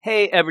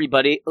Hey,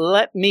 everybody.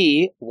 Let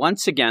me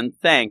once again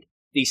thank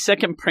the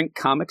Second Print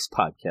Comics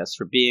Podcast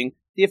for being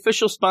the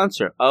official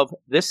sponsor of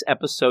this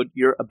episode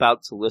you're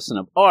about to listen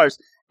of ours.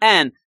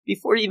 And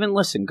before you even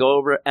listen, go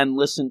over and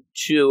listen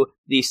to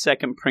the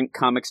Second Print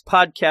Comics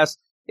Podcast.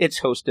 It's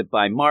hosted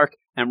by Mark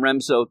and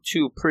Remzo,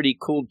 two pretty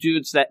cool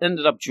dudes that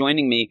ended up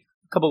joining me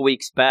a couple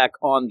weeks back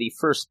on the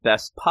First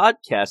Best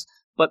podcast.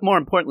 But more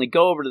importantly,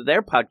 go over to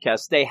their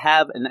podcast. They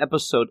have an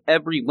episode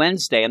every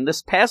Wednesday. And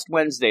this past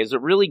Wednesday is a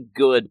really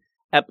good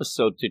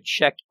episode to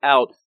check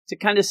out to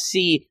kind of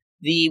see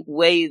the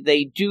way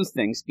they do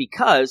things,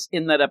 because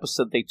in that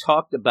episode they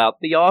talked about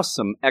the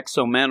awesome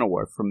X-O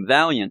Manowar from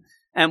Valiant,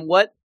 and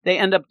what they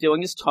end up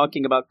doing is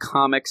talking about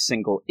comic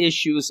single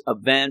issues,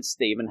 events.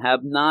 They even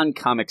have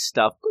non-comic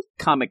stuff,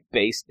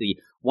 comic-based, the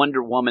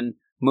Wonder Woman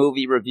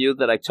movie review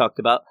that I talked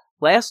about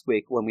last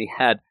week when we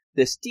had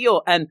this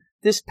deal. And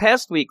this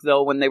past week,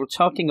 though, when they were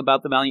talking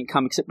about the Valiant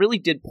comics, it really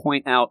did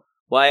point out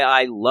why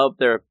I love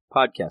their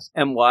podcast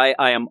and why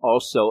I am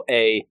also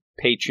a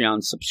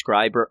Patreon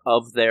subscriber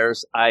of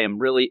theirs. I am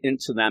really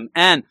into them.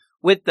 And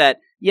with that,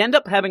 you end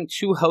up having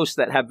two hosts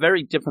that have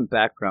very different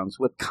backgrounds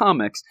with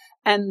comics,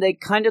 and they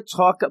kind of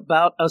talk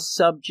about a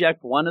subject.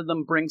 One of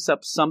them brings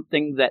up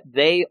something that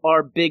they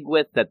are big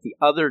with that the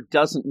other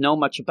doesn't know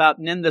much about.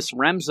 And in this,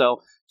 Remzo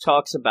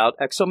talks about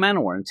X-O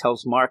Manowar and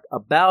tells Mark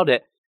about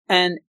it.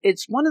 And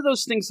it's one of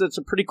those things that's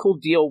a pretty cool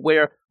deal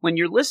where when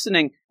you're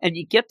listening and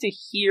you get to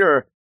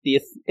hear the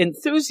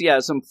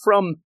enthusiasm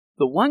from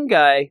the one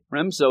guy,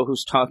 Remzo,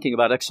 who's talking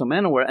about X-O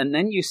Manowar, and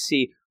then you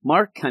see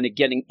Mark kind of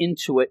getting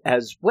into it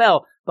as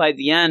well. By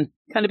the end,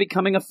 kind of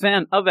becoming a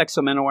fan of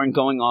X-O Manowar and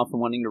going off and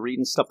wanting to read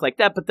and stuff like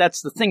that. But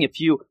that's the thing. If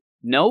you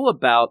know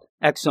about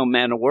X-O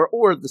Manowar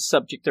or the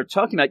subject they're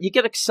talking about, you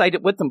get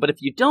excited with them. But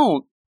if you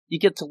don't, you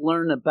get to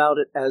learn about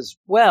it as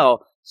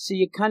well. So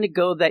you kind of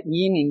go that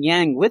yin and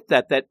yang with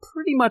that. That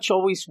pretty much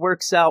always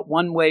works out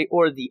one way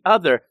or the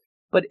other.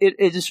 But it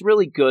is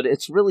really good.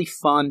 It's really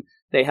fun.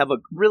 They have a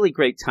really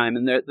great time,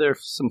 and they're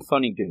some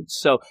funny dudes.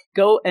 So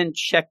go and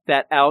check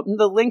that out. And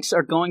the links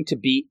are going to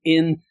be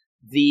in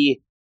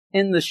the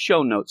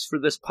show notes for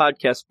this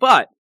podcast.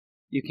 But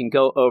you can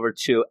go over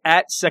to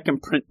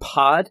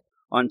 @SecondPrintPod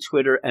on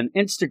Twitter and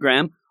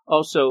Instagram.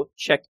 Also,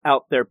 check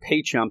out their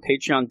Patreon,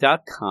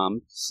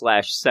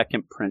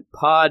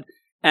 patreon.com/SecondPrintPod.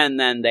 And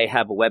then they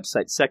have a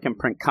website,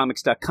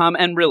 secondprintcomics.com.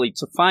 And really,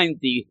 to find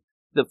the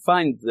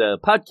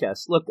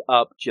podcast, look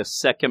up just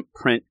Second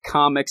Print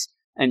Comics,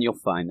 and you'll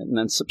find it. And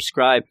then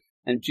subscribe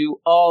and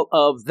do all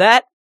of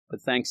that.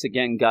 But thanks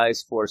again,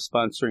 guys, for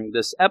sponsoring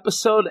this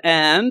episode,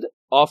 and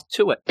off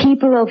to it.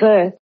 People of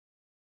Earth,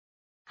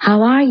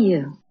 how are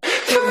you?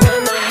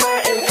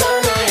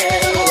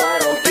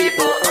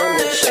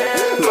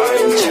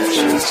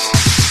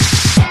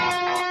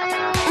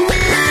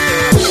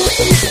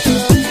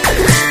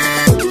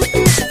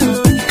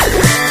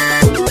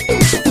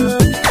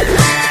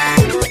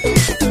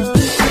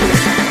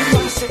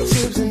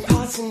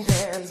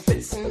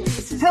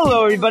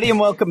 Hello, everybody, and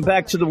welcome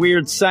back to the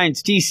Weird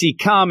Science DC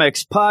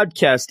Comics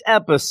Podcast,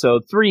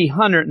 episode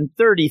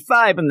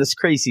 335, and this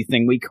crazy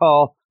thing we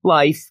call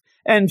life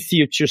and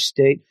future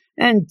state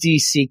and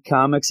DC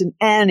Comics and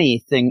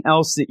anything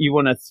else that you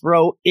want to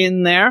throw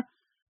in there.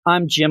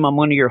 I'm Jim. I'm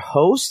one of your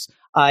hosts.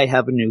 I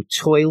have a new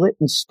toilet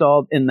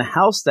installed in the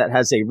house that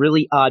has a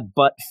really odd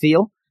butt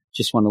feel.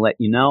 Just want to let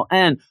you know.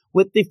 And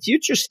with the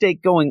future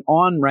state going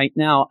on right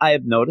now, I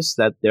have noticed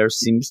that there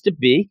seems to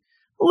be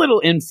a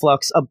little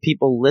influx of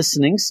people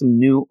listening, some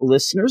new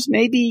listeners.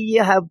 Maybe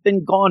you have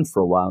been gone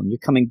for a while and you're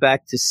coming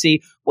back to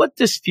see what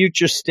this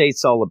future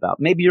state's all about.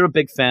 Maybe you're a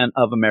big fan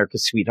of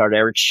America's Sweetheart,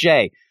 Eric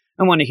Shea,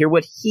 and want to hear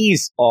what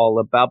he's all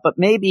about. But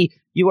maybe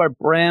you are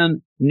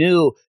brand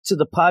new to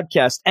the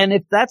podcast. And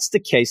if that's the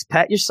case,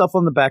 pat yourself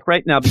on the back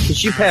right now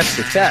because you passed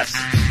the test.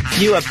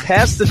 You have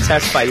passed the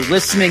test by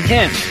listening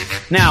in.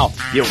 Now,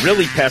 you'll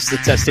really pass the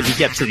test if you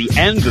get to the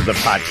end of the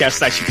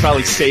podcast. I should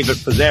probably save it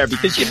for there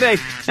because you may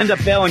end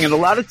up bailing. And a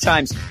lot of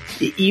times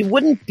you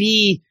wouldn't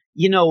be,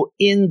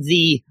 in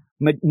the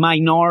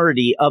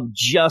minority of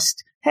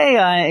just, hey,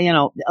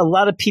 a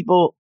lot of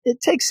people, it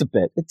takes a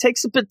bit. It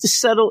takes a bit to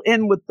settle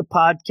in with the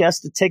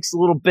podcast. It takes a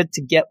little bit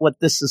to get what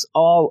this is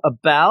all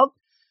about.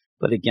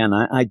 But again,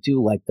 I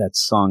do like that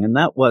song. And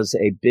that was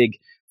a big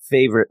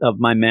favorite of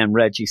my man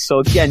Reggie. So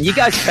again, you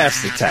guys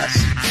passed the test.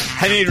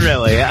 I mean,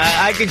 really,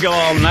 I could go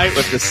all night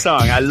with this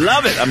song. I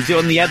love it. I'm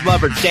doing the Ed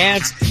Lover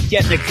dance,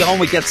 getting it going.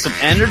 We got some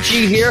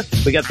energy here.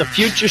 We got the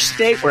future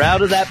state. We're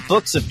out of that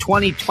books of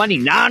 2020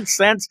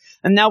 nonsense.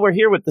 And now we're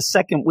here with the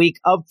second week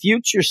of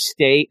future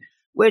state,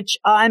 which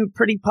I'm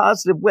pretty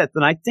positive with.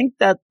 And I think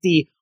that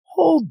the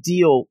whole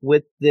deal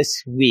with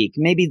this week,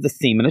 maybe the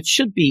theme, and it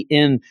should be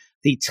in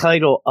the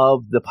title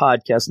of the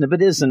podcast. And if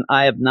it isn't,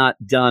 I have not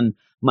done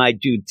my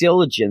due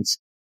diligence.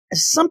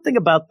 Something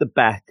about the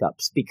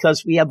backups,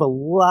 because we have a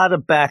lot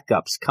of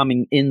backups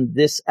coming in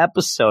this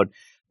episode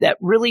that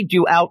really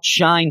do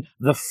outshine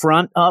the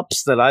front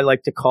ups that I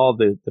like to call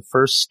the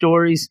first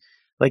stories.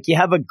 Like you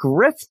have a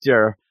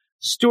grifter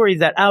story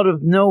that out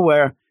of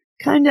nowhere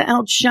kind of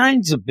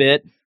outshines a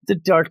bit the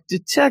Dark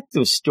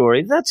Detective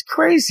story. That's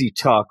crazy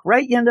talk,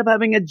 right? You end up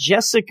having a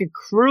Jessica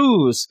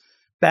Cruz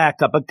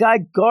backup, a Guy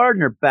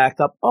Gardner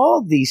backup,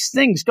 all these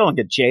things going,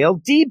 a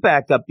JLD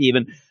backup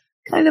even,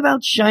 kind of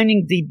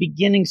outshining the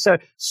beginning. So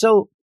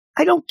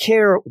I don't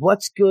care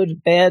what's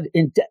good, bad,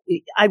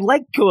 I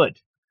like good.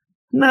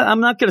 No, I'm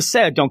not going to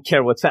say I don't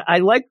care what's bad. I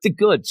like the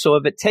good. So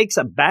if it takes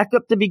a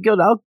backup to be good,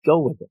 I'll go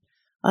with it.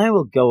 I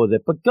will go with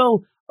it. But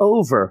go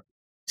over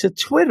to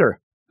Twitter.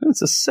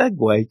 That's a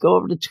segue. Go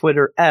over to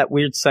Twitter at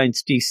Weird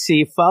Science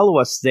DC. Follow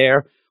us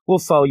there. We'll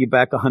follow you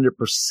back 100%.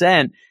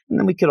 And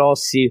then we could all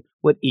see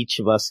what each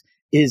of us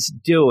is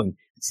doing.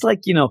 It's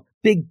like,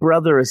 Big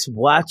Brother is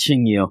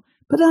watching you.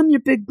 But I'm your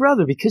big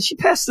brother because you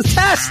passed the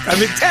test.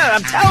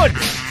 I'm telling you.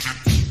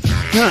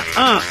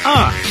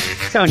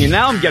 Telling you,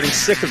 now I'm getting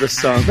sick of the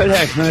song, but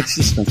hey, that's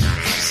just me.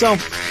 So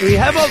we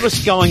have all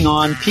this going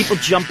on, people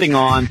jumping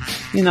on,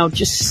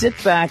 just sit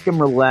back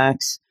and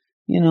relax,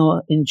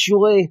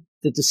 enjoy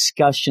the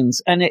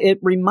discussions. And it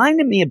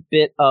reminded me a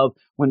bit of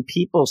when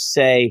people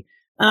say,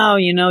 oh,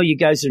 you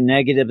guys are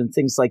negative and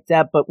things like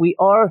that, but we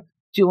are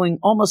doing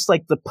almost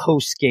like the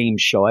post-game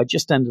show. I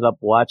just ended up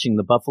watching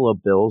the Buffalo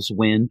Bills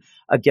win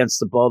against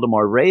the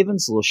Baltimore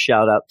Ravens. A little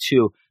shout out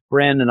to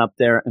Brandon up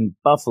there in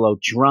Buffalo,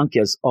 drunk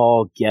as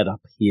all get up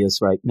he is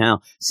right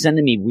now,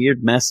 sending me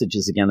weird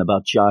messages again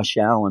about Josh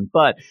Allen.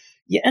 But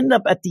you end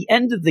up at the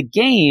end of the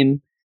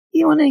game,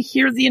 you want to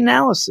hear the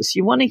analysis.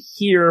 You want to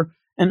hear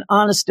an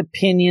honest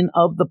opinion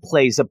of the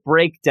plays, a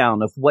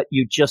breakdown of what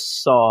you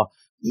just saw.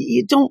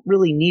 You don't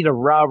really need a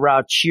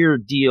rah-rah cheer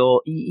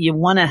deal. You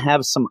want to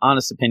have some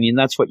honest opinion.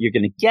 That's what you're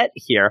going to get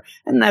here.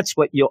 And that's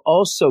what you'll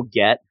also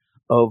get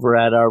over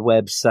at our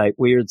website,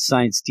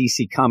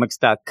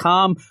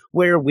 WeirdScienceDCComics.com,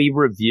 where we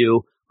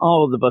review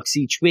all of the books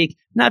each week.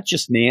 Not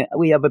just me.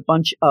 We have a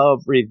bunch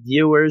of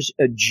reviewers,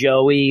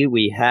 Joey,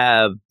 we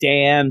have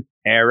Dan,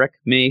 Eric,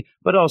 me,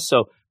 but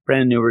also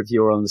brand new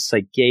reviewer on the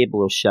site, Gabe. A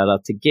little shout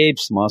out to Gabe.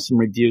 Some awesome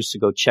reviews, so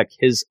go check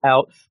his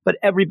out. But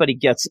everybody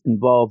gets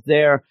involved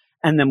there.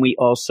 And then we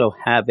also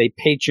have a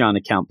Patreon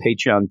account,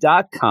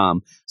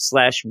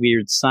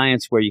 patreon.com/Weird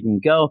Science, where you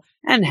can go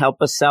and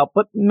help us out,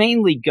 but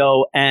mainly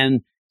go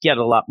and get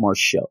a lot more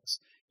shows.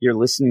 You're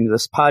listening to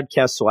this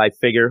podcast, so I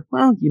figure,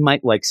 well, you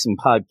might like some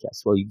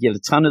podcasts. Well, you get a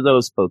ton of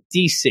those, both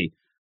DC,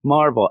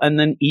 Marvel, and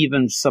then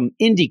even some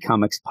indie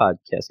comics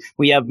podcasts.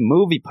 We have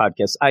movie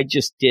podcasts. I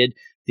just did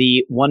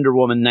the Wonder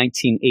Woman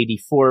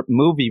 1984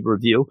 movie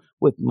review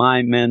with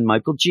my man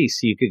Michael G.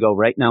 So you could go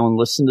right now and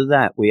listen to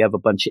that. We have a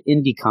bunch of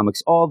indie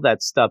comics, all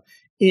that stuff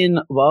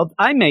involved.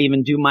 I may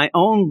even do my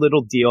own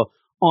little deal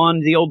on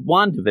the old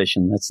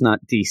WandaVision. That's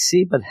not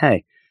DC, but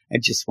hey, I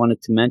just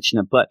wanted to mention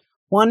it. But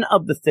one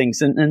of the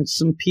things, and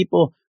some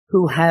people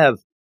who have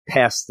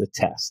passed the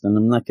test, and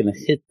I'm not going to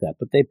hit that,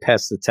 but they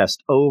passed the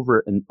test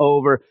over and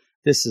over.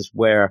 This is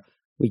where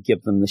we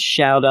give them the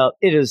shout out.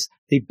 It is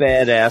the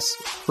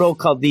badass roll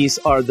call. These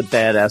are the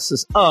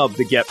badasses of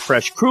the Get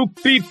Fresh crew.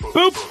 Beep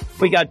boop.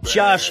 We got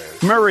Josh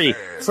Murray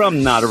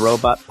from Not a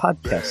Robot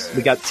Podcast.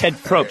 We got Ted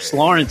Probst,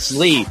 Lawrence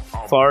Lee,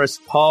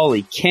 Forrest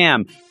Pauly,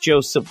 Cam,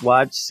 Joseph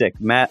Wojcik,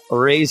 Matt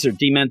Razor,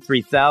 D-Man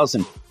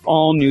 3000,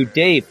 All New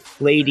Dave,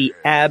 Lady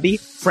Abby,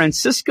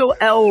 Francisco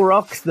L.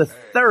 Rock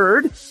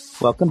III.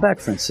 Welcome back,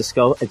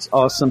 Francisco. It's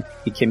awesome.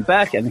 He came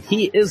back, and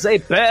he is a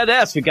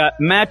badass. We got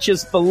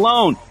Matches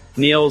Balone,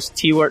 Niels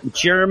T-Wart,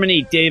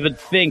 Germany, David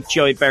Fink,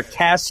 Joey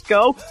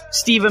Bercasco,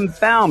 Stephen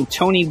Baum,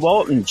 Tony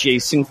Walton,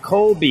 Jason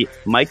Colby,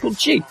 Michael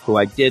G., who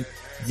I did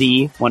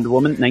the Wonder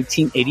Woman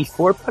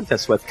 1984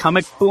 podcast with,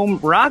 Comic Boom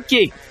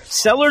Rocky,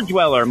 Cellar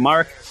Dweller,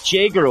 Mark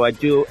Jager, who I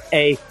do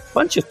a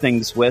bunch of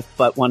things with,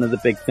 but one of the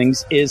big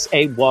things is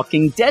a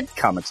Walking Dead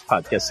comics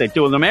podcast I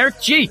do with them.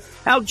 Eric G.,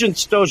 Algin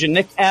Stoja,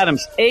 Nick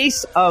Adams,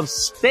 Ace of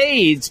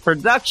Spades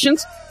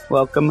Productions.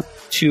 Welcome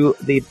to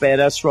the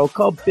Badass Roll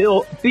Call.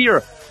 Bill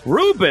Beer,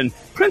 Ruben,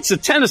 Prince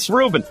of Tennis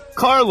Ruben,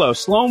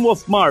 Carlos, Lone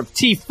Wolf Marv,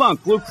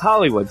 T-Funk, Luke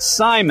Hollywood,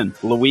 Simon,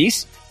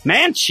 Luis,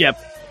 Manship,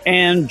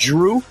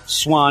 Andrew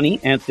Swanee,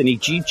 Anthony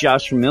G.,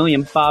 Josh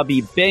Vermillion,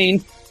 Bobby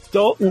Bain,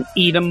 Dalton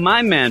Edom,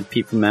 my man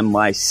P from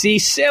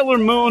NYC, Sailor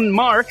Moon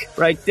Mark,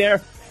 right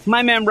there,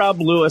 my man Rob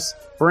Lewis,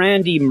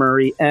 Brandy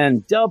Murray,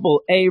 and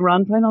Double A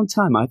Run, right on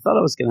time. I thought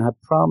I was going to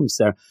have problems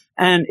there.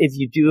 And if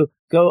you do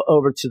go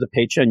over to the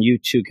Patreon, you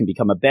too can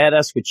become a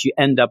badass, which you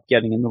end up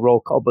getting in the roll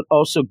call, but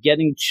also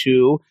getting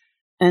to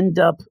end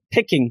up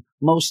picking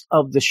most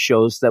of the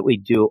shows that we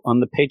do on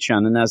the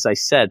Patreon. And as I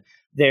said,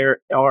 there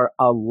are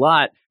a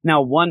lot.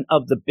 Now, one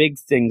of the big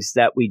things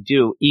that we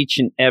do each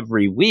and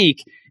every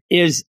week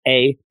is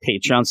a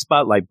Patreon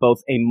spotlight,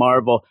 both a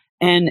Marvel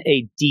and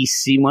a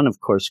DC one. Of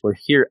course, we're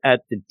here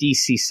at the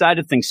DC side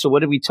of things. So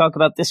what did we talk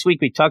about this week?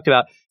 We talked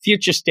about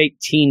Future State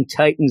Teen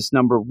Titans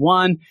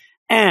 #1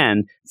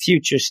 and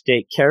Future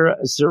State Kara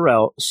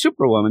Zor-El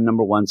Superwoman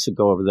 #1. So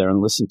go over there and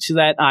listen to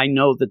that. I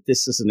know that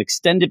this is an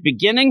extended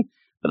beginning,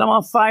 but I'm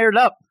all fired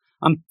up.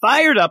 I'm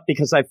fired up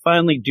because I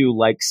finally do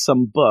like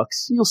some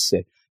books. You'll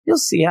see. You'll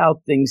see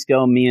how things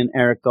go. Me and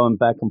Eric going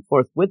back and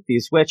forth with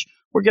these, which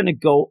we're going to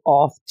go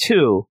off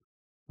to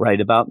right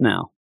about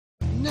now.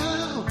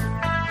 Now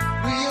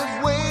we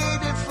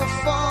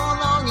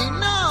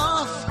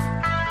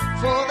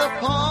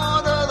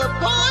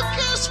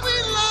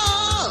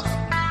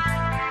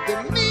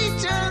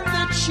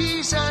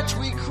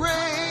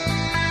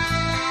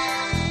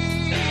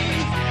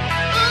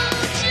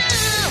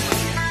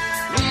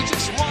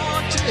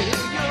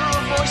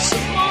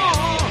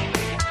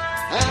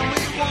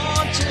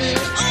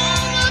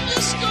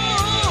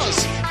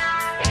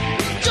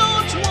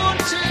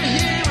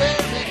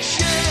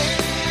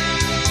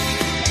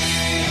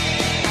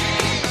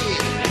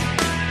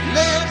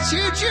to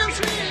Jim's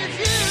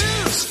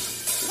Reviews.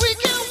 We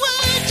can't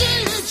wait to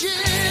hear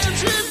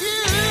Jim's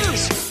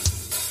reviews.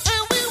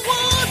 And we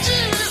want to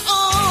hear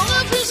all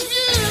of his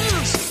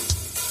views.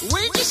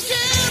 We just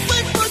can't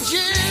wait for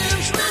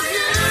Jim's Reviews.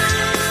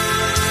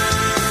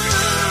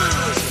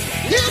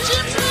 Hear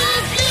Jim's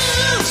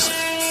Reviews.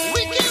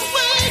 We can't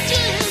wait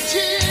to hear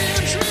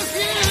Jim's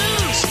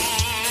Reviews.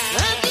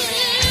 And to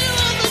hear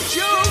all the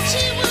jokes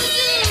he will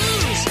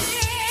use.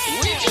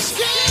 We just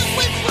can't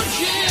wait for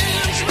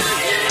Jim's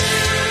Reviews.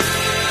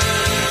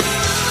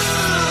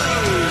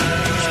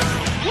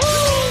 Woo!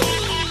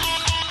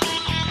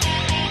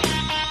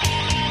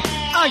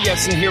 Ah,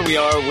 yes, and here we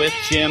are with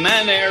Jim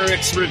and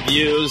Eric's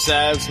reviews,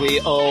 as we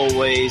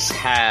always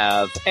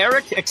have.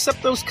 Eric,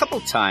 except those couple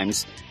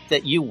times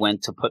that you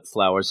went to put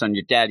flowers on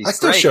your daddy's I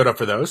still grave. showed up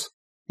for those.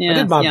 Yeah, I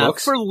did my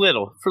books. for a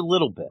little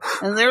bit.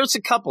 And there was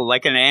a couple,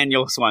 like an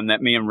annuals one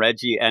that me and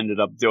Reggie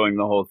ended up doing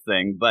the whole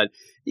thing. But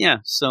yeah,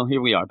 so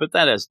here we are. But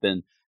that has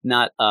been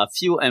not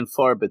few and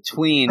far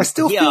between. I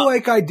still feel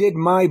like I did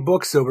my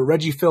books, though, but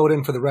Reggie filled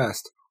in for the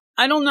rest.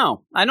 I don't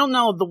know.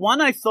 The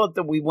one I thought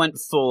that we went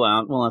full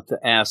out, we'll have to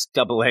ask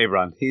Double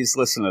A-Run. He's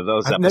listened to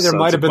those episodes. There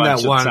might have been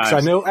that one. Because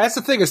I know that's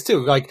the thing is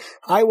too. Like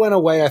I went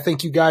away. I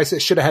think you guys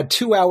should have had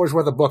 2 hours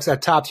worth of books.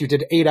 At tops, you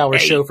did 8-hour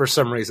show for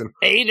some reason.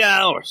 8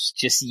 hours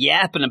just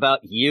yapping about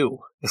you.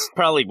 That's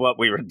probably what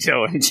we were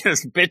doing.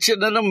 Just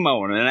bitching and a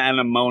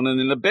moaning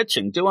and a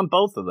bitching. Doing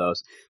both of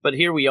those. But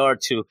here we are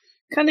to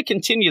kind of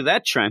continue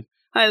that trend.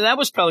 That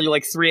was probably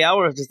like 3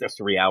 hours,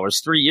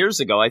 3 years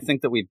ago. I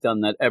think that we've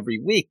done that every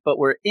week, but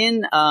we're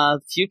in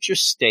Future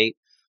State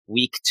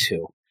week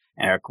 2.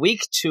 Eric,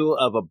 week 2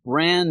 of a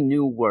brand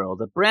new world,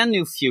 a brand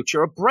new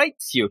future, a bright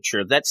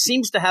future that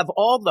seems to have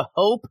all the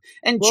hope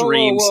and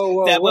dreams.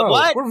 Whoa.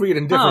 What? We're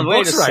reading different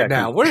books right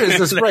now. Where is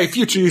this bright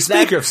future you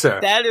speak of,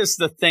 sir? That is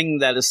the thing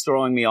that is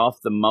throwing me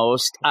off the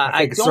most.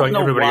 I don't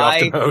know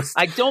why.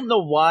 I don't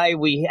know why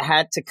we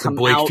had to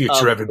come out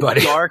future, of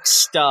everybody. Dark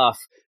stuff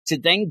to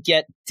then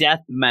get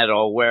death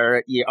metal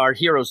where our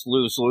heroes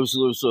lose,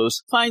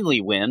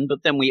 finally win,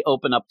 but then we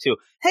open up to,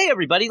 hey,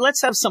 everybody,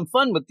 let's have some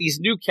fun with these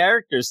new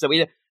characters that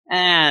we...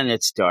 And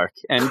it's dark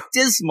and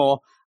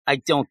dismal. I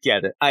don't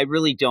get it. I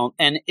really don't.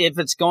 And if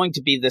it's going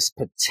to be this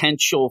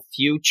potential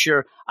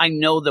future, I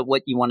know that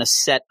what you want to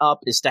set up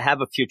is to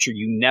have a future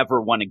you never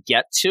want to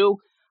get to.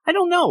 I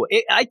don't know.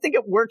 I think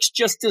it works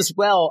just as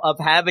well of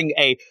having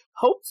a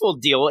hopeful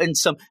deal and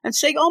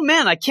saying, oh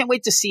man, I can't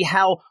wait to see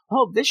how,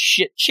 this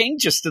shit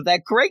changes to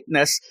that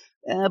greatness.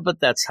 But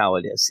that's how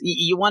it is.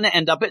 You want to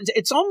end up,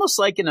 it's almost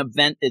like an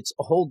event. Its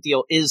whole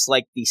deal is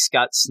like the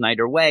Scott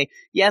Snyder way.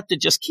 You have to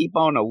just keep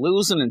on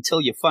losing until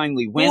you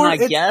finally win, I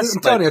guess.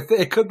 I'm telling you,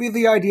 it could be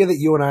the idea that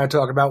you and I are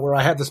talking about where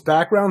I have this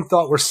background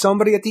thought where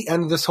somebody at the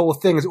end of this whole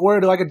thing is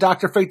ordered like a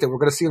Dr. Fate that we're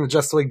going to see in the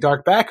Justice League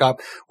Dark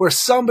backup, where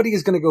somebody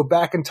is going to go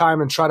back in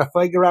time and try to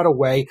figure out a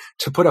way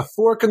to put a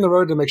fork in the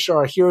road to make sure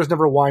our heroes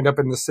never wind up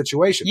in this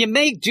situation. You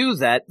may do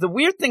that. The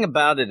weird thing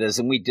about it is,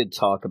 and we did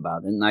talk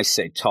about it, and I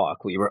say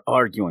talk, we were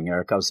arguing,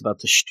 Eric. I was about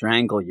to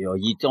strangle you.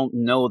 You don't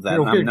know that.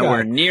 I'm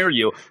nowhere near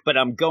you, but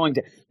I'm going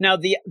to. Now,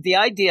 the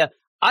idea,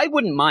 I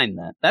wouldn't mind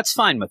that. That's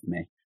fine with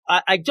me.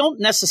 I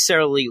don't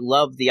necessarily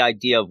love the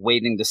idea of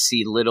waiting to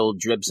see little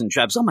dribs and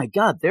drabs. Oh, my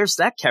God, there's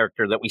that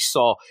character that we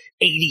saw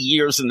 80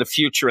 years in the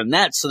future and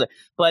that.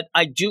 But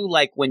I do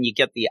like when you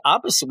get the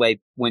opposite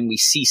way, when we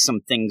see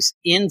some things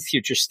in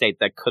Future State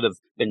that could have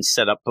been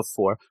set up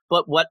before.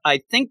 But what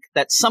I think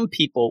that some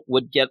people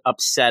would get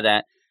upset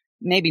at,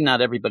 maybe not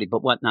everybody,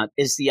 but whatnot,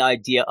 is the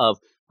idea of,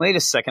 wait a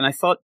second, I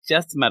thought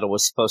death metal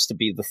was supposed to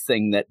be the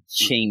thing that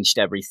changed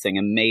everything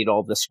and made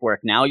all this work.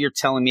 Now you're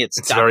telling me it's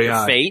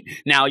Dr. Fate.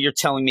 Now you're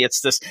telling me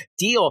it's this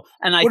deal.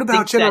 And what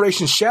about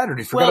Generation Shattered?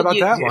 You forgot about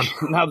that one.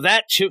 Now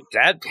that too,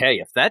 hey,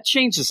 if that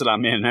changes it,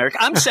 I'm in, Eric.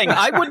 I'm saying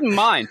I wouldn't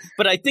mind,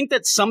 but I think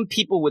that some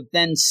people would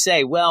then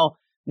say, well,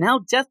 now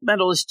death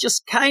metal is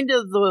just kind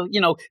of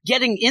the,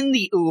 getting in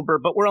the Uber,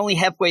 but we're only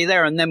halfway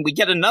there. And then we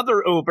get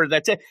another Uber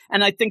that's it.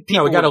 And I think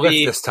people we got to lift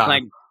be this time.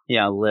 Like,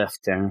 yeah,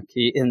 lift, Eric.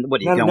 And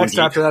what are you going next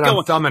to? After that,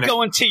 I'm thumbing it.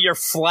 Going to your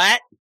flat,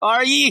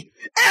 are ye?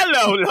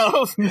 Hello,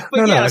 love.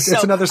 But no, it's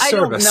another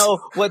service. I don't know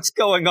what's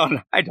going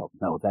on. I don't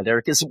know that,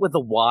 Eric. Is it with a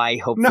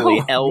Y?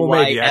 Hopefully,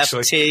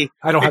 LYFT.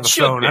 I don't have a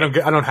phone. I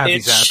don't have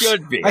these apps. It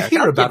should be. I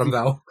hear about them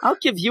though. I'll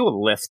give you a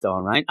lift,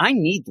 all right. I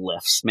need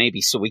lifts,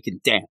 maybe, so we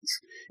can dance.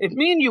 If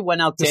me and you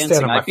went out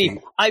dancing,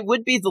 I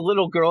would be the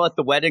little girl at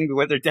the wedding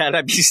with her dad.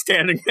 I'd be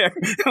standing there.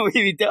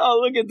 We'd be,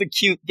 look at the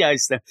cute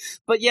guys there.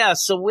 But yeah,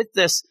 so with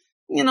this.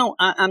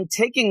 I'm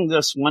taking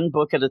this one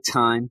book at a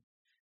time.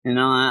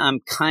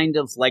 I'm kind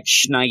of like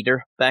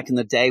Schneider back in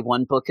the day,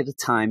 one book at a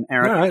time,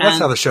 Eric. All right, that's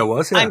how the show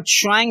was. Yeah. I'm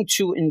trying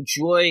to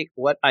enjoy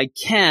what I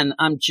can.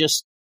 I'm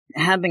just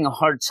having a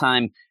hard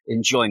time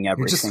enjoying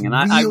everything. You're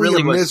just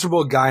really a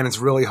miserable guy, and it's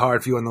really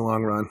hard for you in the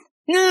long run.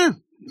 Yeah,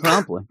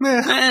 probably.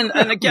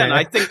 And again,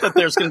 I think that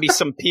there's going to be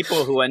some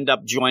people who end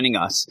up joining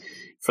us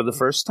for the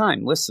first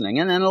time listening.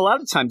 And then a lot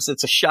of times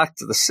it's a shock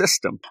to the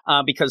system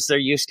because they're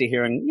used to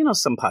hearing,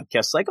 some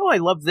podcasts like, oh, I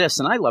love this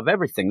and I love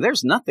everything.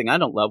 There's nothing I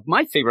don't love.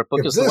 My favorite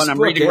book is the one I'm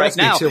reading right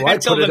now. I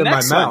put it in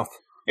my mouth.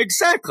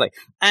 Exactly.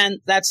 And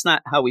that's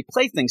not how we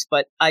play things.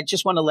 But I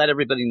just want to let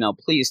everybody know,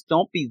 please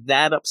don't be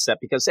that upset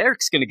because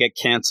Eric's going to get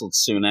canceled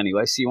soon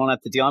anyway. So you won't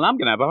have to deal. And I'm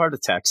going to have a heart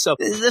attack. So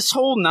this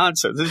whole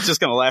nonsense is just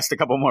going to last a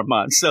couple more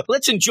months. So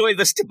let's enjoy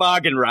this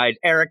toboggan ride,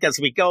 Eric, as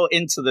we go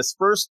into this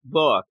first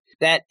book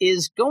that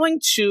is going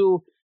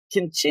to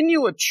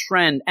continue a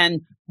trend.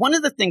 And one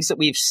of the things that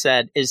we've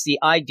said is the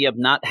idea of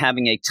not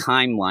having a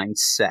timeline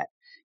set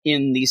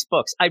in these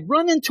books. I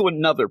run into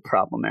another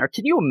problem, Eric.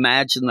 Can you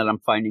imagine that I'm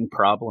finding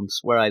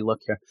problems where I look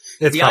here?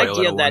 It's the probably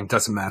idea a little that, one. It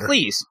doesn't matter.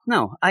 Please,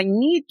 no, I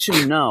need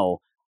to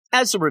know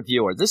as a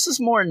reviewer, this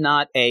is more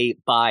not a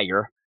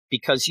buyer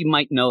because you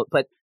might know,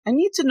 but I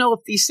need to know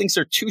if these things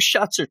are 2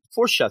 shots or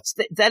 4 shots.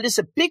 That is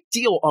a big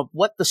deal of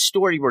what the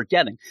story we're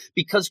getting.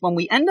 Because when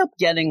we end up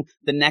getting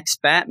the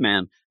next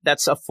Batman,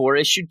 that's a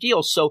 4-issue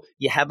deal. So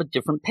you have a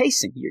different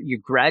pacing. You're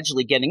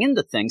gradually getting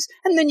into things.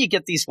 And then you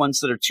get these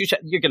ones that are 2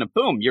 shots. You're going to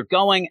boom. You're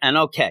going and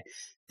okay.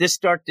 This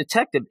Dark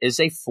Detective is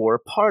a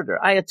 4-parter.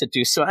 I had to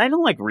do so. I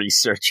don't like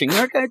researching.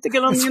 I had to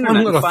get on the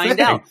internet and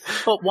find out.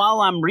 But while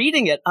I'm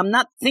reading it, I'm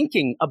not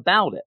thinking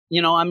about it.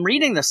 I'm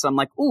reading this. I'm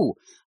like, ooh.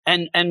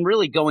 And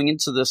really going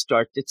into this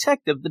Dark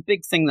Detective, the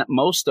big thing that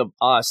most of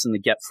us in the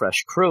Get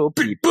Fresh crew,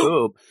 beep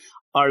boop,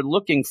 are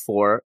looking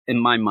for, in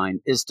my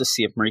mind, is to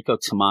see if Mariko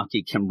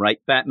Tamaki can write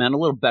Batman a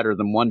little better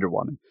than Wonder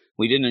Woman.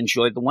 We didn't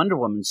enjoy the Wonder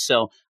Woman,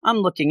 so I'm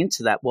looking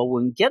into that. Well,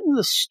 when we get in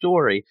the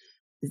story,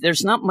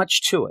 there's not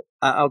much to it.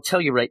 I'll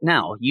tell you right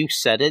now, you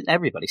said it,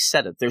 everybody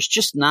said it. There's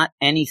just not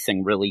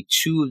anything really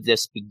to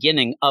this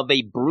beginning of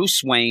a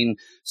Bruce Wayne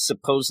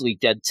supposedly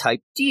dead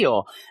type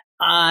deal.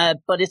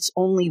 But it's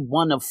only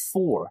 1 of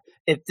 4.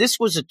 If this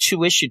was a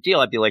 2-issue deal,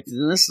 I'd be like,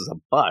 this is a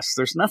bust.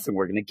 There's nothing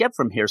we're going to get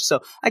from here.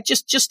 So I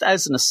just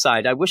as an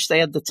aside, I wish they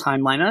had the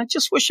timeline. And I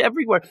just wish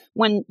everywhere,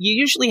 when you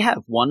usually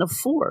have 1 of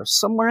 4,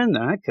 somewhere in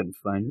there, I couldn't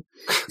find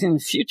it. In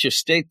Future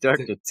State Dark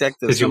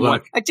Detective. Did you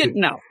look? I didn't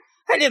know.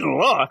 I didn't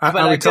look. But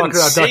are we I talking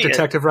about Dark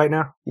Detective right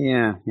now?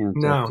 Yeah.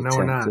 No,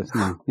 we're not.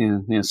 No, yeah,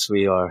 yes,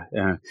 we are.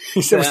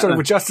 You said we're starting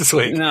with Justice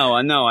League. No,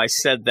 I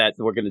said that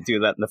we're going to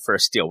do that in the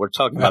first deal. We're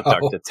talking about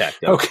Dark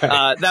Detective. Okay.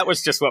 That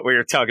was just what we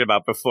were talking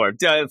about before.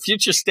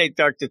 Future State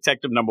Dark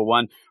Detective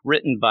 #1,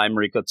 written by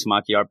Mariko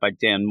Tamaki, art by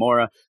Dan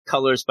Mora,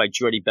 colors by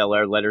Jordi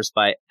Belair, letters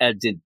by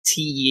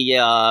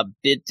Aditya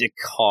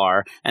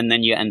Bidikar, and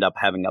then you end up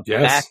having a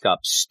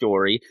backup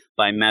story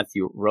by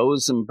Matthew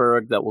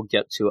Rosenberg that we'll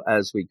get to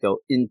as we go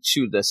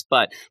into this.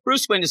 But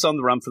Bruce Wayne is on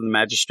the run from the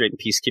Magistrate and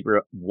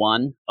Peacekeeper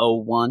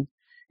 101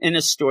 in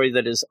a story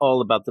that is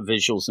all about the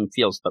visuals and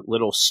feels, but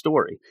little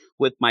story.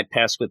 With my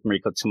past with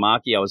Mariko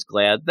Tamaki, I was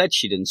glad that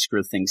she didn't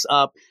screw things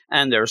up,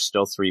 and there are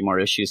still 3 more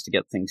issues to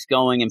get things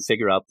going and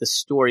figure out the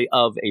story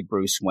of a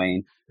Bruce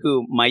Wayne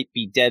who might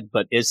be dead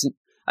but isn't.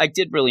 I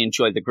did really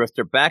enjoy the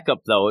Grifter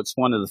backup, though. It's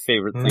one of the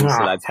favorite things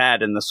that I've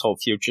had in this whole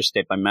Future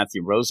State by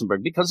Matthew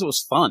Rosenberg because it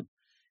was fun.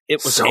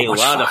 It was a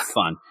lot of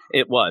fun.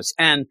 It was.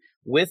 And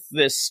with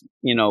this,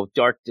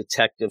 Dark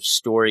Detective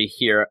story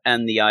here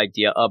and the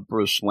idea of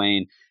Bruce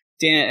Wayne,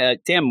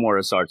 Dan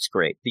Mora's art's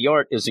great. The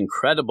art is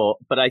incredible,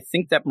 but I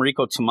think that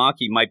Mariko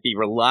Tamaki might be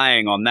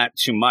relying on that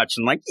too much.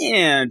 And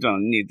I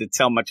don't need to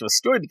tell much of a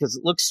story because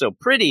it looks so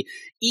pretty,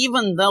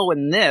 even though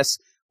in this,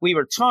 we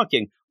were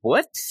talking,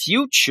 what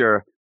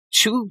future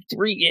 2,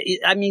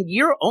 3, I mean,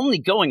 you're only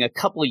going a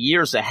couple of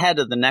years ahead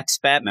of the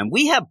next Batman.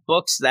 We have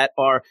books that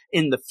are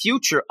in the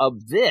future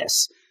of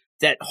this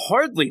that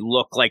hardly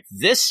look like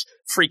this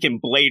freaking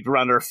Blade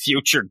Runner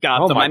future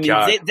Gotham.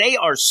 God. They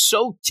are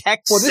so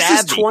tech savvy. Well, this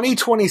is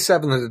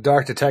 2027 that the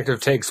Dark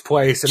Detective takes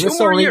place. And 2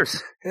 more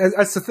years.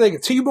 That's the thing.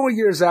 2 more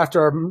years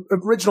after our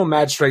original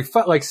Magistrate,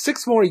 like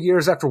 6 more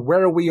years after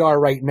where we are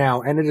right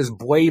now. And it is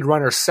Blade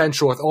Runner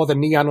central with all the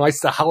neon lights,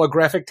 the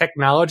holographic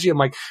technology. I'm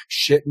like,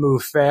 shit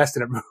moved fast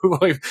and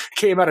it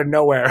came out of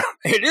nowhere.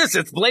 It is.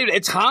 It's Blade.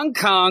 It's Hong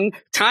Kong,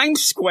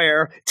 Times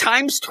Square,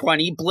 times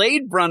 20,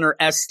 Blade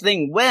Runner-esque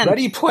thing. When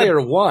Ready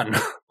Player One.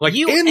 Like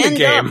in the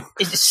game.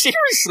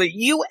 Seriously,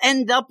 you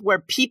end up where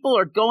people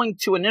are going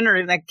to an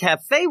internet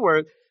cafe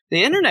where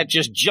the internet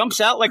just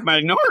jumps out like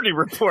Minority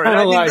Report.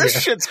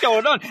 This shit's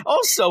going on.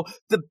 Also,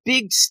 the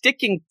big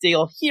sticking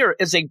deal here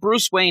is a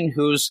Bruce Wayne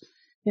who's,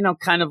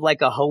 kind of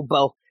like a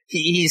hobo.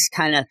 He's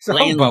kind of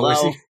laying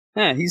low.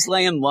 Yeah, he's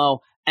laying low.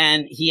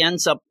 And he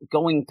ends up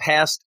going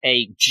past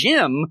a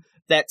gym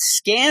that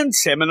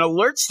scans him and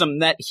alerts them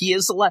that he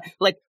is alive.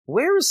 Like,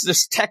 where is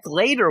this tech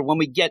later when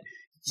we get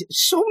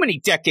so many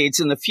decades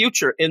in the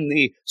future? In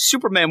the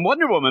Superman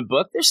Wonder Woman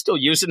book, they're still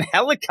using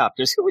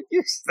helicopters. Who would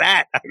use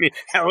that? I mean,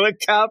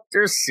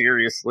 helicopters,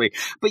 seriously.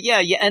 But yeah,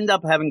 you end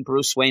up having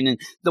Bruce Wayne. And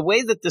the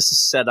way that this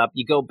is set up,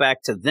 you go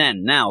back to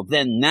then, now.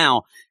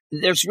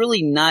 there's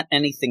really not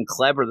anything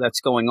clever that's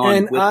going on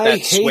And with I that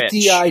hate switch.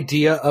 the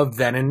idea of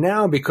then and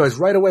now, because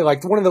right away,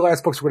 like one of the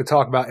last books we're going to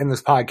talk about in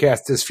this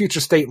podcast is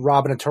Future State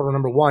Robin Eternal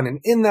 #1. And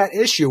in that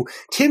issue,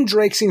 Tim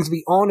Drake seems to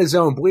be on his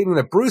own, believing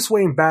that Bruce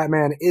Wayne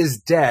Batman is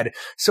dead.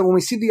 So when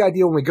we see the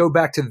idea, when we go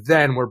back to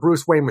then where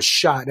Bruce Wayne was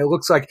shot, and it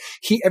looks like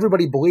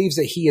everybody believes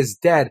that he is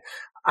dead.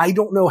 I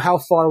don't know how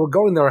far we're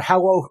going there or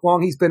how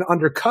long he's been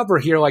undercover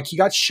here. Like he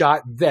got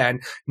shot then.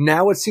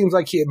 Now it seems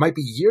like it might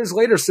be years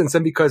later since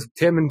then, because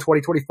Tim in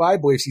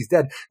 2025 believes he's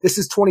dead. This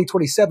is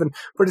 2027,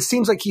 but it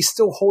seems like he's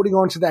still holding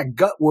on to that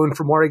gut wound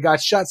from where he got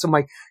shot. So I'm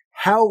like,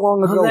 how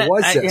long ago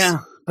was this? Yeah,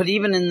 but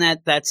even in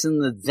that's in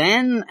the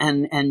then,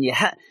 and you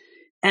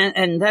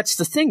and that's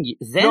the thing.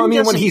 Then No, I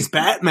mean when he's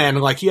Batman,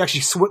 like he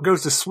actually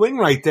goes to swing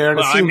right there, and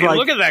well, it seems like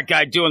look at that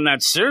guy doing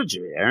that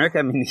surgery, Eric.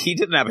 I mean, he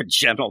didn't have a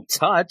gentle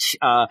touch.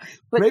 But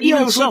maybe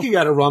even I was so, looking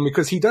at it wrong,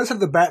 because he does have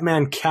the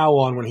Batman cowl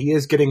on when he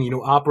is getting,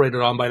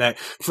 operated on by that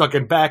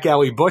fucking back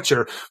alley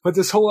butcher. But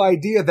this whole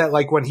idea that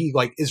like when he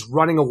like is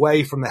running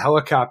away from the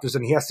helicopters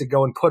and he has to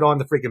go and put on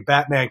the freaking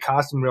Batman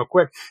costume real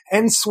quick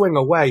and swing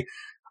away.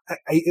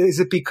 Is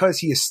it because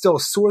he is still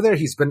sore there?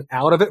 He's been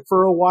out of it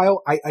for a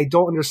while. I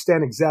don't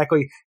understand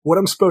exactly what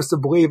I'm supposed to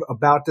believe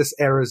about this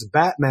era's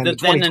Batman in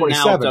the then and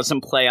 2027. now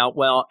doesn't play out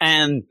well,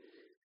 and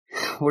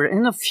we're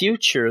in a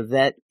future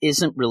that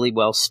isn't really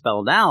well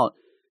spelled out.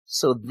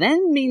 So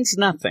then means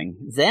nothing.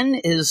 Then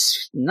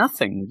is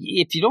nothing.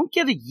 If you don't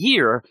get a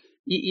year,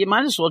 you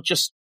might as well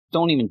just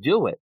don't even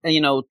do it.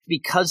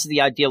 Because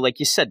the idea, like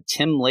you said,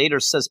 Tim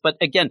later says, but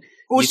again,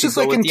 Well, it's just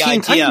like in Teen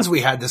Titans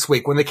we had this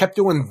week when they kept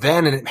doing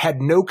then and it had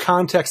no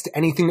context to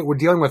anything that we're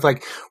dealing with.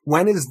 Like,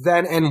 when is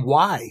then and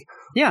why?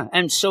 Yeah,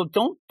 and so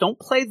don't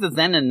play the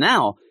then and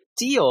now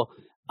deal.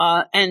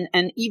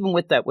 And even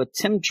with that, with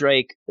Tim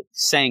Drake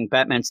saying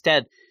Batman's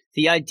dead,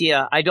 the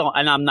idea,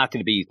 and I'm not going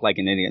to be like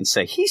an idiot and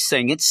say, he's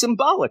saying it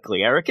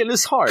symbolically, Eric, in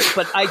his heart.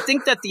 But I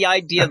think that the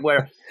idea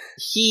where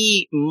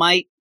he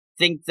might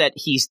think that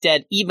he's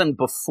dead even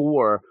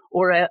before,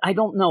 or I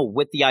don't know,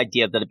 with the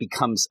idea that it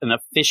becomes an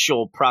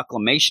official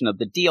proclamation of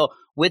the deal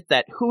with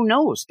that, who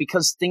knows,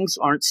 because things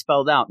aren't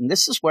spelled out. And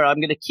this is where I'm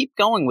going to keep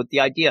going with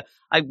the idea.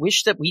 I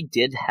wish that we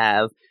did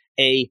have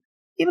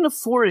even a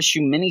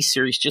 4-issue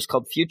miniseries just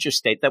called Future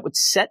State that would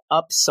set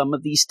up some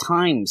of these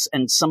times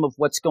and some of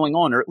what's going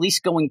on, or at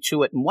least going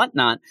to it and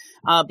whatnot.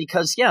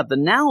 Because the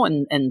now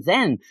and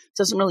then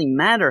doesn't really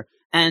matter.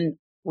 And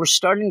we're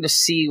starting to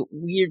see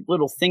weird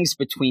little things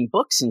between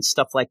books and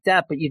stuff like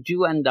that, but you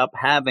do end up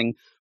having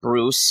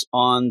Bruce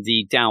on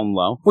the down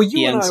low. Well,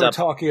 you and I were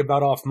talking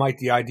about off mic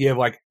the idea of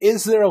like,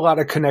 is there a lot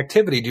of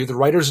connectivity? Do the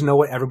writers know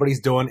what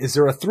everybody's doing? Is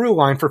there a through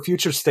line for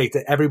Future State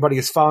that everybody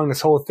is following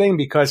this whole thing?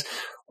 Because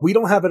we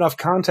don't have enough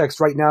context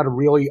right now to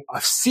really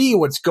see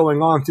what's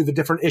going on through the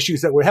different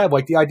issues that we have.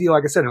 Like the idea,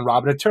 like I said, in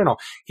Robin Eternal,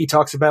 he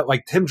talks about,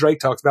 like Tim Drake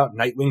talks about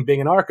Nightwing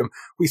being in Arkham.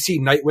 We see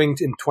Nightwing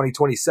in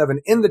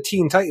 2027 in the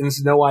Teen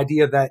Titans, no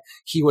idea that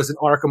he was in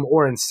Arkham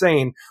or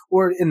insane.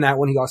 Or in that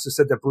one, he also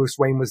said that Bruce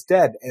Wayne was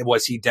dead. And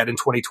was he dead in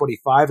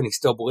 2025 and he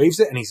still believes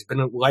it and he's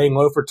been laying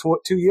low for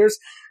 2 years?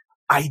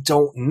 I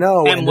don't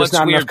know. And there's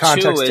not enough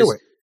context to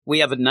it. We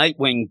have a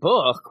Nightwing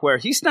book where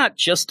he's not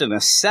just in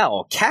a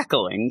cell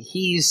cackling,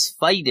 he's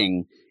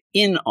fighting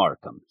in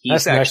Arkham.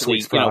 He's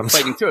actually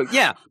fighting through it.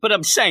 Yeah, but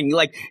I'm saying,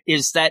 like,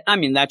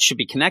 that should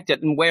be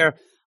connected. And where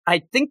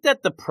I think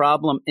that the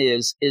problem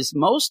is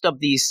most of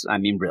these,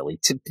 really,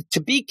 to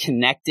be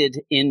connected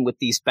in with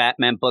these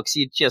Batman books,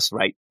 you just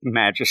write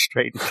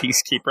Magistrate and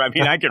Peacekeeper.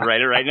 I could write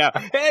it right now.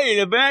 Hey,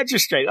 the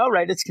Magistrate. All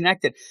right, it's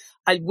connected.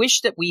 I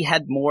wish that we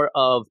had more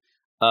of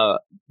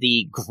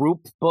the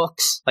group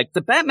books, like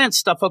the Batman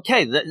stuff.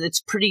 Okay,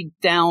 it's pretty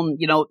down,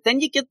 then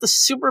you get the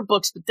super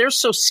books, but they're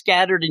so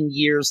scattered in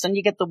years. Then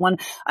you get the one.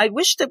 I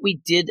wish that we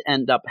did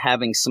end up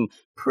having some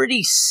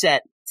pretty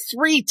set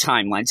 3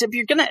 timelines. If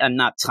you're going to,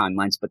 not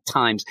timelines, but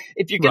times,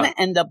 if you're going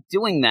to end up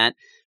doing that,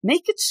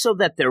 make it so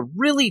that they're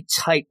really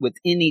tight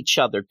within each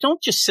other.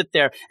 Don't just sit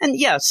there. And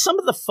some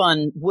of the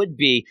fun would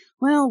be,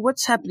 well,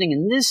 what's happening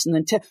in this and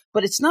then,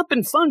 but it's not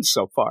been fun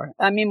so far.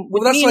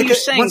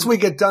 Once we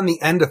get done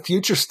the end of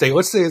Future State,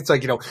 let's say it's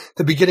like,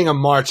 the beginning of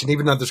March, and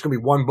even though there's going to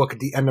be one book at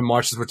the end of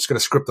March, which is going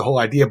to script the whole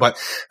idea. But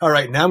all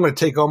right, now I'm going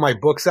to take all my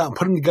books out and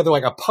put them together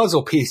like a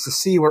puzzle piece to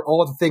see where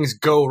all the things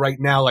go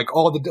right now, like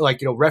all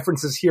the,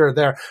 references here or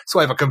there. So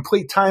I have a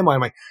complete timeline.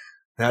 I'm like,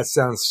 that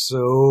sounds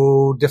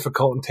so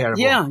difficult and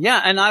terrible.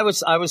 Yeah. And I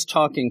was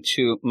talking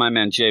to my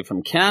man Jay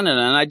from Canada,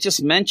 and I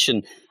just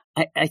mentioned,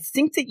 I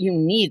think that you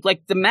need,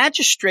 like the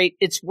Magistrate,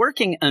 it's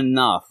working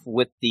enough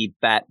with the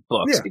Bat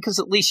books because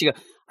at least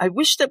I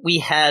wish that we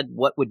had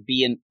what would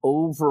be an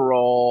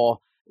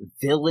overall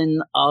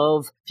villain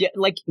of,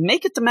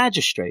 make it the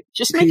Magistrate.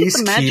 Just make it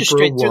the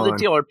Magistrate through the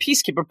deal, or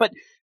Peacekeeper, but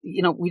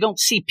we don't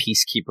see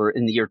Peacekeeper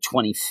in the year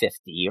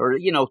 2050 or,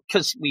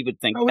 because we would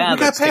think, we got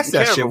that's past taken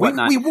that care shit. of or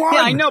whatnot. We won.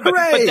 Yeah, I know, but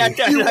Hooray. that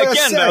USA.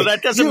 again, though,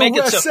 that doesn't make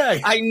it so.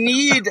 USA. I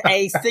need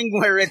a thing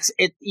where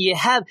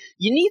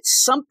you need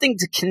something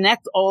to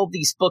connect all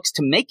these books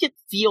to make it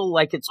feel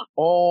like it's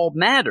all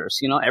matters.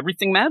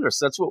 Everything matters.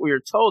 That's what we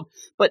were told.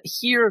 But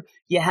here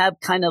you have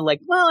kind of like,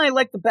 well, I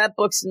like the Bat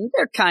books and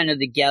they're kind of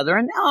together.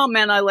 And oh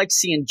man, I like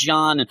seeing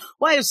John. And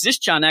why is this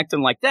John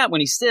acting like that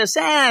when he's this?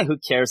 Who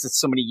cares? It's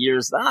so many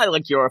years. I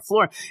like Yara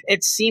Flor.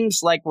 It seems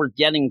like we're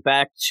getting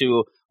back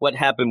to what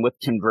happened with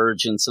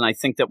Convergence. And I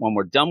think that when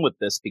we're done with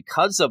this,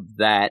 because of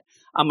that,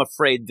 I'm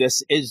afraid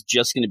this is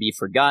just going to be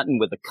forgotten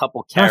with a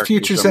couple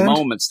characters or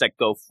moments that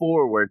go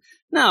forward.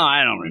 No,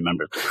 I don't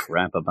remember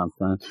crap about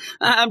that.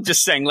 I'm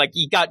just saying, like,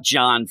 you got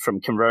John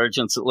from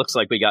Convergence. It looks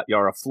like we got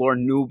Yara Flor.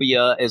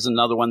 Nubia is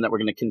another one that we're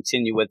going to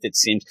continue with, it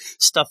seems.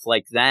 Stuff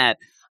like that.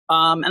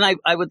 And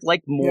I would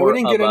like more. Yeah,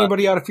 we didn't get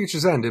anybody out of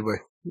Future's End, did we?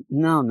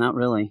 No, not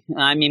really.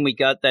 I mean, we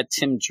got that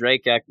Tim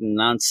Drake acting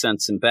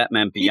nonsense in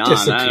Batman Beyond.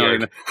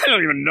 Disappeared. I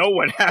don't even know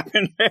what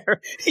happened there.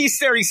 He's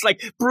there. He's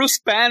like Bruce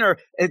Banner,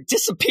 a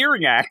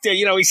disappearing actor.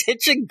 He's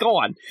hitching,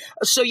 gone.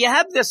 So you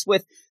have this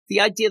with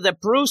the idea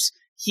that Bruce,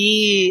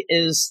 he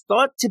is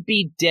thought to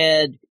be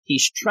dead.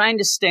 He's trying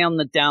to stay on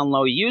the down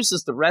low. He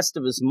uses the rest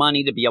of his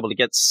money to be able to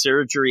get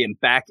surgery in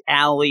back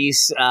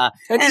alleys. And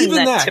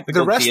even that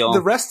the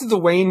rest of the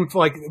Wayne,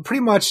 like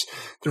pretty much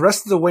the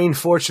rest of the Wayne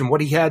fortune,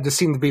 what he had to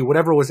seem to be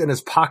whatever was in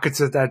his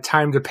pockets at that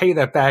time to pay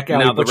that back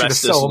alley now the butcher to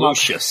rest sell is him up.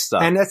 Lucius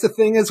stuff. And that's the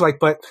thing is like,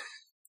 but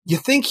you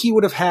think he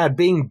would have had,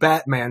 being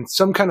Batman,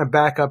 some kind of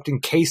backup in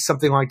case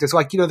something like this,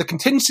 like, the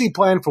contingency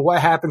plan for what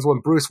happens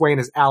when Bruce Wayne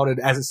is outed,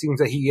 as it seems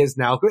that he is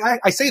now.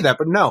 I say that,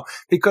 but no,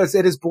 because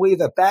it is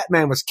believed that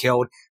Batman was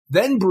killed,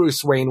 then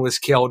Bruce Wayne was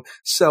killed.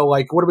 So,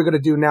 like, what are we going to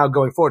do now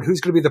going forward? Who's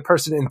going to be the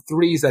person in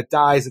Threes that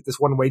dies that this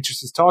one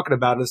waitress is talking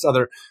about, this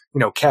other,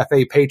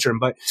 cafe patron?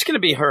 But it's going to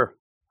be her.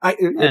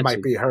 It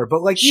might be her,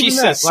 but like she even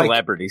says that, like,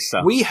 celebrity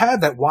stuff. We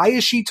had that. Why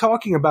is she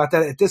talking about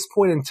that at this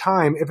point in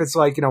time? If it's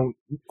like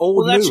old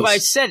well, that's news. why I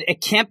said it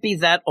can't be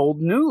that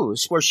old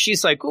news where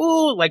she's like,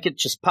 "Oh, like it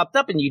just popped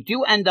up," and you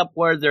do end up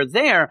where they're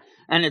there,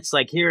 and it's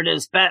like, here it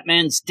is,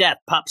 Batman's death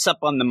pops up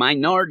on the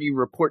Minority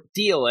Report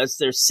deal as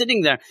they're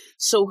sitting there.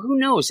 So who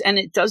knows? And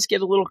it does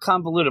get a little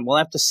convoluted. We'll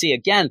have to see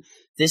again.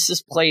 This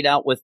is played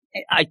out with.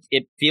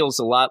 It feels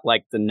a lot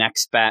like the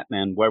next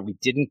Batman, where we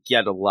didn't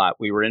get a lot.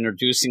 We were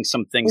introducing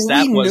some things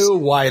we knew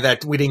why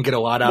that we didn't get a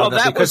lot out of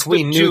that because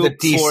we knew that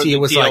DC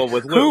was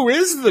like, who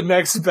is the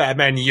next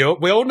Batman?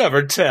 We'll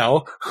never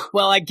tell.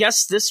 Well, I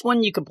guess this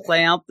one you can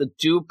play out. The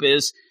dupe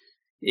is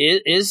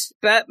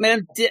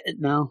Batman?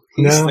 No,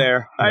 he's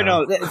there. No. I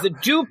know. The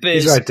dupe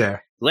is he's right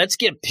there. Let's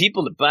get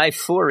people to buy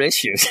 4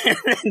 issues and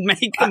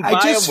make them buy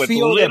them with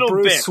feel little that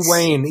Bruce bits.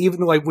 Wayne, even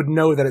though I would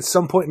know that at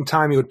some point in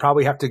time he would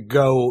probably have to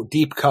go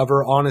deep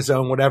cover on his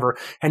own, whatever,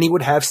 and he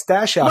would have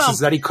stash houses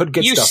that he could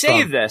get stuff from.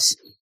 You say this.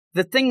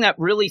 The thing that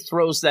really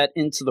throws that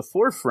into the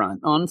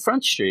forefront on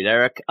Front Street,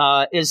 Eric,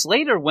 is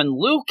later when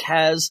Luke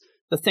has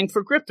the thing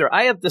for Grifter.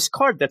 I have this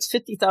card that's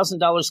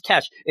 $50,000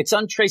 cash. It's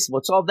untraceable.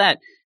 It's all that.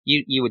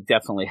 You would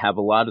definitely have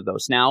a lot of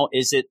those. Now,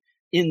 is it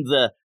in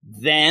the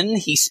then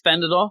he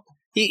spent it all?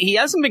 He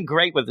hasn't been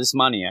great with his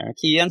money, Eric.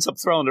 He ends up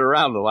throwing it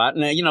around a lot.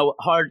 And,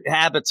 hard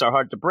habits are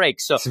hard to break.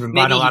 So he's been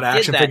buying a lot of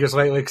action figures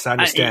lately, because I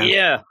understand.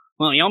 Yeah.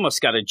 Well, he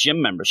almost got a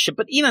gym membership.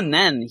 But even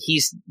then,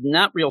 he's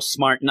not real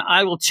smart. And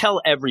I will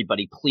tell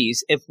everybody,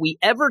 please, if we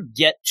ever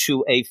get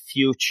to a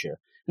future,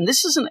 and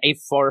this isn't a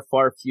far,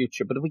 far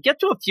future, but if we get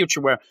to a future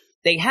where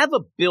they have a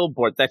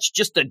billboard that's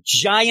just a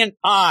giant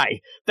eye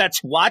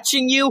that's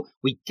watching you,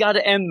 we got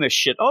to end this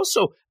shit.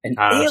 Also, an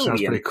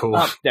alien cool.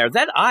 up there.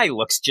 That eye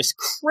looks just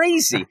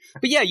crazy.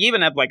 But yeah, you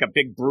even have like a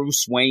big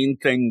Bruce Wayne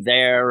thing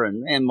there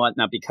and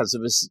whatnot because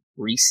of his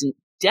recent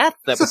death.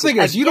 The thing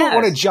is, you don't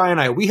want a giant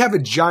eye. We have a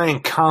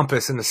giant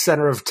compass in the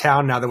center of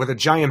town now, that with a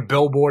giant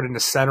billboard in the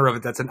center of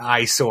it that's an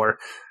eyesore.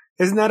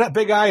 Isn't that a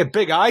big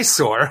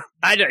eyesore?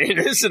 It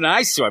is an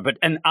eyesore, but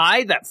an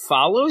eye that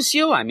follows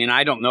you? I mean,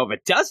 I don't know if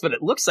it does, but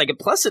it looks like it.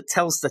 Plus, it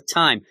tells the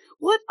time.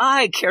 What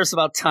eye cares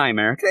about time,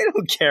 Eric? They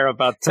don't care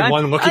about time. The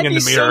one looking in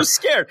the mirror. I'd be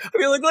so scared. I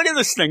mean, look at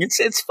this thing.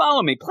 It's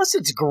following me. Plus,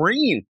 it's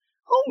green.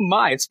 Oh,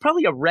 my. It's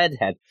probably a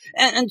redhead.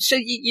 And so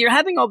you're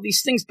having all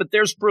these things, but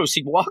there's Bruce.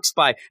 He walks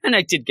by, and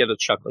I did get a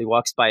chuckle. He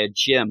walks by a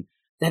gym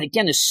that,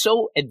 again, is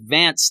so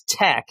advanced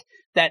tech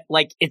that,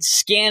 like, it's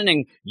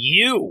scanning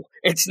you.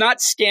 It's not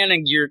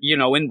scanning your,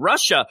 in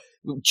Russia,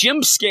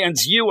 Jim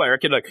scans you,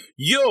 Eric, and like,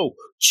 yo,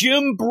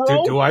 Jim,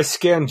 bro. Do I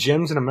scan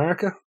gyms in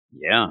America?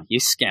 Yeah, you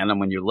scan them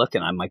when you're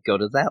looking. I might go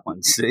to that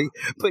one, see?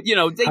 But,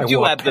 they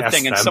do have the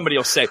thing, and somebody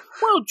will say,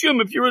 well,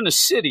 Jim, if you're in the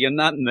city and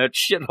not in that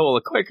shithole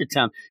of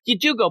Quakertown, you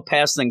do go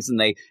past things and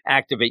they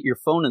activate your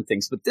phone and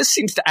things. But this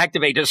seems to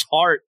activate his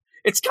heart.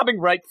 It's coming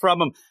right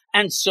from him.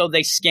 And so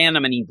they scan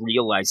him and he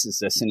realizes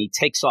this and he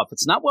takes off.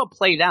 It's not well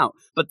played out.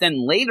 But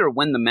then later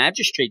when the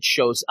magistrate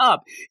shows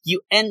up,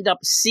 you end up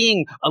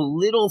seeing a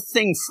little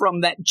thing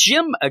from that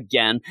gym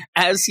again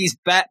as he's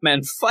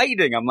Batman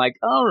fighting. I'm like,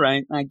 all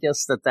right, I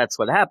guess that's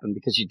what happened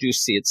because you do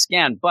see it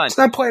scanned. But It's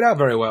not played out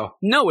very well.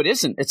 no, it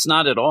isn't. It's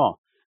not at all.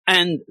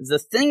 And the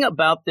thing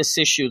about this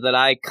issue that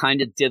I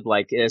kind of did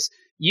like is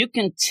you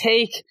can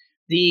take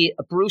the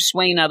Bruce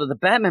Wayne out of the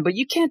Batman, but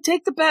you can't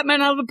take the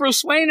Batman out of the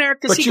Bruce Wayne,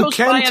 Eric, because But he you goes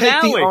by can an take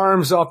alley. the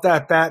arms off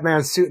that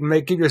Batman suit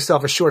and give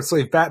yourself a short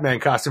sleeve Batman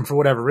costume for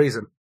whatever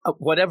reason.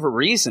 Whatever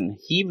reason,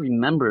 he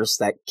remembers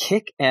that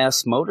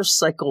kick-ass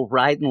motorcycle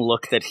riding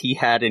look that he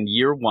had in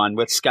year one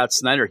with Scott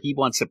Snyder. He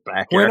wants it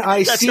back. When Eric.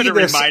 I That's see what it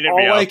this, reminded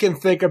me all I of. can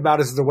think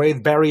about is the way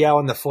Barry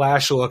Allen the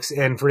Flash looks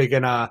in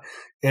freaking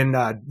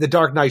The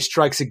Dark Knight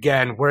Strikes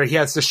Again, where he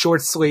has the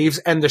short sleeves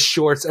and the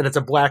shorts, and it's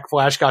a black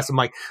Flash costume. I'm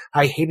like,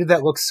 I hated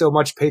that look so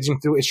much. Paging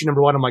through issue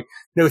number 1, I'm like,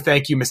 no,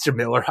 thank you, Mr.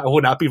 Miller. I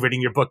will not be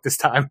reading your book this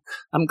time.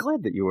 I'm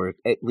glad that you were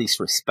at least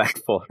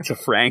respectful to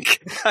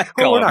Frank.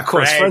 Well, we're not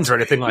close friends or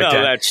anything like no,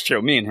 that. that's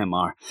true. Me and him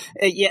are.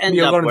 You end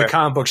You're up going to where the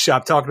comic book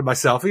shop talking to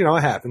myself. You know,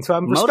 it happens. So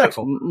I'm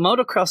respectful.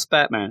 Motocross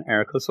Batman,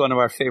 Eric, was one of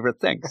our favorite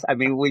things. I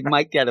mean, we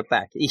might get it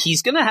back.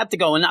 He's going to have to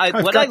go. And I've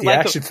got the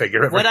action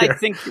figure over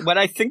here. What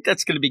I think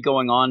that's going to be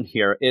going on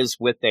here is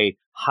with a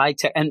high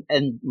tech, and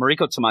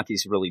Mariko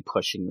Tamaki's really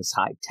pushing this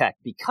high tech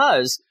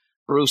because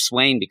Bruce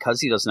Wayne, because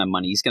he doesn't have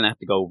money, he's going to have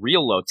to go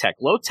real low tech.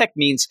 Low tech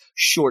means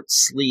short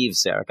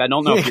sleeves, Eric. I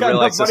don't know if you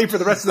realize got enough money this. for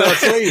the rest of the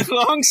sleeve.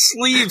 Long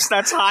sleeves,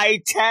 that's high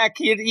tech.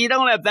 You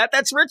don't have that.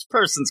 That's rich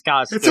person's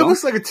costume. It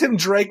looks like a Tim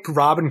Drake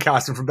Robin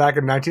costume from back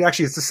in 19.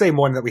 Actually, it's the same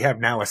one that we have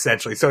now,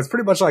 essentially. So it's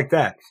pretty much like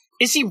that.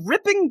 Is he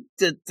ripping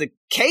the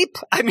cape?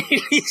 I mean,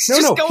 he's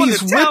just going he's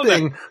to town.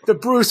 ripping the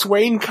Bruce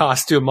Wayne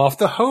costume off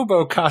the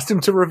hobo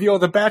costume to reveal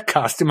the Bat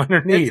costume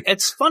underneath.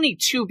 It's funny,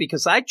 too,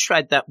 because I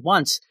tried that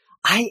once.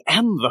 I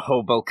am the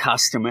hobo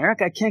costume,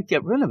 Eric. I can't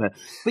get rid of it.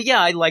 But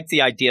yeah, I like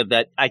the idea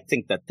that I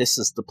think that this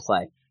is the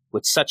play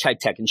with such high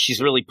tech, and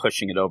she's really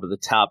pushing it over the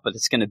top, but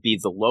it's going to be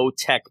the low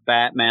tech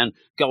Batman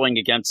going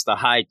against the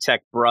high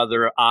tech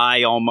brother,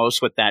 eye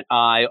almost with that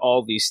eye,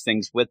 all these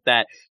things with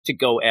that to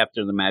go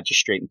after the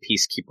magistrate and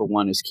Peacekeeper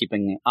 1 who's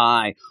keeping the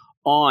eye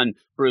on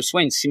Bruce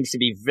Wayne. Seems to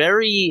be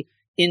very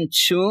in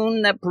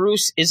tune that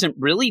Bruce isn't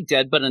really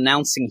dead, but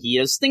announcing he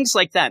is, things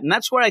like that. And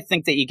that's where I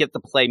think that you get the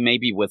play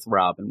maybe with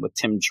Robin, with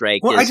Tim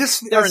Drake. Well, they're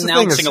that's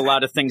announcing the a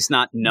lot of things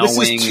not knowing.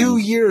 This is 2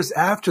 years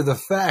after the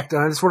fact,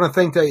 and I just want to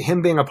think that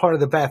him being a part of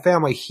the Bat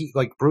family,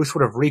 Bruce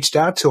would have reached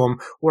out to him,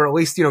 or at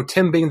least,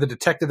 Tim being the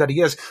detective that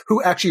he is,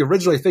 who actually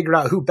originally figured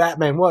out who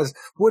Batman was,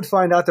 would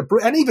find out that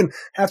and even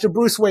after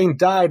Bruce Wayne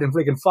died in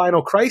freaking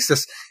Final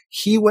Crisis,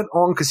 he went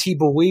on because he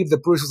believed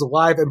that Bruce was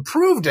alive and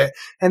proved it.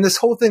 And this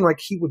whole thing,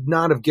 he would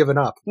not have given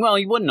up. Well,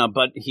 he wouldn't have,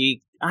 but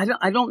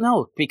I don't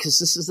know, because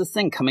this is the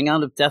thing. Coming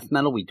out of Death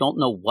Metal, we don't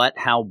know what.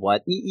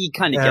 You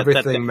kind of get that.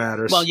 Everything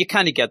matters. Well, you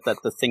kind of get that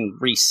the thing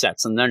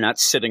resets, and they're not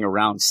sitting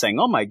around saying,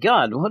 oh my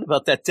God, what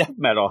about that Death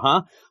Metal,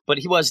 huh? But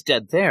he was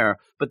dead there.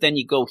 But then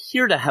you go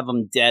here to have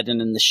him dead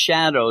and in the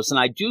shadows. And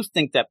I do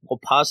think that we'll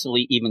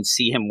possibly even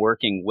see him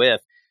working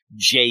with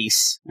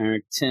Jace or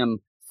Tim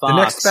Fox. The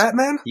next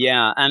Batman?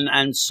 Yeah,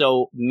 and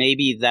so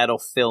maybe that'll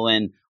fill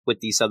in with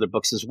these other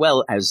books as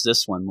well as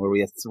this one, where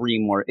we have 3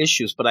 more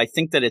issues. But I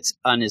think that it's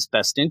on his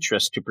best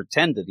interest to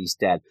pretend that he's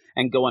dead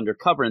and go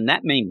undercover, and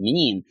that may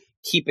mean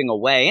keeping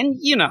away. And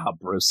you know how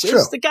Bruce is.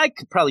 Sure. The guy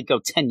could probably go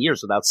 10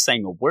 years without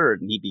saying a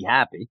word, and he'd be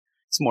happy.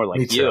 It's more Me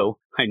like too. you.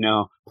 I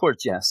know. Poor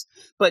Jess.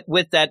 But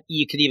with that,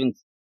 you could even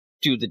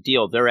do the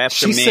deal. They're after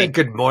She me. said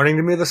good morning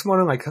to me this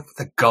morning,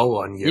 the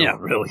go on you. Yeah,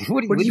 really.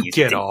 What What do do you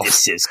get think off?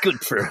 this is?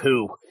 Good for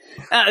who?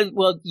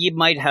 Well, you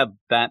might have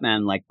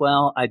Batman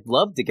well, I'd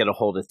love to get a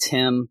hold of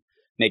Tim,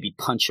 maybe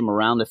punch him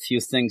around a few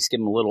things, give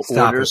him a little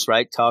Stop orders,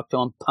 right? Talk to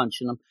him,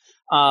 punching him.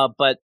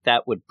 But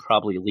that would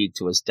probably lead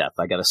to his death.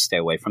 I got to stay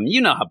away from him.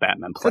 You know how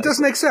Batman plays. That does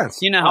make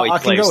sense. You know how I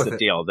he can go plays with the it.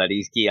 deal, that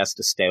he has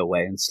to stay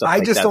away and stuff I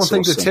like that. just don't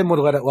think So that Tim would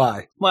let it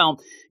lie.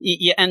 Well,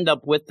 you end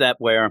up with that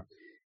where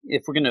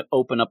if we're going to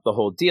open up the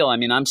whole deal, I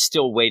mean, I'm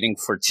still waiting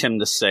for Tim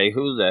to say,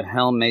 who the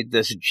hell made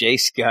this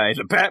Jace guy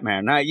the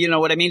Batman? You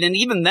know what I mean? And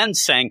even then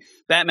saying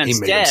Batman's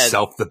He made dead,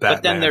 himself the Batman.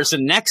 but then there's a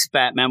next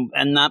Batman,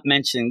 and not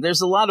mentioning,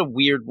 there's a lot of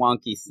weird,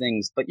 wonky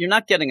things, but you're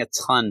not getting a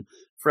ton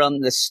from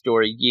this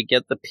story. You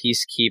get the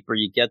Peacekeeper,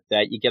 you get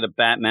that, you get a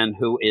Batman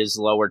who is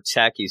lower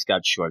tech, he's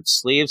got short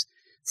sleeves.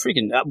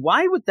 Freaking,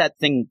 why would that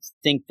thing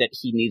think that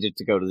he needed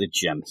to go to the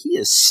gym? He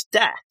is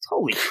stacked.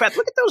 Holy crap,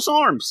 look at those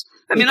arms.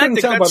 I mean, I couldn't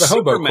think tell that's by the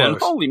hobo Superman.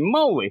 clothes. Holy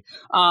moly.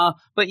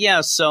 But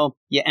yeah, so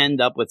you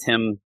end up with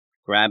him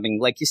grabbing,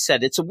 like you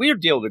said, it's a weird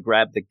deal to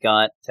grab the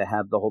gut, to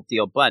have the whole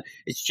deal, but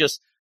it's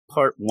just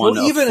part 1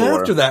 Well, of even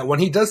 4. after that, when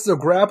he does the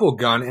grapple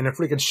gun and it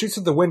freaking shoots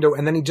at the window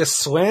and then he just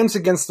slams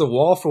against the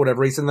wall for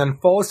whatever reason, then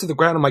falls to the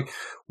ground, I'm like,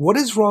 what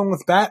is wrong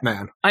with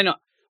Batman? I know.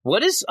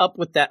 What is up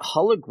with that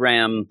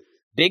hologram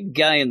big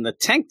guy in the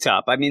tank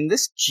top. I mean,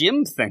 this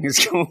gym thing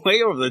is going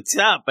way over the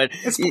top. But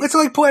It's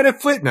like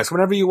Planet Fitness.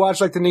 Whenever you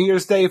watch like the New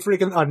Year's Day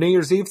New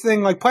Year's Eve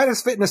thing, like Planet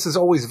Fitness is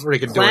always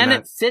freaking doing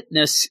Planet that.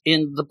 Fitness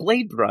in the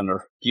Blade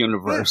Runner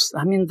universe.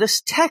 I mean,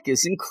 this tech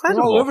is We're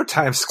incredible. all over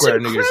Times Square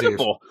It's New Year's Eve.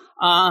 incredible.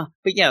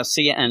 But yeah, so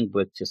you end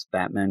with just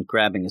Batman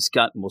grabbing his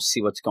gut, and we'll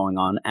see what's going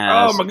on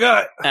as Oh my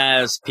god!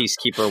 as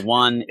Peacekeeper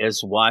 1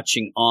 is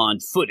watching on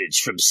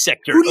footage from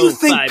Sector Who do you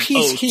think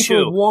 0502.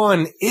 Peacekeeper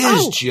 1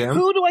 is, Jim?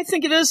 Who do I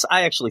think it is?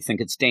 I actually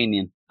think it's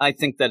Damien. I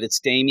think that it's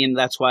Damien.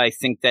 That's why I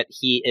think that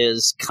he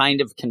is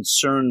kind of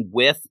concerned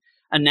with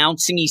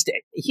announcing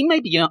he may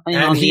be on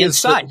the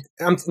inside.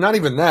 Not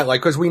even that,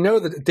 like, because we know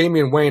that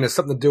Damian Wayne has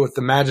something to do with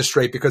the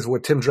Magistrate because of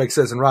what Tim Drake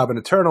says in Robin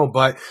Eternal,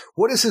 but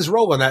what is his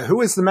role in that?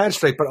 Who is the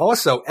Magistrate? But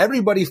also,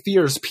 everybody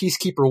fears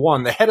Peacekeeper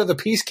 1, the head of the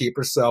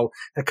Peacekeepers, so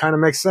it kind of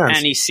makes sense.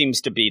 And he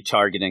seems to be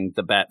targeting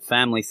the Bat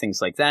family, things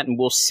like that, and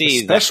we'll see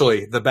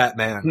Especially the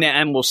Batman.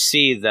 And we'll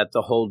see that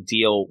the whole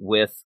deal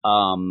with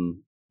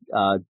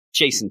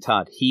Jason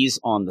Todd,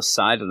 he's on the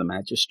side of the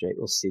Magistrate.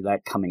 We'll see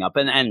that coming up.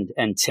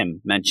 And Tim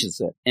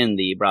mentions it in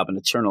the Robin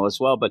Eternal as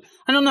well. But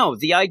I don't know,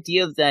 the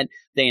idea that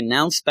they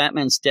announced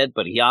Batman's dead,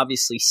 but he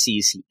obviously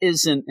sees he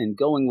isn't, and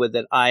going with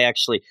it, I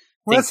actually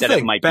think that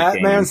it might be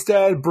Batman's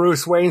dead,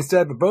 Bruce Wayne's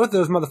dead, but both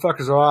those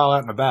motherfuckers are all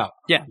out and about.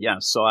 Yeah.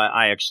 So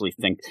I actually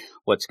think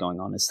what's going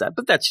on is that.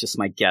 But that's just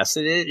my guess.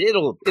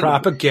 It'll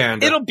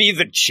Propaganda. It'll be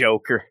the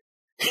Joker.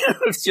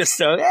 It's just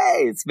so,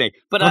 hey, it's me.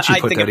 But Don't you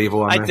I put think that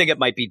evil on I me. think it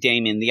might be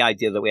Damien, the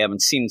idea that we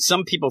haven't seen.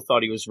 Some people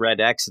thought he was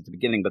Red X at the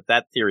beginning, but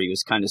that theory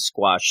was kind of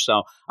squashed.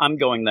 So I'm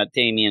going that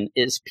Damien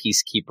is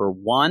Peacekeeper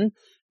 1.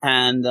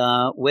 And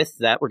with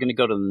that, we're going to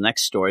go to the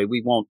next story.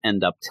 We won't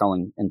end up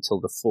telling until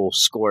the full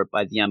score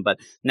by the end. But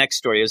next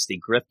story is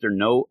The Grifter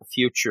No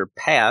Future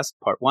Past,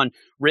 Part 1,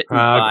 written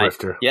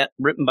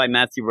by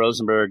Matthew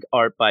Rosenberg,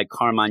 art by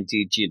Carmine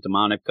Di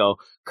Giandomenico,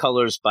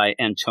 colors by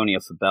Antonio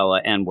Fabella,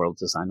 and world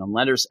design on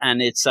letters.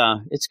 And it's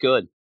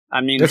good.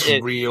 I mean, it's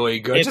really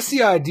good. Just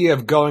the idea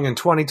of going in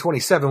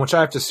 2027, which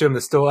I have to assume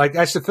that's still like,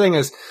 that's the thing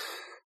is,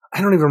 I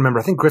don't even remember.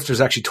 I think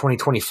Grifter's actually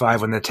 2025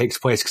 when that takes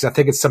place because I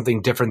think it's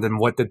something different than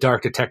what the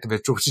Dark Detective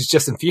is, which is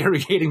just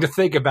infuriating to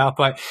think about.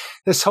 But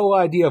this whole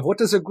idea of what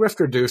does a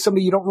Grifter do?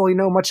 Somebody you don't really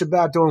know much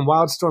about doing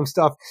Wildstorm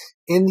stuff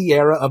in the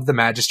era of the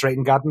Magistrate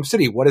in Gotham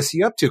City. What is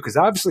he up to? Because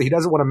obviously he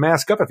doesn't want to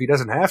mask up if he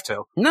doesn't have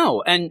to.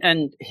 No,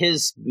 and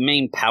his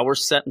main power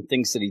set and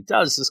things that he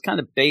does is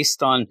kind of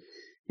based on,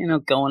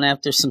 going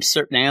after some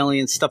certain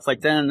aliens, stuff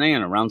like that, and they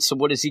ain't around. So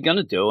what is he going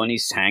to do? And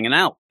he's hanging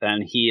out,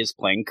 and he is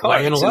playing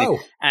cards. Laying low.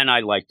 And I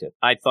liked it.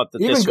 I thought that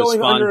even this was fun.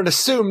 Even going under an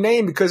assumed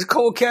name because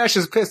Cold Cash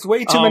has pissed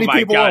way too many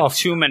people off.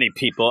 Too many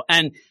people.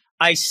 And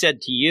I said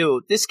to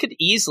you, this could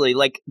easily,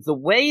 like the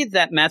way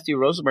that Matthew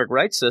Rosenberg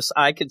writes this,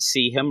 I could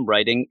see him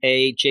writing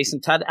a Jason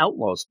Todd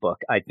Outlaws book.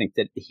 I think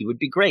that he would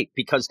be great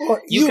because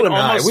you can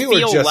almost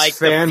feel like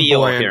the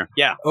feel here.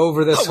 Yeah.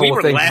 Over this we whole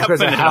were thing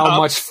because of laughing it how up.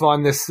 much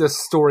fun this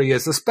story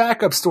is. This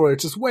backup story,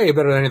 which is way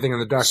better than anything in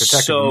the Dark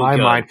Detective So in my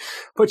good. mind.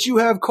 But you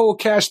have Cold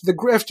Cash, the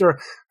Grifter,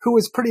 who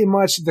is pretty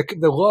much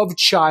the love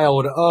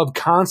child of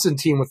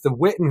Constantine with the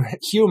wit and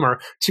humor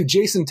to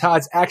Jason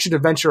Todd's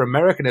action-adventure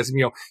Americanism.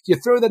 You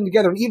throw them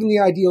together, and even the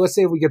idea, let's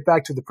say if we get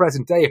back to the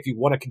present day, if you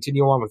want to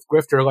continue on with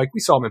Grifter, like we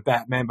saw him in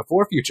Batman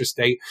before Future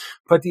State,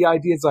 but the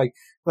idea is like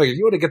if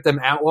you want to get them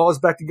Outlaws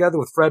back together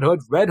with Red Hood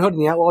and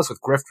the Outlaws with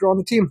Grifter on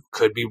the team,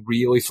 could be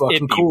really fucking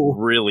It'd be cool.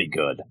 really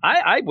good.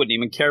 I wouldn't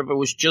even care if it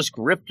was just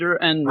Grifter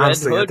and Red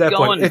Honestly, Hood at that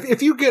going. point,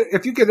 if you get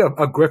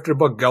a Grifter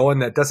book going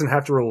that doesn't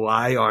have to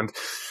rely on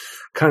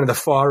kind of the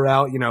far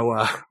out,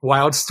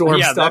 Wildstorm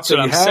Yeah, stuff that's that what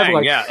you I'm have. saying.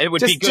 Like, Yeah, it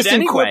would be good just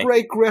anyway.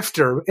 incorporate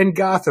Grifter in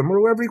Gotham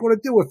or wherever you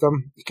want to do with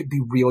them. It could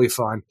be really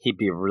fun. He'd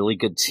be a really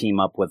good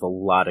team up with a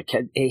lot of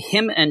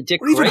him and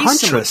Dick Or even Grayson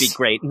would Huntress. be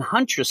great, and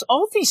Huntress.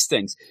 All these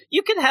things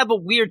you could have a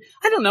weird.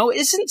 I don't know.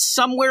 Isn't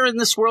somewhere in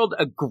this world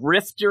a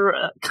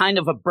Grifter kind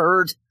of a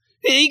bird?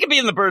 He could be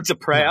in the Birds of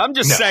Prey. I'm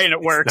just saying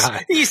it works.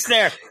 not. He's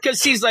there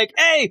because he's like,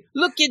 "Hey,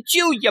 look at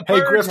you, you Hey,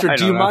 bird." Grifter, I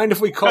do you don't know. mind if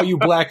we call you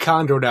Black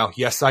Condor now?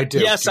 Yes, I do.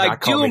 Yes, Do I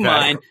not call do me that.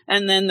 mind.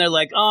 And then they're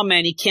like, "Oh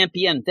man, he can't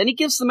be in." Then he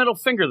gives the middle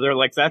finger. They're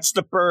like, "That's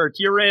the bird.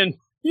 You're in.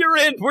 You're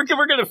in. We're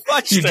gonna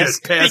fudge You this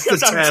just passed the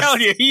because I'm test.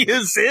 telling you, he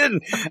is in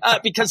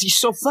because he's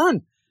so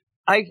fun."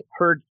 I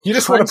heard You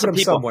just want tons to put of him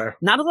people. somewhere.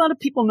 Not a lot of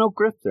people know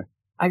Grifter.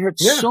 I heard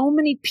Yeah. so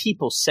many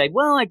people say,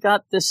 "Well, I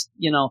got this,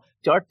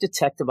 Dark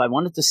Detective. I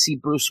wanted to see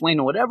Bruce Wayne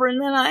or whatever, and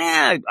then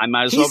I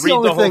might as well He's the read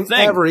only the whole thing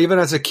thing." ever, even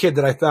as a kid,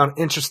 that I found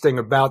interesting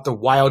about the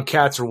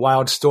Wildcats or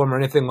Wildstorm or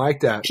anything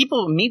like that.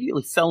 People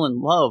immediately fell in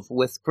love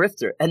with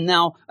Grifter. And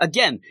now,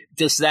 again,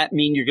 does that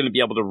mean you're going to be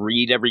able to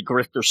read every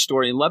Grifter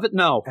story and love it?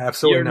 No.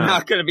 Absolutely You're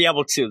not going to be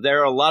able to. There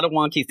are a lot of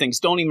wonky things.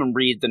 Don't even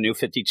read the New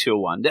 52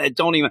 one.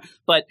 Don't even.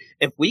 But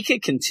if we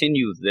could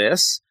continue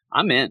this,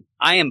 I'm in.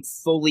 I am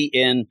fully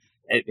in.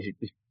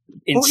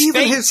 in Well,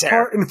 even spades his there.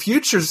 part in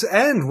Future's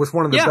End was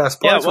one of the Yeah, best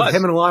yeah, parts it with was.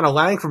 him and Lana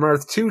Lang from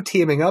Earth 2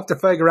 teaming up to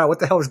figure out what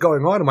the hell is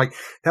going on. I'm like,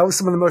 that was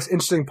some of the most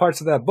interesting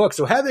parts of that book.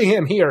 So having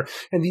him here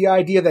and the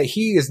idea that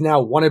he is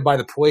now wanted by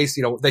the police,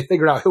 they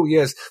figured out who he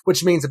is,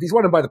 which means if he's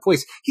wanted by the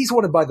police, he's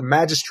wanted by the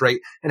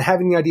magistrate, and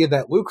having the idea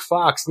that Luke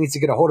Fox needs to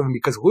get a hold of him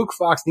because Luke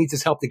Fox needs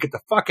his help to get the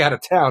fuck out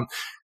of town.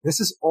 This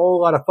is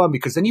all a lot of fun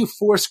because then you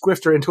force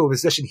Grifter into a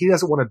position he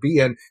doesn't want to be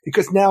in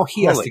because now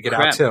he has to get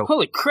out too.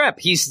 Holy crap,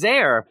 he's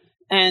there.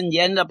 And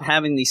you end up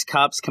having these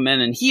cops come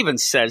in, and he even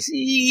says,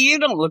 "You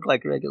don't look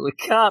like regular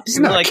cops." He's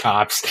And they're not like,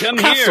 cops. "Come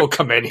Cops here, will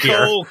come in here.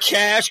 Cold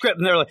Cash."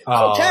 And they're like, Oh.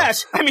 "Cold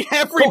Cash." I mean,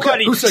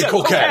 everybody. Who said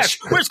Cold Cash?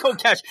 Where's Cold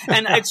Cash?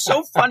 And it's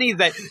so funny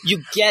that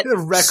you get The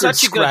record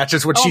such a good,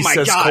 scratches when oh she my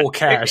says God. Cold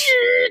Cash.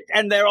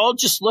 And they're all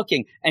just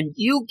looking, and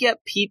you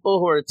get people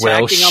who are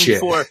Well, attacking them shit.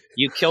 for,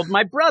 "You killed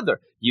my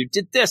brother. You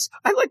did this."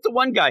 I like the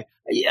one guy.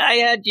 I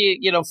had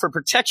you, for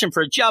protection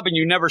for a job, and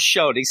you never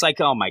showed. He's like,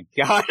 "Oh my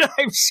God,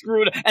 I've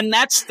screwed up." And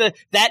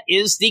that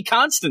is the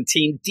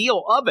Constantine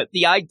deal of it.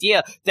 The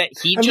idea that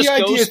he And just the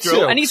idea goes through,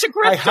 too, and he's a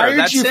grifter. I hired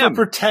That's you him.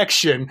 for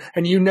protection,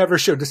 and you never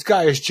showed. This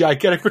guy is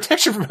gigantic.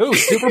 Protection from who?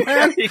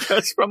 Superman? He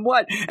goes from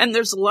what? And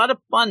there's a lot of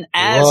fun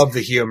as Love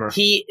the humor.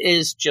 he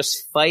is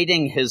just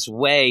fighting his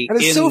way And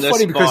it's in so this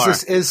funny because bar.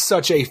 this is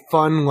such a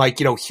fun,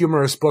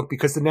 humorous book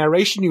because the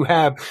narration you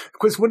have,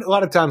 because a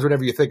lot of times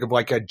whenever you think of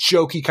like a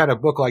jokey kind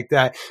of book like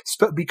that,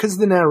 because of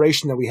the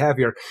narration that we have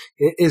here,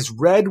 it is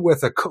read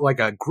with a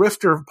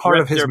grifter part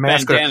of his Grifter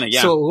mask. bandana,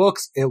 yeah. So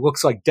it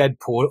looks like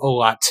Deadpool a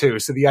lot too.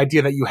 So the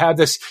idea that you have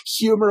this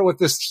humor with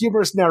this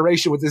humorous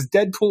narration with this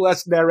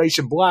Deadpool-esque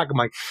narration block, I'm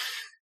like,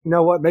 you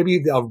know what?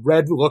 Maybe a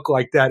red look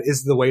like that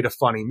is the way to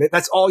funny.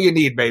 That's all you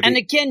need, baby. And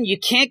again, you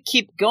can't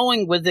keep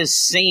going with this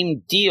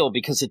same deal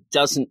because it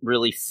doesn't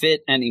really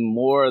fit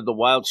anymore, the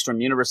Wildstorm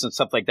universe and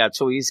stuff like that.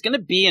 So he's going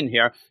to be in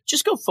here.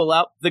 Just go full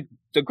out the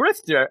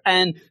grifter,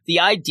 and the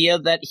idea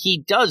that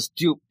he does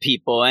dupe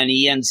people and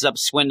he ends up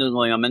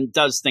swindling them and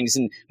does things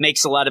and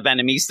makes a lot of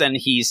enemies. Then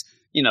he's,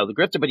 the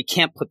grifter, but he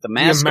can't put the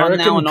mask on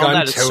now and all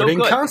that. It's so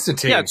good.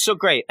 Constantine. Yeah, it's so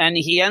great. And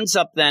he ends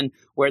up then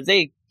where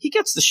he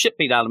gets the shit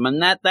beat out of him.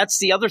 And that's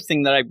the other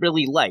thing that I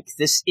really like.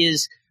 This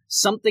is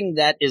something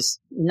that is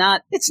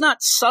it's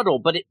not subtle,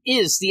 but it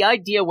is the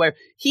idea where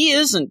he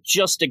isn't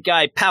just a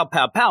guy, pow,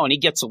 pow, pow, and he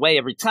gets away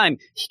every time.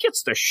 He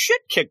gets the shit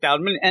kicked out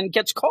of him and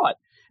gets caught.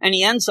 And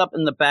he ends up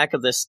in the back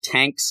of this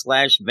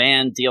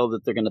tank/van deal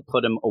that they're going to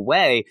put him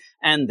away.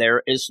 And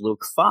there is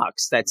Luke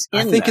Fox. That's in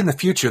I think there. in the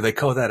future they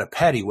call that a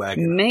paddy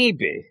wagon.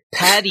 Maybe.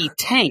 Patty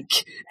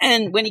Tank.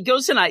 And when he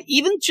goes in,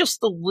 even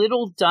just the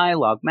little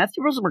dialogue,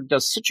 Matthew Rosenberg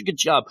does such a good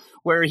job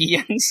where he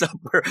ends up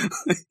where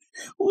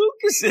Luke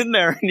is in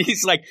there and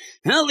he's like,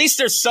 well, at least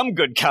there's some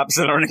good cops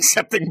that aren't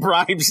accepting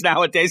bribes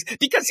nowadays,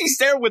 because he's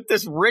there with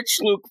this rich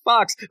Luke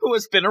Fox who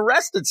has been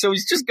arrested. So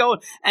he's just going,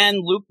 and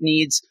Luke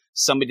needs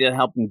somebody to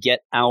help him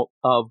get out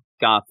of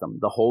Gotham.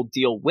 The whole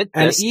deal with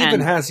And this. it even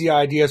has the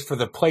ideas for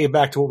the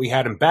playback to what we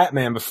had in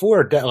Batman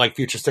before, like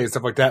Future State and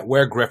stuff like that,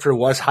 where Grifter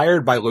was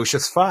hired by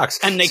Lucius Fox.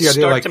 And they So the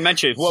idea, start like, to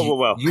mention,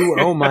 whoa. You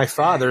owe my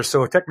father,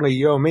 so technically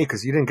you owe me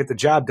because you didn't get the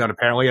job done,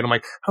 apparently. And I'm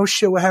like, oh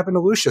shit, what happened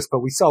to Lucius? But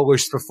we saw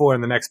Lucius before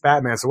in the next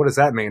Batman, so what does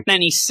that mean?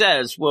 And he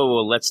says,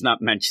 whoa, let's not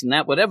mention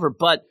that, whatever.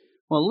 But,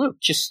 well, Luke,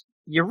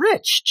 you're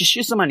rich. Just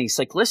use the money. He's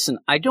like, listen,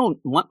 I don't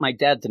want my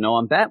dad to know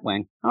I'm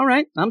Batwing. All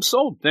right, I'm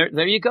sold.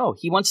 There you go.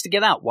 He wants to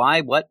get out.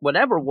 Why? What?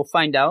 Whatever. We'll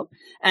find out.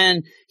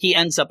 And he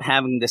ends up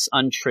having this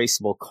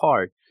untraceable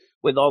card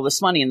with all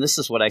this money. And this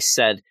is what I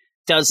said.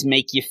 Does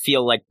make you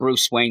feel like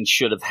Bruce Wayne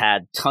should have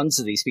had tons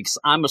of these, because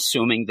I'm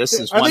assuming this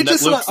is one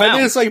that Luke I found.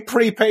 think it's like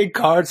prepaid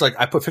cards. Like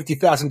I put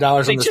 $50,000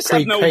 They on this just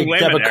have no prepaid limit,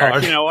 debit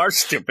card. Eric, our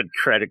stupid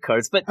credit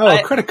cards. But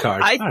Credit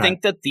cards. I All think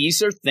right. that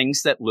these are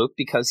things that Luke,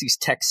 because he's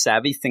tech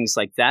savvy, things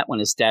like that, when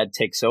his dad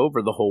takes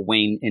over the whole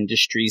Wayne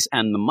Industries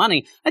and the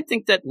money, I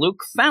think that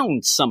Luke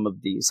found some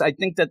of these. I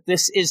think that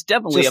this is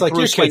definitely Just a like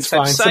Bruce your Wayne kids type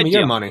find side some of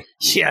your deal. money.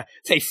 Yeah,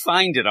 they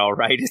find it all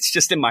right. It's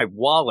just in my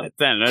wallet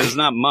then. There's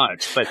not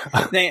much. But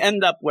they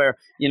end up where,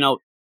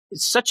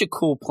 it's such a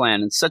cool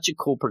plan and such a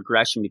cool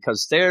progression,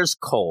 because there's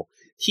Cole.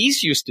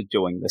 He's used to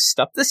doing this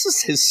stuff. This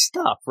is his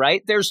stuff,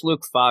 right? There's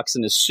Luke Fox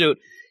in his suit.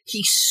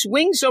 He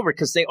swings over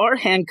because they are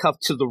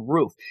handcuffed to the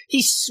roof.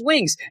 He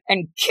swings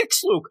and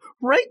kicks Luke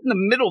right in the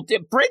middle,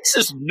 breaks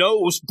his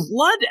nose,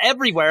 blood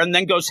everywhere, and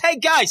then goes, hey,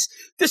 guys,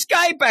 this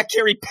guy back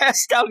here, he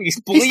passed out. He's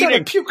bleeding. He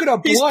started puking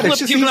up blood. It's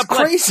just, he's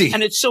crazy.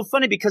 And it's so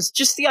funny because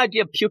just the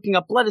idea of puking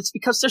up blood, it's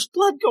because there's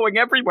blood going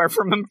everywhere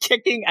from him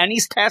kicking, and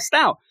he's passed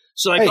out.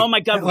 So Hey, oh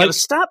my God, we got to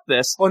stop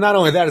this. Well, not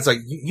only that, it's like,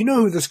 you know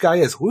who this guy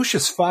is?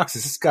 Lucius Fox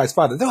is this guy's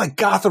father. They're like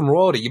Gotham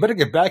royalty. You better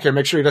get back here and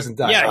make sure he doesn't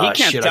die. Yeah, he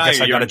can't shit, die I guess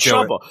or I you're gotta in do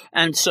trouble. it.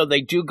 And so they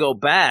do go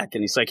back,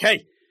 and he's like,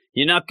 hey,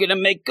 you're not going to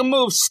make a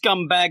move,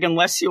 scumbag,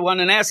 unless you want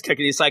an ass kick.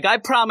 And he's like, I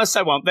promise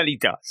I won't. Then he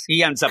does.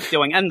 He ends up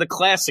doing, and the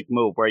classic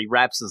move where he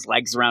wraps his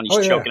legs around,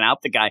 he's choking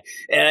out the guy.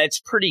 It's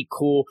pretty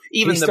cool.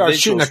 Even he the starts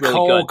shooting visuals at really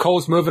Cole. good.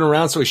 Cole's moving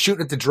around, so he's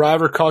shooting at the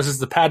driver, causes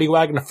the paddy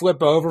wagon to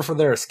flip over for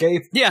their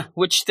escape. Yeah,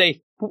 which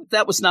they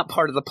that was not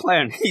part of the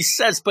plan. He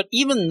says, but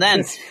even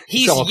then,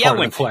 he's all part of the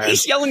yelling. plan.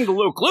 He's yelling to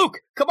Luke, Luke,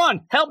 come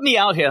on, help me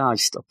out here. I'm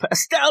still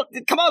passed out.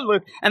 Come on,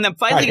 Luke. And then I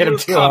finally hit him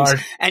Luke too comes,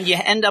 hard. and you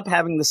end up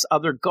having this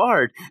other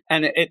guard.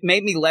 And it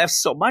made me laugh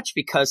so much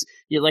because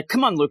you're like,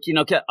 come on, Luke,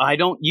 I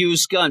don't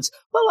use guns.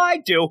 Well, I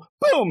do.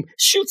 Boom,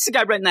 shoots the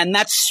guy right in that. And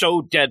that's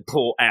so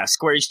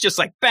Deadpool-esque, where he's just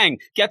like, bang,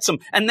 gets him.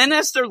 And then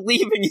as they're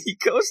leaving, he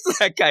goes to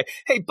that guy,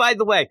 hey, by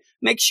the way,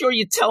 make sure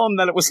you tell him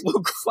that it was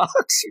Luke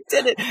Fox who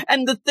did it.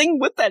 And the thing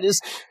with that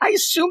is, I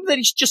assume that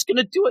he's just going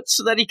to do it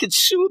so that he could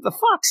sue the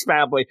Fox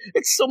family.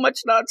 It's so much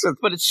nonsense,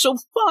 but it's so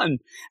fun.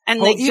 And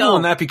Well, they even go,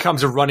 when that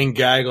becomes a running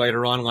gag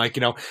later on, like,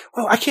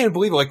 well, I can't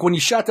believe it. Like, when you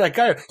shot that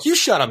guy, you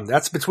shot him.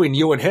 That's between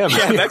you and him.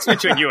 yeah, that's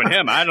between you and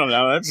him. I don't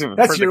know. That's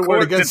That's for your the word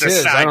court to against his.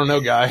 decide. I don't know,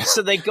 guy.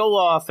 So they go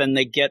off and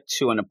they get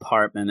to an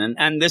apartment,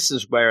 and this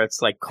is where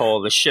it's like,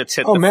 Cole, the shit's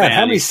hit Oh, the man, fan.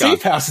 how many He's gone.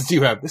 safe houses do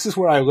you have? This is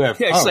where I live.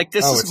 Yeah, it's like,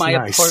 this is it's my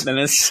nice. apartment.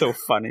 It's so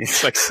funny.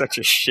 It's like such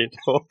a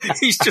shithole.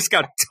 He's just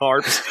got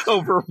tarps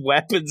over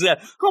weapons.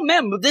 Oh,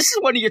 man, this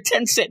is one of your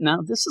 10 sit now.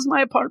 This is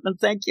my apartment.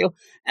 Thank you.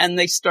 And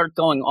they start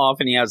going off,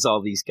 and he has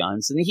all these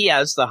guns. And he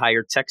has the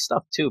higher tech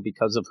stuff, too,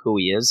 because of who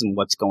he is and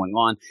what's going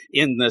on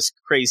in this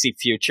crazy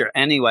future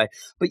anyway.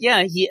 But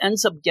yeah, he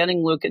ends up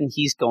getting Luke, and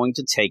he's going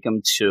to take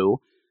him to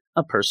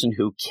a person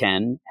who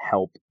can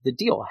help the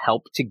deal,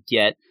 help to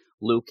get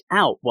Luke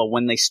out. Well,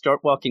 when they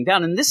start walking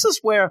down, and this is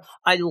where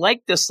I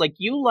like this, like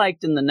you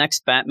liked in the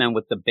next Batman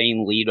with the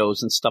Bane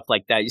Lidos and stuff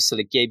like that. You said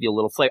it gave you a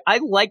little flavor. I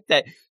like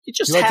that you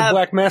just You like have the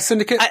Black Mass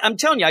Syndicate? I'm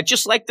telling you, I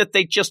just like that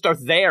they just are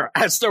there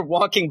as they're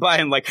walking by,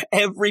 and like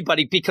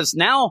everybody, because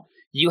now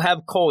you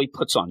have Cole,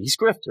 he's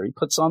Grifter. He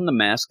puts on the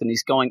mask and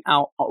he's going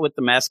out with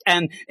the mask.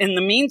 And in the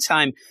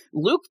meantime,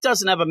 Luke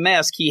doesn't have a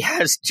mask. He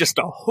has just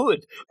a hood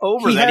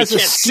over he that has he a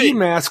can't ski see.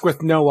 mask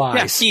with no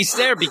Yeah, eyes. he's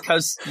there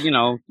because,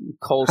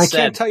 Cole I said,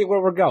 can't tell you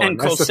where we're going. and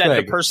That's Cole the said the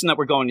thing. person that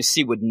we're going to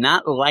see would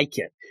not like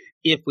it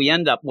if we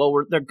end up,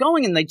 they're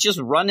going and they just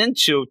run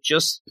into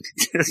just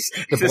this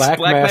Black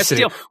Mass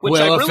deal, Syndicate. which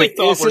Well, I if really it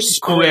thought was isn't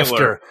spoiler.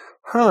 Grifter.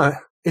 Huh.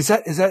 Is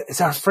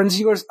that friends of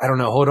yours? I don't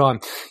know. Hold on.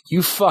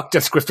 You fucked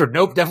us, Grifter.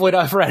 Nope, definitely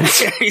not friends.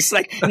 He's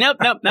like, nope,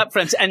 not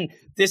friends. And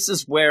this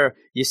is where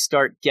you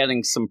start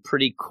getting some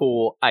pretty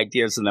cool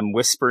ideas and them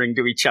whispering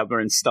to each other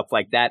and stuff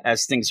like that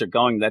as things are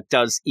going. That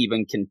does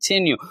even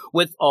continue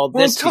with all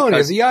Well, I'm this. telling you,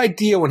 because- the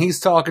idea when he's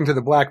talking to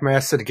the Black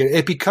Mass Syndicate,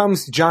 it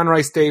becomes John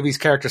Rice Davies'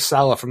 character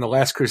Salah from The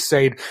Last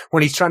Crusade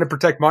when he's trying to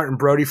protect Martin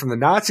Brody from the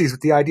Nazis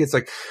with the idea. It's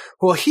like,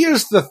 well,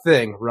 here's the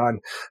thing, Ron.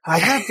 I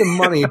have the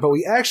money, but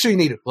we actually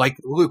need, like,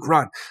 Luke,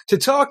 Ron, to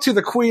talk to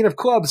the Queen of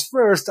Clubs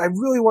first. I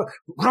really want,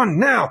 Ron,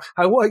 now.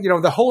 I want,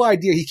 the whole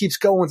idea, he keeps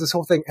going with this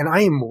whole thing, and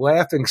I am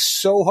laughing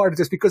so hard at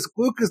this because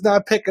Luke is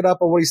not picking up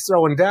on what he's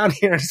throwing down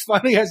here, and he's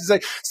finally has to say,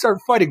 start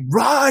fighting,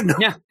 Ron!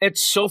 yeah,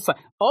 it's so fun.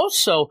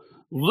 Also,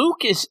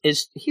 Luke is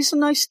he's a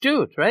nice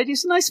dude, right?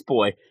 He's a nice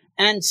boy.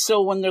 And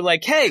so when they're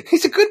like, hey,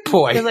 He's a good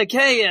boy. they're like,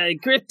 hey,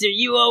 Grifter,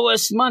 you owe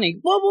us money.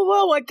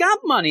 Whoa, I got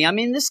money. I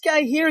mean, this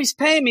guy here, he's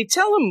paying me.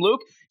 Tell him,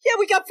 Luke. Yeah,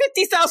 we got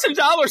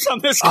 $50,000 on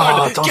this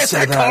card. don't Get say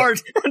that that.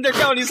 card. And they're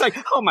going, he's like,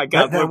 oh my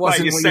God, That Luke, why are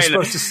wasn't you what you're saying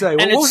supposed that? to say. And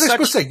Well, what was I it's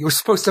supposed to say? You were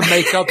supposed to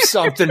make up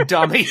something,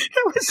 dummy.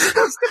 It was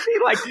supposed to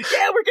be like,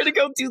 yeah, we're going to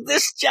go do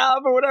this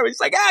job or whatever.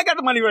 He's like, I got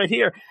the money right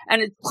here.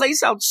 And it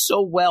plays out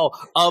so well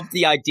of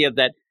the idea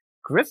that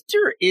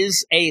Grifter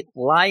is a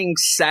lying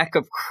sack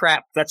of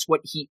crap. That's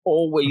what he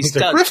always He's a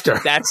does.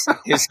 grifter. That's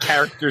his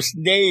character's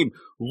name.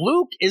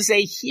 Luke is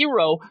a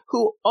hero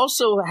who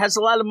also has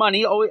a lot of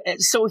money,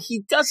 so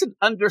he doesn't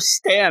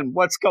understand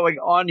what's going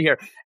on here.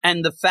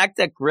 And the fact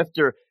that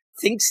Grifter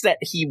thinks that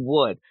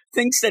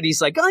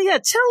he's like, oh yeah,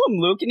 tell him,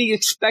 Luke, and he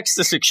expects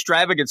this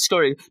extravagant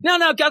story.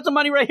 No, got the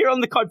money right here on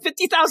the card,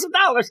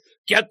 $50,000.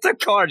 Get the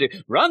card,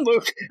 run,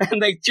 Luke,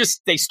 and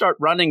they start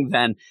running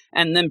then,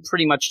 and then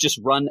pretty much just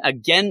run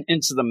again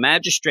into the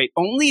magistrate,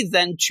 only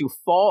then to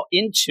fall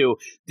into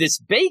this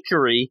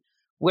bakery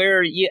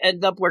where you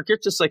end up where you're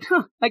just like,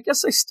 I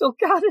guess I still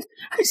got it.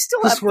 I still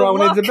That's have where the I luck.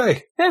 wanted to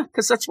be. Yeah,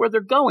 because that's where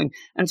they're going.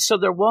 And so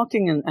they're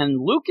walking, and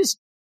Luke is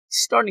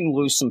starting to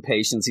lose some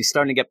patience. He's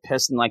starting to get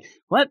pissed and like,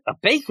 what? A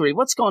bakery?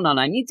 What's going on?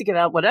 I need to get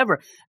out,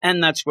 whatever.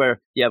 And that's where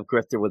you have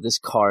Grifter with his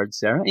cards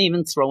there, and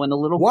even throw in a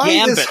little Why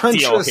gambit is deal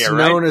Huntress here,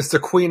 right? known as the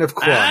Queen of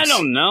Clubs? I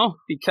don't know.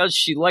 Because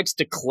she likes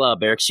to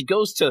club, Eric. She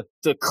goes to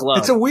the club.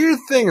 It's a weird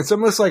thing. It's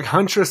almost like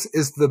Huntress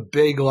is the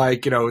big,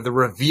 the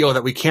reveal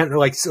that we can't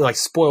like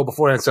spoil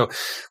beforehand. So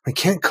we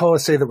can't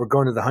say that we're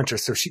going to the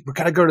Huntress. So we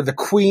got to go to the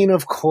Queen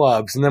of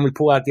Clubs, and then we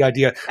pull out the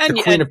idea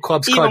the Queen of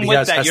Clubs card he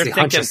has the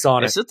Huntress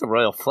on it. Is it the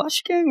Royal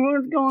Flush Gang?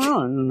 What's going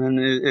on? And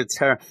then it's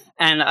her.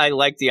 And I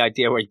like the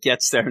idea where he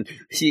gets there and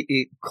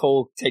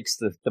Cole takes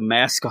the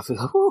mask off. He's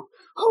like,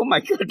 oh my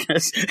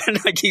goodness.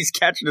 And like he's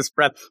catching his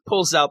breath,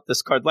 pulls out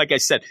this card. Like I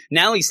said,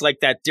 now he's like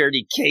that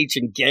dirty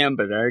Cajun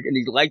Gambit, Eric, and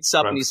he lights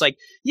up and he's like,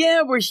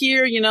 yeah, we're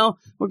here,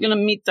 we're going to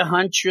meet the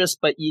Huntress,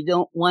 but you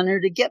don't want her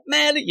to get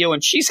mad at you.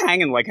 And she's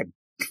hanging like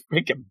a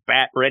freaking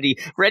bat ready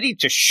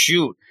to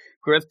shoot.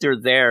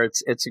 Grifter there,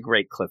 it's a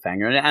great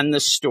cliffhanger, and the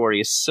story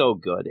is so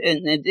good.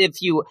 And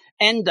if you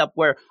end up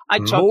where I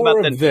talked More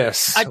about of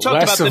this, I talked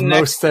less about the of next.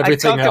 most I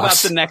everything talked about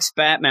else. the next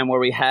Batman, where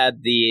we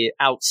had the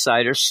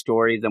Outsider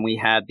story, then we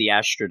had the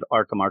Astrid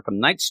Arkham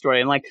Knight story,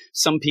 and like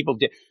some people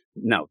did.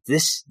 No,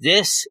 this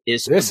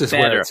is This is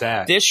better. where it's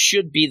at. This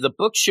should be, the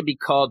book should be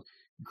called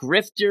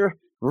Grifter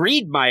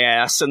Read My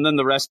Ass, and then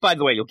the rest. By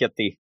the way, you'll get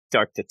the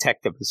Dark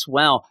Detective as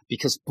well,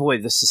 because boy,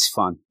 this is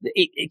fun.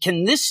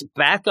 Can this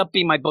backup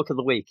be my book of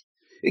the week?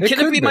 Can it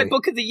could be my be.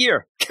 book of the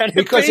year? Can it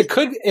Because be? it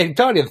could, and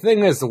Tony, the thing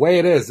is, the way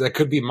it is, it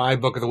could be my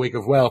book of the week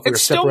as well. If we were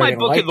It's still my separating it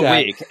book like of the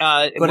that. week.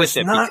 But With it's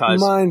it not because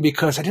mine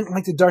because I didn't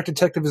like the Dark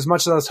Detective as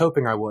much as I was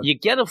hoping I would. you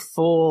get a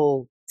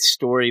full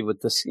story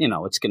with this.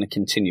 It's going to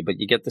continue, but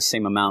you get the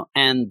same amount.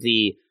 And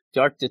the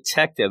Dark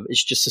Detective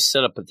is just a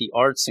setup, but the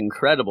art's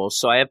incredible.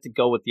 So I have to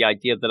go with the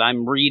idea that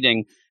I'm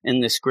reading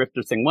in this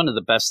Grifter thing one of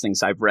the best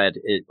things I've read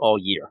all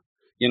year.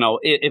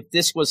 If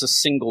this was a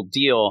single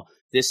deal,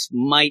 this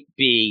might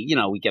be,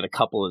 we get a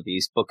couple of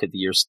these book of the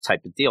years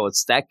type of deal.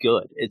 It's that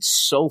good. It's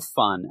so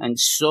fun and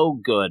so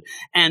good.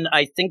 And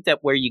I think that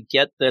where you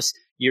get this,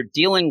 you're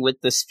dealing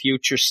with this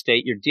future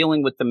state, you're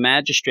dealing with the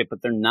magistrate,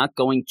 but they're not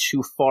going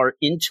too far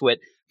into it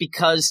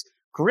because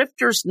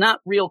Grifter's not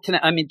real. To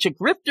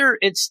Grifter,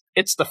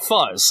 it's the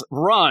fuzz,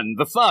 run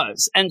the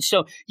fuzz. And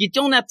so you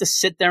don't have to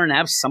sit there and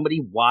have somebody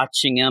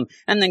watching him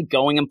and then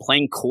going and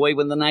playing coy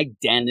with an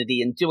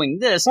identity and doing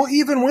this. Well,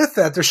 even with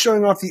that, they're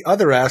showing off the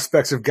other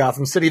aspects of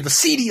Gotham City, the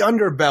seedy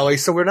underbelly.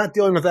 So we're not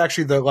dealing with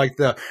actually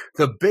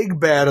the big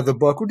bad of the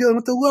book. We're dealing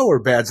with the lower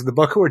bads of the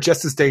book who are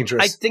just as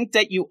dangerous. I think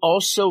that you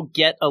also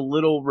get a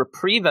little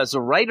reprieve as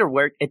a writer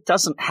where it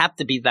doesn't have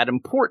to be that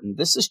important.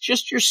 This is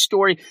just your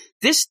story.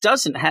 This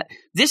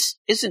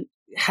isn't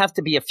have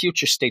to be a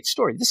future state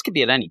story. This could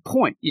be at any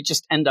point. You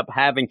just end up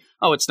having,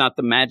 it's not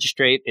the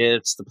magistrate,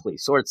 it's the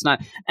police, or it's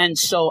not. And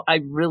so I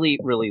really,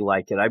 really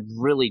like it. I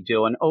really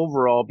do. And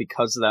overall,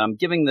 because of that, I'm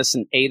giving this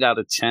an 8 out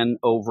of 10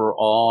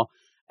 overall.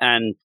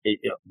 And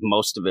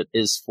most of it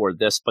is for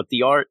this, but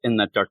the art in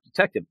that Dark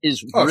Detective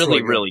is It's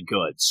really, really good. really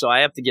good. So I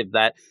have to give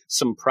that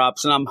some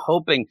props, and I'm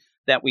hoping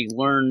that we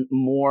learn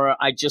more.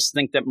 I just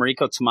think that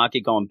Mariko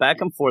Tamaki going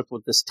back and forth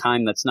with this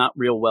time that's not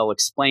real well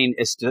explained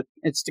it's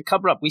to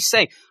cover up. We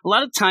say a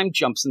lot of time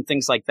jumps and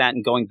things like that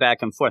and going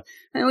back and forth,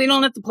 and we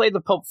don't have to play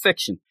the Pulp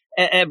Fiction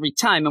every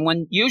time. And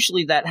when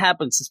usually that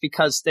happens, it's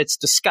because it's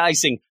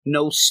disguising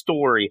no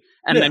story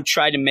and then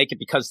try to make it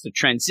because the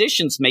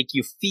transitions make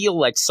you feel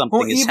like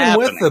something is even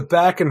happening. with the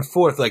back and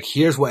forth, like,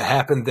 here's what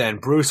happened then.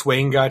 Bruce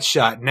Wayne got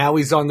shot. Now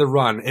he's on the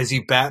run. Is he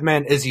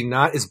Batman? Is he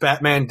not? Is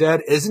Batman dead?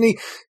 Isn't he?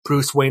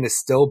 Bruce Wayne is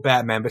still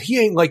Batman, but he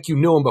ain't like you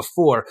knew him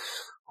before.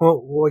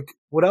 Well, like,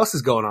 what else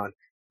is going on?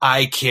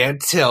 I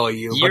can't tell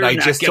you, You're but I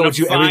not just gonna told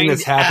you everything find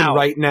that's happened out.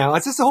 right now.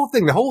 It's just the whole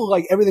thing. The whole,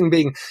 like, everything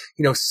being,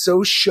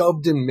 so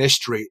shoved in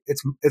mystery.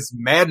 It's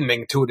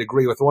maddening to a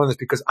degree with one of this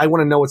because I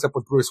want to know what's up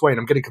with Bruce Wayne.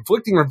 I'm getting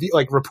conflicting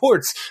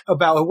reports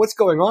about what's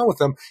going on with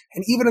him.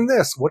 And even in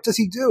this, what does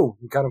he do?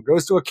 He kind of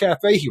goes to a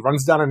cafe. He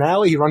runs down an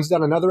alley. He runs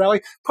down another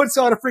alley, puts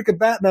on a freaking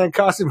Batman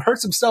costume,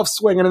 hurts himself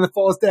swinging, and then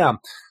falls down.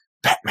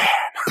 Batman.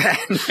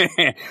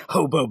 Batman,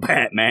 hobo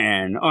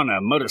Batman on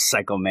a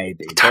motorcycle,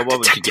 maybe. Dark But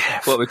what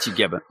Detective. would you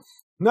give it?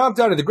 No, I'm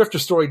telling you, the Grifter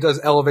story does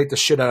elevate the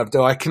shit out of it,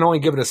 though. I can only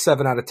give it a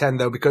 7 out of 10,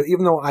 though, because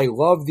even though I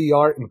love the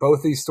art in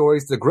both these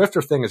stories, the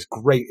Grifter thing is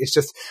great. It's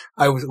just,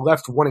 I was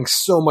left wanting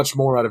so much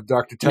more out of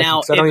Dark Detective.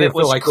 Now, I don't if even it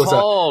feel was like it was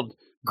called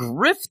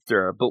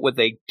Grifter, but with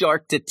a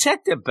Dark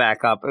Detective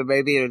backup, or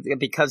maybe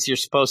because you're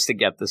supposed to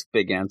get this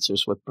big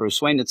answers with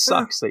Bruce Wayne, it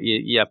sucks that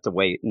you have to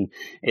wait, and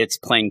it's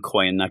playing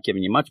coy and not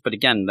giving you much. But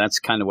again, that's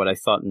kind of what I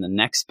thought in the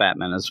next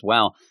Batman as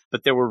well.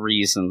 But there were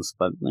reasons,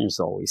 but there's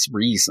always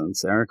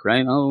reasons, Eric,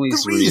 right?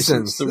 Always the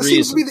reasons. The This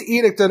reasons. seems to be the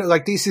edict that,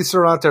 like, DC's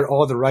throwing out there,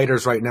 all the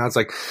writers right now. It's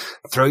like,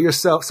 throw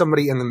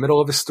somebody in the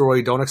middle of a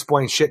story, don't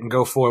explain shit, and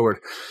go forward.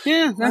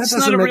 Yeah, that's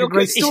doesn't not a make real a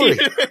great good story.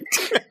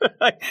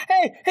 Like,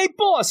 hey,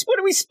 boss, what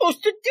are we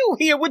supposed to do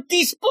here with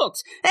these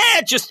books?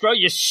 Just throw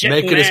your shit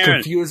Make in it as there.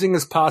 confusing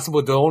as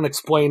possible. Don't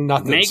explain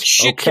nothing. Make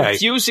shit okay.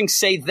 confusing.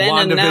 Say then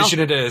and now. WandaVision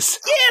it is.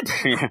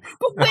 Yeah,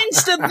 but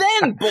when's the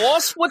then,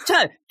 boss? What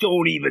time?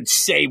 Don't even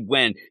say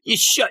when. You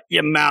shut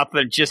your mouth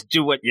and just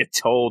do what you're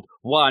told.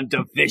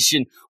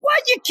 WandaVision. Why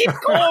you keep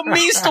calling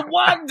me the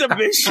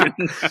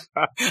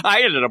WandaVision?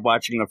 I ended up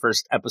watching the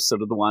first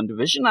episode of the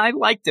WandaVision. I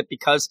liked it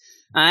because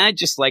I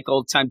just like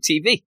old time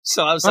TV.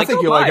 So I was I like, think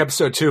oh, you like my.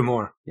 episode 2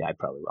 more. Yeah, I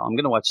probably will. I'm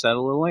going to watch that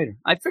a little later.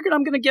 I figured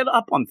I'm going to get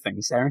up on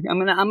things, Eric. I'm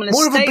going to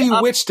More of a stay up.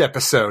 Bewitched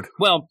episode.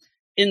 Well,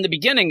 in the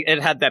beginning,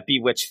 it had that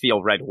Bewitched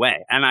feel right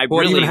away, and I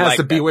Well, it really even has liked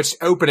the that. Bewitched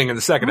opening in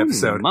the second Ooh,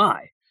 episode.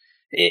 My.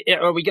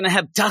 Are we going to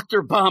have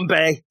Dr.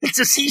 Bombay?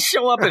 Does he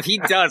show up? If he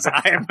does,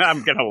 I'm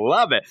going to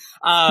love it.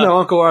 No,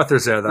 Uncle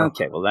Arthur's there, though.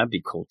 Okay, well, that'd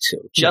be cool,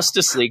 too.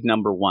 Justice League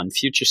 #1,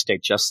 Future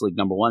State Justice League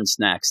 #1's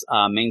next.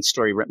 Main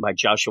story written by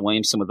Joshua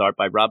Williamson with art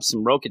by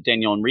Robson Roca,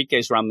 Daniel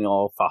Enriquez,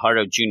 Ramiro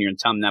Fajardo Jr., and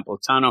Tom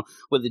Napolitano,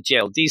 with the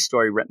JLD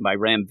story written by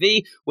Ram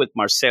V, with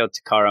Marcelo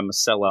Takara,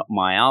 Marcela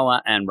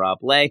Mayala, and Rob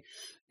Lay.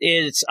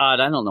 It's odd.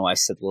 I don't know why I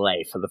said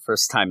Lay for the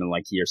first time in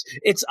like years.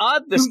 It's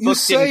odd this You book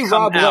say didn't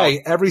come Rob out.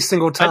 Lay every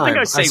single time. I think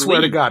I say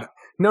swear Lee. to God.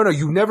 No,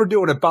 you never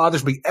do, and it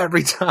bothers me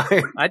every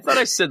time. I thought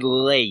I said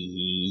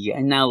Lay,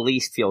 and now Lee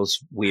feels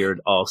weird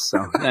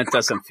also. That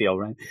doesn't feel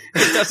right.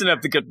 It doesn't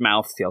have the good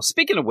mouth feel.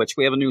 Speaking of which,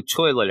 we have a new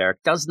toilet,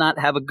 Eric. Does not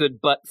have a good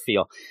butt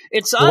feel.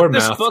 It's Or odd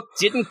this mouth. book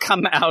didn't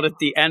come out at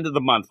the end of the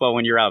month. Well,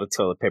 when you're out of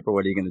toilet paper,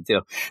 what are you going to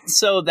do?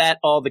 So that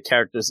all the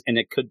characters in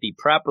it could be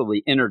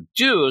properly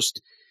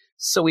introduced,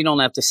 so we don't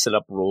have to set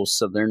up rules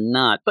so they're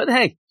not. But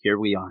hey, here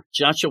we are.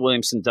 Joshua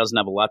Williamson doesn't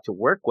have a lot to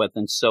work with,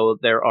 and so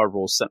there are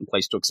rules set in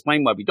place to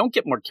explain why we don't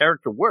get more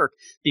character work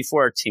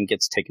before our team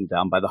gets taken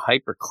down by the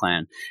Hyper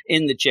Clan.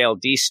 In the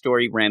JLD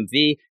story, Ram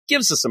V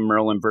gives us a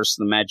Merlin versus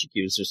the magic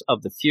users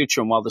of the future,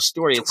 and while the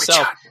story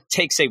itself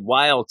takes a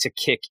while to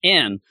kick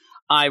in,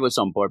 I was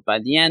on board by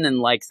the end and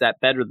liked that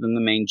better than the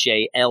main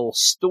JL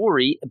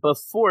story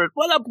before it.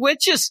 What up,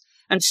 witches?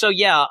 And so,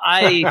 yeah,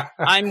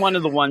 I'm one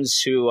of the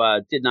ones who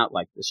did not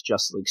like this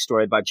Justice League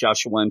story by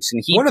Joshua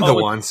Williamson. One of the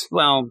ones.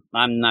 Well,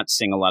 I'm not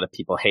seeing a lot of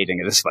people hating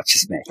it as much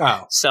as me.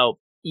 Oh. So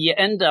you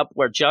end up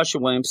where Joshua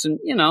Williamson,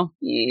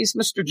 he's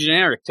Mr.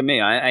 Generic to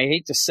me. I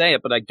hate to say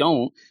it, but I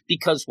don't,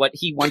 because what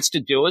he wants to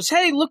do is,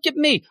 hey, look at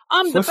me.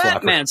 I'm the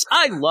Flip-flopper. Batmans.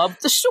 I love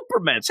the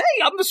Supermans.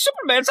 Hey, I'm the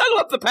Supermans. I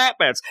love the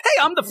Batmans.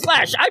 Hey, I'm the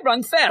Flash. I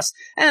run fast.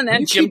 And then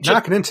You Jim keep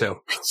knocking into.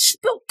 I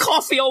spilled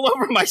coffee all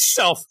over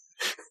myself.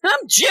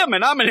 I'm Jim,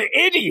 and I'm an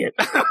idiot,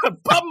 a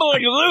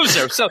bumbling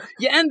loser. So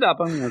you end up,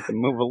 I'm going to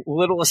move a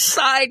little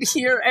aside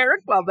here,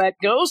 Eric, while that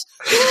goes.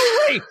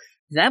 Hey,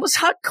 that was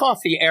hot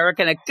coffee, Eric,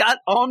 and it got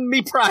on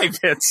me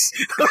privates.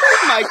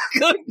 Oh, my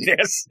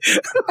goodness.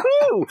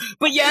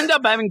 But you end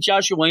up having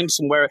Joshua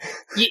Williamson where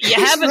you He's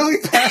haven't...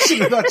 really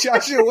passionate about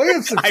Joshua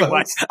Williamson. I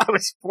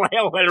was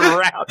flailing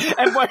around.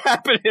 And what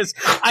happened is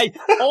I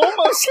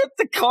almost hit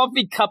the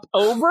coffee cup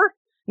over.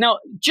 Now,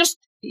 just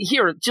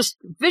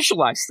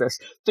visualize this.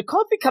 The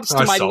coffee cup's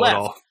to my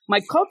left.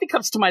 My coffee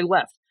cup's to my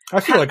left. I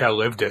feel like I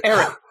lived it.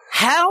 Eric,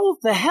 how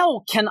the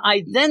hell can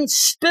I then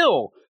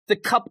spill the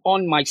cup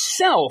on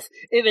myself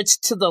if it's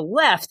to the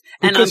left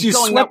and Because I'm you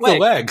going swept that way? the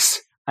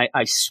legs.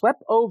 I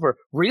swept over,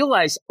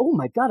 realized, oh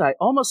my God, I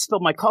almost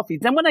spilled my coffee.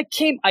 Then when I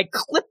came, I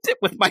clipped it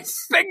with my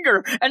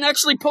finger and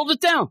actually pulled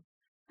it down.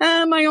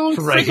 My own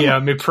Right, freaking- yeah,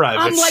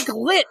 mid-privates. I'm like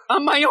lit.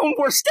 I'm my own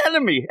worst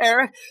enemy,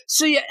 Eric.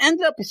 So you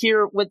end up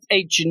here with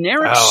a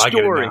generic Oh, I get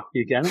it story. now.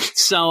 You get it?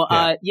 So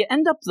Yeah. you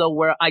end up, though,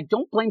 where I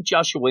don't blame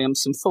Joshua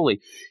Williamson fully.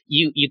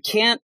 You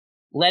can't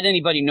let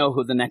anybody know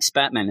who the next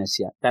Batman is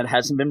yet. That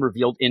hasn't been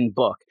revealed in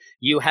book.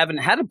 You haven't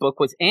had a book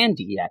with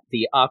Andy yet,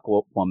 the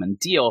Aquawoman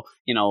deal,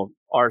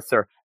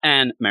 Arthur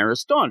and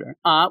Mara's daughter.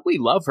 We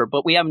love her,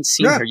 but we haven't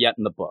seen her yet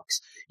in the books.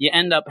 You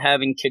end up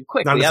having Kid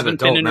Quick. Not We as an haven't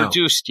been adult, no.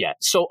 introduced yet.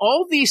 So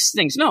all these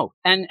things, no.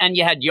 And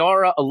you had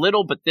Yara a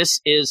little, but this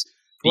is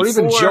Or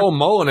even before- Joel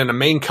Mullen in a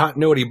main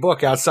continuity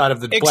book outside of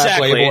the Black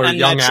Exactly, Label or and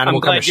Young that's, Animal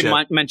I'm kind glad of you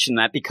shit. mentioned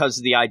that because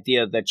of the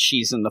idea that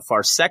she's in the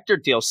Far Sector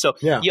deal. So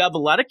Yeah. you have a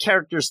lot of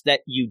characters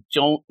that you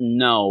don't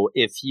know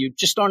if you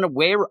just aren't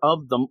aware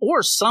of them,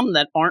 or some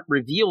that aren't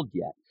revealed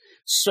yet.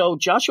 So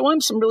Joshua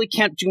Williamson really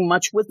can't do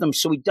much with them.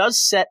 So he does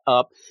set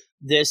up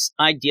this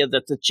idea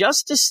that the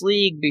Justice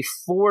League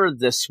before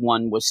this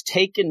one was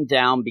taken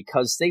down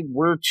because they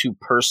were too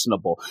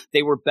personable.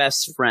 They were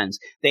best friends.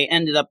 They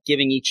ended up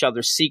giving each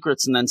other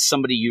secrets, and then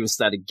somebody used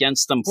that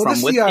against them Well, from this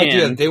is within. the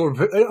idea. They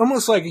were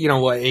almost like,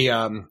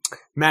 a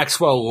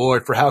Maxwell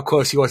Lord for how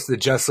close he was to the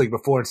Justice League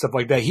before and stuff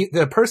like that.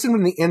 The person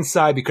from the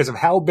inside, because of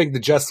how big the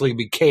Justice League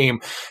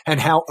became and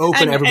how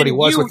open everybody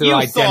was with their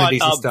identities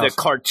thought and of stuff. the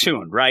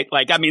cartoon, right?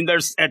 Like, I mean,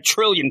 there's a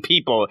trillion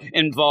people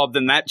involved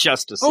in that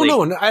Justice Oh, League.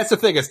 no, and that's the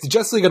thing. It's the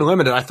Justice League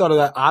Unlimited. I thought of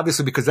that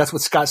obviously because that's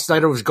what Scott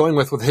Snyder was going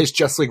with his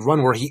Justice League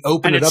run, where he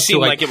opened And it it up to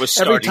seemed like it was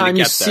every starting to time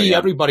you get there, see yeah.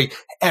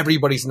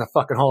 everybody's in the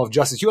fucking Hall of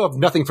Justice. You have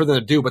nothing for them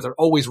to do, but they're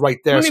always right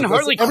there. I mean, So that's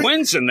Harley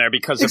Quinn's in there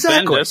because of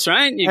Bendis,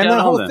 right? You and got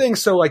that all whole thing,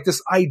 so like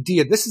this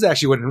idea, this is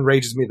actually what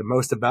enrages me the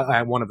most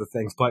about one of the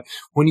things, but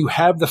when you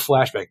have the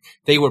flashback,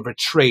 they were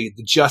betrayed,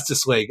 the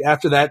Justice League.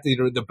 After that,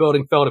 the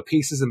building fell to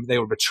pieces and they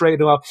were betrayed.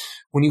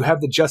 When you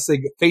have the Justice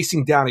League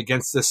facing down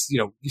against this,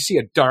 you see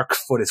a dark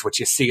foot is what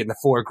you see in the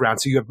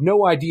foreground. So you have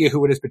no idea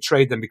who it has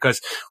betrayed them,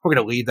 because we're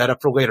going to leave that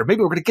up for later.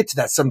 Maybe we're going to get to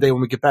that someday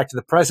when we get back to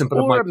the present, but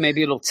I'm Or like,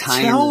 maybe it'll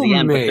tie tell into the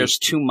end, but me. there's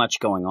too much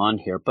going on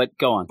here. But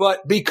go on.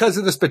 But because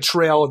of this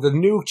betrayal, the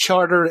new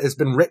charter has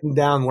been written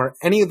down where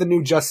any of the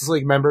new Justice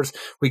League members,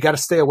 we got to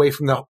stay away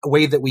from the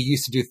way that we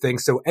used to do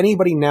things. So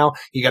anybody now,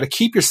 you got to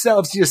keep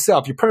yourselves to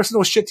yourself, your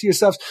personal shit to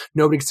yourselves.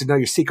 Nobody gets to know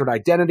your secret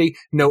identity,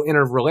 no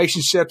inner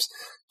relationships.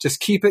 Just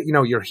keep it,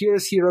 you're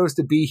heroes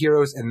to be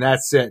heroes, and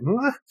that's it.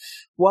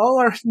 Well,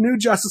 our new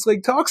Justice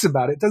League talks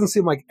about it. It doesn't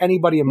seem like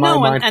anybody in my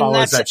mind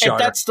follows that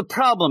charter. That's the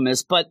problem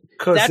but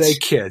Because they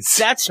kids.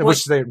 That's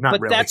which they're not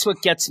but really. that's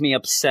what gets me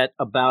upset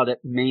about it,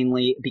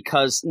 mainly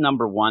because,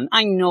 number one,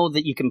 I know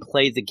that you can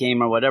play the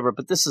game or whatever,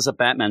 but this is a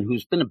Batman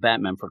who's been a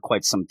Batman for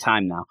quite some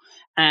time now.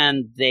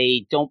 And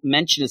they don't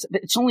mention it.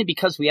 It's only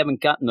because we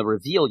haven't gotten the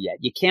reveal yet.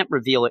 You can't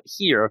reveal it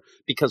here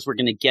because we're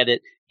going to get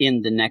it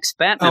in the next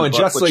Batman and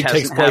book, Justice which League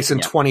takes hasn't place in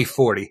happened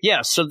 2040.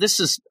 Yeah, so this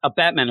is a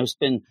Batman who's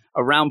been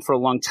around for a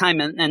long time,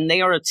 and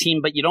they are a team,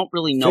 but you don't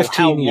really know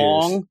 15 how years.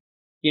 long,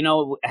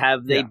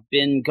 have they Yeah.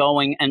 been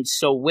going. And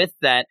so with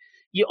that,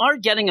 you are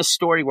getting a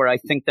story where I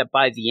think that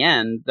by the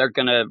end, they're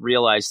going to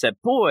realize that,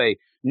 boy,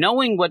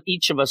 knowing what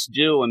each of us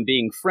do and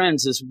being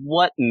friends is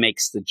what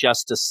makes the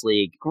Justice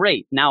League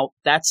great. Now,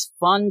 that's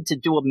fun to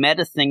do a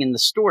meta thing in the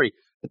story,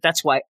 but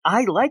that's why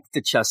I like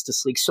the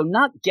Justice League. So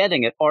not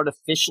getting it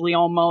artificially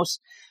almost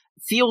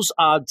feels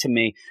odd to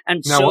me.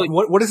 And Now, so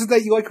what is it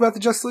that you like about the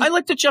Justice League? I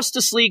like the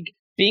Justice League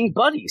being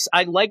buddies.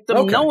 I like them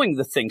Okay. knowing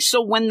the thing.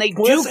 So when they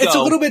Well, do it's a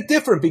go, little bit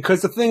different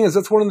because the thing is,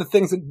 that's one of the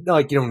things that,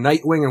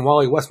 Nightwing and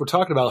Wally West were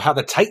talking about, how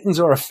the Titans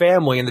are a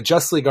family and the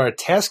Justice League are a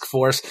task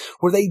force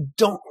where they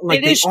don't,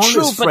 it is aren't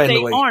true, as but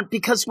friendly. they aren't,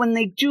 because when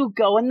they do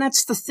go, and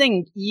that's the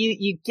thing,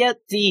 you get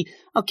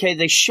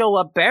they show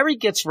up, Barry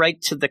gets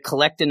right to the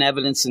collecting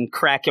evidence and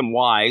cracking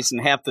wise, and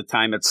half the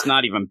time it's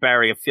not even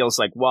Barry, it feels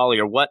like Wally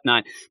or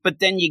whatnot. But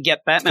then you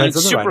get Batman and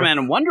Depends on the Superman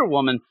and Wonder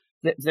Woman.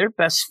 They're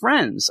best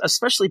friends,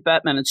 especially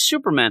Batman and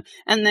Superman.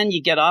 And then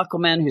you get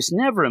Aquaman, who's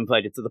never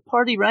invited to the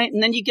party, right?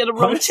 And then you get a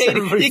Why does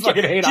rotating, everybody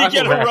fucking hate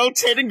Aquaman?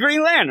 rotating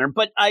Green Lantern.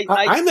 But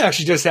I'm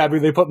actually just happy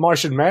they put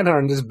Martian Manhunter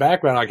in this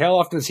background. Like, how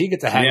often does he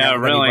get to hang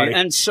out with anybody?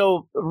 And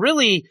so,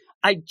 really,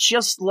 I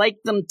just like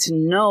them to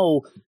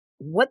know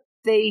what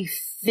they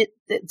fit,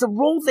 the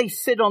role they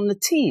fit on the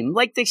team.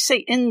 Like they say,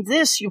 in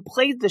this, you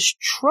play this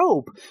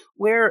trope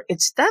where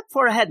it's that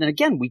far ahead. And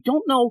again, we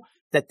don't know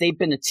that they've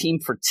been a team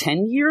for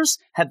 10 years.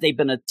 Have they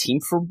been a team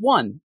for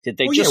 1? Did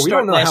they just we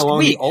start don't know last how long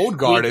week? the old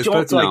guard We is, but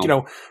don't it's like,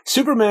 know.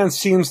 Superman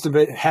seems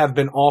to have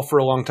been off for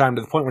a long time,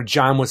 to the point where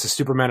John was the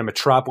Superman of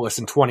Metropolis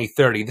in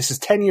 2030. This is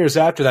 10 years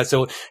after that.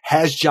 So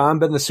has John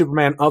been the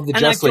Superman of the And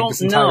Justice I League don't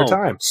this entire know.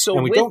 time? So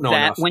and we with don't know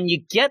that, enough. when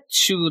you get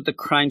to the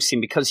crime scene,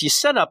 because you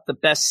set up the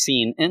best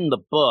scene in the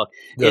book,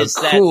 The is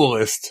that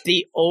coolest.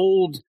 the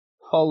old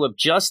Hall of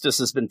Justice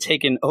has been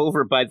taken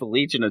over by the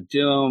Legion of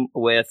Doom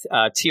with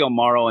Tio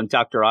Morrow and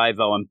Dr.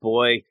 Ivo, and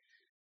boy,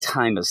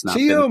 time has not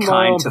Tio been Morrow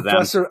kind and to them.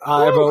 Professor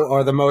Ivo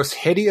are the most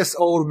hideous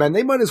old men.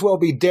 They might as well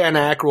be Dan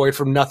Aykroyd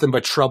from Nothing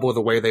But Trouble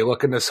the way they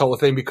look in this whole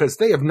thing, because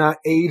they have not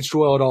aged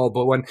well at all.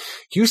 But when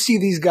you see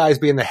these guys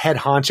being the head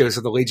honchos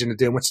of the Legion of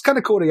Doom, which is kind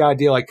of cool, the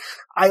idea, like,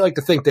 I like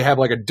to think they have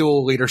like a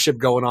dual leadership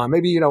going on.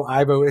 Maybe,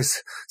 Ivo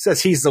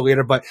says he's the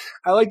leader, but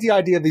I like the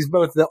idea these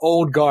both the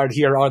old guard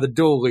here are the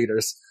dual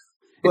leaders.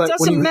 But It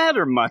doesn't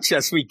matter much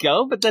as we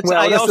go, but I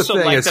the also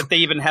thing like is- that they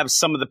even have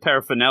some of the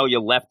paraphernalia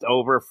left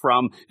over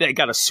from. They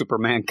got a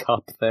Superman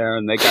cup there,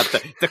 and they got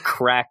the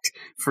cracked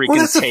freaking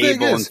that's the table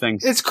thing and is,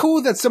 things. it's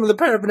cool that some of the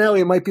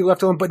paraphernalia might be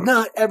left on, but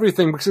not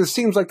everything, because it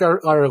seems like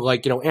our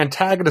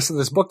antagonists of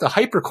this book, the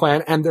Hyper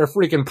Clan, and their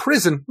freaking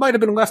prison might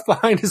have been left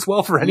behind as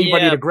well for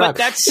anybody to grab. But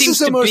that This seems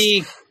is to almost-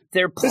 be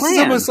their plan. This is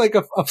almost like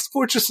a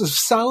fortress of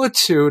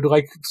solitude,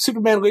 like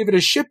Superman leaving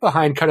his ship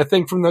behind kind of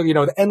thing from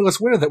the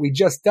endless winter that we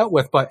just dealt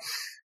with. But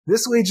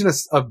this Legion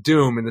of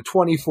Doom in the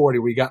 2040,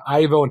 we got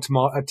Ivo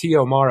and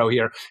Tio Morrow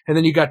here, and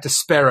then you got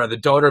Despera, the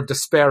daughter of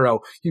Despero.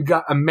 You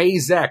got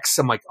Amaze X.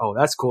 I'm like, oh,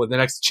 that's cool. The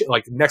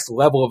next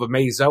level of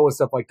Amazo and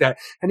stuff like that.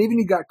 And even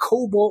you got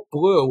Cobalt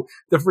Blue,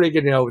 the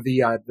freaking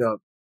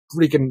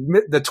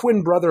the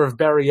twin brother of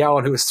Barry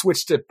Allen, who was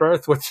switched at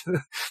birth with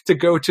to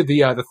go to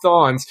the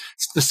Thawns,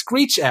 the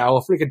Screech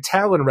Owl, freaking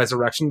Talon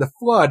Resurrection, the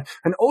Flood,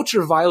 an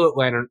Ultraviolet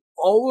Lantern.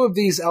 All of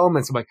these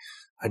elements, I'm like,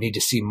 I need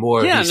to see more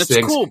of and these it's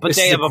things. cool, but this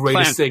they is have the a plan.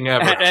 greatest thing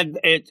ever. And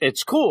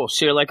it's cool.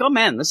 So you're like, oh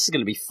man, this is going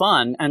to be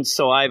fun. And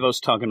so Ivo's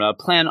talking about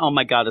a plan. Oh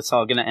my God, it's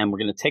all going to end. We're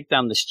going to take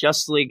down this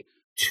Justice League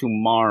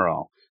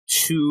tomorrow.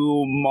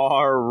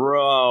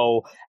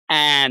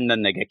 And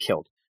then they get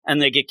killed. And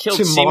they get killed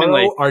Tomorrow,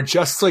 seemingly. our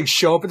Justice League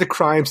show up at the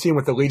crime scene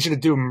with the Legion of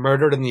Doom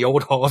murdered in the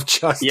old Hall of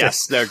Justice.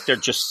 Yes, they're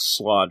just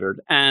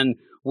slaughtered. And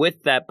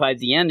with that, by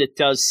the end, it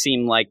does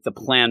seem like the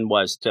plan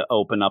was to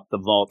open up the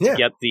vault to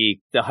get the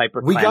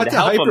Hyper We Clan got to the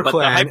help Hyper them, but the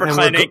Clan, Hyper and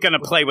Clan we're ain't going to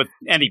play with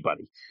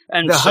anybody.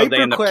 And The so they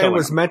Hyper end up Clan killing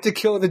was them. meant to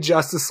kill the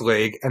Justice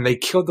League, and they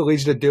killed the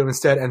Legion of Doom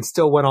instead, and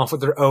still went off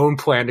with their own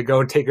plan to go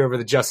and take over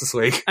the Justice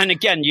League. And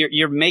again,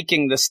 you're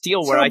making this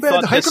deal where That's how I bad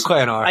thought the Hyper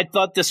Clan are. I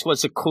thought this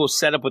was a cool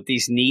setup with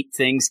these neat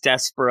things,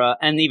 Despera,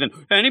 and even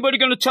anybody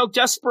going to tell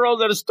Despero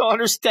that his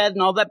daughter's dead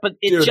and all that. But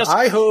it Dude, just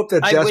I hope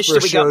that I wish Despera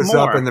that we got shows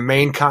up more. in the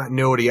main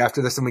continuity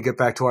after this and we get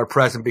back to our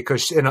present,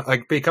 because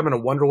becoming a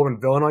Wonder Woman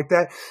villain like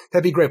that,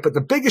 that'd be great. But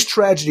the biggest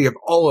tragedy of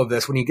all of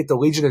this, when you get the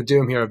Legion of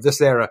Doom here of this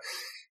era,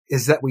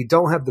 is that we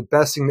don't have the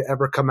best thing to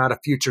ever come out of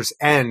Future's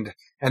End,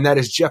 and that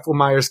is Jeff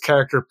Lemire's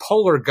character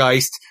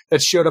Polargeist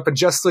that showed up in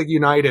Justice League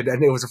United,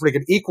 and it was a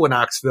freaking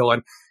Equinox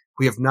villain.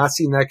 We have not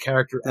seen that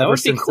character That ever would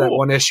be since that cool.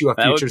 one issue of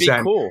that would Future's be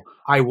End. cool.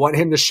 I want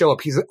him to show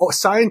up. He's a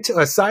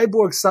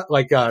cyborg,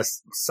 like a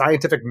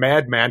scientific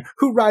madman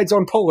who rides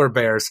on polar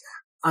bears.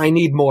 I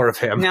need more of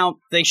him. Now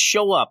they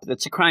show up.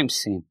 It's a crime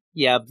scene.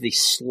 You have the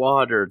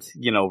slaughtered,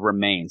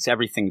 remains.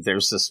 Everything.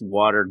 There's this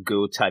water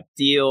goo type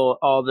deal.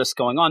 All this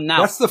going on now.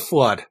 That's the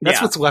Flood. That's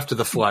Yeah. what's left of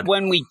the Flood.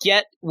 When we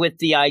get with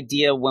the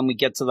idea, when we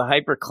get to the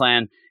Hyper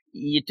Clan,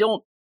 you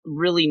don't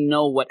really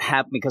know what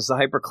happened because the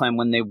HyperClan,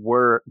 when they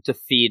were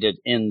defeated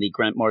in the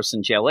Grant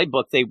Morrison JLA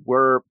book, they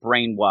were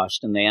brainwashed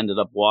and they ended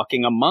up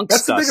walking amongst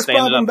us. That's the biggest They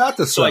ended problem up- about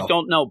this. So I though.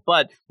 don't know.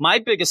 But my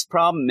biggest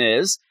problem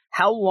is,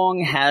 how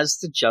long has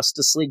the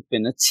Justice League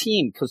been a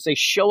team? Because they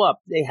show up.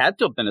 They had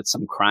to have been at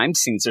some crime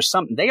scenes or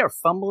something. They are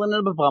fumbling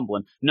and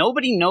bumbling.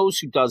 Nobody knows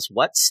who does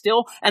what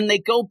still. And they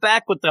go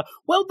back with the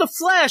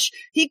Flash,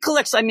 he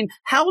collects. I mean,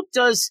 how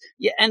does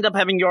you end up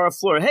having Yara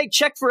Flor? Hey,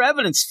 check for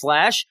evidence,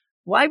 Flash.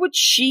 Why would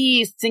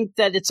she think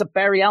that it's a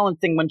Barry Allen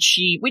thing when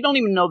we don't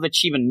even know that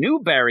she even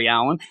knew Barry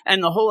Allen?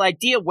 And the whole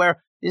idea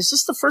where, is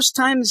this the first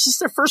time? Is this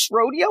their first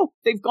rodeo?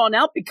 They've gone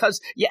out because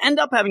you end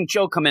up having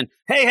Joe come in.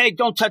 Hey,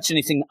 don't touch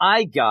anything.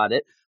 I got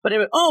it. But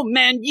oh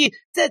man,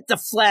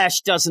 the Flash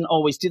doesn't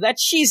always do that.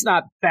 She's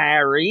not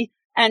Barry.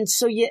 And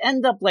so you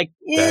end up like,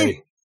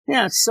 Barry.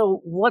 yeah,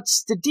 so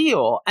what's the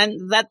deal?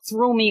 And that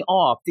threw me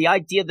off. The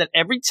idea that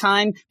every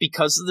time,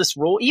 because of this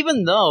rule,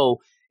 even though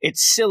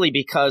it's silly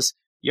because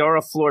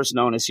Yara Flor's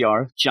known as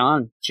Yara,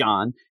 John,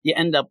 you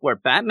end up where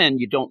Batman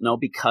you don't know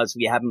because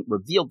we haven't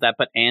revealed that,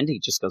 but Andy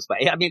just goes by.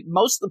 I mean,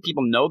 most of the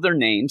people know their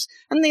names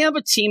and they have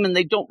a team and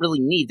they don't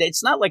really need,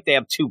 it's not like they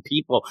have 2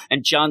 people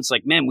and John's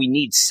like, man, we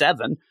need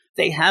 7.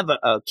 They have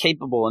a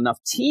capable enough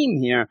team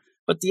here.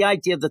 But the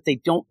idea that they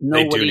don't know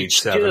They what do need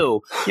each 7.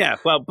 do. Yeah,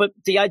 well, but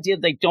the idea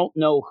they don't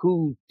know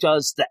who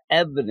does the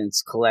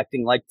evidence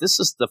collecting, like this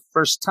is the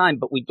first time,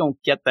 but we don't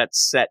get that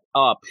set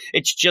up.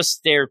 It's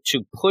just there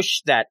to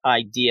push that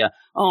idea.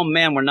 Oh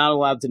man, we're not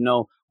allowed to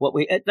know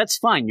that's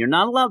fine. You're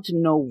not allowed to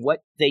know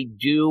what they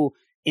do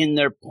in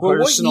their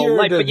personal what year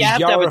life, did but you have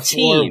to have Yara a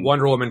Flor team.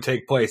 Wonder Woman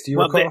take place? Do you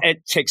Well, recall?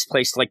 it takes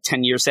place like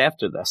 10 years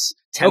after this.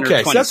 10 or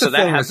Okay, 20, so that's the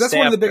that thing. has That's to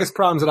one of the after. biggest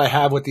problems that I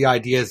have with the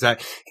idea is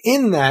that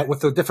in that, with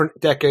the different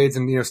decades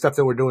and stuff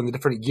that we're doing, the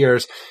different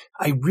years,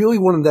 I really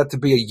wanted that to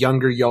be a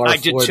younger Yara I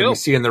did Flor than too. you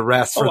see in the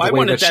rest for Oh, the I way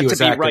wanted that she that was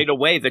to be acting. right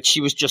away, that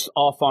she was just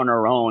off on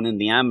her own in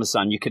the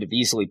Amazon. You could have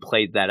easily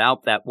played that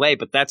out that way,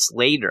 but that's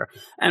later.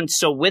 And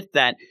so with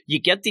that, you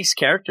get these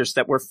characters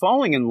that we're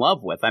falling in love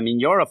with. I mean,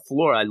 Yara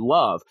Flor, I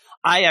love.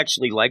 I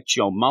actually like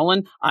Joe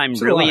Mullen. I'm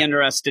So really do I.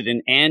 interested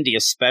in Andy,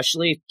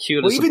 especially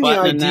cute Well, as a even the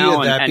button idea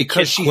now. that and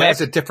because Kid she Quick.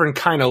 has a different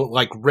kind of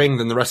like ring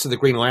than the rest of the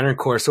Green Lantern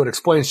Corps, so it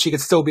explains she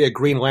could still be a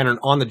Green Lantern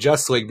on the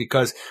Justice League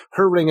because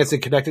her ring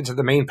isn't connected to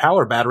the main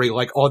power battery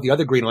like all the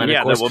other Green Lantern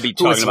Yeah, Corps. that we'll be who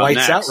talking is about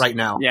lights next. out right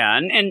now. Yeah,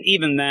 and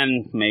even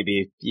then,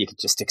 maybe you could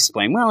just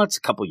explain, well, it's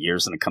a couple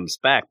years and it comes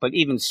back. But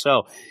even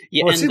so,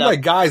 you Well, it end seemed up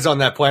like guys on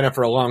that planet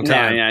for a long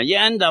time. Yeah. You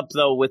end up,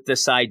 though, with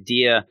this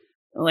idea,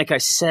 like I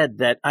said,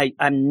 that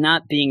I'm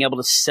not being able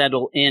to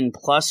settle in.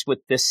 Plus, with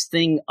this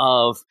thing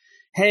of,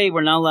 hey,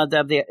 we're not allowed to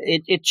have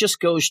it just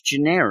goes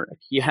generic.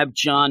 You have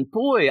John,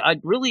 boy,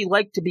 I'd really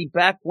like to be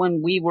back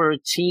when we were a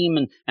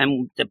team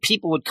and the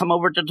people would come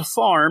over to the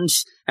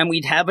farms and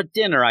we'd have a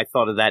dinner. I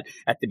thought of that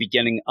at the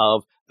beginning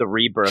of the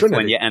Rebirth Trinity.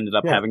 when you ended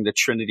up Yeah. having the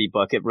Trinity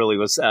book. It really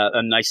was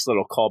a nice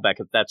little callback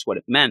if that's what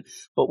it meant.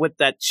 But with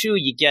that, too,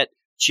 you get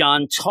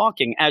John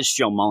talking as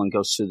Joe Mullen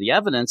goes through the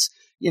evidence,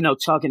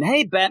 talking,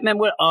 hey, Batman,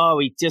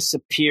 he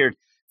disappeared.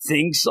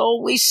 Things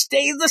always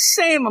stay the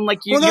same. I'm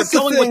like, you're Well, that's the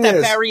going with thing that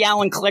is- Barry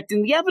Allen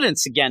collecting the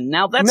evidence again.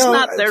 Now, that's No,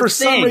 not their for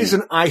thing. some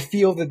reason, I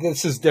feel that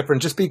this is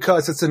different just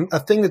because it's a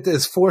thing that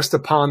is forced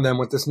upon them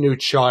with this new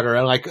charter.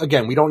 And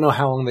again, we don't know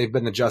how long they've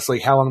been the Justice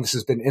League, how long this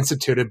has been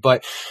instituted,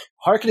 but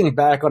harkening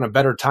back on a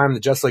better time, the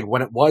Justice League,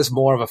 when it was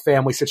more of a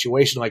family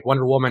situation, like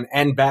Wonder Woman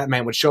and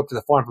Batman would show up to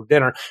the farm for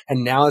dinner.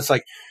 And now it's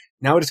like,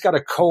 now we just got a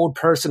cold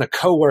person, a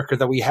coworker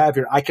that we have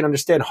here. I can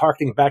understand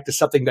harkening back to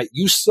something that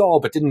you saw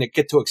but didn't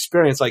get to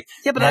experience. Like,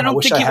 Yeah, but man, I don't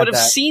wish think I he had would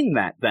have that. seen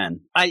that then.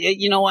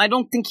 I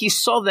don't think he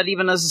saw that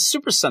even as a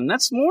Super Son.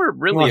 That's more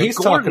really Well, a he's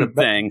Gordon talking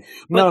about- thing.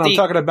 No, But I'm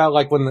talking about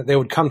like when they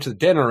would come to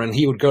dinner and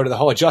he would go to the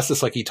Hall of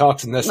Justice like he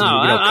talks in this. No,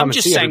 and, come I'm and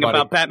just see saying everybody.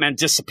 about Batman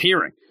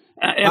disappearing.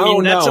 I Oh,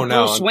 mean, that's no, a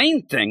no. Bruce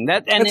Wayne thing.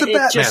 It's a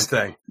Batman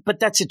thing. But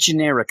that's a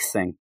generic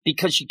thing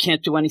because you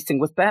can't do anything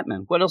with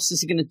Batman. What else is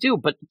he going to do?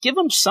 But give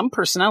him some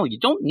personality. You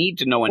don't need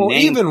to know a Well,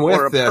 name even with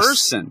or a this,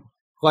 person.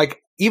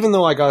 Like, even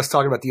though I was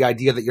talking about the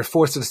idea that you're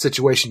forced in a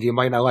situation you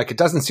might not like, it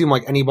doesn't seem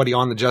like anybody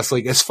on the Justice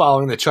League is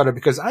following the charter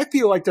because I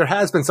feel like there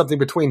has been something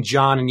between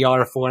John and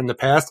Yara Flor in the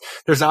past.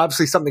 There's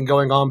obviously something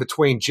going on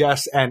between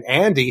Jess and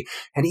Andy.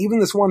 And even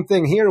this one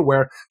thing here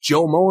where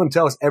Joe Mullen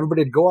tells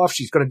everybody to go off,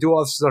 she's going to do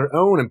all this on her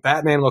own. And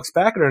Batman looks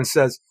back at her and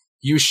says,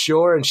 you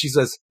sure? And she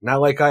says,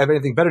 not like I have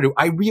anything better to do.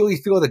 I really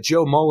feel that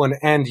Joe Mullen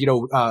and,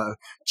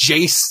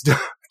 Jace,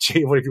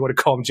 what if you want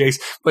to call him Jace,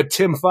 but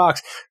Tim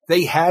Fox,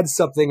 they had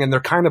something and they're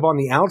kind of on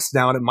the outs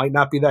now and it might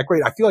not be that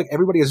great. I feel like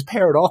everybody is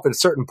paired off at a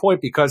certain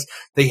point because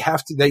they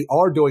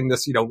are doing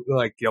this,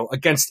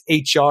 against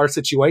HR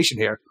situation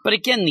here. But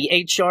again, the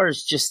HR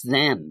is just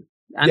them.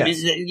 I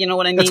Yes. mean, you know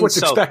what I mean? That's what's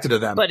So- expected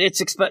of them. But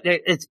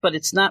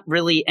it's not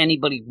really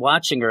anybody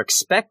watching or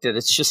expected.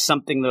 It's just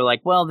something they're like,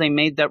 well, they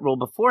made that rule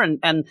before, and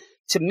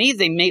to me,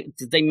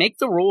 did they make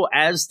the rule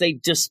as they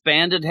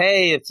disbanded.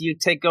 Hey, if you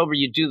take over,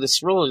 you do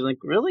this rule. You're like,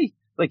 really?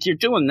 Like you're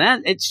doing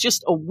that. It's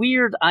just a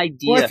weird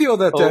idea. Well, I feel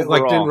that like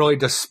overall. didn't really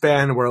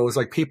disband where it was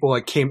like people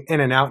like came in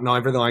and out and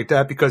everything like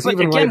that because But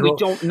even again, later, we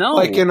don't know.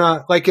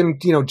 like in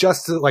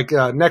just like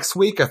next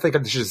week I think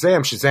of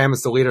Shazam. Shazam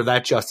is the leader of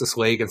that Justice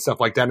League and stuff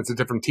like that. It's a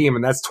different team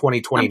and that's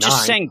 2029. I'm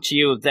just saying to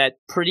you that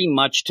pretty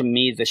much to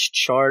me, this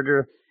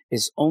charter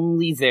is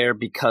only there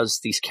because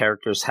these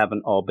characters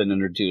haven't all been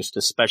introduced,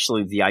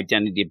 especially the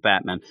identity of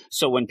Batman.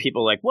 So when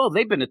people are like, well,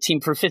 they've been a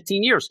team for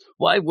 15 years.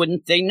 Why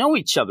wouldn't they know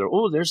each other?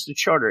 Oh, there's the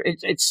charter.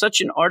 It's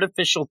such an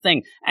artificial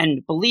thing.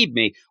 And believe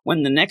me,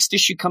 when the next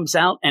issue comes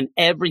out and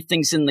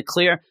everything's in the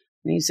clear,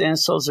 these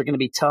assholes are going to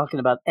be talking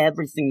about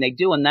everything they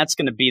do, and that's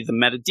going to be the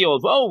meta deal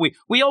of, oh,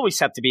 we always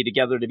have to be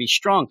together to be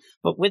strong.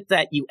 But with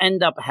that, you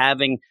end up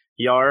having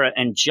Yara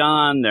and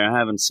John, they're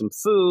having some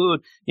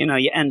food. You know,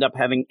 you end up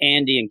having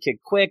Andy and Kid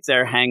Quick,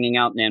 they're hanging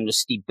out in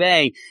Amnesty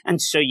Bay. And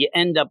so you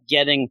end up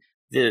getting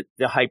the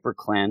Hyper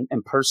Clan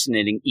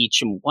impersonating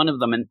each and one of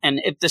them. And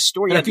if the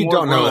story and had if you more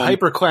don't know, room, the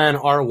Hyper Clan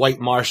are white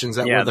Martians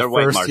that were they're the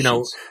white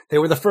first, they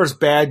were the first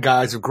bad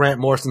guys of Grant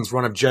Morrison's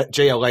run of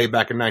JLA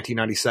back in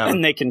 1997.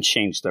 and they can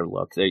change their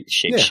look. They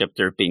shapeshift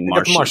their being They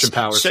got the Martians. Martian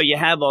powers. So you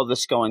have all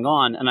this going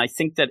on. And I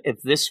think that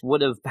if this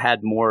would have had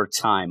more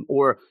time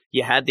or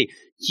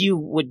you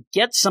would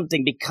get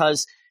something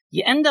because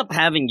you end up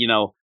having,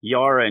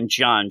 Yara and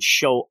John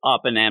show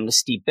up in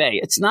Amnesty Bay.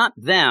 It's not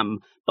them,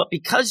 but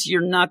because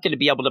you're not going to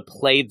be able to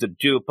play the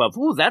dupe of,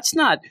 ooh, that's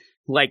not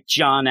like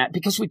John,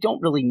 because we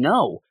don't really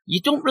know. You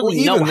don't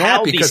really know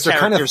how because these they're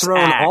kind of characters thrown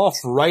act. off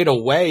right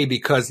away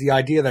because the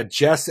idea that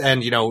Jess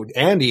and,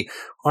 Andy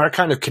are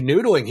kind of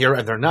canoodling here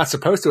and they're not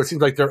supposed to. It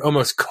seems like they're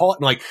almost caught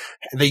and like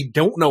they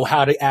don't know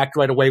how to act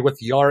right away with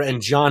Yara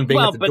and John being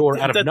at the door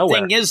out of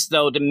nowhere. The thing is,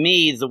 though, to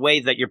me, the way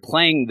that you're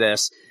playing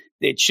this,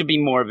 it should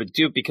be more of a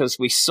dupe because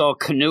we saw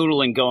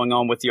canoodling going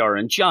on with Yara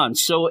and John.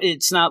 So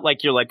it's not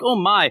like you're like, oh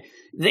my,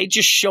 they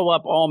just show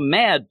up all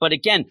mad. But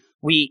again,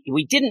 we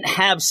didn't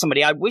have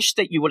somebody. I wish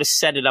that you would have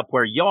set it up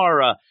where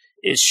Yara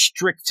is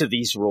strict to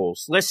these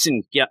rules.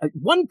 Listen,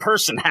 one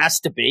person has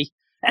to be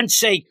and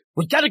say,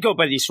 we got to go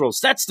by these rules.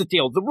 That's the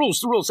deal. The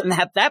rules, and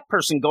have that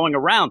person going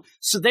around.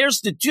 So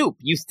there's the dupe.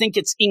 You think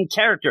it's in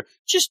character.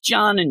 Just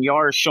John and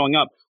Yara showing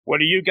up.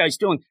 What are you guys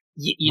doing?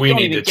 You don't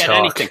even get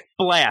anything.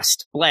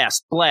 Blast.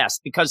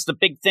 Because the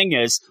big thing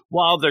is,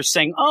 while they're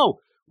saying, oh,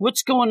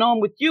 what's going on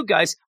with you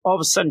guys? All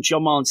of a sudden, Joe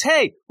Mullins,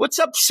 hey, what's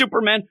up,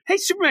 Superman? Hey,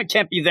 Superman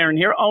can't be there in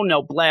here. Oh,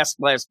 no, blast.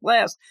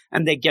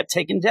 And they get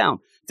taken down.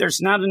 There's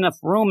not enough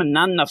room and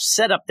not enough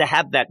setup to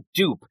have that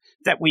dupe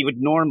that we would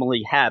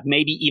normally have.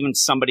 Maybe even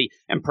somebody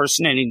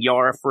impersonating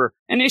Yara for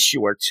an issue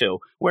or two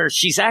where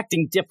she's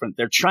acting different.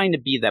 They're trying to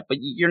be that, but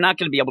you're not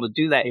going to be able to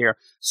do that here.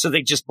 So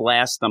they just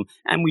blast them.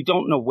 And we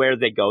don't know where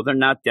they go. They're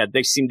not dead.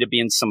 They seem to be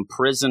in some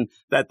prison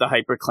that the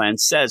Hyper Clan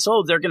says,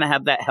 oh, they're going to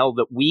have that hell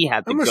that we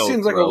had to go through. It almost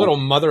seems like a little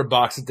mother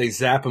box that they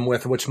zap them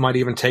with, which might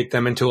even take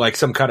them into like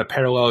some kind of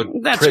parallel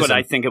That's prison. what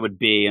I think it would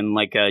be, and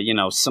like a,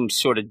 some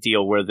sort of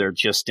deal where they're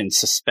just in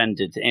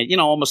suspended, and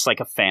almost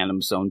like a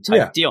Phantom Zone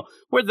type deal,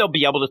 where they'll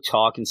be able to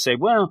talk and say,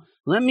 well,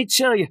 let me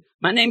tell you,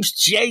 my name's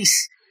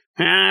Jace,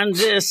 and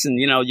this, and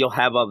you'll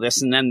have all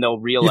this, and then they'll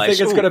realize. You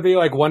think it's going to be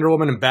like Wonder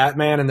Woman and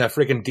Batman in the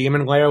freaking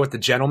demon lair with the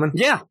gentleman?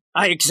 Yeah,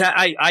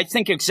 I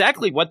think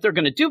exactly what they're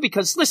going to do,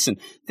 because listen,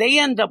 they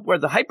end up where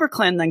the Hyper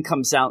Clan then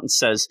comes out and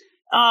says,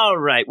 all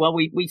right, well,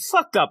 we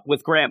fucked up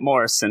with Grant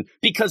Morrison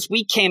because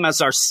we came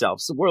as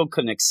ourselves. The world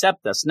couldn't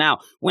accept us. Now,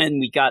 when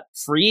we got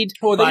freed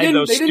by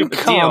those they didn't stupid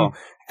come deal.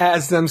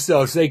 as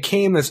themselves. They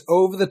came as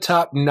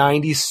over-the-top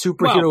 90s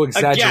superhero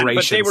exaggerations. Again,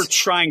 but they were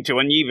trying to,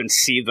 and you even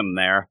see them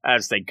there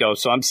as they go.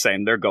 So I'm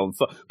saying they're going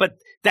full. But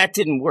that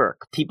didn't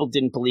work. People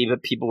didn't believe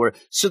it.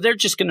 So they're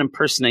just going to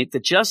impersonate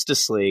the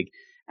Justice League.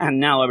 And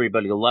now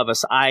everybody will love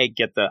us. I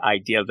get the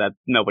idea that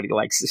nobody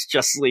likes this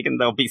Justice League and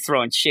they'll be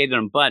throwing shade at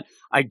them. But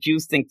I do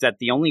think that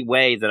the only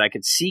way that I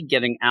could see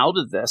getting out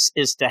of this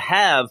is to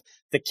have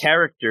the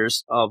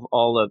characters of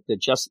all of the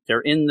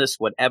they're in this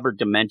whatever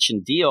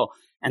dimension deal,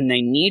 and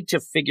they need to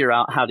figure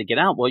out how to get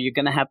out. Well, you're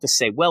going to have to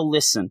say, well,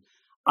 listen,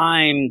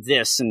 I'm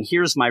this, and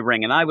here's my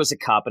ring, and I was a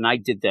cop, and I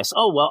did this.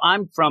 Oh, well,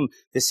 I'm from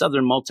this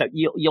other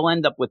You'll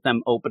end up with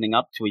them opening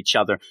up to each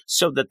other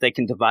so that they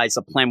can devise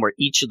a plan where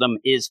each of them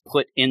is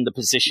put in the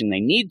position they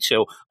need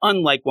to,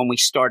 unlike when we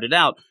started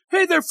out,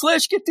 hey there,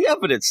 Flash, get the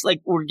evidence.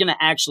 Like, we're going to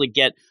actually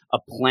get a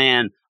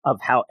plan of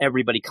how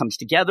everybody comes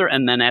together,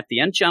 and then at the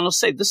end, John will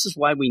say, this is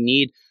why we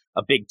need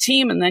a big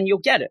team, and then you'll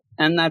get it.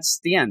 And that's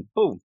the end.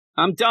 Boom.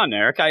 I'm done,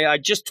 Eric. I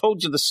just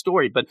told you the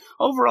story, but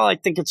overall, I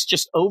think it's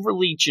just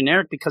overly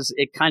generic because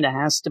it kind of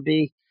has to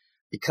be.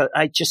 Because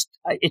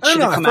it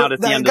should have come out at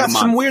the end of the month. Got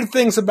some weird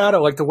things about it,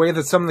 like the way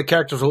that some of the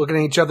characters are looking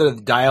at each other,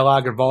 the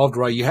dialogue involved.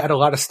 Right, you had a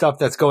lot of stuff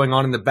that's going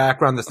on in the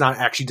background that's not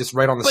actually just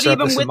right on the surface. But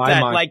even with in my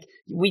that, mind. like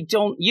you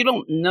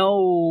don't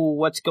know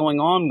what's going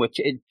on with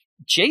it.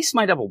 Jace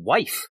might have a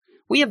wife.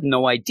 we have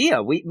no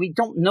idea. We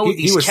don't know He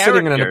these was characters.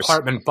 sitting in an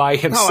apartment by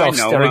himself, I know.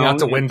 staring Well, out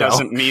the window. It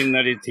doesn't mean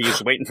that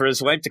he's waiting for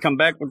his wife to come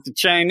back with the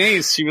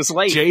Chinese. She was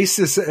late. Jace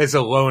is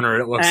a loner,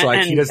 it looks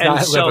like. He does And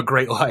not so- live a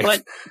great life.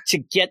 But to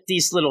get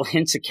these little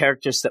hints of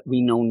characters that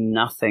we know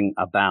nothing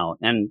about,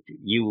 and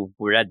you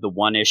read the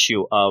one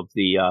issue of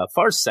the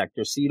Far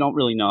Sector, so you don't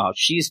really know how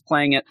she's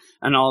playing it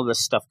and all this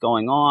stuff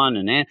going on.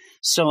 And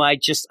so I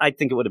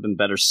think it would have been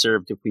better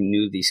served if we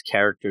knew these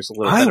characters a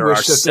little I better wish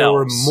ourselves. that there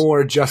were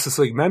more Justice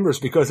League members,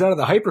 because out of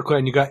the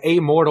HyperClan, you got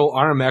Amortal,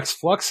 Armax,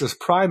 Fluxus,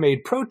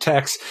 Primate,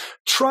 Protex,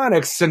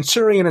 Tronics,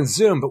 Centurion, and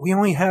Zoom, but we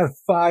only have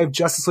 5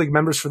 Justice League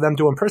members for them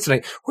to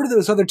impersonate. What are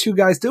those other 2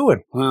 guys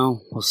doing?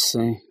 Well, we'll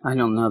see. I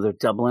don't know. They're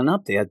doubling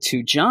up. They had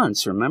 2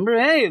 Johns, remember?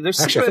 Hey, there's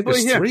Actually, I think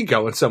there's here. 3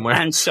 going somewhere.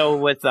 And so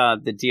with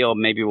the deal,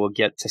 maybe we'll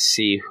get to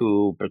see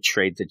who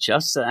betrayed the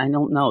justice. I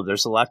don't know.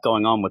 There's a lot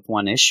going on with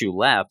one issue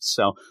left,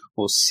 so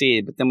we'll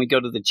see. But then we go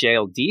to the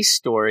JLD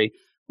story,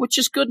 which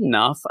is good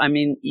enough. I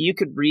mean, you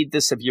could read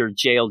this if you're a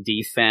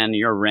JLD fan,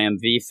 you're a Ram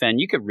V fan.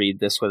 You could read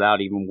this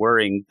without even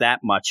worrying that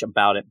much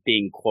about it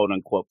being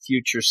quote-unquote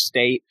future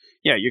state.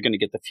 Yeah, you're going to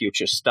get the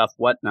future stuff,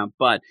 whatnot.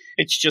 But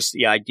it's just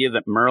the idea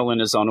that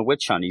Merlin is on a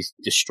witch hunt. He's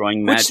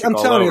destroying magic Which I'm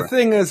all telling you, over. the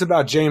thing is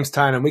about James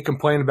Tynion, we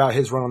complain about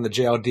his run on the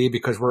JLD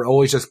because we're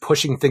always just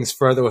pushing things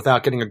further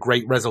without getting a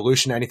great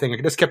resolution to anything.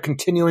 It just kept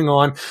continuing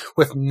on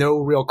with no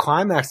real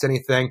climax to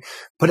anything.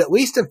 But at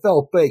least it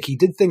felt big. He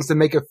did things to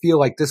make it feel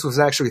like this was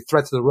actually a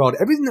threat to the world.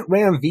 Everything that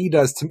Ram V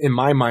does, in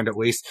my mind at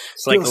least,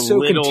 It's like feels a so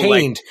little,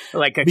 contained.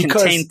 like a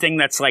because- contained thing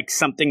that's like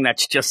something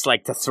that's just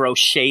like to throw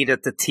shade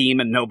at the team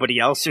and nobody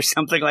else or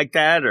something like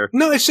that. Or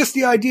No, it's just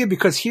the idea,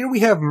 because here we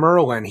have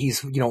Merlin.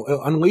 He's,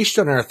 unleashed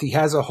on Earth. He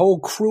has a whole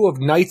crew of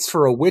knights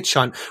for a witch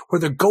hunt where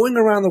they're going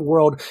around the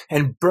world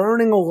and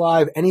burning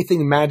alive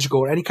anything magical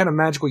or any kind of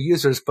magical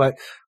users. But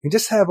we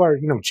just have our,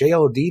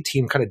 JLD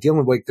team kind of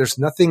dealing with, there's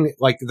nothing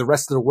like the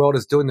rest of the world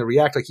is doing to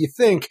react. Like you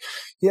think,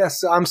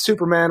 yes, I'm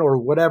Superman or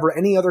whatever,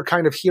 any other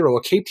kind of hero,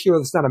 a caped hero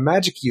that's not a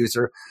magic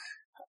user.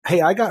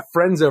 Hey, I got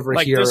friends over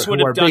Like, here this would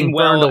who have are done being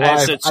well burned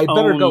as alive. its I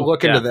better go own-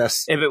 look yeah. into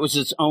this. if it was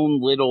its own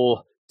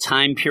little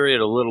time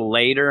period a little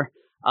later,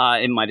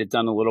 it might have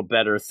done a little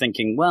better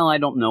thinking, well, I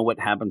don't know what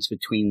happens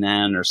between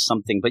then or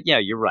something. But yeah,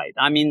 you're right.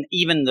 I mean,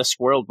 even this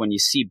world, when you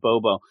see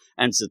Bobo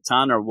and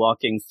Zatanna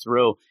walking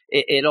through,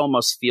 it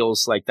almost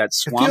feels like that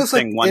Swamp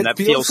Thing one that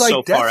feels like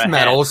so Death far ahead.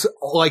 Metals,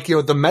 like,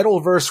 the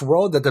Metalverse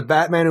world that the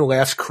Batman Who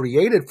Laughs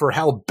created for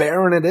how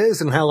barren it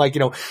is and how,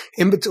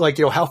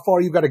 how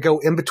far you got to go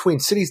in between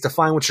cities to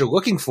find what you're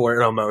looking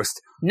for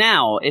almost.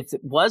 Now, if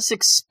it was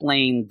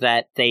explained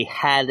that they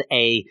had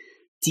a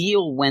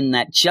deal when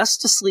that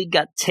Justice League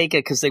got taken,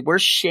 because they were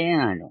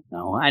sharing,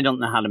 I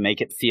don't know how to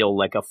make it feel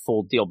like a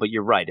full deal, but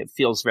you're right, it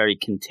feels very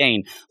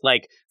contained,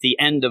 like the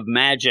end of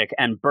magic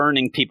and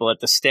burning people at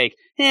the stake.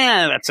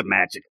 Yeah, that's a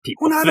magic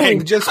people Well, not thing.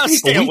 only just I'll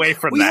people. stay away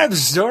from we that. have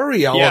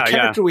Zuriel, Yeah, a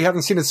character we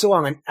haven't seen in so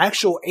long, an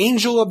actual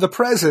angel of the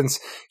presence.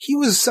 He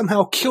was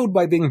somehow killed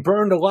by being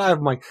burned alive.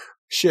 I'm like,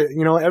 shit,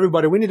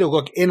 everybody, we need to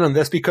look in on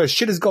this because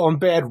shit is going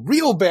bad,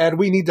 real bad.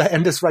 We need to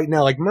end this right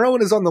now. Like,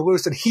 Merlin is on the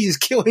loose and he's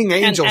killing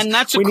angels. And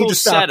that's a we cool need to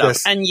stop setup.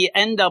 this. And you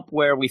end up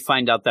where we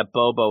find out that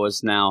Bobo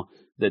is now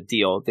the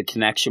deal, the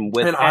connection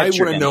with And I want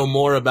to Etrigan. know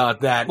more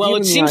about that. Well,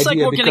 Even it the seems like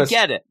idea, we're going to because-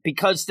 get it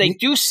because they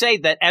do say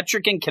that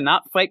Etrigan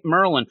cannot fight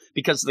Merlin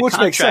because of the Which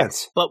contract. makes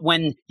sense. But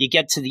when you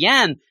get to the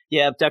end,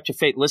 you have Dr.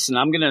 Fate. Listen,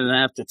 I'm going to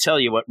have to tell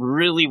you what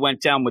really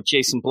went down with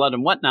Jason Blood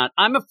and whatnot.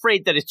 I'm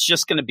afraid that it's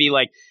just going to be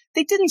like,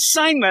 they didn't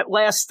sign that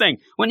last thing.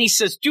 When he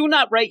says, do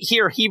not write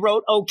here, he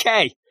wrote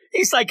okay.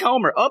 He's like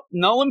Homer. Oh,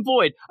 null and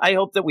void. I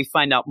hope that we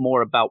find out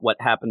more about what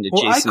happened to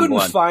Well, Jason I couldn't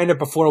Blood. find it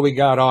before we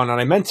got on, and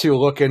I meant to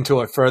look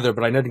into it further,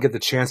 but I didn't get the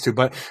chance to.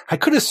 But I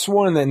could have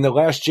sworn that in the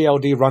last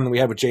JLD run that we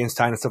had with James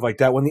Tynion and stuff like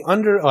that, when the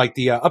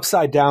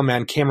Upside Down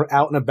Man came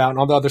out and about and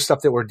all the other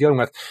stuff that we're dealing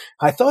with,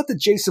 I thought that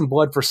Jason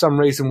Blood, for some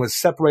reason, was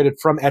separated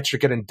from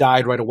Etrigan and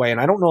died right away. And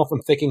I don't know if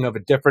I'm thinking of a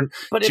different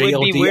But it would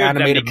be JLD weird then,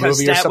 animated because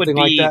movie or that would something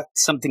like be that.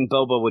 something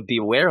Bobo would be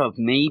aware of,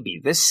 maybe.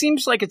 This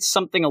seems like it's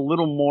something a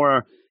little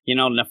more,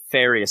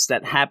 nefarious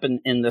that happened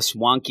in this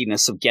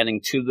wonkiness of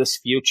getting to this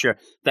future,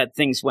 that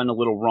things went a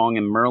little wrong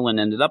and Merlin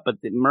ended up. But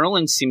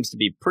Merlin seems to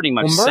be pretty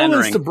much Well, Merlin's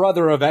centering. the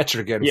brother of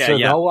Etrigan, Yeah, so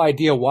yeah. the whole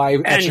idea why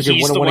and Etrigan he's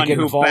wouldn't the want to one get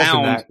who involved in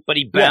bound, that. but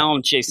he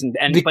bound Jason,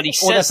 but he Well,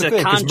 that's says the the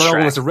thing, 'cause contract.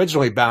 Merlin was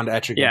originally bound to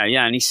Etrigan.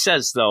 Yeah, and he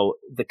says, though,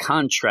 the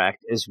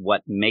contract is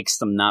what makes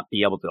them not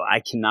be able to. I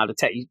cannot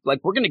attack. Like,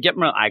 we're going to get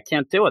Merlin. I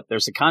can't do it.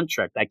 There's a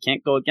contract. I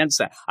can't go against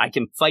that. I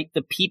can fight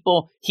the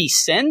people he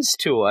sends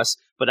to us,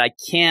 but I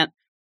can't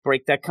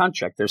break that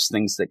contract. There's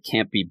things that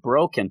can't be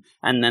broken.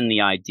 And then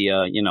the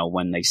idea,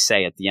 when they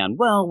say at the end,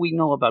 well, we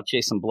know about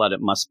Jason Blood,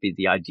 it must be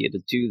the idea to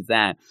do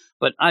that.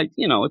 But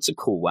it's a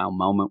cool wow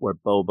moment where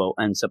Bobo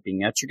ends up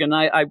being Etrigan.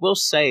 I will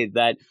say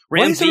that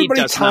Why Ram is V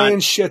everybody does tying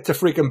not. shit to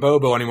freaking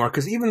Bobo anymore?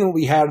 Because even when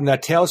we had in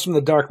that Tales from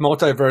the Dark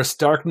Multiverse,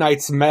 Dark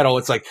Knight's Metal,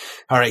 it's like,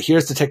 all right,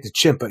 here's Detective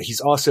Chimp, but he's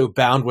also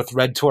bound with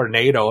Red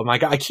Tornado. I'm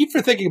like, I keep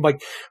thinking,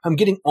 like, I'm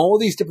getting all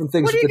these different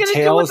things What are you with the going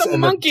to do with Tales a and the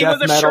monkey Death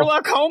with a Metal.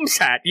 Sherlock Holmes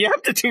hat? You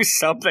have to do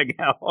something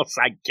else,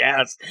 I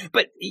guess.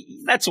 But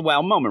that's a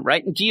wow moment,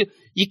 right? And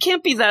you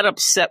can't be that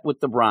upset with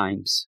the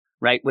rhymes,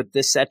 right, with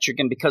this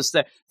Etrigan, because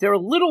they're a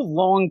little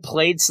long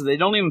played, so they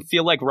don't even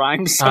feel like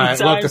rhymes All right,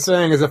 sometimes. look, the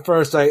thing is, at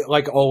first, I,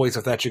 like always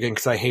with Etrigan,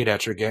 because I hate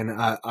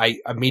Etrigan, I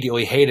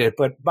immediately hate it,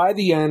 but by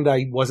the end,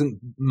 I wasn't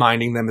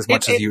minding them as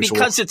much as usual.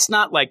 Because it's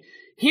not like,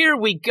 here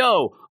we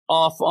go,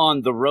 off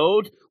on the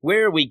road,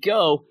 where we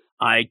go,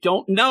 I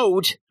don't know,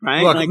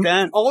 right? Look, like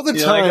that. all the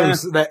You like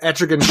times that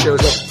Etrigan shows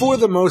up, for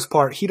the most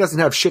part, he doesn't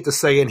have shit to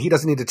say and he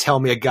doesn't need to tell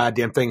me a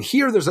goddamn thing.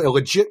 Here, there's a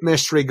legit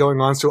mystery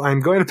going on, so I'm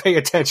going to pay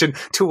attention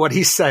to what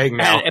he's saying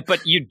now. But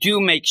you do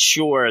make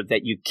sure that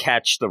you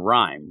catch the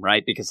rhyme,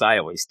 right? Because I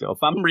always do.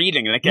 If I'm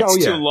reading and it gets Oh,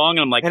 yeah. too long,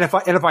 and I'm like, And if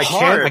I Heart.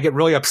 can't, I get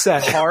really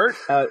upset. heart.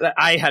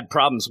 I had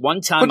problems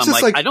one time. But I'm just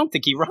like, like- I don't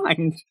think he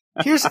rhymed.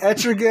 Here's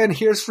Etrigan,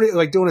 here's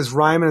like doing his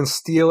rhyming and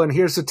stealing,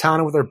 here's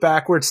Zatanna with her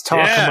backwards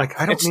talk. I'm like,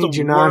 I don't it's need the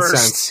your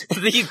worst.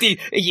 nonsense.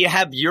 You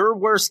have your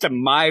worst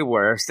and my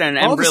worst, and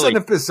All of a really, sudden,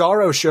 if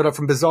Bizarro showed up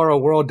from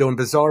Bizarro World doing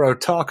Bizarro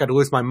talk, I'd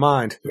lose my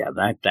mind. yeah,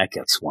 that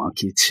gets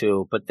wonky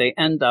too. But they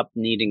end up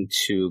needing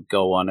to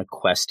go on a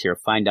quest here,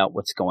 find out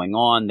what's going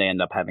on. They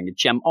end up having a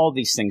gem, all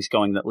these things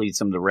going that leads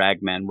them to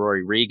Ragman,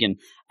 Rory Regan.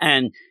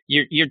 And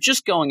you're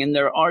just going, and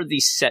there are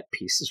these set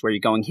pieces where you're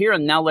going here,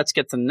 and now let's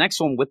get to the next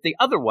one with the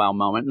other wow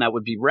moment, and that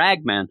would be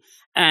Ragman.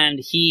 And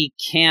he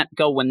can't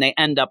go when they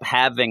end up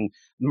having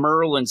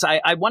Merlins.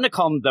 I want to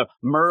call them the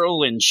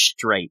Merlin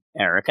Strait,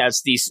 Eric,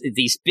 as these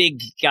big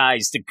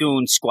guys, the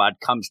Goon Squad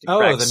comes to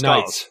crack the skulls.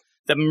 Knights.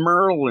 The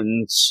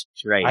Merlin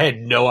Strait. I had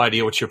no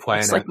idea what you're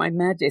playing It's at. like my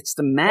magic. It's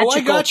the magical. Oh,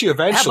 I got you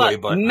eventually, How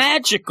about but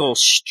magical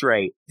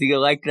Strait. Do you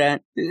like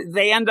that?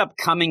 They end up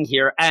coming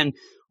here, and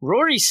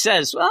Rory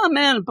says, "Oh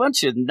man, a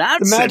bunch of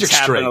nonsense Magic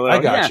happened." Strait. A little.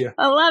 I got Yeah, you.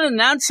 a lot of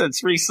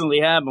nonsense recently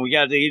happened. We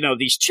got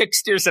these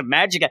tricksters of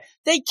magic.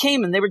 They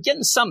came and they were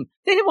getting some.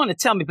 They didn't want to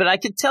tell me, but I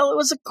could tell it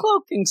was a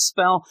cloaking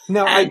spell.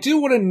 Now, I And-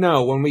 do want to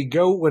know when we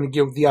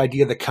give the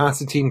idea that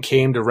Constantine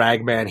came to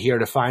Ragman here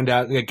to find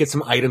out, get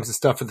some items and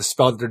stuff for the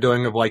spell that they're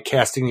doing of like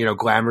casting,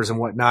 glamours and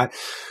whatnot.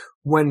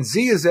 When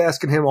Z is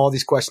asking him all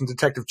these questions,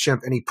 Detective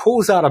Chimp, and he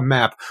pulls out a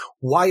map,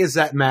 why is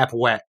that map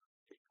wet?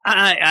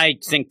 I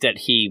think that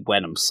he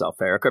wet himself,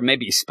 Eric, or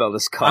maybe he spilled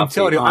his coffee. I'm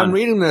telling you, on- I'm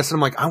reading this and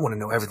I'm like, I want to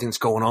know everything that's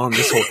going on in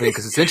this whole thing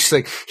because it's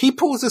interesting. He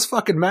pulls this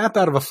fucking map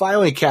out of a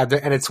filing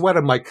cabinet and it's wet.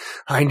 I'm like,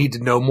 I need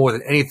to know more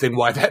than anything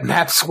why that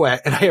map's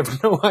wet, and I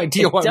have no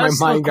idea why my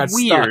does mind look got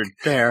weird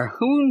stuck. there.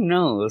 Who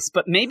knows?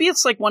 But maybe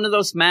it's like one of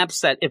those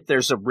maps that if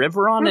there's a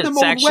river on One it, of it's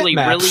them old actually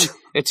wet maps.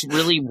 it's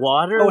really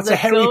water. Oh, it's a that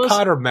Harry goes.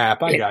 Potter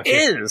map. I got you.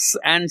 It is.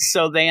 And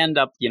so they end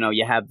up,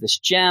 you have this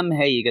gem.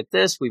 Hey, you get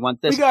this. We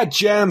want this. We got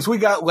gems, we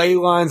got ley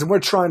lines, and we're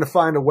trying to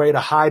find a way to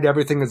hide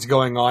everything that's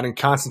going on. And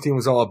Constantine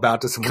was all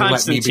about this and wouldn't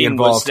let me be Constantine was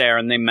involved. there,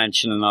 and they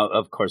mention,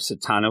 of course,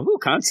 Zatanna. Ooh,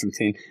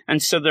 Constantine.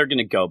 And so they're going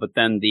to go. But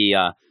then the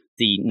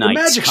Knights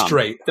Magic come.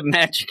 Strait. The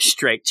Magic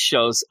Strait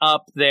shows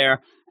up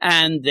there,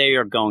 and they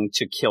are going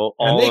to kill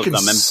And all they of can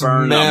them and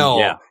burn them. smell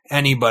Yeah.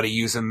 anybody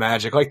using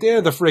magic. Like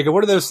they're the freaking,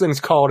 what are those things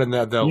called in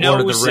the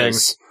Lord of the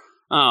Rings?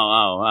 You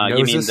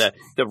mean Noses?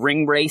 the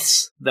ring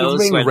race? The Those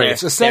ring where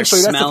race. they're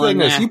Essentially, that's the smelling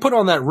thing is, that? you put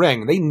on that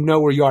ring, they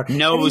know where you are.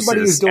 Noses, Anybody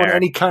who's doing Eric.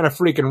 any kind of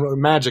freaking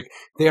magic,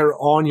 they're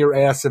on your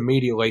ass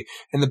immediately.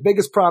 And the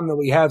biggest problem that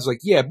we have is like,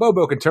 yeah,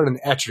 Bobo can turn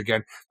into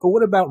Etrigan, but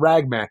what about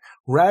Ragman?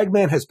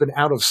 Ragman has been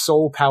out of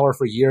soul power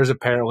for years,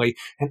 apparently.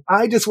 And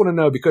I just want to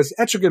know, because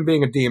Etrigan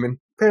being a demon,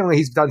 apparently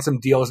he's done some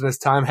deals in his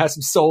time, has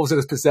some souls in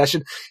his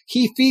possession.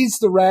 He feeds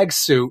the rag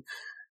suit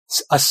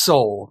a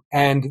soul,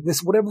 and this,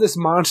 whatever this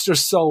monster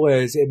soul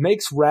is, it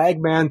makes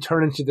Ragman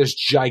turn into this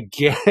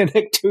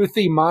gigantic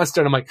toothy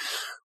monster. And I'm like,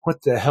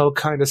 what the hell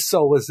kind of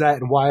soul is that,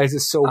 and why is it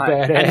so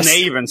badass? And they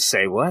even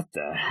say, what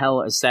the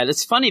hell is that?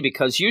 It's funny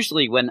because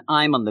usually when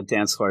I'm on the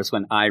dance floor is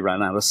when I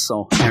run out of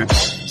soul.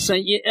 So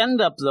you end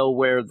up, though,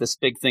 where this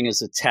big thing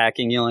is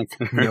attacking you. Like,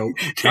 Nope.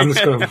 I'm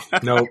just gonna,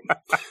 nope.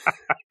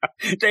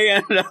 They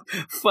end up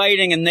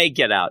fighting and they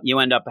get out. You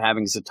end up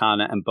having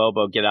Zatanna and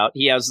Bobo get out.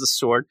 He has the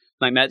sword.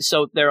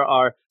 So there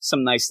are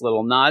some nice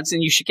little nods,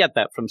 and you should get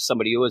that from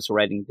somebody who is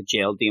writing the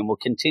JLD and will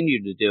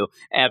continue to do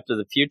after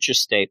the future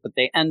state. But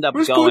they end up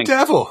Where's going. Blue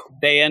Devil?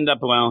 They end up,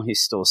 well,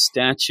 he's still a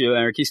statue,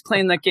 Eric. He's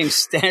playing that game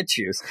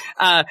Statues.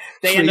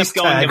 They end up Freeze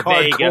going to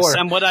tag, Vegas. hardcore.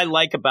 And what I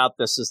like about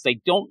this is they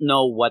don't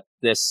know what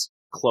this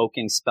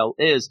cloaking spell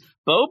is.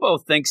 Bobo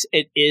thinks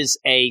it is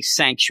a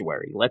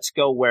sanctuary. Let's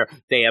go where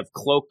they have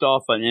cloaked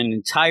off an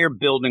entire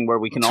building where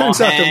we can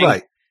Turns all out hang. they're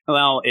right.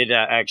 Well, it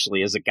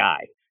actually is a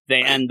guy.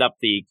 they end up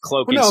the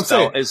cloaking No, I'm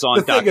spell saying, is on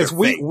the thing Dr. is,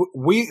 Fate.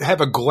 we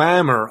have a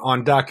glamour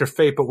on Dr.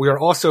 Fate, but we are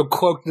also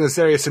cloaked in this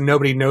area so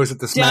nobody knows that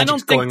this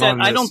magic's going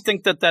on. I don't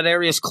think that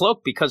area is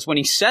cloaked, because when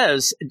he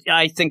says,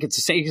 I think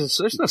it's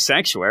there's no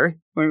sanctuary.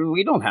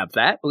 We don't have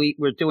that.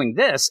 We're doing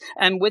this.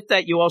 And with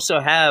that, you also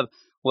have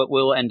what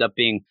will end up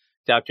being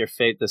Dr.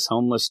 Fate, this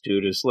homeless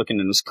dude who's looking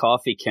in his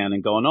coffee can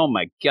and going, oh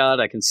my God,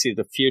 I can see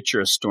the future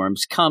of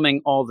storms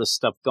coming, all this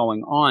stuff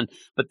going on.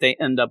 But they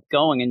end up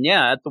going. And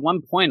yeah, at the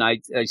one point, I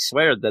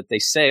swear that they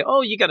say,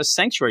 oh, you got a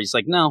sanctuary. He's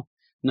like, no,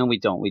 we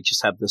don't. We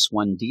just have this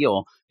one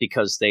deal,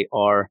 because they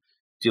are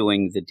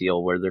doing the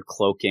deal where they're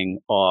cloaking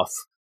off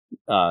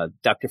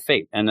Dr.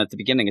 Fate. And at the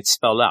beginning, it's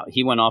spelled out.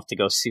 He went off to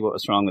go see what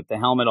was wrong with the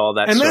helmet, all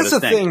that and sort that's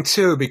of the thing.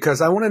 too, because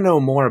I want to know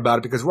more about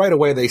it, because right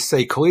away they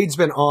say Khalid's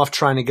been off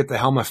trying to get the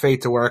Helm of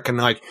Fate to work, and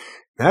like,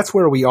 that's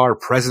where we are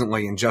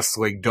presently in Justice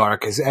League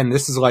Dark. And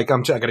this is like, I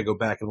got to go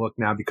back and look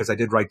now, because I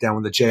did write down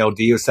when the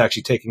JLD was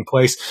actually taking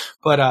place.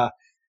 But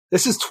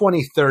this is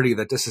 2030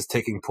 that this is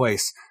taking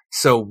place.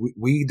 So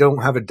we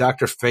don't have a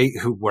Dr. Fate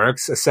who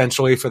works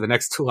essentially for the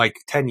next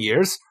 10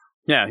 years.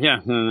 Yeah.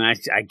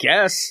 I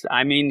guess.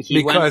 I mean,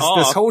 he went because off.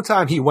 this whole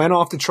time he went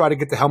off to try to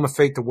get the Helm of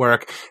Fate to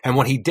work, and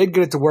when he did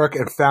get it to work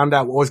and found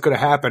out what was going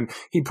to happen,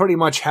 he pretty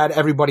much had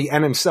everybody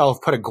and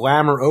himself put a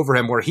glamour over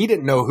him where he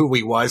didn't know who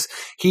he was.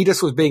 He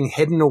just was being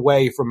hidden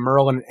away from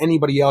Merlin and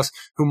anybody else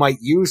who might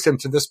use him,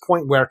 to this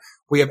point where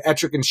we have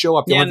Etrigan show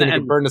up. The only thing that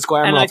can burn this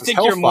glamour and off I is think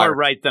Hellfire. you're more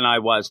right than I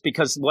was,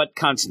 because what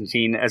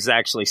Constantine is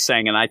actually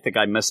saying, and I think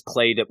I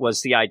misplayed it,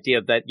 was the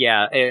idea that,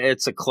 yeah,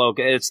 it's a cloak.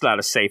 It's not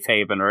a safe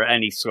haven or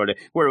any sort of,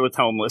 we're with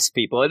homeless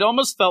people. It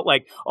almost felt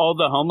like all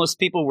the homeless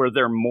people were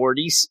their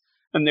Mortys,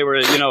 and they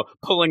were,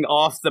 pulling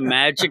off the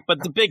magic.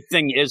 But the big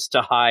thing is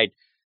to hide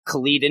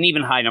Khalid, and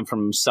even hide him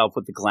from himself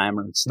with the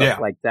glamour and stuff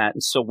like that.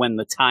 And so when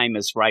the time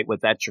is right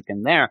with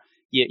Etrigan there,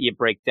 you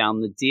break down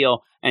the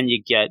deal, and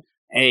you get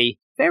a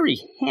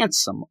very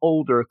handsome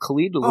older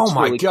Khalid. Oh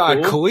my really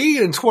God, cool.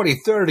 Khalid in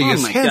 2030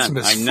 is handsome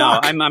as I know.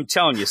 fuck. I'm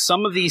telling you,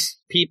 some of these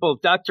people,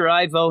 Dr.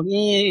 Ivo,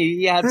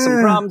 you had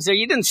some problems there.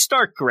 You didn't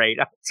start great,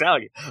 I'll tell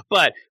you.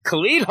 But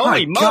Khalid,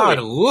 holy moly. God,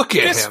 look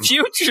at this him.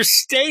 future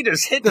state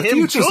has hit The him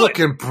future's good.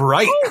 looking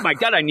bright. Oh my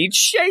God, I need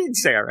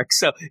shades, Eric.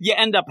 So you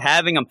end up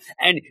having him.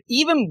 And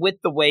even with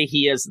the way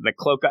he is, the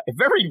cloak,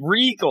 very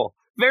regal.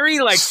 Very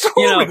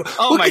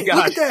oh my God.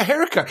 Look at that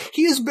haircut.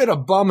 He has been a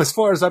bum as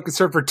far as I'm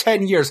concerned for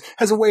 10 years.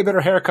 Has a way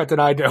better haircut than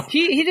I do.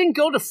 He didn't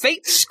go to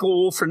Fate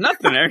school for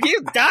nothing. He's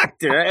a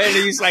doctor. And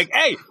he's like,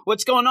 hey,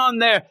 what's going on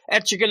there,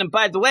 Etrigan? And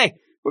by the way,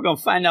 we're going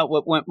to find out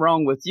what went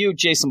wrong with you,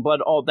 Jason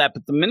Blood, all that.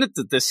 But the minute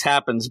that this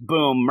happens,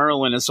 boom,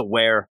 Merlin is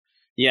aware.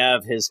 You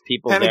have his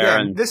people and there.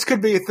 Again, this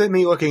could be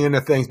me looking into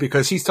things,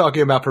 because he's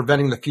talking about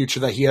preventing the future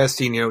that he has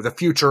seen, the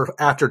future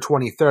after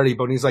 2030.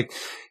 But he's like,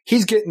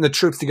 he's getting the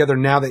troops together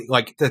now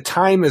that the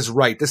time is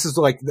right. This is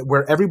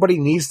where everybody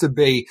needs to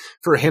be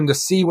for him to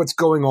see what's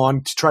going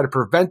on, to try to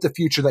prevent the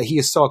future that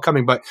he saw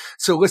coming. But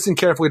so listen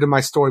carefully to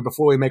my story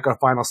before we make our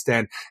final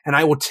stand. And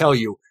I will tell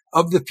you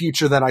of the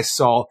future that I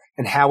saw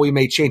and how we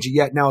may change it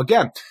yet. Now,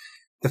 again,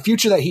 the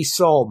future that he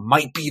saw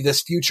might be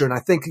this future. And I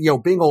think,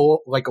 being a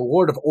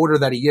Lord of Order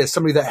that he is,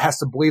 somebody that has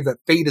to believe that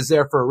fate is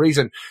there for a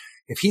reason.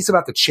 If he's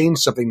about to change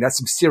something, that's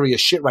some serious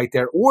shit right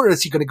there. Or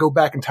is he going to go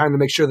back in time to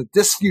make sure that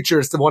this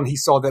future is the one he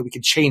saw, that we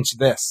can change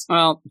this?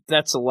 Well,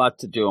 that's a lot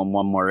to do on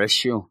one more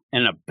issue,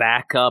 and a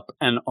backup,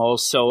 and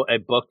also a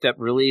book that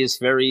really is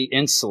very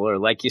insular,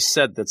 like you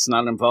said, that's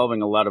not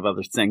involving a lot of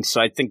other things. So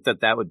I think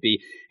that would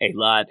be a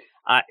lot.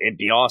 It'd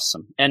be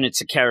awesome. And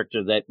it's a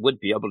character that would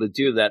be able to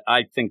do that.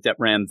 I think that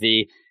Ram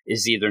V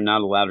is either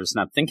not allowed or is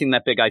not thinking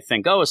that big. I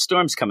think, a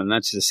storm's coming.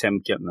 That's just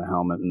him getting the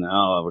helmet, and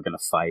we're going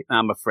to fight.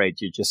 I'm afraid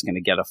you're just going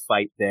to get a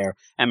fight there.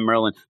 And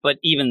Merlin. But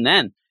even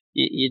then,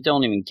 you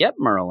don't even get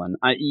Merlin.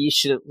 You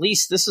should at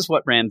least, this is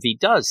what Ram V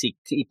does.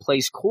 He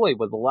plays coy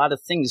with a lot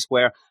of things,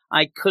 where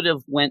I could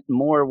have went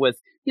more with,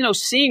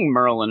 seeing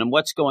Merlin and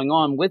what's going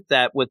on with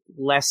that, with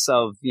less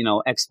of,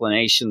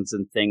 explanations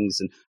and things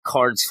and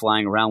cards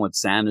flying around with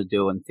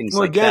Xanadu and things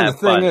like that. Well, again, the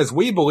thing is,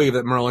 we believe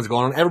that Merlin's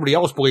going on. Everybody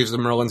else believes that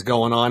Merlin's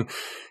going on.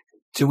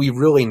 Do we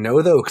really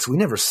know, though? Because we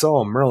never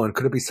saw Merlin.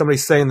 Could it be somebody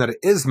saying that it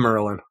is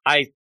Merlin?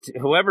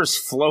 Whoever's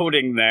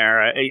floating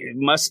there, it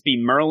must be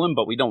Merlin,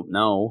 but we don't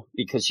know,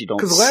 because you don't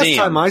see him. Because last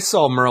time I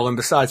saw Merlin,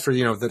 besides for,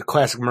 the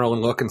classic Merlin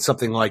look and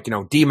something like,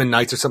 Demon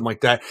Knights or something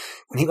like that,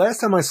 last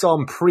time I saw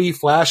him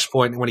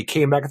pre-Flashpoint, when he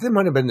came back, I think it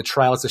might have been the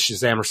Trials of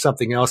Shazam or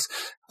something else,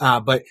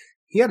 but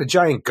he had a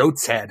giant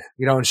goat's head,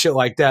 and shit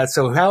like that.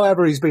 So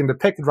however he's being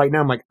depicted right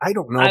now, I'm like, I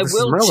don't know if this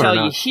is Merlin or not. I will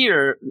tell you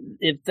here,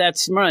 if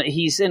that's Merlin,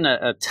 he's in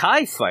a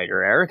TIE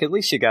fighter, Eric. At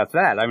least you got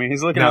that. I mean,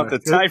 he's looking out the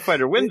TIE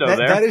fighter window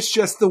there. That is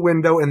just the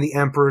window in the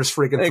Emperor's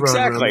freaking throne room.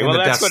 Exactly. Well,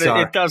 that's what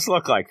it does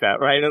look like that,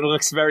 right? It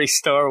looks very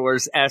Star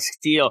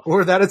Wars-esque deal.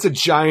 Or that it's a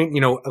giant,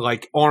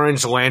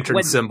 orange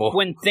lantern symbol.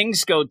 When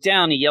things go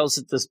down, he yells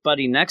at this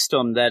buddy next to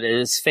him that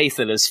his faith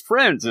in his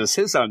friends is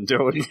his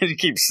undoing. He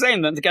keeps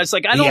saying that. The guy's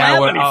like, I don't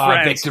have any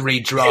friends.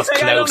 Victory draws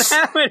close.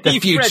 The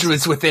future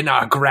is within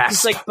our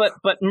grasp. He's like,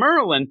 but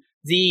Merlin,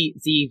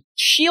 the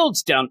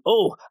shield's down.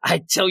 Oh,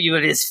 I tell you,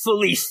 it is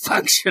fully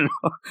functional.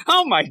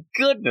 Oh my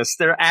goodness,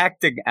 they're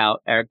acting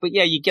out, Eric. But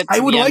yeah, you get to I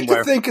would the like end to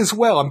where, think as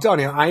well. I'm telling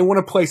you, I want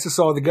to place this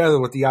all together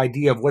with the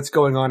idea of what's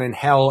going on in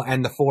hell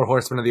and the four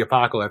horsemen of the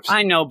apocalypse.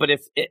 I know, but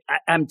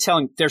I'm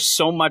telling you, there's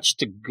so much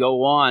to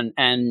go on,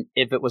 and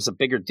if it was a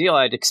bigger deal,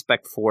 I'd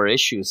expect 4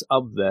 issues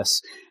of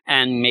this,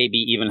 and maybe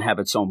even have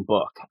its own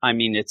book. I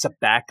mean, it's a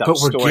backup But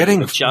we're story. getting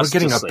to the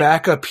Justice a League.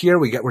 backup here.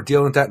 We're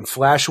dealing with that in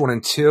Flash 1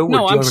 and 2. We're No,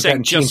 dealing I'm with that saying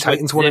in Teen just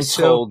Titans with 1 and this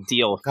 2. whole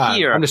deal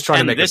here. I'm just trying to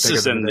and make it this bigger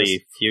is than in it the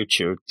is.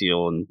 future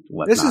deal and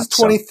whatnot. This is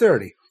So,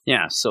 2030.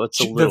 yeah, so it's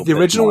a little The bit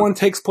original more. one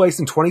takes place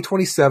in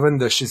 2027.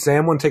 The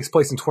Shazam one takes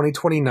place in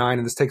 2029,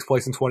 and this takes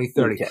place in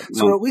 2030. Okay,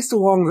 So well- we're at least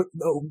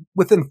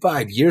within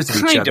 5 years of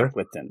each Kind other. of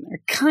within there.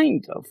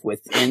 Kind of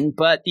within.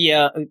 But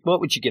yeah, what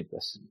would you give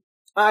this?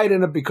 I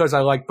didn't, because I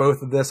like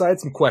both of this. I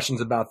had some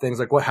questions about things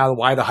like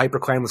why the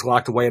Hyperclan was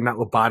locked away and not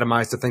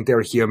lobotomized to think they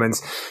were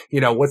humans.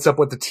 What's up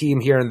with the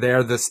team here and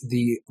there?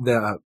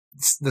 The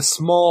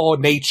small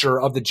nature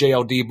of the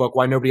JLD book,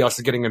 why nobody else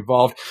is getting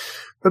involved.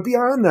 But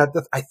beyond that,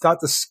 I thought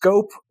the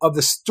scope of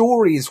the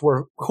stories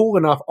were cool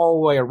enough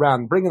all the way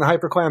around. Bringing the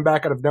Hyperclan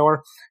back out of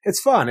nowhere, it's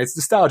fun. It's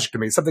nostalgic to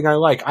me. It's something I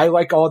like. I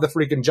like all the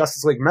freaking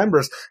Justice League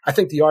members. I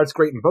think the art's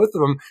great in both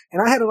of them.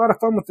 And I had a lot of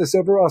fun with this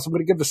overall, so I'm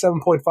going to give it a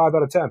 7.5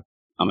 out of 10.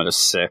 I'm at a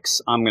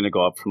 6. I'm going to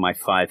go up for my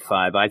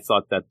 5.5. I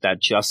thought that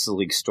Justice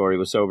League story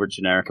was over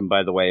generic. And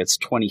by the way, it's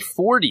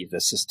 2040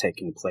 this is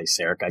taking place,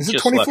 Eric. Is it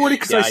 2040?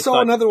 Because I saw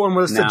another one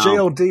where it said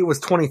JLD was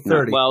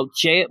 2030.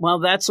 Well,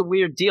 that's a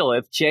weird deal.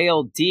 If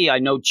JLD, I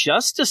know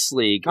Justice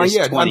League is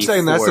 2040. I'm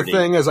saying that's the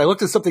thing is I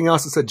looked at something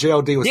else that said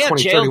JLD was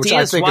 2030, which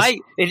I think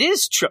is... It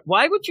is true.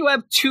 Why would you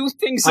have 2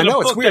 things I in know,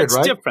 a it's book weird, that's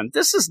right? different?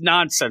 This is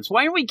nonsense.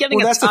 Why are we getting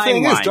Well, a that's the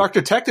thing is timeline? Dark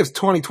Detective's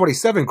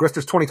 2027,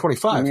 Grifter's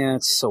 2025. Yeah,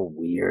 it's so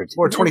weird.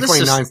 Or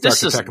 2029 's Dark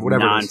This is Detective,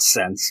 whatever it is.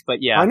 nonsense.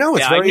 But yeah, I know,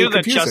 it's I very knew that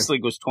confusing. Justice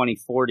League was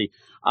 2040.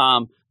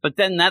 But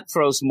then that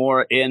throws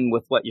more in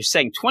with what you're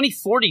saying.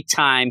 2040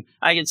 time,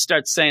 I can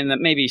start saying that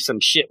maybe some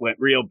shit went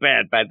real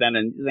bad by then,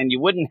 and then you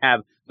wouldn't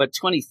have. But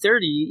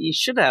 2030, you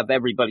should have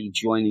everybody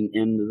joining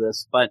into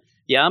this. But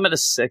yeah, I'm at a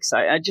 6.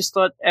 I just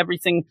thought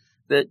everything.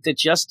 The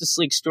Justice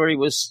League story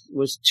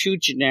was too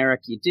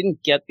generic. You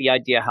didn't get the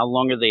idea how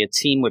long are they a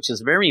team, which is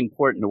very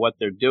important to what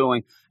they're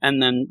doing.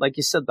 And then, like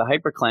you said, the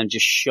Hyperclan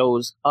just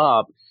shows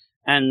up,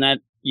 and that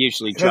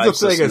usually drives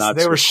The us thing is, nuts.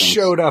 they were with things.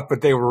 showed up,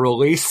 but they were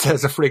released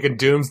as a freaking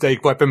doomsday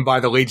weapon by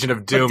the Legion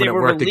of Doom, But they and it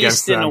were worked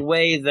against released in them. a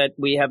way that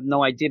we have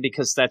no idea,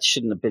 because that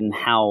shouldn't have been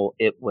how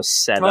it was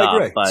set I up.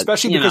 agree, But,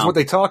 especially you because know, what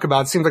they talk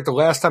about, it seems like the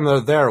last time they were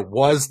there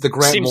was the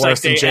Grant seems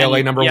Morrison like JLA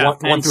and- number yeah, 1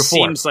 and through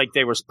 4, seems like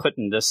they were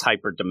putting this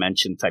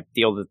hyperdimension type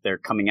deal that they're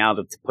coming out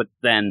of to put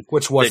then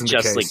which wasn't the the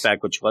Justice case. League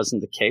back, which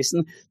wasn't the case.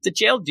 And the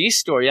JLD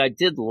story I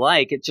did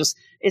like.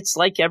 It's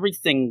like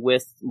everything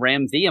with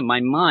Ram V in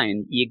my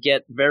mind. You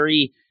get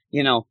very,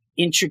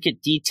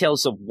 intricate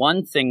details of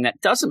one thing that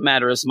doesn't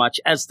matter as much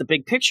as the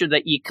big picture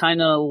that you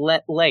kind of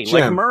let lay,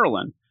 like Jim.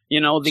 Merlin.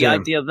 The Jim.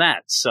 idea of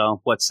that.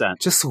 So what's that?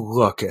 Just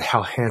look at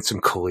how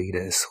handsome Khalid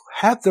is.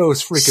 Have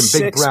those freaking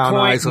big brown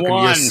eyes looking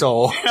at your 6.1.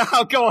 soul.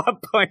 I'll go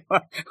up by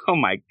one. Oh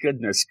my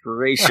goodness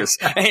gracious!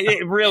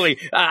 It really,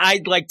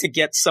 I'd like to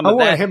get some I of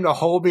want that. him to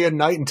hold me at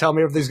night and tell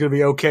me everything's going to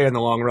be okay in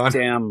the long run.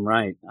 Damn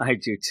right, I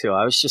do too.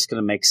 I was just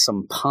going to make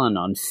some pun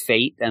on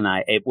fate, and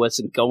it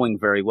wasn't going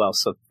very well.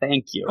 So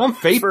thank you. I'm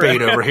fate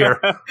bait over here.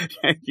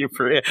 Thank you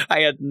for it.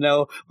 I had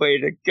no way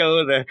to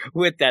go there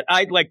with that.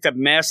 I'd like to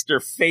master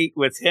fate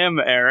with him,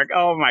 Eric.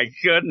 Oh my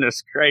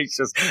goodness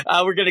gracious!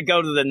 We're going to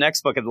go to the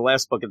next book and the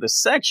last book of this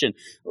section,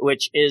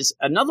 which is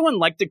another one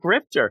like the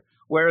Grifter,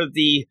 where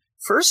the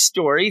first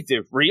story,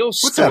 the real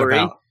What's that story,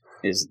 about?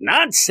 is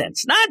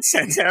nonsense,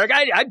 Eric.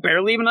 I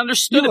barely even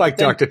understood You it. like but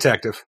then- Dark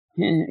Detective.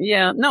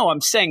 Yeah, no,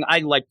 I'm saying I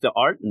like the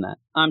art in that.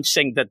 I'm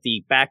saying that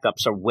the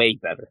backups are way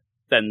better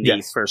than the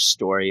Yes. first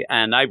story,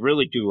 and I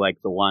really do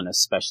like the one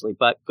especially.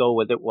 But go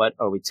with it. What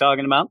are we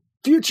talking about?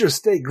 Future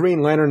State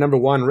Green Lantern number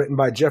 1, written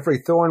by Jeffrey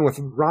Thorne with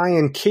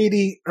Ryan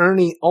Cady,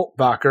 Ernie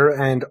Altbacher,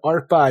 and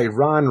art by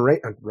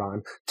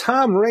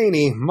Tom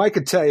Rainey, Mike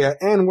Ataya,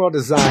 and World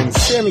Design,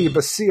 Sammy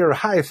Basir,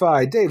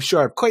 Hi-Fi, Dave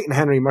Sharp, Clayton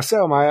Henry,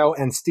 Marcel Mayo,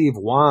 and Steve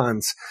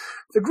Wands.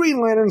 The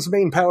Green Lantern's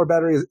main power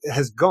battery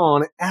has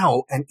gone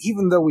out, and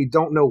even though we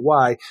don't know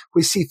why,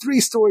 we see 3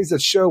 stories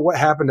that show what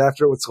happened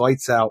after it was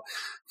lights out.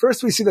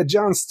 First, we see that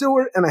John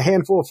Stewart and a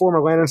handful of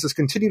former Lanterns has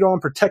continued on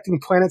protecting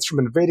planets from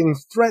invading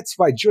threats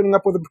by joining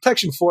up with a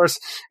protection force,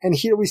 and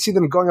here we see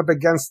them going up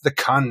against the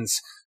Kuns.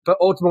 But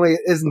ultimately,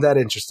 it isn't that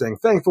interesting.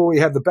 Thankfully, we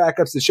have the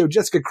backups that show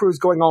Jessica Cruz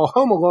going all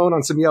home alone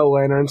on some Yellow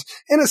Lanterns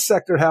in a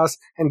sector house,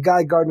 and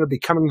Guy Gardner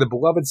becoming the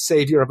beloved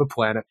savior of a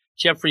planet.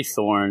 Jeffrey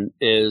Thorne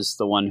is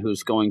the one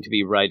who's going to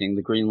be writing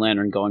the Green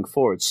Lantern going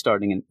forward,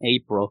 starting in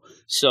April.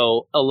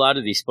 So a lot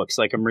of these books,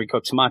 like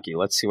Mariko Tamaki,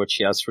 let's see what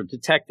she has for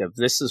Detective.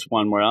 This is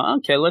one where,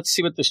 okay, let's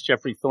see what this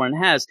Jeffrey Thorne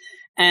has.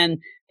 And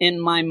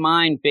in my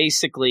mind,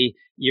 basically,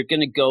 you're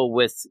going to go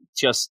with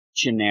just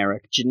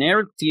generic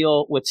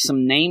deal with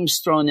some names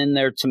thrown in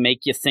there to make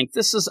you think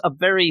this is a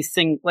very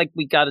thing like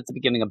we got at the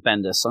beginning of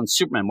Bendis on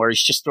Superman, where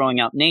he's just throwing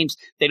out names.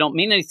 They don't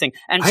mean anything.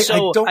 And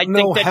so I don't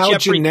know think that how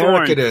Jeffrey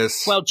generic Thorne, it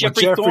is. Well, with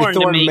Jeffrey Thorne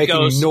to me making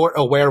goes, Nort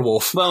a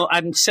werewolf. well,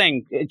 I'm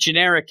saying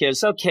generic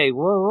is, okay,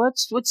 well,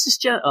 what's this?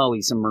 Oh,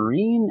 he's a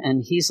Marine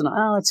and he's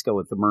let's go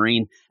with the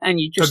Marine. And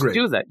you just Agreed.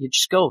 do that. You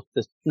just go.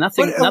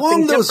 Nothing But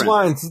along those different.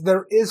 lines,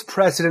 there is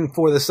precedent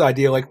for this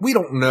idea. Like, we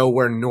don't know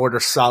where Nort or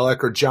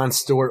Solek or John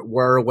Stewart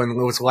were when it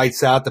was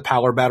lights out, the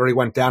power battery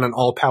went down, and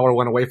all power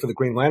went away for the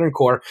Green Lantern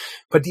Corps.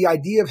 But the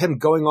idea of him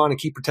going on and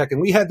keep protecting,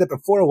 we had that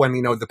before when,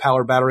 the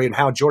power battery and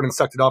how Jordan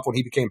sucked it off when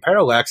he became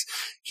Parallax.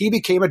 He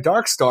became a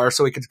Dark Star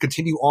so he could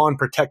continue on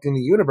protecting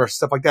the universe,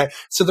 stuff like that.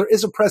 So there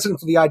is a precedent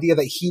for the idea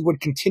that he would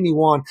continue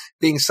on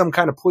being some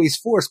kind of police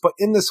force. But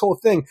in this whole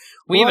thing,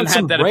 we we're even on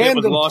some had that a bit with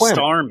random Lost planet.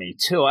 Army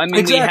too. I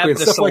mean, Exactly, we and have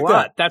this stuff a like lot.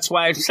 that. That's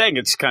why I'm saying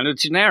it's kind of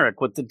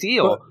generic with the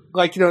deal.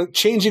 But,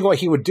 changing what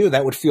he would do,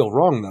 that would feel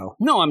wrong, though.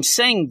 No, I'm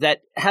saying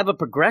that have a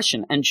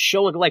progression and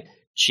show it. Like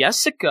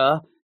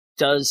Jessica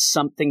does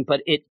something, but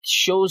it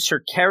shows her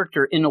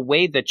character in a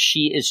way that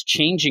she is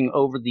changing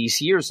over these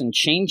years and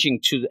changing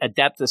to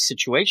adapt the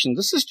situation.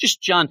 This is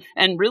just John.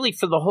 And really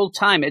for the whole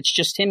time, it's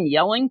just him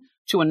yelling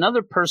to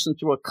another person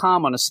through a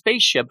comm on a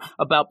spaceship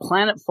about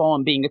planetfall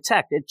and being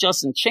attacked. It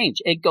doesn't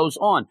change. It goes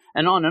on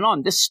and on and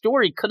on. This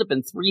story could have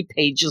been 3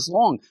 pages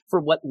long for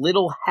what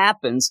little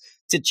happens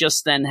to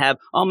just then have,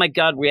 oh my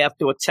God, we have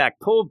to attack,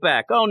 pull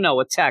back. Oh no,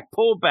 attack,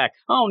 pull back.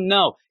 Oh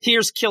no,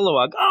 here's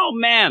Kilowog. Oh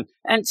man.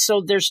 And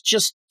so there's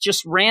just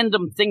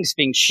random things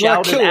being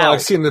shouted Kilowog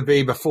out. seemed to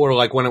be before,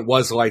 when it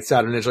was lights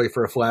out initially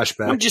for a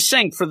flashback. I'm just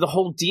saying, for the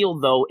whole deal,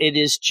 though, it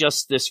is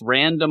just this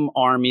random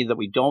army that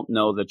we don't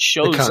know that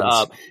shows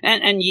up.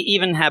 And you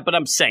even have, but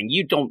I'm saying,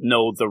 you don't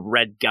know the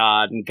Red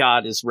God, and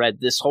God is red,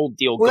 this whole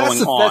deal going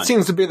on. That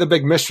seems to be the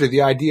big mystery,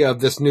 the idea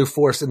of this new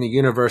force in the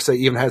universe that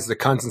even has the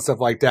Khans and stuff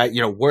like that,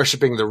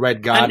 worshiping the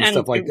Red God and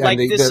stuff like that. Like,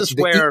 this is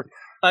where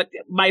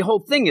my whole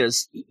thing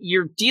is,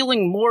 you're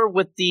dealing more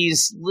with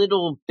these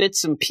little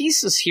bits and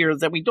pieces here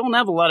that we don't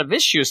have a lot of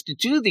issues to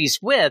do these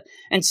with,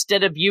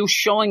 instead of you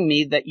showing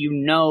me that you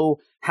know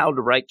how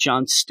to write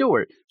John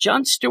Stewart.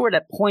 John Stewart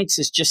at points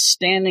is just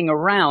standing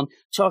around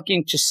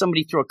talking to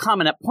somebody through a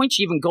comment. At points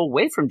you even go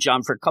away from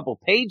John for a couple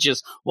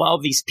pages while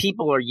these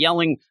people are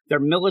yelling their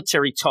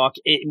military talk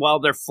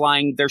while they're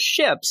flying their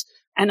ships.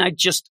 And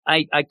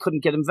I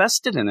couldn't get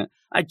invested in it.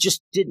 I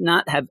just did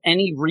not have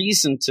any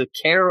reason to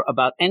care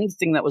about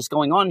anything that was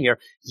going on here.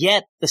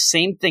 Yet the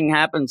same thing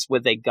happens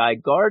with a Guy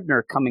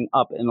Gardner coming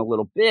up in a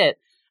little bit.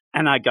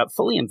 And I got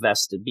fully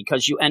invested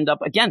because you end up,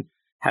 again,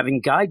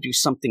 having Guy do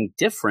something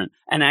different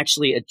and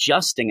actually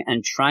adjusting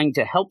and trying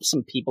to help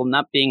some people,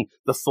 not being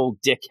the full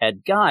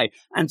dickhead guy.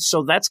 And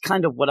so that's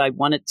kind of what I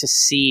wanted to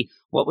see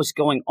what was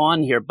going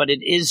on here. But it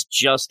is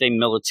just a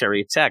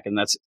military attack, and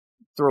that's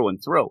through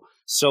and through.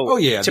 So,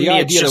 the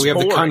idea that we have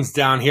the Khans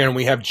down here and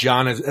we have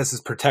John as his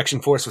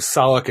protection force with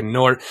Solek and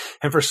Nort.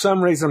 And for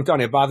some reason, I'm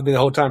telling you, it bothered me the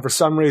whole time. For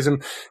some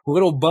reason,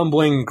 little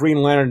bumbling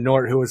Green Lantern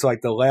Nort, who is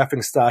like the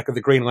laughing stock of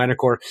the Green Lantern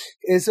Corps,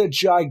 is a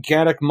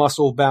gigantic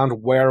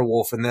muscle-bound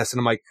werewolf in this. And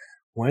I'm like,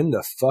 when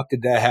the fuck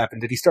did that happen?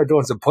 Did he start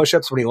doing some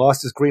push-ups when he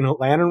lost his Green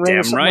Lantern ring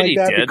or something like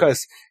that? Did.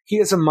 Because he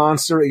is a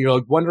monster.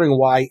 You're wondering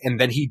why, and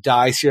then he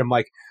dies here. I'm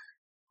like,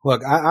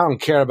 look, I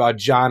don't care about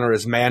John or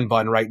his man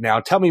bun right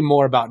now. Tell me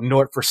more about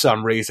Nort for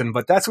some reason,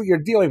 but that's what you're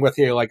dealing with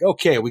here. You're like,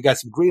 okay, we got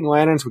some Green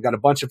Lanterns, we got a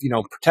bunch of,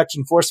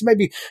 protection force,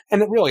 maybe,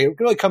 and it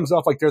really comes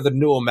off like they're the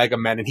new Omega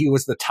Men, and he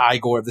was the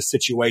Tigor of the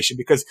situation,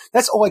 because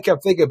that's all I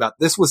kept thinking about.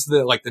 This was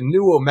the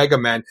new Omega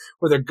Men,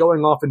 where they're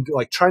going off and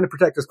trying to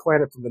protect this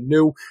planet from the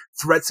new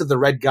threats of the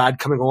Red God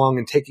coming along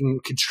and taking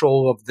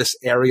control of this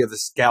area,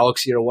 this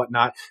galaxy or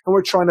whatnot, and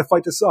we're trying to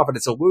fight this off, and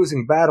it's a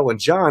losing battle, and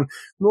John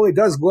really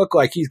does look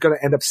like he's going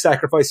to end up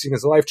sacrificing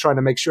his life trying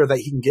to make sure that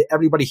he can get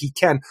everybody he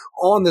can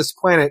on this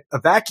planet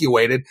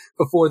evacuated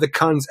before the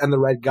Khans and the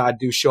Red God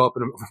do show up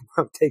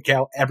and take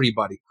out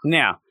everybody.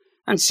 Yeah.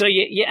 And so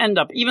you end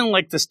up, even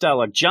like this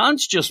dialogue,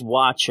 John's just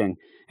watching,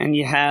 and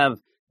you have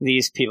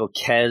these people,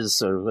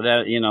 Kez or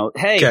whatever,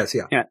 hey. Kez,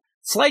 yeah.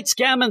 Flights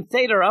Gammon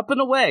Theta are up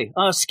and away.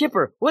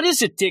 Skipper, what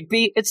is it,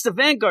 Digby? It's the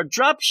Vanguard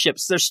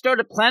dropships. They're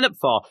started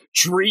planetfall.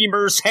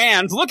 Dreamer's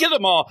hand. Look at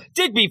them all.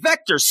 Digby,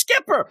 Vector,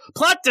 Skipper.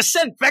 Plot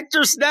descent.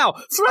 Vectors now.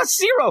 Thrust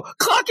 0.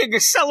 Clocking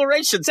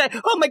accelerations.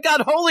 Oh my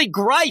God, holy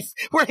grife.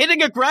 We're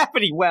hitting a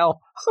gravity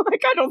well.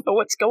 Like, I don't know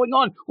what's going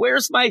on.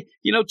 Where's my,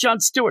 John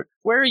Stewart?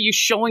 Where are you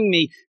showing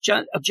me?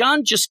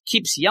 John just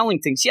keeps yelling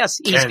things.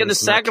 Yes, he's going to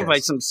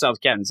sacrifice himself,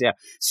 Ken's. Yeah.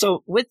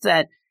 So with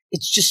that,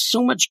 it's just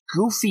so much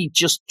goofy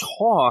just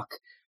talk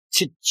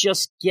to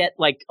just get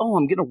like, oh,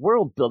 I'm going to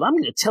world build. I'm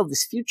going to tell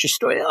this future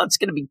story. Oh, it's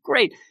going to be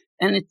great.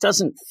 And it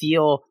doesn't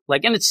feel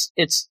like, and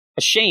it's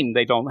a shame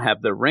they don't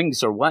have their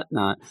rings or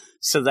whatnot.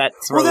 So that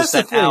throws that's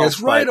that the thing. out.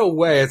 It's right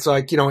away. It's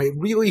like, it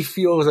really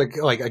feels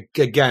like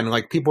again,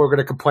 like people are going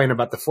to complain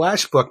about the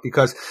Flash book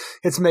because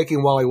it's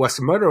making Wally West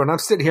a murderer. And I'm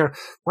sitting here,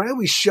 why are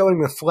we showing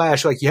the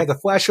Flash? Like you had the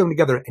Flash show them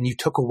together and you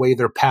took away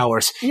their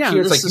powers. Yeah,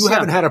 Here it's like you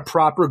haven't had a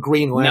proper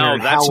Green Lantern.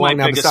 No, that's how my long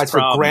now biggest besides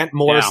problem. for Grant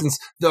Morrison's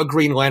The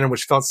Green Lantern,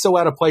 which felt so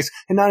out of place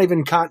and not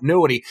even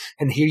continuity.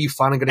 And here you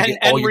finally going to get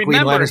all your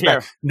Green Lanterns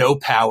back. No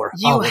power.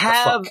 You what the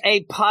have fuck?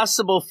 a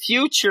possible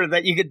future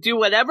that you could do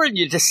whatever and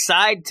you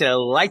decide to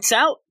lights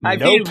out. I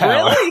No mean, power.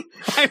 really?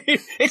 I mean,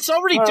 it's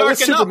already All right, dark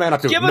what's enough. Superman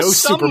up to? Give No us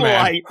some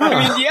Superman. light. Huh.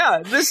 I mean, yeah,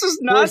 this is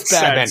Where's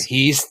Batman? nonsense.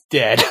 He's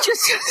dead.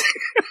 Just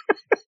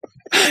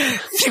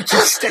future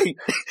state.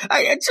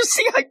 I just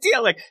the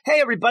idea, like, hey,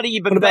 everybody,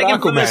 you've been What about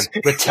begging for Aquaman?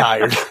 this.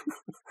 Retired.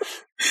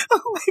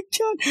 Oh my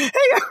God! Hey,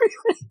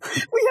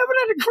 everybody, we haven't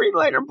had a Green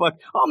Lantern book.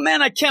 Oh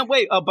man, I can't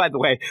wait. Oh, by the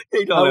way,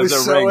 they don't I have was their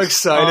so rings.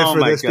 excited Oh for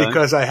my this God.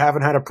 because I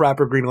haven't had a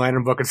proper Green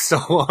Lantern book in so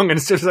long. And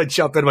as soon as I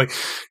jumped in, I'm like,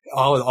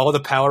 all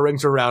the power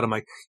rings are out. I'm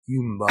like,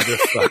 you What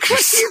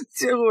motherfuckers. are you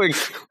doing?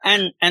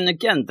 And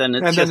again, then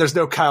it's And then there's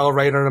no Kyle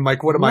Rayner. And I'm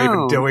like, what am I even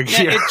No. doing Yeah,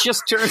 here? It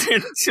just turned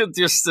into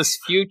just this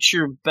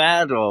future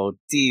battle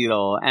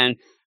deal, and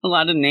a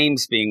lot of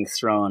names being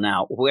thrown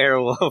out.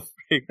 Werewolf,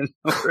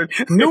 Nort,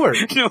 Nort.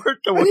 Nort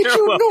the I need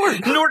you, werewolf,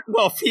 Nort.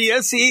 Nortwolf. He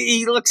is.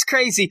 He looks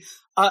crazy.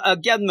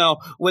 Again, though,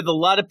 with a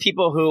lot of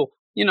people who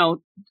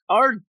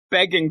are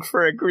begging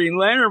for a Green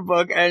Lantern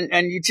book, and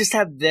you just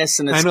have this,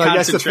 and it's I know, I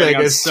guess the concentrating thing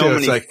on is, so too, many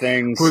it's like,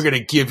 things. we're going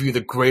to give you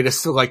the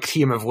greatest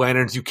team of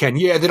lanterns you can.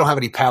 Yeah, they don't have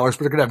any powers,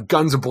 but they're going to have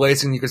guns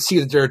ablazing. And you can see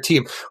that they're a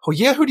team. Oh,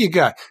 yeah, who do you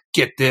got?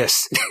 Get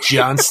this.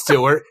 John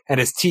Stewart and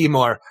his team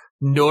are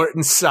Nort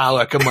and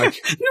Salak. I'm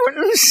like,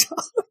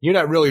 you're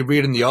not really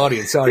reading the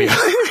audience, are you?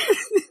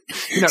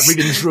 You're not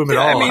reading this room at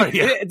all, I are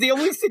you? mean, the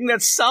only thing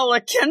that Salah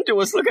can do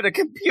is look at a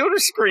computer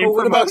screen. Well,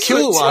 what for about most of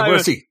the Kilowog? time.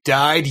 Where's he?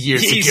 Died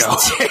years He's ago.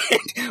 dead.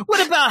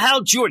 What about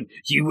Hal Jordan?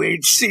 You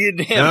ain't seeing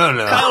him.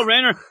 No. Kyle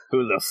Rayner?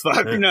 Who the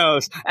fuck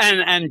knows?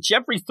 And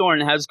Jeffrey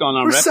Thorne has gone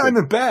on Where's record.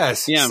 Simon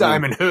Bass? Yeah,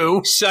 Simon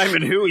who?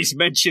 Simon who he's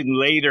mentioned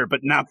later,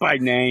 but not by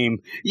name.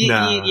 You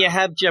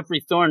have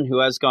Jeffrey Thorne who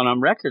has gone on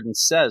record and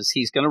says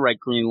he's going to write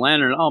Green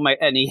Lantern. Oh my!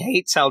 And he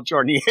hates Hal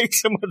Jordan. He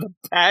hates him with a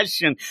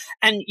passion.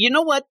 And you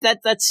know what?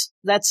 That's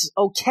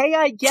okay,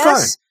 I guess.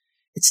 Fine.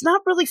 It's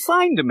not really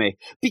fine to me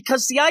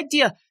because the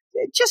idea.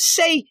 Just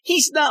say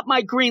he's not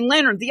my Green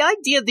Lantern. The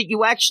idea that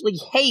you actually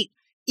hate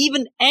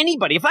even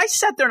anybody. If I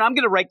sat there and I'm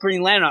going to write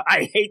Green Lantern,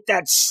 I hate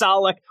that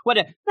Solak.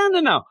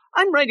 No.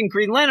 I'm writing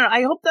Green Lantern.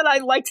 I hope that I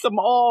like them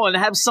all and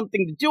have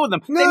something to do with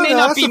them. They may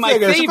not that's be the my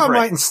thing is, if I'm favorite.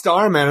 writing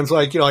Starman, it's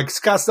like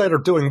Scott Snyder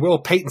doing Will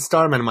Payton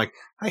Starman. I'm like,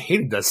 I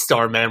hated that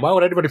Starman. Why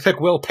would anybody pick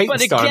Will Payton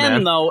But Starman?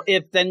 again, though,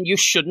 then you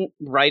shouldn't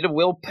write a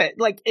Will Payton.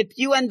 Like, if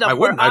you end up I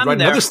wouldn't. where I'd I'm write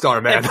there, another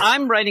Starman. if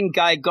I'm writing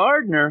Guy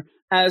Gardner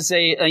as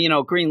a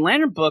Green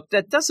Lantern book,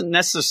 that doesn't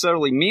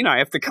necessarily mean I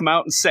have to come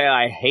out and say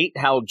I hate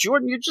Hal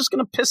Jordan. You're just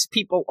going to piss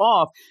people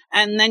off.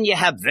 And then you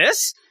have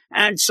this.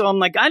 And so I'm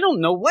like, I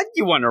don't know what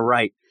you want to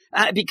write.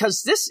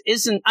 Because this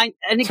isn't, and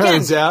again.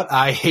 Turns out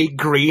I hate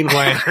Green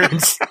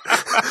Lanterns.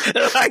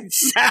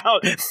 Lights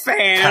out,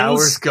 fans.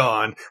 Power's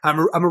gone. I'm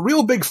a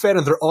real big fan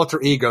of their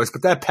alter egos,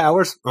 but that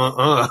Powers,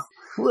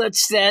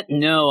 What's that?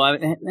 No, I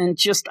don't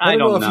I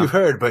don't know if you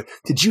heard, but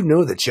did you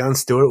know that John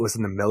Stewart was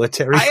in the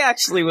military? I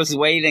actually was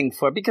waiting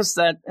for, because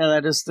that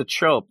is the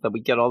trope that we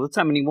get all the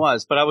time, and he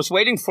was. But I was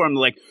waiting for him,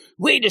 like,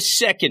 wait a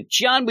second,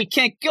 John, we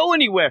can't go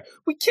anywhere.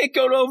 We can't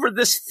go over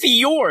this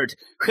fjord.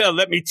 Well,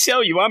 let me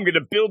tell you, I'm going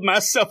to build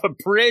myself a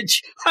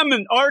bridge. I'm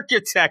an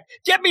architect.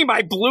 Get me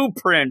my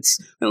blueprints.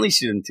 At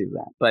least you didn't do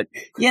that. But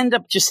you end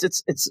up just,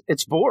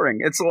 it's boring.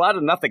 It's a lot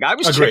of nothing. I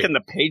was Agreed. checking the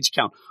page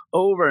count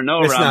over and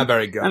over. It's not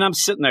very good. And I'm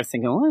sitting there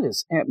thinking, what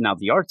is, now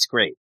the art's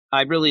great.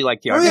 I really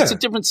like the art. Oh, yeah. It's a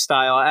different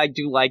style. I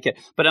do like it.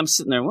 But I'm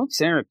sitting there,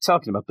 what's Eric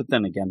talking about? But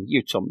then again,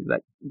 you told me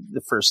that the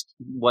first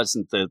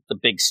wasn't the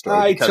big story.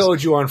 I because-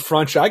 told you on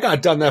Front Show, I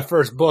got done that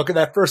first book and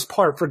that first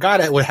part, forgot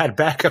it had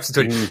backups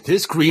to it.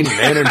 This Green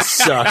Lantern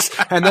sucks.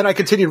 And then I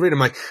continued reading. I'm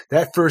like,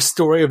 that first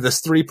story of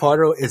this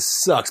 3-parter, it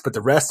sucks, but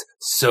the rest,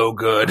 so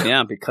good.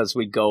 Yeah, because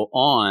we go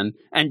on.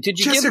 And did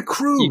you Jessica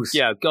Cruz.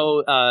 Yeah,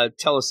 go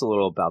tell us a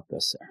little about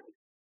this, sir.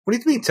 What do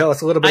you mean? Tell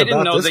us a little bit I about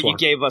didn't know this that one. you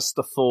gave us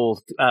the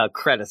full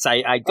credits.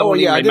 I don't Oh,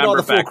 yeah, even I did all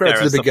remember the full back credits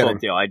there at as the the full beginning.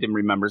 deal. I didn't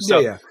remember. So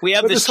Yeah. we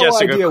have But this this whole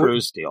Jessica idea-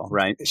 Cruz deal,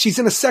 right? She's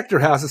in a sector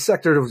house, a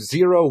sector of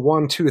 0,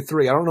 1, 2,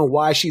 3. I don't know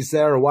why she's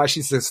there or why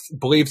she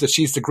believes that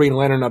she's the Green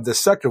Lantern of this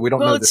sector. We don't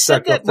know Well, the it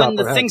said sector. that off the top when of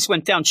the our head. things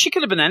went down, she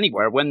could have been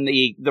anywhere. When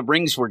the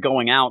rings were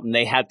going out and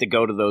they had to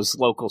go to those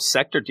local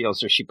sector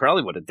deals, or she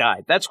probably would have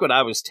died. That's what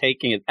I was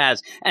taking it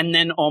as. And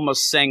then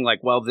almost saying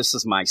like, well, this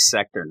is my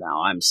sector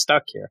now. I'm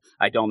stuck here.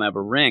 I don't have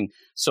a ring.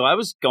 So I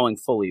was going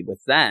fully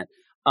with that.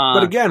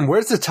 But again,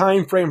 where's the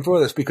time frame for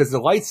this? Because the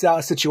lights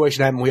out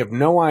situation happened. We have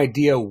no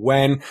idea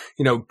when,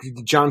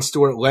 Jon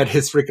Stewart led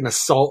his freaking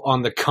assault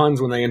on the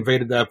Khans when they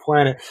invaded that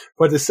planet.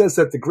 But it says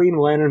that the Green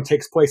Lantern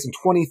takes place in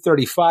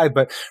 2035.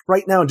 But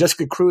right now,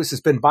 Jessica Cruz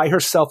has been by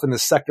herself in the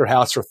Sector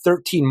House for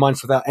 13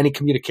 months without any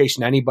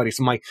communication to anybody.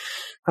 So I'm like,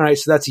 all right,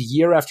 so that's a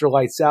year after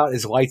Lights Out.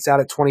 Is Lights Out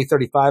at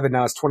 2035 and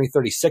now it's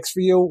 2036 for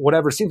you?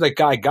 Whatever. It seems like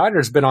Guy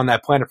Gardner's been on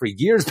that planet for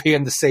years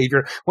being the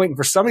savior, waiting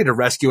for somebody to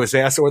rescue his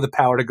ass or the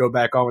power to go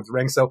back on with the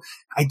ring. So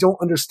I don't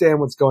understand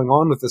what's going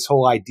on with this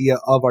whole idea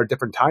of our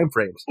different time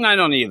frames. I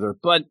don't either.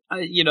 But,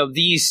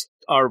 these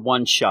are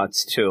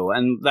one-shots too.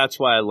 And that's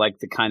why I like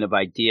the kind of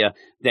idea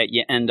that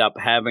you end up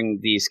having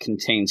these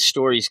contained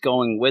stories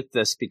going with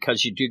this,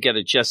 because you do get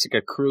a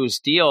Jessica Cruz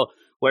deal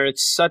where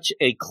it's such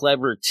a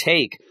clever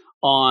take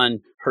on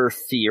her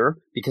fear,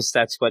 because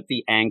that's what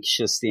the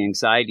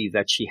anxiety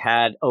that she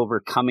had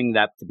overcoming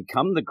that to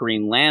become the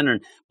Green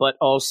Lantern, but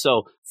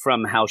also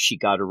from how she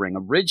got her ring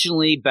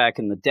originally back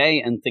in the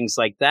day and things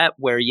like that,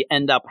 where you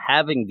end up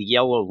having the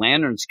Yellow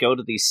Lanterns go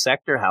to these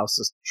sector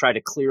houses to try to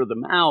clear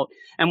them out.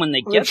 And when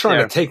they get trying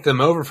there, to take them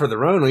over for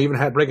their own, we even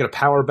had bringing a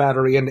power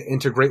battery in to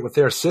integrate with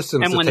their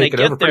systems and to when take they it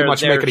get over, pretty there,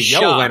 much make it a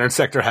Yellow Lantern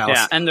sector house.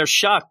 Yeah, and they're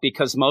shocked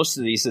because most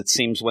of these, it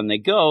seems, when they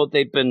go,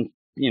 they've been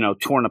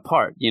torn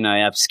apart. You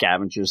have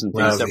scavengers and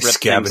things that rip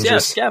scavengers. things. Yeah,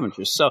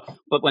 scavengers. So,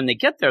 but when they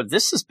get there,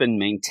 this has been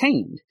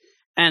maintained.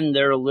 And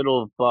they're a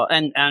little,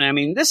 and I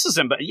mean, this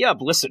isn't, but you have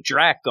Lyssa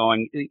Drac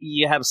going,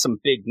 you have some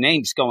big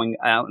names going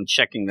out and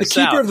checking this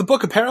out. The keeper of the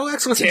Book of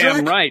Parallax, Lyssa Drac?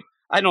 Damn right.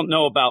 I don't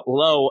know about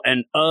Lowe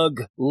and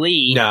Ugg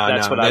Lee.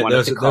 That's what I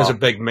wanted to call. Those are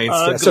big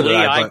mainstays. Ugg Lee,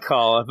 I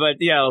call it. But,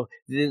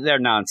 they're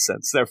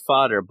nonsense. They're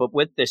fodder. But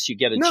with this, you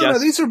get a No,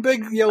 these are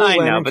big Yellow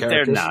Lantern I know, but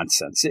characters. They're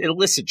nonsense.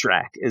 Lyssa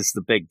Drac is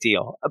the big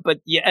deal. But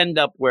you end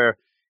up where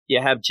you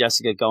have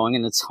Jessica going,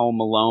 and it's Home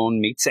Alone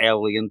meets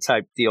Alien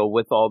type deal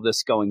with all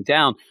this going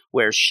down,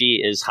 where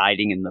she is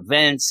hiding in the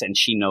vents and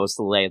she knows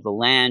the lay of the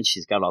land.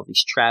 She's got all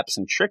these traps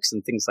and tricks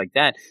and things like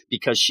that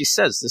because she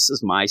says, this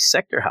is my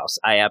sector house.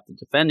 I have to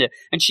defend it.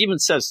 And she even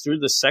says through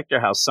the sector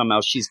house, somehow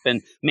she's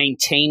been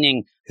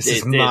maintaining this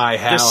is my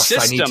house. The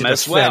system I need to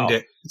as defend well.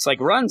 it. It's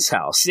like Run's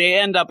house. They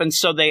end up with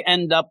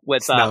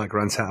it's not like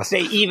Run's house.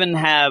 They even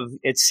have,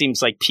 it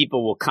seems like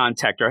people will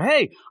contact her.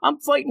 Hey, I'm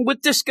fighting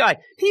with this guy.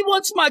 He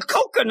wants my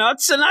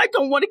coconuts and I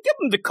don't want to give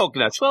him the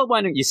coconuts. Well,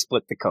 why don't you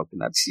split the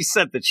coconuts? She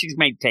said that she's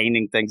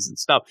maintaining things and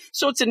stuff.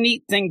 So it's a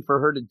neat thing for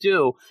her to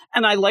do.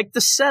 And I like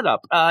the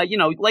setup.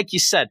 Like you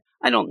said,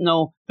 I don't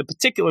know the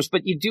particulars,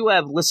 but you do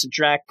have Lyssa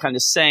Drac kind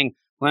of saying,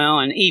 well,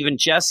 and even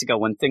Jessica,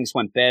 when things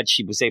went bad,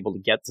 she was able to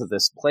get to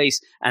this place,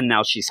 and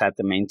now she's had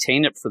to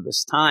maintain it for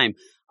this time.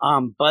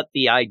 But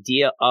the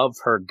idea of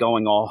her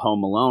going all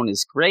Home Alone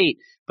is great,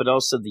 but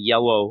also the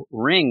yellow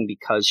ring,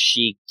 because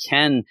she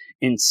can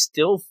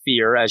instill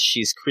fear as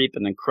she's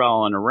creeping and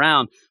crawling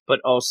around, but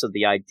also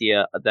the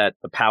idea that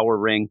the power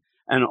ring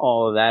and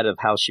all of that of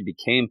how she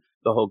became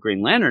the whole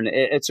Green Lantern.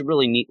 It's a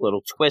really neat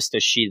little twist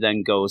as she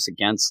then goes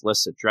against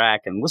Lyssa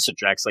Drac, and Lyssa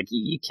Drac's like,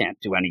 you can't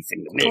do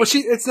anything to me. Well,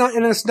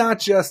 it's not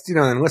just,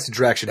 and Lyssa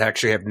Drac should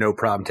actually have no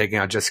problem taking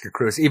out Jessica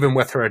Cruz, even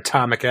with her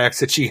atomic axe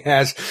that she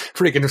has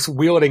freaking just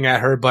wielding at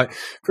her. But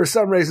for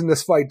some reason,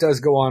 this fight does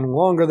go on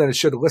longer than it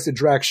should. Lyssa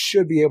Drac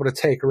should be able to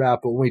take her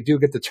out, but when we do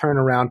get the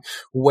turnaround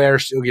where,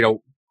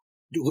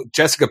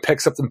 Jessica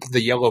picks up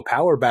the yellow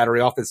power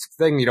battery off this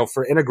thing,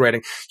 for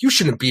integrating. You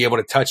shouldn't be able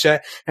to touch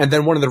that. And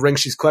then one of the rings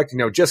she's collecting,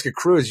 Jessica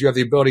Cruz, you have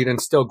the ability to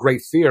instill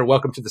great fear.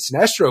 Welcome to the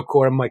Sinestro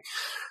Corps. I'm like,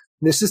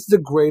 this is the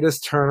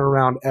greatest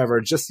turnaround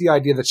ever. Just the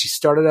idea that she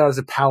started out as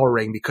a power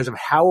ring because of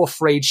how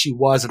afraid she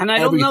was of everything.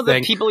 And I don't know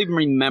that people even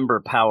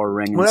remember Power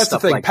Ring and well, that's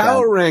stuff the thing. like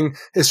Power that. Ring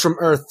is from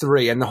Earth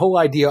 3, and the whole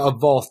idea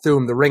of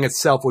Volthoom, the ring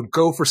itself, would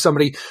go for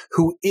somebody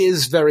who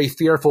is very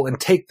fearful and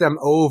take them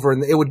over,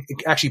 and it would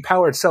actually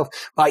power itself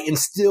by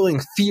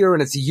instilling fear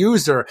in its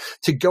user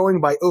to going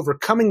by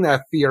overcoming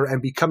that fear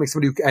and becoming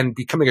somebody and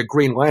becoming a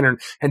Green Lantern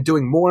and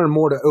doing more and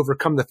more to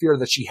overcome the fear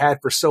that she had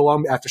for so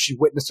long after she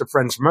witnessed her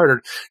friends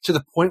murdered, to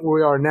the point where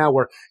we are now,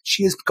 where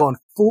she has gone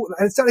full,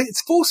 and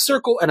it's full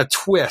circle and a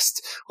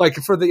twist, like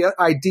for the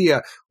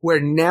idea where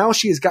now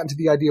she has gotten to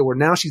the idea where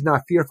now she's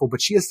not fearful,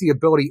 but she has the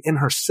ability in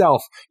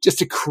herself just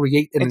to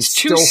create and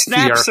instill two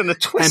snaps fear and a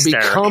twist, and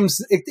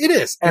becomes, it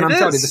is. And I'm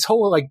telling you, is. this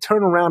whole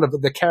turnaround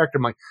of the character,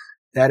 I'm like,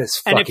 that is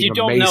fucking amazing. And if you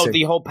don't know,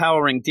 the whole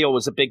Power Ring deal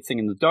was a big thing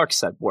in the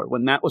Darkseid War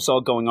when that was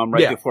all going on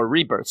right before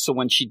Rebirth. So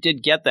when she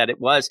did get that,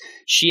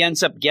 she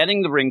ends up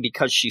getting the ring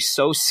because she's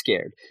so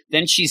scared.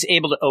 Then she's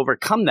able to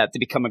overcome that to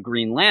become a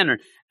Green Lantern.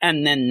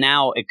 And then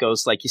now it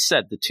goes, like you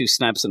said, the two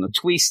snaps and the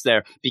twist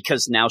there,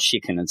 because now she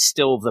can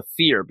instill the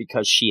fear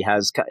because she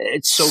has,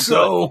 it's so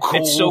good. Cool.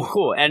 It's so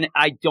cool. And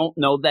I don't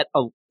know that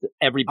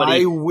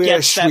everybody I wish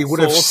gets that we would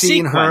have full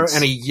seen sequence. her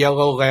in a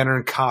Yellow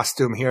Lantern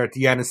costume here at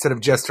the end instead of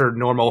just her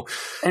normal,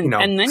 and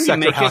then you sector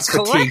make it house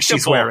fatigue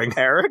she's wearing. collectible,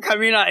 Eric. I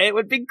mean, it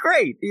would be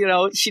great.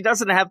 She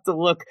doesn't have to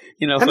look,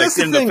 and like that's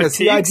the in thing, the is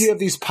the fatigues. idea of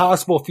these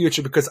possible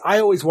future, because I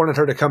always wanted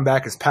her to come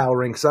back as Power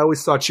Ring, because I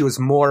always thought she was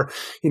more,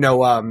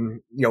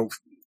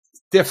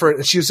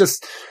 different. She was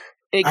just,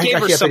 it I gave her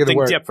can't think of the something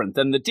word. different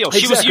than the deal.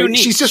 She was Exactly. unique.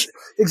 She's just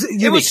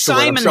unique. it was is the word.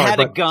 I'm Simon sorry, had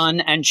a but- gun,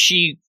 and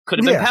she could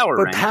have been Power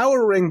but Ring.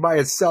 Power Ring by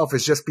itself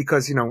is just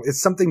because,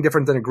 it's something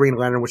different than a Green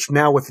Lantern, which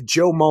now with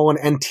Joe Mullen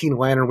and Teen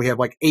Lantern, we have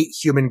like 8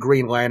 human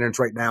Green Lanterns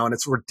right now, and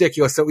it's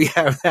ridiculous that we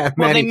have that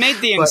Well, many. they made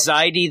the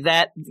anxiety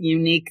that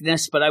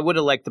uniqueness, but I would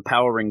have liked the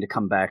Power Ring to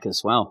come back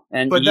as well.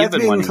 And But you've that's been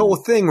being wanting the whole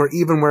thing,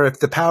 where if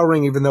the Power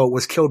Ring, even though it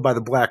was killed by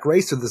the Black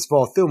Race of this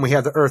fall film, we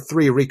have the Earth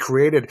 3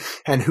 recreated,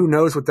 and who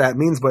knows what that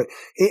means. But,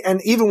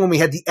 and even when we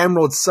had the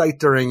Emerald Sight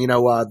during,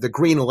 the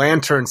Green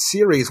Lantern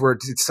series, where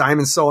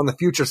Simon saw in the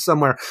future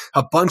somewhere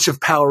a bunch of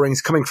Power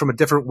Rings coming from a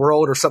different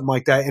world or something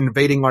like that,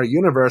 invading our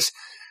universe.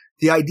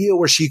 The idea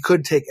where she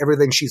could take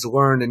everything she's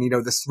learned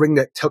and, this ring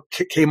that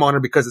came on her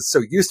because it's so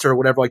used to her or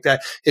whatever like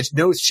that, it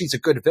knows she's a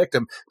good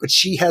victim, but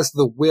she has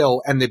the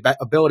will and the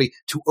ability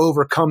to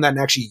overcome that and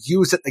actually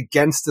use it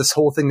against this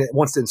whole thing that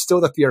wants to instill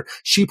the fear.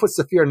 She puts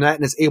the fear in that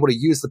and is able to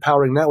use the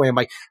Power Ring that way. I'm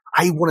like,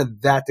 I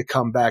wanted that to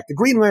come back. The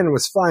Green Lantern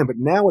was fine, but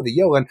now with the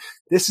Yellow,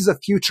 this is a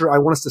future I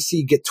want us to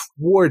see get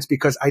towards,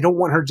 because I don't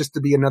want her just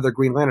to be another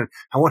Green Lantern.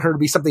 I want her to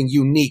be something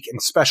unique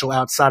and special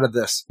outside of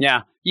this.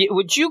 Yeah.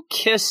 Would you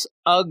kiss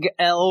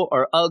Ugl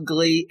or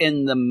Ugly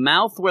in the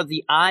mouth where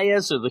the eye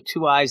is, or the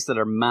 2 eyes that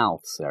are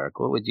mouths, Eric?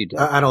 What would you do?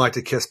 I don't like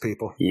to kiss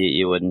people.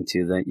 You wouldn't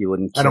do that. You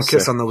wouldn't kiss I don't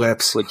kiss her. on the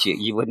lips. Would you?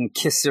 You wouldn't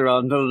kiss her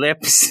on the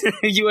lips.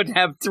 You would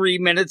have 3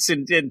 minutes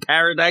in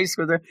paradise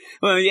with her.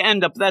 Well, you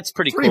end up. That's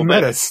pretty 3 cool.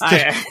 but minutes.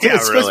 yeah,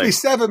 It's supposed to really. be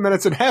 7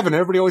 minutes in heaven.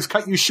 Everybody always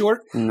cut you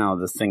short. No,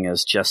 the thing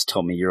is, Jess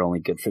told me you're only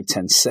good for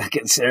 10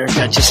 seconds, Eric.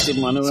 I just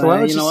didn't want to, So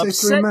why would you say 3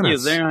 upset you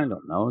minutes? there. I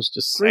don't know. I was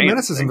just 3 saying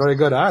minutes isn't things. very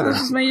good either.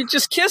 You're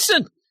just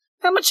kissing.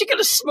 How much you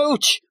gonna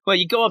smooch? Well,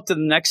 you go up to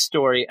the next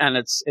story, and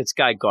it's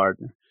Guy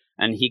Gardner,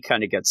 and he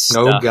kind of gets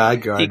stuck. No Guy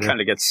He Gardner. kind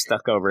of gets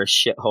stuck over a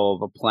shithole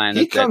of a planet.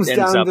 He comes that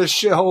ends down up, to this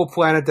shithole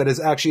planet that is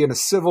actually in a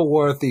civil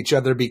war with each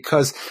other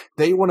because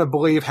they want to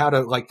believe how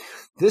to,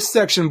 this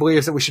section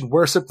believes that we should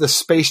worship the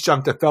space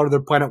junk that fell to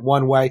their planet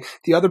one way.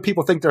 The other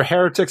people think they're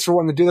heretics for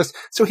wanting to do this.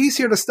 So he's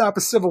here to stop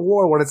a civil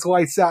war when it's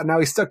lights out. Now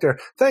he's stuck there.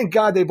 Thank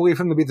God they believe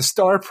him to be the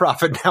star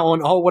prophet now,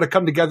 and all want to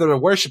come together to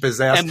worship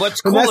his ass. And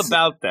what's And cool that's-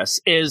 about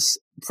this is,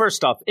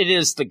 first off, it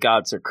is The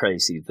Gods Are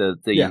Crazy,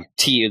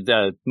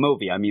 the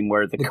movie. I mean,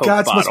 where the Coke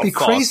gods bottle must be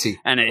falls crazy.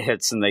 and it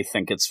hits, and they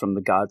think it's from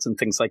the gods and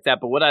things like that.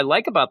 But what I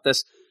like about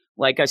this,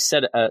 like I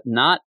said,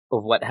 not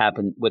of what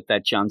happened with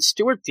that Jon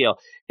Stewart deal,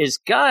 is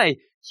Guy.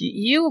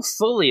 You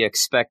fully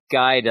expect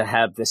Guy to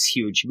have this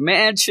huge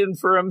mansion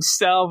for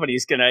himself, and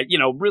he's gonna,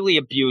 really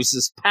abuse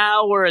his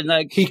power and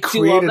He do all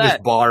created his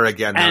that. bar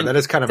again. Now. And That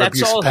is kind of that's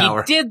abuse all of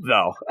power. he did,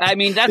 though. I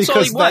mean, that's all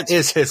he Because wants. that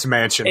is his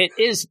mansion. It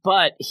is,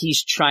 but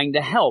he's trying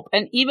to help.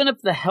 And even if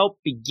the help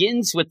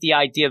begins with the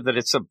idea that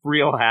it's a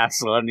real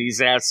hassle and these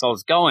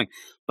assholes going,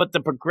 but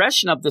the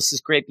progression of this is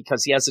great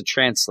because he has a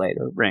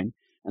translator ring,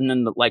 and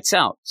then the lights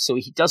out. So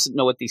he doesn't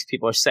know what these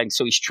people are saying.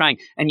 So he's trying.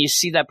 And you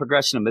see that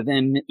progression of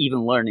him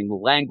even learning the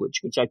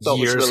language, which I thought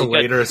Years was really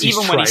later, good. as he's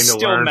Even when he's trying to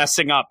still learn.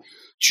 messing up.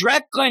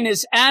 Dreklin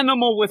is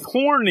animal with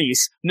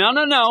hornies.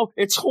 No.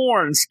 It's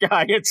horns,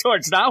 guy. It's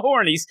horns, not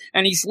hornies.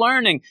 And he's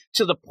learning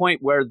to the point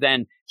where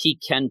then he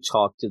can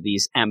talk to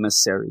these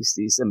emissaries,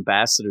 these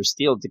ambassadors,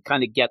 to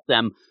kind of get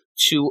them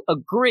to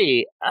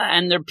agree.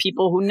 And they're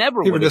people who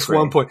never Even would this agree.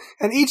 one point.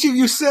 And each of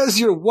you says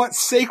your what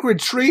sacred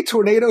tree,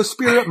 tornado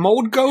spirit,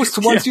 mold ghost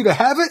wants you to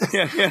have it?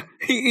 Yeah.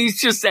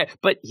 He's just that.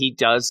 But he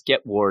does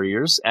get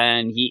warriors,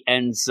 and he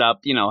ends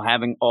up,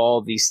 having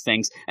all these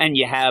things. And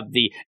you have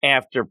the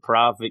after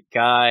prophet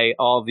Guy,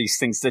 all these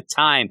things. The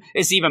time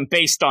is even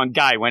based on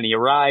Guy when he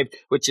arrived,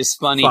 which is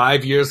funny.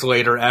 5 years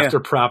later, after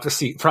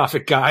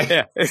prophet Guy.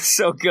 Yeah, it's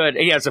so good.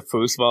 He has a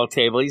foosball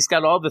table. He's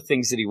got all the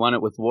things that he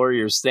wanted with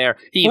warriors there.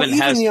 He Well, even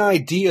has. the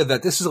idea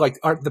that this is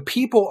the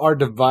people are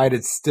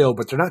divided still,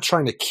 but they're not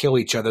trying to kill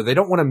each other. They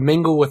don't want to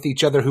mingle with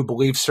each other who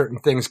believe certain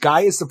things.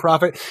 Guy is the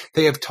prophet.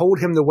 They have told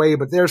him the way,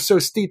 but they're so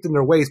steeped in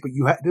their ways. But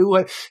you do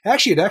it.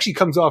 Actually, it actually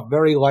comes off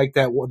very like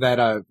that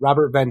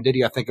Robert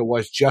Venditti, I think it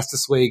was,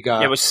 Justice League.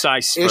 It was Cy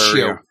issue.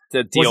 Spurrier.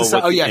 The deal Was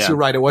it, with yes, you're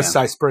right. It was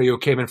Cy Spurrier who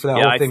came in for that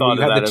Yeah, whole I thing. thought Where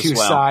you of had that the two as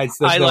well. sides.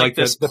 I like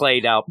the, this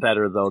played out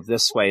better, though,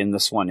 this way in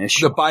this one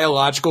issue. the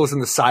biologicals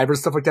and the cyber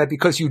stuff like that,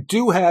 because you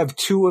do have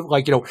two of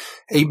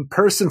a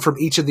person from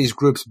each of these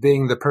groups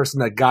being the person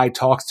that Guy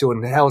talks to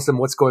and tells them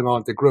what's going on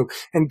with the group.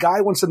 And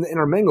Guy wants them to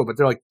intermingle, but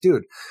they're like,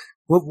 dude,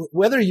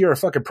 whether you're a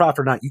fucking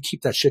prophet or not, you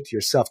keep that shit to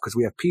yourself because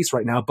we have peace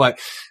right now. But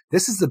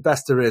this is the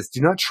best there is. Do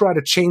not try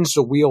to change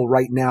the wheel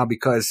right now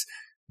because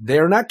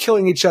they're not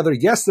killing each other.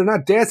 Yes, they're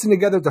not dancing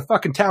together at the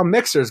fucking town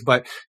mixers,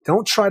 but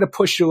don't try to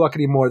push your luck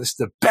anymore. This is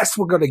the best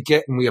we're going to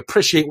get, and we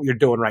appreciate what you're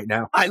doing right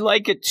now. I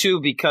like it,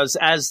 too, because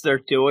as they're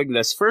doing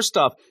this, first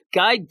off,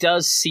 Guy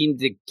does seem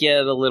to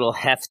get a little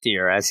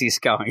heftier as he's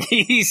going.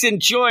 He's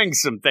enjoying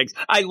some things.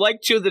 I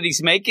like, too, that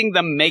he's making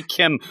them make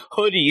him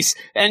hoodies,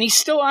 and he's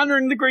still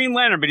honoring the Green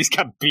Lantern, but he's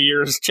got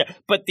beers.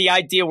 But the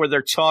idea where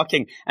they're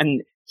talking,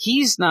 and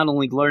he's not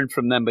only learned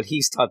from them, but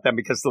he's taught them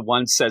because the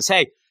one says,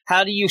 hey,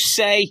 how do you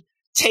say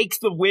take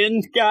the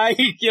win guy,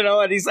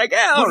 and he's like,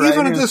 all right.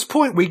 Even at this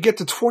point, we get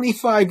to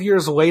 25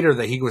 years later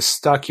that he was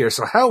stuck here.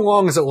 So how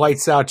long is it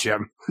lights out,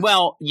 Jim?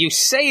 Well, you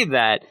say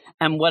that,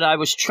 and what I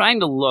was trying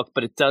to look,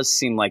 but it does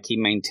seem like he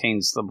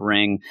maintains the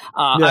ring.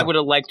 I would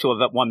have liked to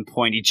have at one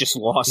point he just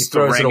lost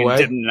the ring and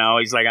didn't know.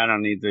 He's like, I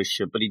don't need this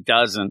shit, but he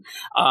doesn't.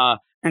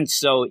 And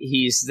so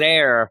he's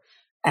there.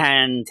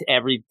 And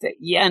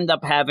you end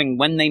up having,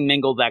 when they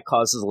mingle, that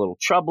causes a little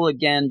trouble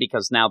again,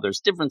 because now there's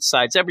different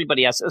sides.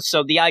 Everybody has,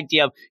 so the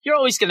idea of, you're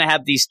always going to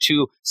have these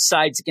two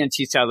sides against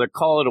each other,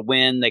 call it a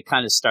win. They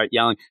kind of start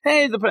yelling,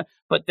 hey,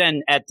 but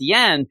then at the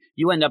end,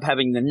 you end up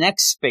having the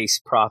next space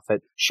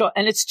prophet show.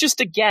 And it's just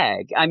a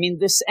gag. I mean,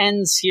 this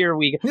ends here.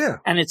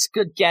 And it's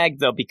good gag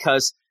though,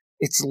 because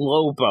it's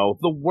Lobo,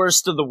 the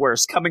worst of the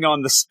worst, coming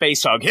on the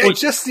space hog. Hey. Well,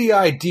 just the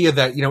idea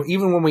that,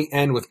 even when we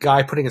end with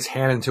Guy putting his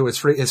hand into his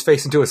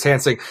face into his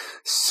hand, saying,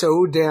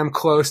 so damn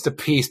close to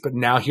peace, but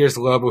now here's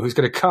Lobo, who's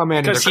going to come in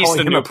and they're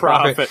calling him a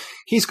prophet.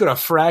 He's going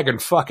to frag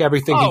and fuck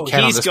everything he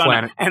can on this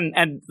planet.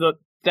 And the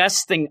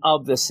best thing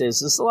of this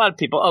is a lot of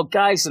people,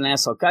 Guy's an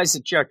asshole, Guy's a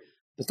jerk,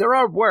 but there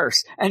are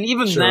worse. And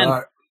even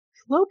then,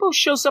 Lobo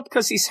shows up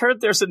because he's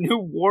heard there's a new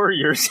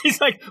Warriors. He's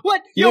like, what?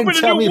 You opened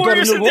a new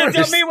Warriors and didn't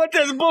tell me what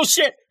this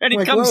bullshit. And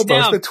he comes Lobo, down.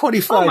 It's been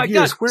 25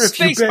 years. Where have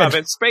you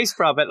been? Space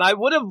prophet. I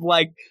would have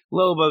liked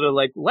Lobo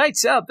to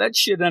lights out. That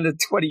shit ended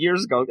 20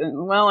 years ago.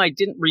 Well, I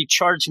didn't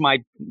recharge my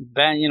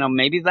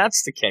maybe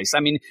that's the case. I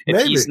mean,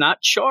 if he's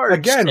not charged,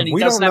 again, and he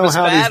we doesn't don't know have his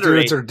how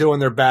battery, these dudes are doing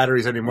their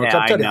batteries anymore. Yeah,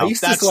 I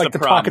used to like the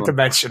pocket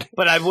dimension.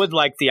 But I would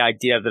like the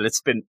idea that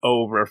it's been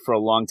over for a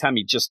long time.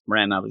 He just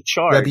ran out of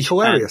charge. That'd be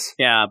hilarious.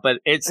 But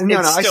it's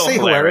still I say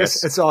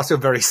hilarious. It's also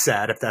very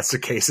sad if that's the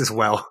case as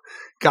well.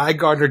 Guy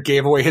Gardner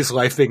gave away his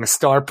life being a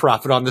star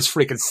prophet on this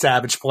freaking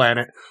savage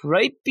planet.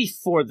 Right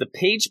before the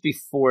page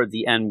before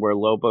the end where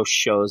Lobo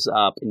shows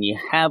up, and you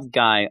have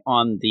Guy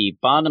on the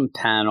bottom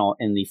panel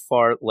in the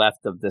far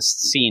left of this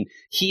scene,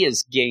 he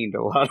has gained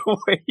a lot of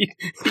weight.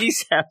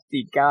 He's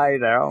hefty guy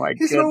there. Oh my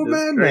goodness. He's an old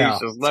man now.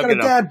 He's got a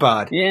dad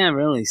bod. Yeah,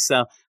 really.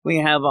 So we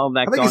have all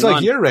that going on. I think he's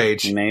like your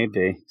age.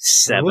 Maybe.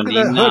 79. Look at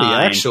that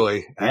hoodie,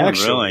 actually. Yeah,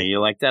 really? You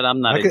like that? I'm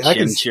not a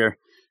ginger.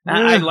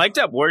 I like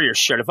that Warriors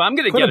shirt. If I'm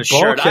going to get a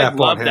shirt, I'd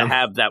love to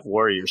have that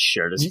Warriors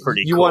shirt. It's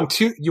pretty cool.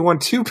 You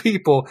want two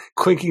people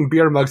clinking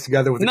beer mugs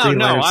together with the Green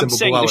Lantern symbol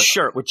below it. I'm saying the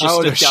shirt with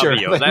just the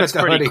W. That's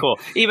pretty cool.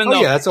 Even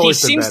though he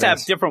seems to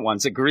have different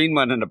ones, a green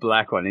one and a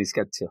black one. He's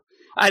got two.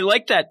 I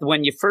like that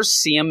when you first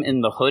see him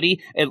in the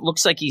hoodie, it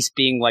looks like he's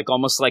being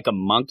almost like a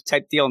monk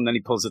type deal, and then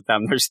he pulls it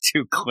down. There's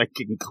two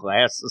clinking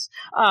glasses.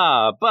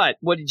 But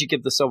what did you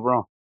give this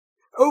overall?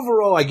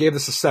 Overall, I gave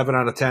this a 7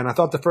 out of 10. I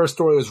thought the first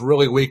story was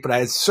really weak, but I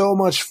had so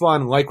much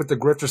fun, like with the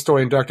Grifter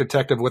story in Dark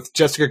Detective with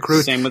Jessica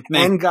Cruz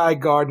and Guy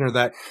Gardner,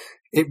 that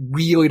it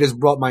really just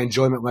brought my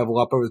enjoyment level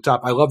up over the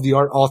top. I love the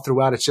art all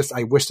throughout. It's just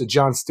I wish the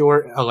John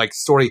Stewart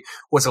story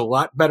was a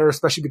lot better,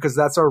 especially because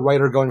that's our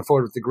writer going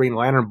forward with the Green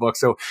Lantern book.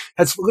 So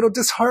that's a little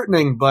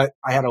disheartening, but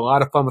I had a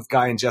lot of fun with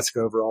Guy and Jessica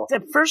overall.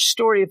 That first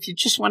story, if you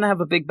just want to have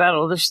a big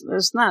battle,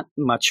 there's not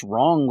much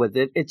wrong with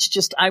it. It's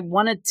just I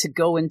wanted to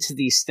go into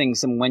these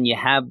things, and when you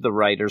have the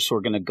writers who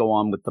are going to go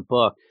on with the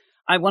book,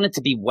 I want it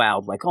to be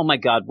wowed, like, oh my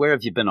God, where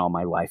have you been all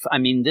my life? I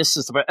mean, this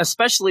is,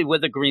 especially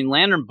with a Green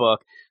Lantern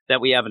book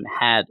that we haven't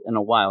had in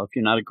a while. If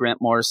you're not a Grant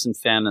Morrison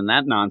fan and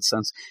that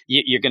nonsense,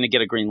 you're going to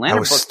get a Green Lantern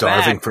book. I was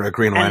starving for a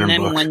Green Lantern book.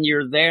 And then when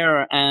you're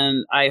there,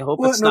 and I hope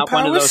it's not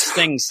one of those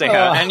things they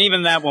have. And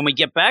even that, when we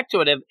get back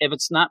to it, if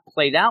it's not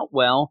played out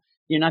well,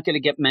 you're not going to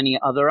get many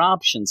other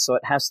options. So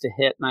it has to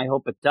hit, and I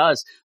hope it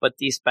does. But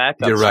these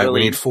backups, you're right. Really,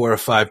 we need 4 or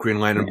 5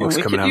 Green Lantern books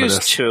coming out of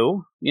this. We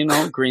could use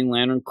 2, Green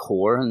Lantern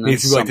Core, and then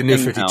needs to be like the New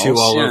 52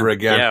 all over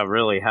again. Yeah,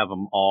 really have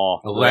them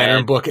all. A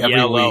Lantern book every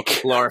yellow,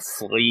 week. Laura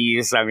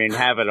Fleas. I mean,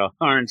 have it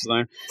Orange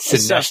Lantern.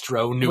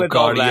 Sinestro, New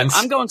Guardians.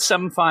 I'm going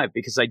 7.5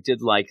 because I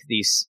did like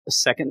these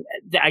second.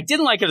 I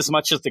didn't like it as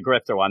much as the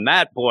Grifter one.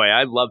 That boy,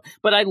 I love.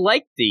 But I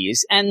like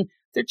these, and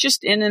they're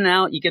just in and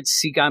out. You get to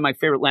see Guy, my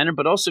favorite Lantern,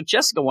 but also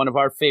Jessica, one of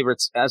our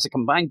favorites as a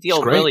combined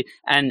deal, really,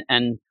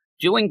 and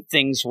doing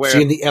things where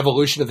seeing the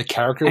evolution of the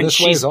character this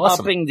way is awesome. She's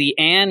upping the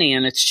ante,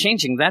 and it's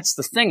changing. That's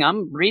the thing.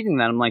 I'm reading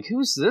that. I'm like,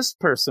 who's this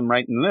person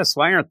writing this?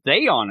 Why aren't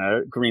they on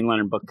a Green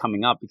Lantern book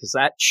coming up? Because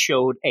that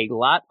showed a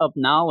lot of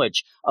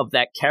knowledge of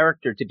that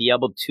character to be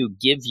able to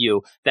give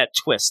you that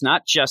twist,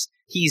 not just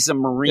he's a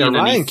Marine. Yeah,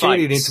 Ryan and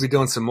Cady needs to be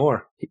doing some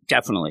more.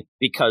 Definitely,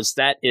 because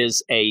that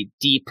is a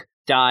deep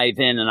dive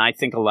in, and I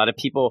think a lot of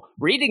people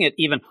reading it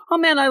even, oh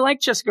man, I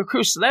like Jessica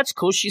Cruz, so that's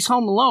cool. She's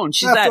home alone.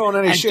 She's not throwing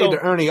any shade to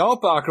Ernie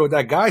Altbacher with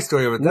that Guy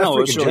story, but that freaking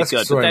really Jessica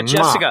good. story, but that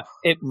Jessica,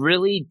 it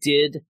really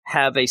did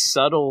have a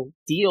subtle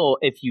deal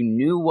if you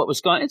knew what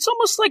was going on. It's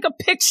almost like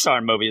a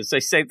Pixar movie, as they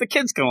say. The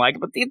kids can like it,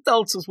 but the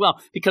adults as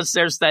well, because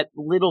there's that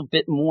little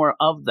bit more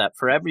of that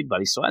for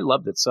everybody. So I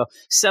loved it. So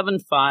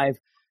 7.5.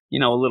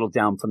 A little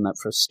down from that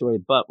first story,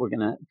 but we're going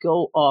to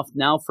go off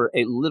now for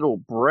a little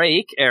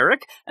break,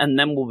 Eric, and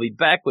then we'll be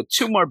back with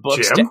 2 more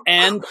books Jim? to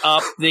end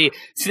up the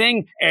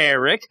thing,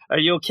 Eric. Are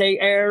you okay,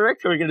 Eric?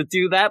 We're going to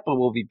do that, but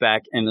we'll be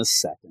back in a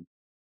second.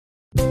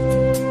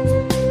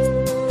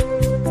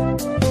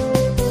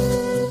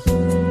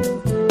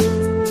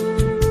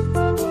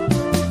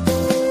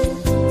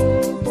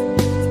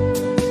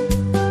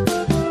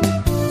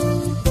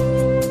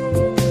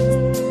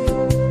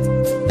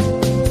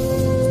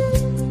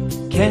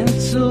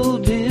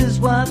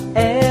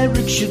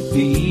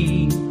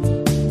 be.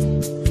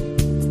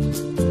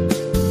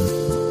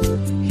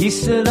 He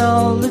said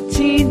all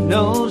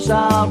Latinos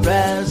are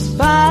as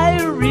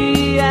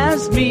fiery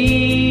as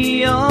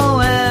me. Oh,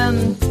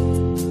 and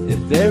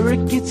if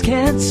Eric gets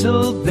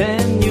canceled,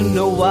 then you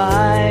know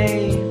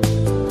why.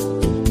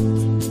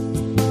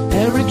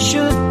 Eric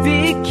should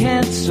be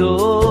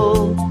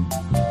canceled.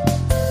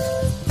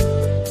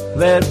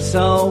 Let's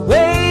all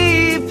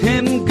wave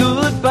him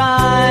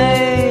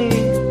goodbye.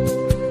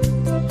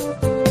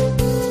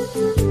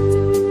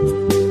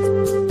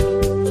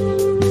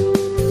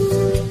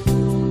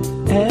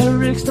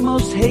 Eric's the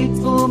most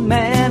hateful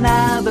man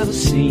I've ever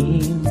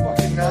seen.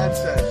 Fucking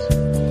nonsense.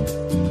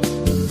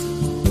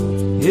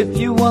 If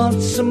you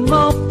want some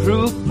more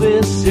proof,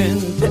 listen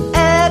to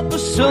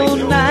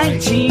episode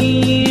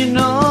 19.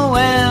 Oh,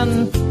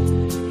 and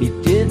he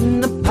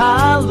didn't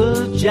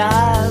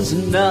apologize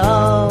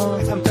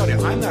enough. I'm telling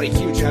you, I'm not a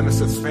huge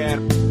Nemesis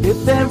fan.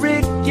 If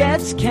Eric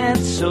gets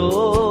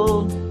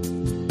canceled,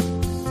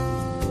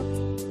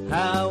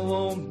 I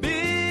won't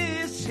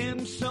miss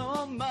him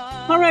so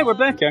much. All right, we're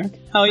back, Eric.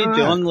 How are you All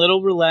doing? right.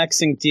 Little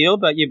relaxing deal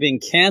about you being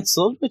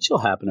canceled, which will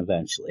happen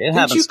eventually. It Did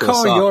happens you to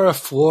call us all. Yora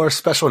Floor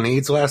special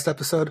needs last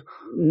episode?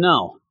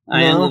 No.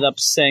 I No? ended up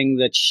saying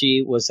that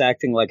she was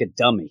acting like a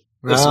dummy.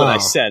 That's what I Oh.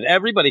 said.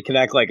 Everybody can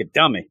act like a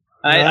dummy.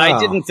 I Oh.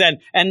 didn't then.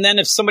 And then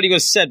if somebody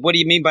was said, what do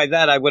you mean by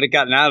that? I would have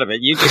gotten out of it.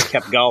 You just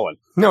kept going.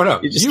 No,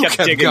 You just kept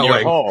digging going.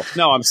 your hole.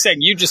 No, I'm saying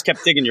you just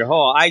kept digging your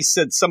hole. I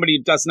said somebody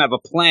who doesn't have a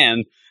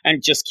plan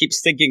and just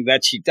keeps thinking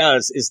that she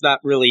does is not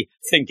really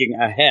thinking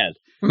ahead.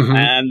 Mhm.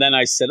 And then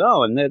I said,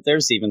 oh, and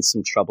there's even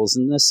some troubles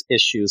in this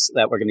issues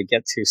that we're going to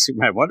get to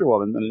Superman Wonder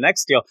Woman. And the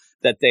next deal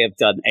that they have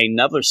done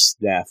another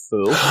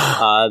snafu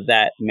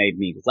that made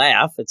me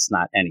laugh. It's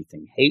not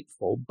anything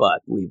hateful,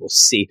 but we will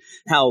see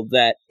how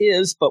that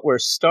is. But we're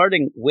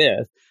starting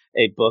with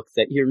a book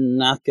that you're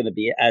not going to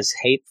be as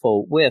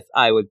hateful with,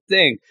 I would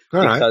think,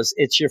 All right. because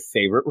it's your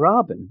favorite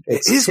Robin.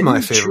 It is Tim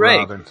my favorite Drake.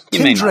 Robin. You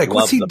Tim may not Drake,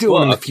 what's love he the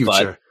doing in the book, future?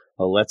 but,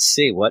 well, let's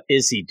see. What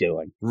is he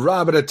doing?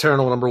 Robin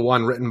Eternal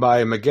 #1, written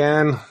by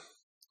McGann.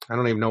 I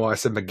don't even know why I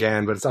said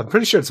McGann, but I'm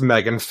pretty sure it's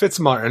Megan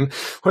Fitzmartin,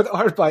 with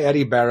art by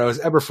Eddie Barrows,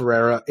 Eber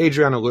Ferreira,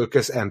 Adriana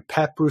Lucas, and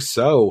Pat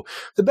Brousseau.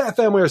 The Bat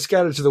family are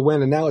scattered to the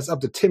wind, and now it's up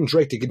to Tim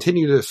Drake to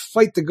continue to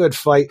fight the good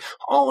fight,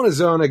 all on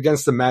his own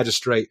against the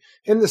Magistrate.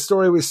 In this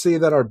story, we see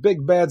that our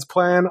big bads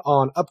plan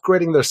on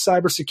upgrading their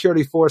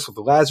cybersecurity force with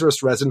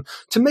Lazarus resin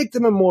to make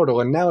them immortal,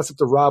 and now it's up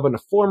to Robin, a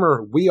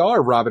former We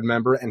Are Robin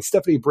member, and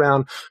Stephanie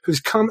Brown,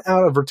 who's come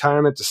out of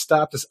retirement to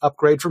stop this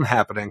upgrade from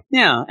happening.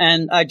 Yeah,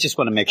 and I just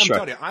want to make sure.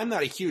 you, I'm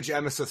not a huge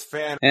Emesis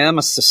fan. I'm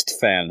a cyst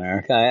fan,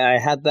 Eric. I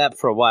had that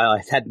for a while.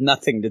 I had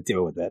nothing to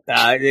do with it.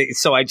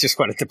 So I just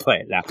wanted to play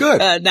it now.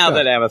 Good. Now Good.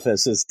 that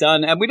Amethyst is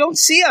done. And we don't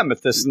see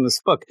Amethyst in this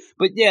book.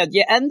 But yeah,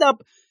 you end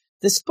up,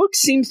 this book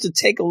seems to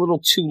take a little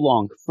too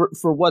long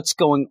for what's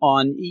going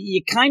on.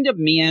 You kind of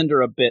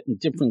meander a bit in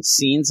different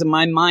scenes in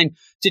my mind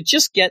to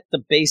just get the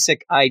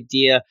basic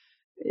idea.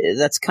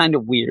 That's kind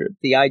of weird.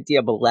 The idea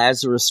of a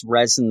Lazarus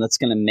resin that's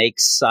going to make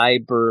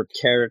cyber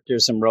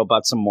characters and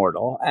robots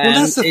immortal. Well,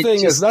 that's the it thing,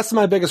 just- is that's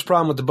my biggest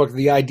problem with the book.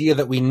 The idea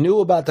that we knew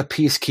about the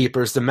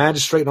Peacekeepers, the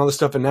Magistrate, and all this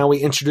stuff, and now we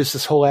introduce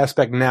this whole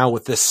aspect now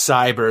with the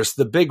Cybers,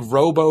 the big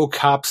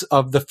robo-cops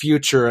of the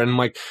future, and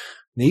like,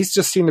 these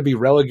just seem to be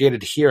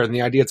relegated here. And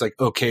the idea, it's like,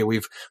 okay,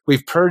 we've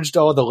purged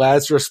all the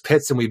Lazarus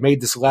pits, and we've made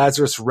this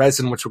Lazarus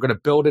resin, which we're going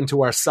to build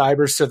into our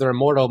Cybers so they're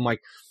immortal. I'm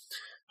like,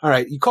 all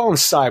right, you call them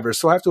cybers,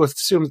 so I have to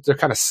assume that they're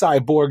kind of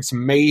cyborgs,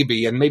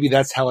 maybe, and maybe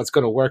that's how it's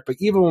going to work. But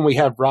even when we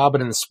have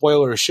Robin and the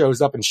spoiler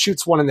shows up and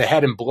shoots one in the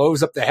head and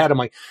blows up the head, I'm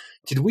like,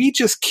 did we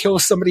just kill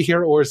somebody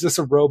here, or is this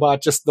a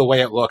robot just the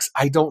way it looks?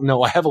 I don't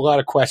know. I have a lot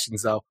of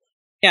questions, though.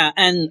 Yeah,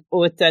 and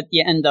with that,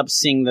 you end up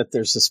seeing that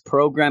there's this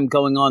program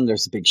going on.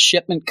 There's a big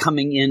shipment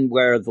coming in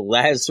where the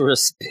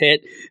Lazarus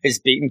pit is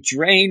being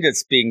drained.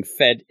 It's being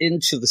fed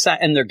into the side,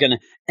 and they're going to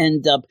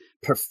end up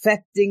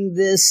perfecting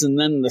this. And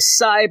then the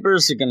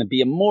Cybers are going to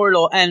be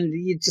immortal, and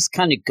you just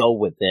kind of go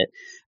with it.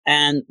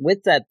 And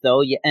with that,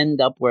 though, you end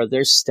up where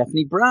there's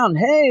Stephanie Brown.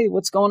 Hey,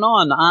 what's going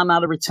on? I'm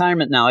out of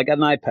retirement now. I got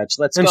an eye patch.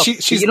 Let's And go.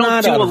 she's You don't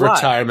not do out a of lot.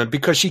 retirement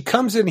because she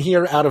comes in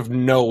here out of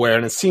nowhere,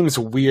 and it seems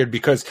weird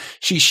because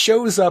she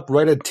shows up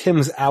right at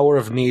Tim's hour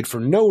of need for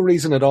no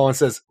reason at all and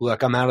says,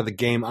 look, I'm out of the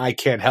game. I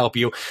can't help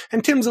you.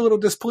 And Tim's a little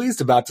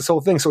displeased about this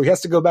whole thing, so he has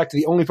to go back to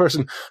the only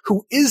person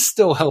who is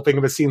still helping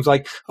him, it seems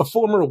like, a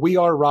former We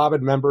Are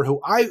Robin member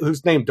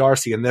who's named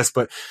Darcy in this,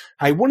 but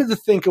I wanted to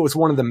think it was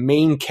one of the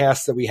main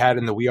casts that we had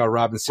in the We Are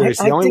Robin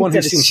series. I The only think one who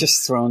that seems it's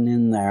just thrown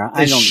in there.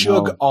 I is don't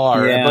Shug know.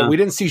 R, Yeah. but we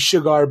didn't see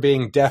Shug R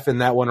being deaf in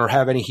that one or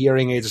have any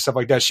hearing aids or stuff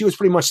like that. She was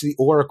pretty much the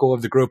oracle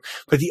of the group,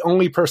 but the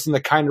only person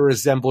that kind of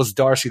resembles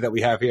Darcy that we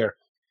have here.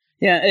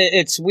 Yeah,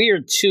 it's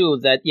weird, too,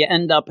 that you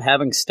end up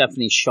having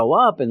Stephanie show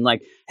up and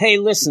like, hey,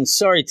 listen,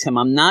 sorry, Tim,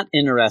 I'm not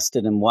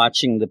interested in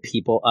watching the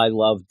people I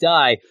love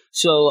die,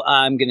 so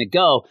I'm going to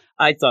go.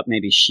 I thought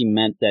maybe she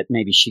meant that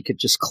maybe she could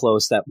just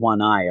close that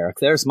one eye, Eric.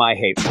 There's my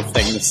hateful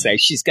thing to say.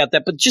 She's got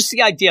that. But just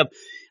the idea of,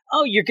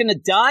 oh, you're going to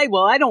die?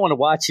 Well, I don't want to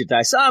watch you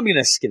die, so I'm going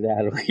to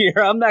skedaddle here.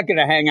 I'm not going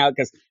to hang out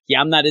because,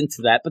 I'm not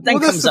into that. But then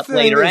Well, comes up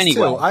later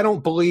anyway. Too. I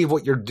don't believe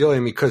what you're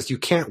doing because you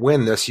can't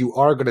win this. You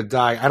are going to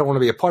die. I don't want to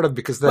be a part of it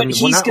because then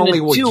not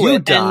only will you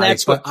die,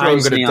 but I'm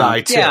going to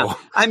die too. Yeah.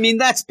 I mean,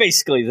 that's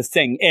basically the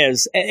thing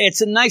is,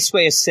 it's a nice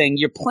way of saying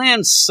your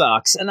plan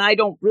sucks and I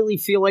don't really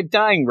feel like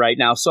dying right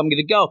now, so I'm going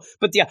to go.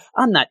 But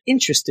I'm not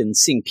interested in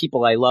seeing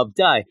people I love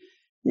die.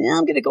 Yeah,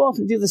 I'm going to go off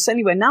and do this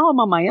anyway. Now I'm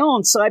on my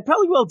own, so I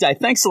probably will die.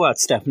 Thanks a lot,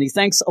 Stephanie.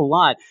 Thanks a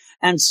lot.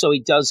 And so he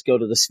does go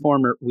to this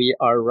former We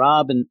Are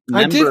Robin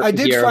member. I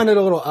did find it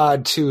a little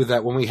odd too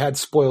that when we had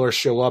spoilers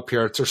show up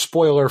here, it's a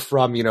spoiler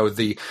from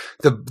the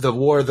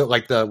war that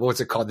like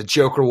what's it called, the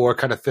Joker War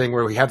kind of thing,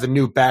 where we have the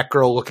new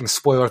Batgirl looking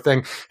spoiler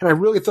thing. And I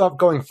really thought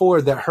going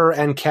forward that her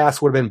and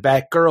Cass would have been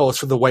Batgirls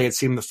for the way it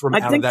seemed from out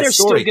of that story. I think there's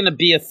still going to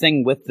be a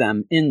thing with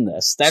them in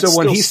this. That's so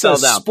when he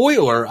says out.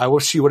 Spoiler, I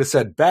wish he would have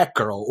said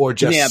Batgirl or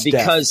just Steph.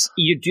 Because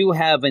you do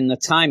have in the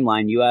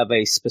timeline, you have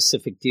a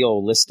specific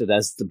deal listed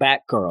as the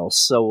Batgirl.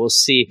 So we'll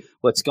see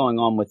what's going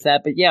on with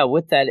that. But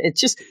with that, it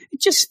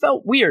just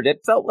felt weird.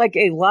 It felt like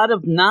a lot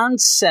of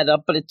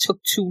non-setup, but it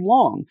took too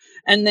long.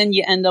 And then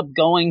you end up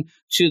going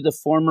to the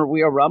former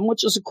We Are Robin,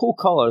 which is a cool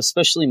color,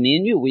 especially me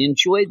and you. We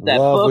enjoyed that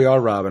book. We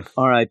Are Robin.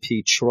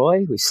 R.I.P.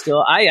 Troy.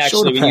 I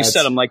actually, when you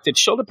said, I'm like, did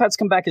shoulder pads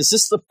come back? Is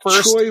this the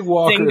first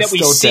thing that we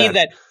see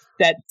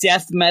that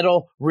death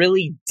metal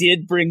really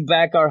did bring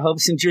back our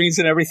hopes and dreams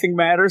and everything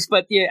matters?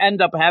 But you end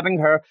up having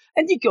her,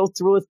 and you go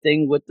through a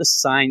thing with the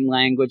sign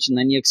language, and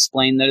then you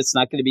explain that it's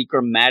not going to be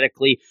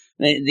grammatically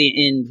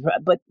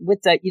but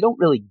with that, you don't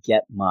really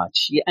get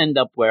much. You end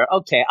up where,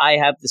 okay, I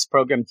have this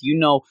program. Do you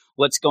know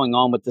what's going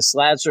on with this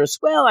Lazarus?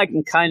 Well, I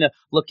can kind of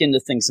look into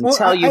things and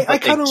tell you, but I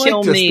kind of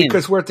like this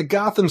because we're at the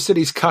Gotham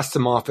City's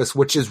custom office,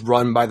 which is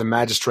run by the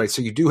magistrate.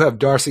 So you do have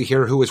Darcy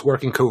here who is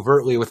working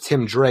covertly with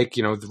Tim Drake,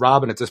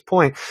 Robin at this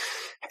point.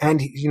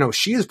 And,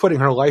 she is putting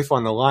her life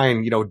on the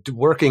line,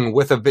 working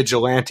with a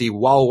vigilante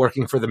while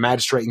working for the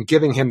magistrate and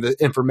giving him the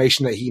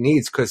information that he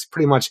needs. Cause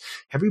pretty much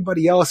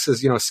everybody else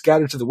is,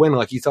 scattered to the wind.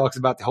 Like he talks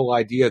about the whole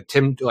idea of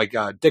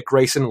Dick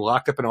Grayson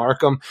locked up in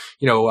Arkham,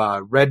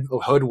 Red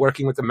Hood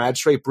working with the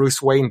magistrate,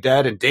 Bruce Wayne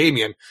dead, and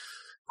Damian.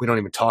 We don't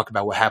even talk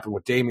about what happened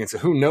with Damian. So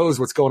who knows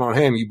what's going on with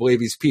him? You believe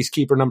he's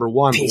Peacekeeper number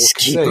 1.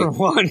 Peacekeeper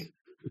 1.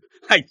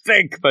 I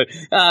think, but,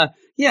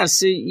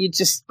 so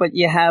but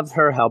you have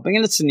her helping,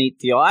 and it's a neat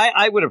deal.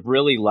 I would have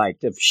really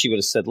liked if she would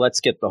have said, let's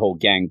get the whole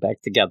gang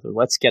back together.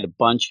 Let's get a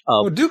bunch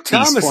of Duke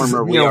Thomas is,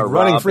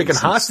 running freaking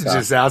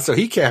hostages out, so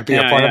he can't be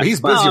a part of it.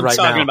 He's busy right now. I'm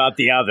talking about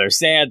the others.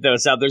 They had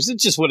those others. It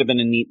just would have been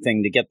a neat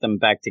thing to get them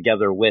back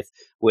together with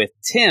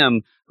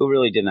Tim, who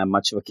really didn't have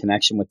much of a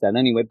connection with that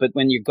anyway. But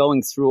when you're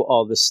going through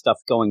all this stuff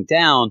going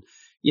down,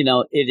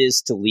 it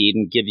is to lead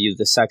and give you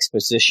this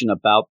exposition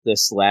about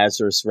this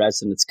Lazarus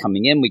residence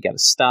coming in. We got to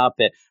stop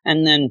it.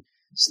 And then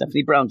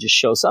Stephanie Brown just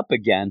shows up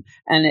again.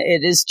 And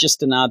it is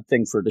just an odd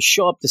thing for her to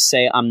show up to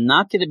say, I'm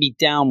not going to be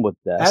down with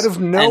this. Out of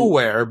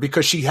nowhere,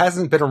 because she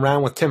hasn't been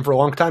around with Tim for a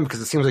long time,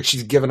 because it seems like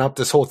she's given up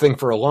this whole thing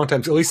for a long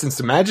time, at least since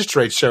the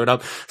magistrate showed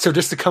up. So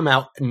just to come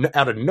out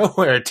of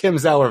nowhere at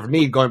Tim's hour of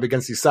need going up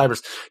against these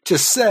cybers to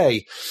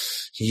say,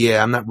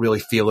 yeah, I'm not really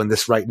feeling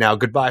this right now.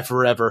 Goodbye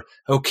forever.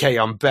 Okay,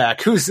 I'm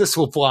back. Who's this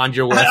little blonde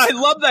you're with? I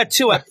love that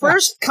too. At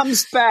first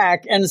comes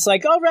back and it's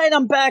like, all right,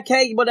 I'm back.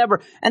 Hey,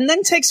 whatever. And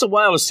then takes a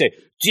while to say,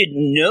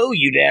 didn't know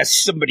you'd ask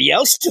somebody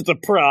else to the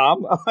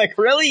prom. I'm like,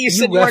 really? You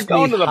said you weren't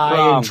going to the prom.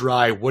 High and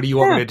dry. What do you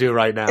want me to do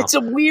right now? It's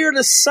a weird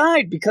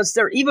aside because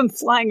they're even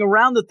flying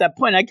around at that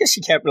point. I guess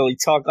you can't really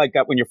talk like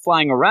that when you're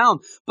flying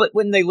around. But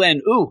when they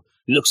land, ooh,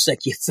 looks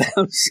like you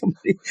found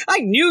somebody. I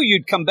knew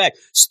you'd come back.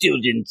 Still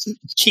didn't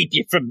keep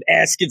you from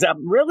asking.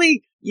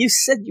 Really? You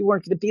said you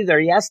weren't going to be there.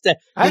 He has to.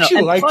 I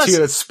actually like to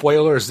that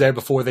spoiler is there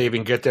before they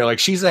even get there. Like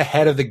she's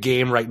ahead of the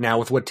game right now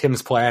with what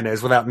Tim's plan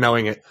is without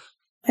knowing it.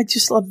 I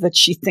just love that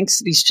she thinks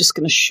that he's just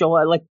going to show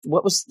her. Like,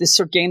 what was this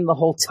her game the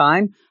whole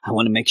time? I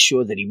want to make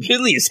sure that he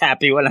really is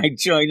happy when I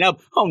join up.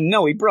 Oh,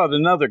 no, he brought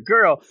another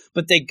girl.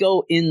 But they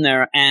go in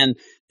there and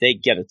they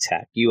get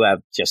attacked. You have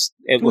just,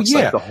 it looks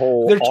like the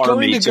whole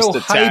army just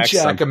attacks them. They're going to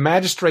go hijack a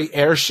magistrate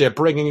airship,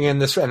 bringing in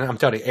this, and I'm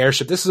telling you,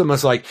 airship, this is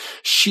almost like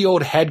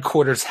SHIELD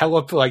headquarters,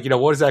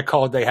 what is that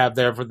called they have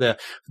there for the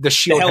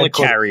SHIELD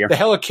helicarrier. The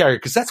helicarrier,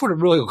 because that's what it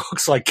really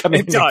looks like coming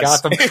into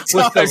Gotham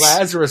with the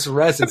Lazarus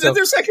residence. So,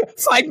 there's like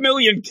 5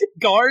 million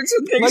guards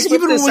and things. Like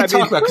even when we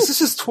talk about, because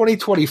this is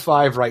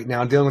 2025 right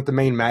now, dealing with the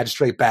main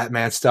magistrate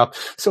Batman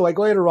stuff. So like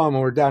later on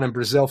when we're down in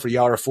Brazil for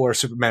Yara 4,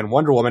 Superman,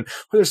 Wonder Woman,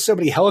 where there's so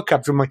many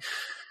helicopters, I'm like,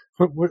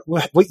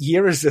 what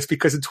year is this?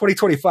 Because in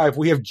 2025,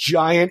 we have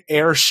giant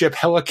airship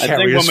helicarriers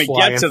flying through. I think when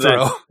we get to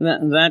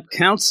that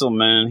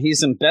councilman,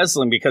 he's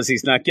embezzling because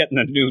he's not getting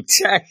a new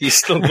tech. He's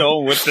still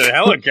going with the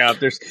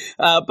helicopters.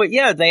 But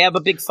yeah, they have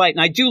a big fight.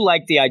 And I do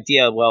like the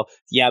idea, well,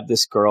 you have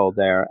this girl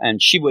there,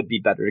 and she would be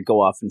better to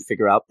go off and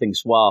figure out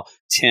things while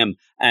Tim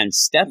and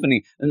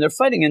Stephanie, and they're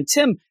fighting. And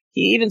Tim,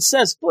 he even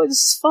says, boy, this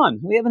is fun.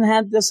 We haven't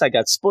had this. I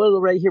got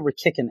spoiler right here. We're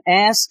kicking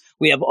ass.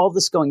 We have all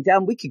this going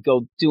down. We could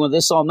go doing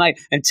this all night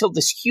until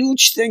this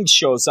huge thing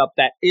shows up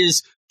that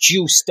is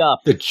juiced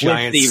up The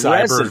giant with the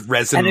cyber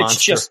resin and monster.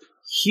 it's just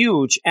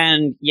huge.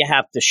 And you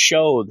have to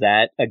show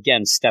that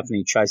again.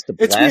 Stephanie tries to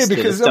blast It's weird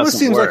because it almost doesn't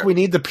seems work. like we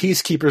need the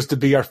peacekeepers to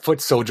be our foot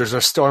soldiers, our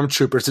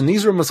stormtroopers, and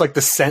these are almost like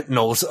the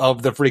sentinels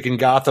of the freaking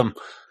Gotham.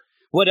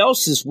 What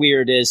else is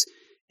weird is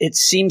it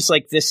seems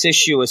like this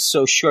issue is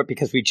so short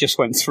because we just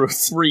went through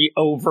 3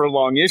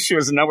 overlong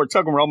issues and now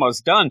we're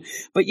almost done.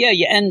 But yeah,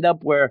 you end up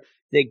where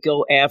they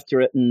go after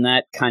it, and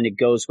that kind of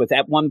goes with.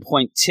 At one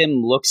point,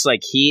 Tim looks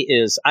like he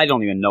is. I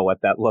don't even know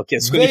what that look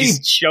is when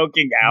he's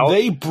choking out.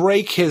 They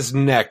break his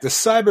neck. The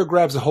cyber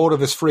grabs a hold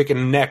of his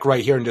freaking neck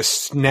right here and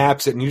just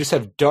snaps it. And you just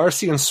have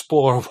Darcy and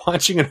Spore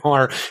watching in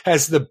horror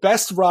as the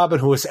best Robin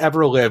who has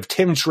ever lived,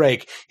 Tim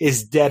Drake,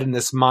 is dead in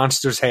this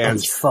monster's and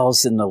hands. he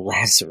falls in the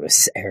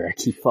Lazarus, Eric.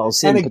 He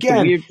falls in. And but the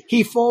again, weird-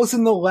 he falls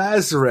in the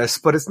Lazarus,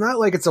 but it's not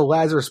like it's a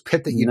Lazarus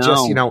pit that you No.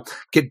 just,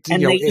 get,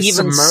 and they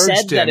even submerged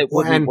said that in. it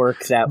wouldn't And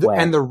work that way.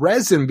 And the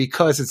resin,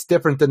 because it's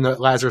different than the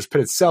Lazarus pit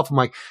itself, I'm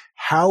like,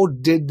 how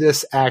did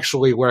this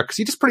actually work? Because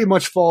he just pretty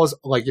much falls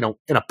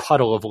in a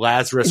puddle of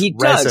Lazarus he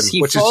resin, does. He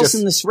which falls is just,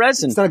 in this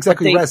resin. it's not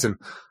exactly resin.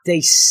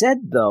 They said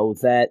though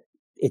that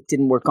it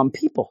didn't work on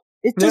people.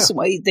 It doesn't.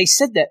 They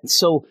said that.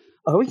 So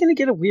are we going to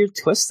get a weird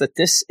twist that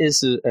this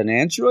is an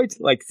android?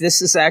 Like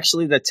this is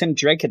actually that Tim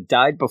Drake had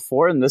died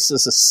before, and this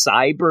is a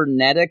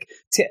cybernetic.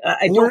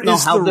 I don't know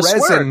how this Or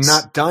is the resin works.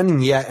 not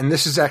done yet? And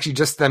this is actually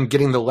just them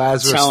getting the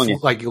Lazarus Telling you,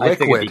 like I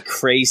think it'd liquid. be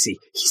crazy.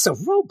 He's a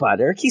robot,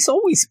 Eric. He's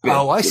always been.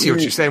 Oh, I see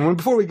what you're saying.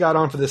 Before we got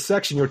on for this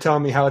section, you were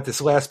telling me how at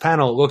this last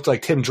panel it looked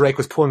like Tim Drake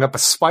was pulling up a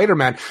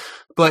Spider-Man.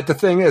 But the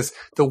thing is,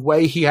 the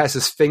way he has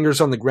his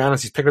fingers on the ground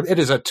as he's picking up, it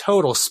is a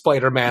total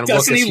Spider-Man look.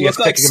 Doesn't as he is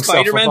look like picking himself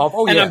up Spider-Man? off.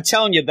 Oh, and yeah. I'm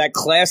telling you, that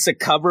classic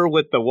cover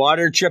with the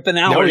water dripping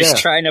out, Oh, where he's yeah.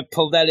 trying to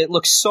pull that, it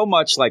looks so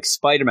much like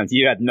Spider-Man.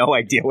 You had no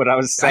idea what I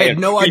was I saying. had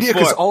no idea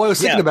because before. all I was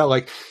thinking Yeah. about,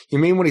 like, you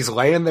mean when he's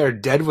laying there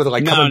dead with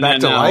like No, coming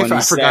back to no, life? when I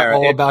he's forgot there.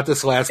 all about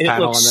this last It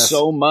panel on looks this.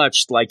 so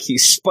much like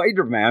he's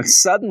Spider-Man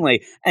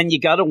suddenly. And you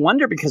got to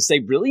wonder because they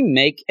really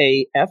make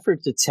a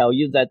effort to tell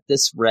you that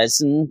this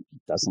resin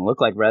doesn't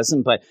look like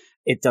resin, but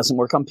it doesn't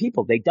work on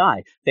people. They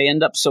die. They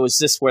end up. So is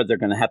this where they're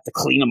going to have to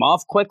clean them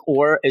off quick,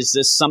 or is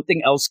this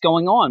something else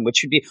going on?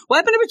 Which would be, what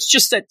happened if it's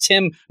just that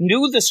Tim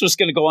knew this was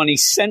going to go on? He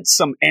sent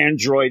some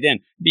android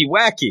in. Be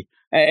wacky.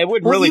 It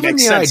wouldn't really even make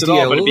the sense idea,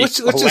 at all, but it'd be let's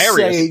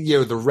hilarious. just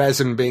say, the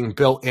resin being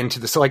built into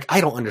this. So, like, I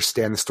don't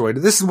understand the story.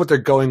 This is what they're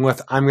going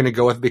with. I'm going to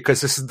go with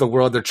because this is the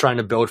world they're trying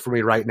to build for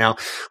me right now.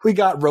 We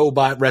got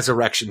robot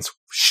resurrections.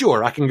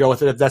 Sure, I can go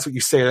with it if that's what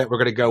you say that we're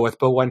going to go with.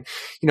 But when,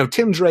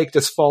 Tim Drake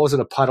just falls in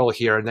a puddle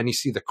here and then you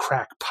see the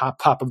crack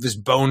pop of his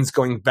bones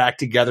going back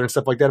together and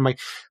stuff like that, I'm like,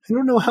 I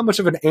don't know how much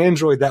of an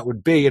android that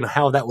would be and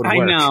how that would work.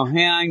 I know.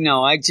 Yeah, I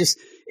know.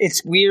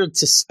 It's weird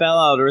to spell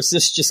out, or is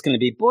this just going to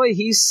be, boy,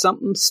 he's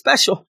something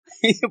special.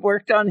 He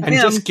worked on him. And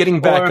just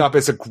getting back up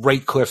is a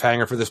great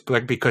cliffhanger for this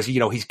book because,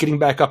 he's getting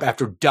back up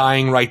after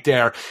dying right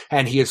there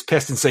and he is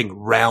pissed and saying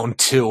round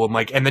 2. I'm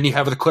like, and then you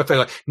have the cliffhanger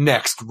like,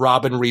 next,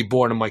 Robin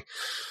Reborn. I'm like,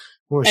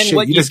 well, And shit,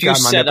 what you you just do got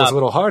my set nipples up- a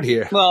little hard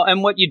here. Well,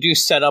 and what you do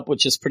set up,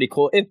 which is pretty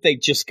cool, if they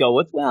just go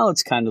with, well,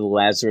 it's kind of the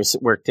Lazarus,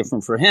 it worked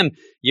different for him,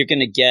 you're going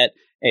to get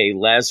a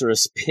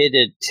Lazarus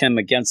pitted Tim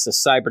against the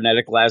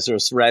cybernetic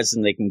Lazarus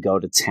resin. They can go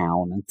to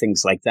town and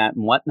things like that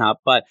and whatnot.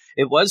 But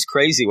it was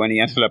crazy when he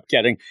ended up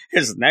getting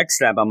his neck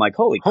stabbed. I'm like,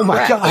 holy Oh my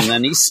crap. God. And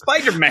then he's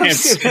Spider-Man.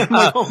 I'm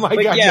like, oh my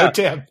but God, yeah, no,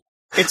 Tim.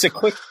 it's a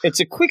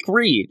quick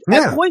read.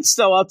 Yeah. At points,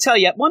 though, I'll tell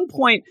you, at one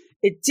point,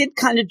 it did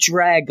kind of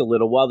drag a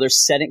little while they're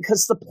setting,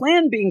 because the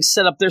plan being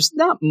set up, there's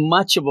not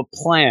much of a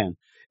plan.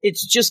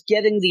 It's just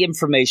getting the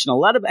information, a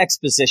lot of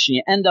exposition.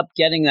 You end up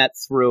getting that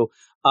through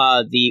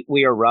the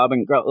We Are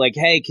Robin girl, like,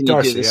 hey, can you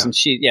Darcy, do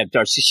this? yeah. And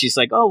Darcy, she's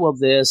like, oh, well,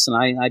 this, and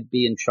I'd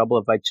be in trouble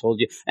if I told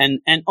you. And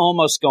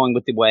almost going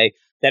with the way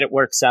that it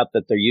works out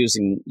that they're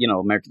using,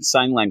 American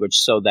Sign Language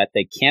so that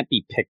they can't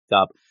be picked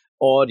up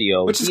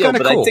audio. Which is deal. kinda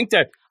But cool. I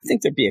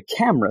think there'd be a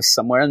camera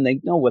somewhere and they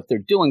know what they're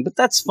doing, but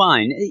that's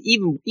fine.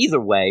 Either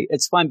way,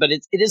 it's fine, but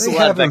it is They a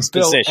lot of haven't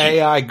built exposition.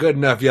 AI good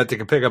enough yet to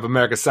can pick up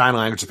American Sign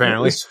Language,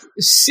 apparently.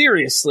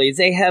 Seriously,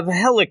 they have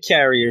hella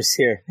carriers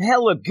here,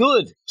 hella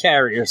good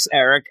carriers,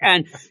 Eric,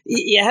 and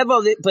you have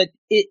all the, but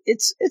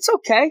it's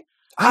okay.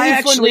 I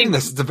had fun reading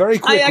this. It's a very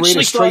quick read.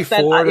 actually It's thought that-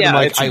 straightforward. yeah, and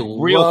like, it's I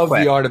real love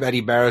quick. the art of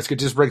Eddie Barris. It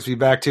just brings me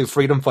back to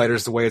Freedom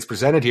Fighters, the way it's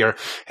presented here.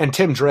 And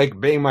Tim Drake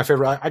being my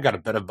favorite. I got a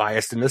bit of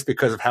bias in this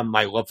because of how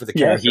my love for the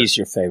Yeah, character. he's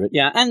your favorite.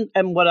 Yeah,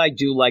 and what I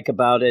do like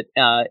about it,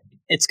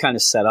 it's kind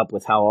of set up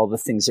with how all the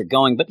things are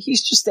going, but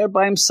he's just there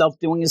by himself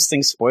doing his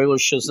thing. Spoiler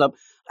shows up.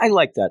 I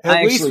like that. At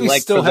I least actually we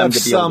like still for them have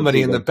to be able to somebody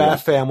do in the that, yeah.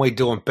 Bat family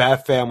doing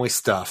Bat family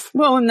stuff.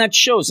 Well, and that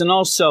shows. And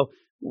also,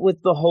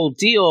 with the whole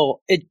deal,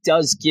 it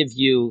does give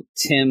you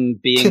Tim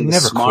being Tim the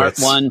never smart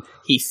quits. one.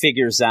 He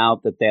figures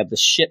out that they have the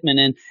shipment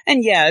in.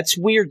 And yeah, it's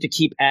weird to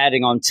keep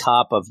adding on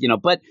top of,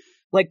 but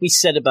like we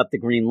said about the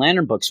Green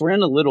Lantern books, we're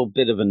in a little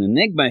bit of an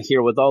enigma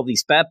here with all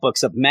these Bat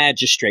books of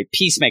Magistrate,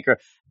 Peacemaker,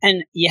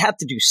 and you have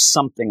to do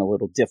something a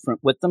little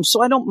different with them.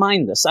 So I don't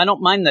mind this. I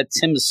don't mind that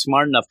Tim is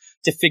smart enough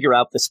to figure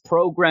out this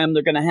program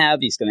they're going to have.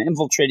 He's going to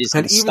infiltrate. He's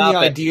going to stop it. And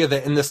even the idea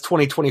that in this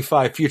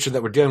 2025 future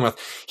that we're dealing with,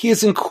 he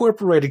has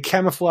incorporated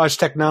camouflage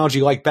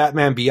technology like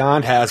Batman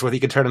Beyond has, where he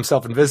can turn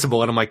himself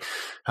invisible. And I'm like,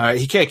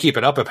 he can't keep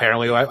it up,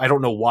 apparently. I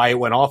don't know why it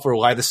went off or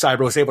why the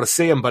Cyber was able to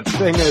see him, but the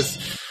thing is,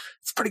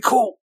 it's pretty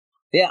cool.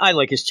 Yeah, I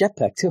like his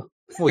jetpack, too.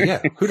 Well,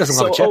 yeah. Who doesn't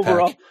love a jetpack?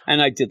 Overall,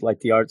 and I did like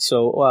the art.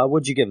 So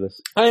what'd you give this?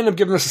 I ended up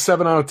giving this a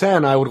 7 out of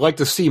 10. I would like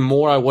to see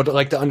more. I would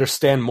like to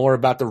understand more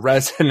about the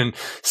resin and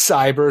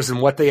cybers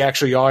and what they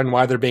actually are and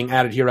why they're being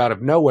added here out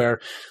of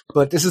nowhere.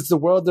 But this is the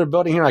world they're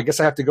building here. I guess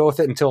I have to go with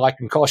it until I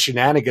can call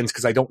shenanigans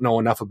because I don't know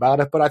enough about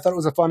it. But I thought it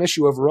was a fun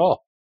issue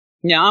overall.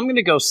 Yeah, I'm going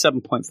to go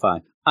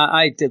 7.5.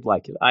 I did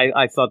like it.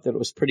 I thought that it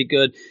was pretty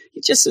good.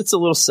 It's a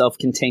little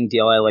self-contained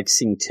deal. I like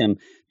seeing Tim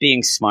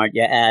being smart.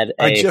 You add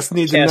I just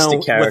need to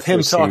know, with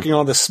him talking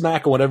all the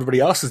smack and what everybody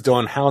else is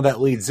doing, how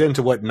that leads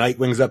into what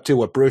Nightwing's up to,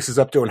 what Bruce is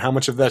up to, and how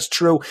much of that's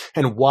true,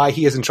 and why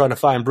he isn't trying to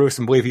find Bruce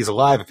and believe he's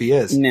alive if he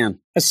is. Yeah,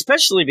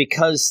 especially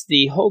because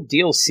the whole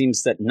deal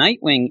seems that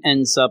Nightwing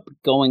ends up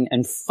going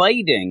and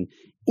fighting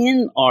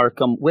in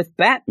Arkham with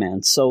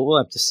Batman. So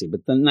we'll have to see.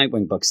 But the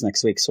Nightwing book's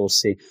next week, so we'll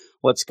see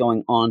what's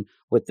going on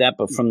with that.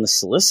 But from the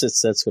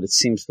solicits, that's what it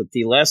seems. But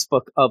the last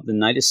book of the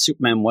night is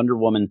Superman Wonder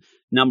Woman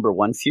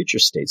 #1, Future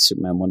State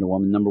Superman Wonder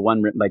Woman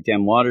 #1, written by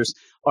Dan Waters,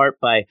 art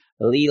by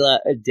Leila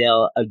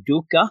Del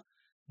Duca,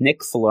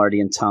 Nick Filardi,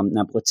 and Tom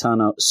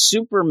Napolitano.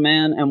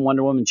 Superman and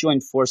Wonder Woman join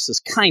forces,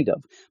 kind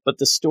of, but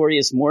the story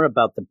is more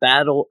about the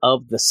battle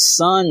of the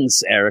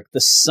suns, Eric,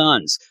 the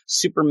suns.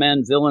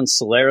 Superman villain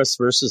Solaris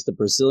versus the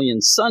Brazilian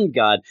sun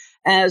god,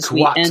 as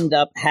we end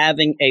up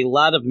having a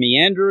lot of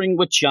meandering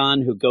with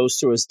John, who goes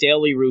through his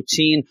daily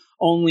routine,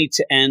 only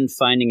to end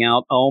finding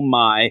out, oh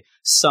my,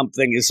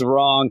 something is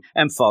wrong,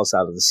 and falls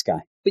out of the sky.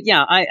 But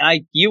yeah,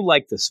 you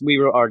like this. We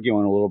were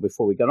arguing a little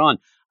before we got on.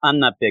 I'm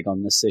not big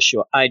on this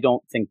issue. I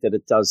don't think that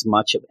it does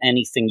much of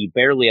anything. You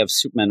barely have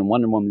Superman and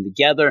Wonder Woman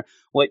together.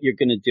 What you're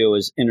going to do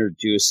is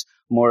introduce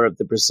more of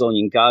the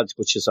Brazilian gods,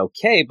 which is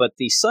okay, but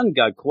the sun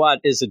god Quad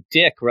is a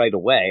dick right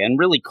away and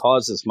really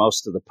causes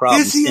most of the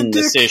problems in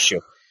this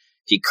issue.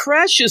 He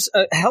crashes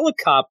a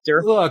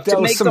helicopter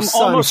to make them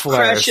almost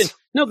crash in.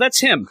 No, that's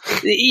him.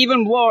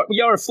 Even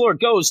Yara Flor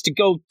goes to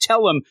go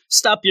tell him,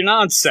 stop your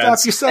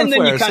nonsense. Stop your sun and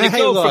then you kind of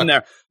go from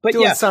there. But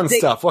doing sun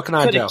stuff. What can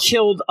I do? Could have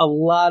killed a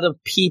lot of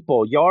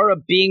people. Yara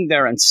being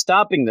there and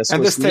stopping this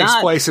and this takes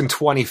place in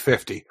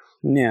 2050.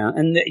 Yeah,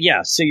 and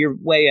so you're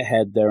way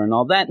ahead there and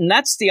all that. And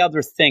that's the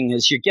other thing,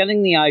 is you're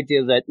getting the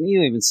idea that,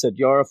 you even said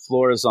Yara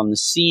Flor is on the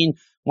scene.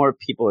 More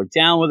people are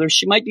down with her.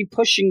 She might be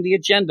pushing the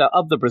agenda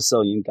of the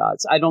Brazilian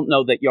gods. I don't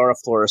know that Yara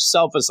Flor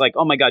herself is like,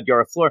 oh my God,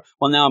 Yara Flor,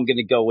 well, now I'm going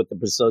to go with the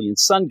Brazilian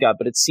sun god,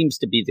 but it seems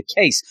to be the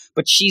case.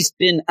 But she's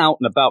been out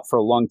and about for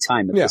a long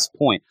time at this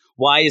point.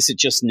 Why is it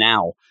just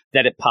now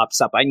that it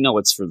pops up? I know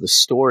it's for the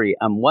story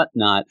and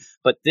whatnot,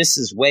 but this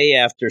is way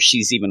after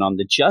she's even on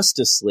the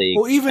Justice League.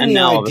 Well, even the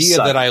idea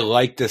that I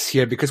like this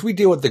here, because we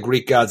deal with the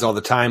Greek gods all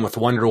the time with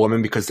Wonder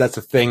Woman, because that's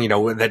a thing,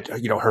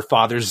 her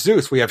father's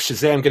Zeus. We have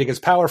Shazam getting his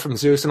power from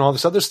Zeus and all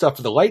this other stuff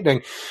for the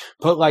lightning.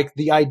 But like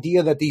the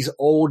idea that these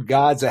old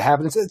gods that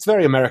happen, it's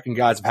very American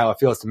gods of how it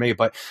feels to me,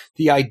 but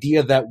the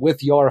idea that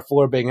with Yara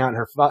Flor being out and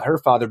her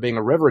father being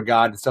a river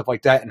god and stuff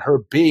like that, and her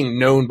being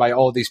known by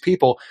all these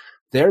people,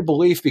 their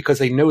belief, because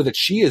they know that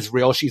she is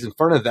real, she's in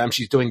front of them,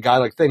 she's doing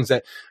godlike things,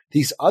 that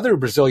these other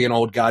Brazilian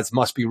old gods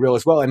must be real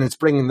as well, and it's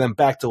bringing them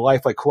back to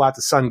life, like Kuat,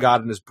 the sun god,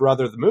 and his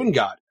brother, the moon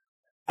god.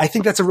 I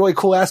think that's a really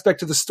cool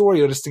aspect of the story,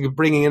 just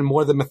bringing in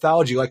more of the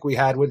mythology like we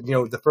had with,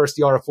 the first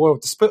Yara Flor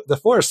with the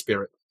forest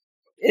spirit.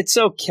 It's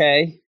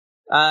okay.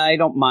 I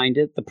don't mind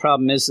it. The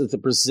problem is that the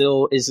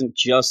Brazil isn't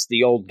just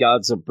the old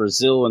gods of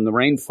Brazil and the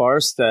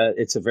rainforest.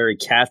 It's a very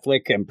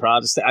Catholic and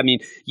Protestant. I mean,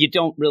 you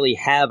don't really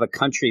have a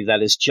country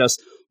that is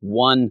just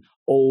one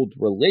old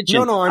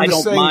religion. No, I'm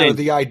just saying, though,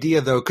 the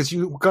idea, though, because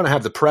you're going to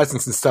have the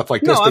presence and stuff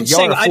like this, but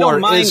Yara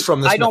Flor is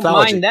from this mythology. I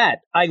don't mind that.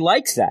 I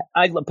like that.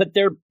 But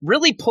they're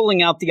really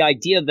pulling out the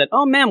idea that,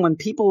 oh, man, when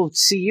people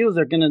see you,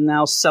 they're going to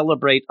now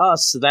celebrate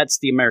us. So that's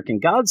the American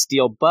Gods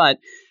deal. But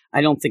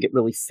I don't think it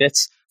really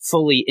fits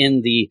fully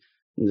in the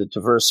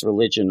diverse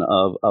religion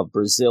of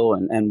Brazil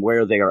and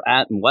where they are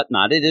at and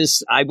whatnot. It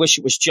is. I wish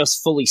it was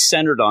just fully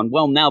centered on,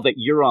 well, now that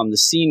you're on the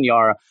scene,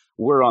 Yara,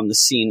 we're on the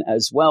scene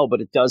as well.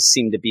 But it does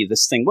seem to be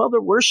this thing, well, they're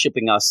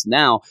worshiping us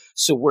now,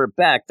 so we're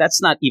back.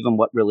 That's not even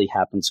what really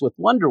happens with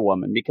Wonder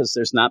Woman, because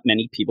there's not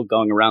many people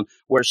going around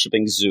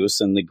worshiping Zeus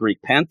and the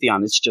Greek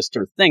pantheon. It's just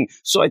her thing.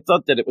 So I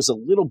thought that it was a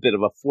little bit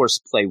of a force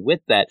play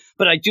with that.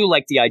 But I do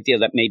like the idea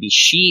that maybe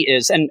she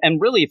is, and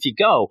really,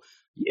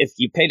 if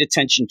you paid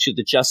attention to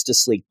the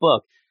Justice League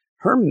book,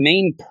 her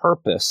main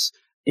purpose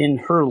in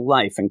her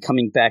life and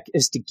coming back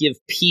is to give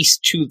peace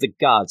to the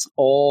gods,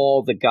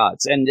 all the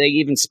gods. And they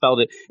even spelled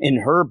it in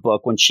her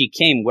book when she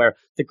came, where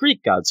the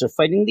Greek gods are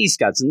fighting these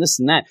gods and this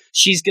and that.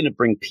 She's going to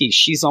bring peace.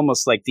 She's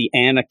almost like the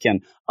Anakin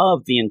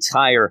of the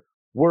entire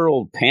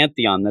world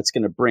pantheon that's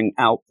going to bring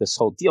out this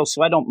whole deal.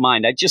 So I don't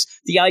mind.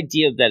 The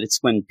idea that it's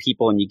when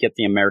people, and you get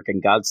the American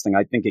Gods thing,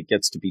 I think it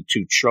gets to be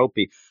too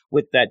tropey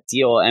with that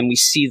deal. And we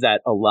see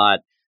that a lot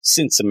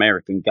since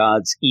American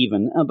Gods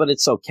even, but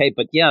it's okay.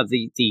 But yeah,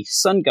 the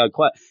sun god,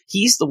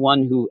 he's the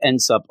one who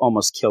ends up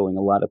almost killing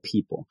a lot of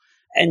people.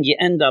 And you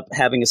end up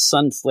having a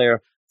sun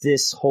flare,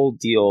 this whole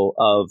deal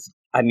of,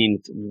 I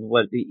mean,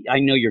 what I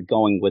know you're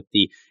going with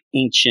the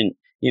ancient,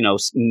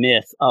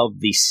 myth of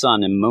the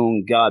sun and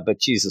moon god, but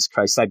Jesus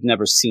Christ, I've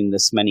never seen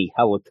this many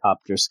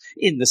helicopters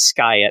in the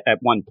sky at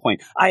one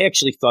point. I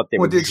actually thought they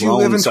were did you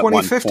live in drones at one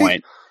 2050?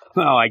 point.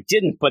 No, I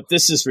didn't, but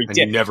this is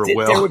ridiculous. And you never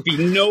will. There would be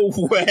no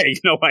way.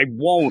 No, I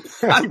won't.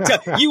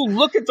 You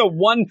look at the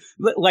one,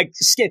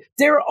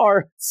 there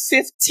are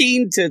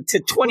 15 to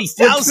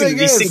 20,000 of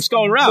these things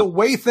going around. The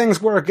way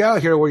things work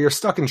out here, where you're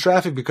stuck in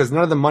traffic because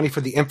none of the money for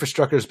the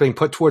infrastructure is being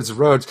put towards the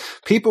roads,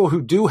 people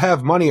who do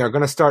have money are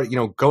going to start,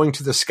 going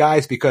to the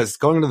skies, because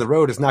going to the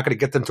road is not going to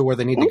get them to where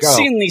they need to go. I'm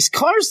seeing these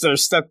cars that are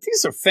stuck.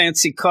 These are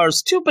fancy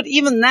cars too, but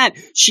even that,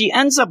 she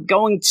ends up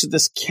going to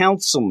this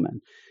councilman.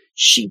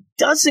 She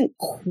doesn't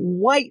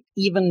quite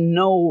even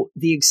know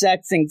the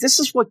exact thing. This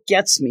is what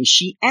gets me.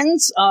 She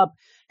ends up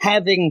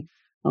having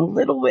a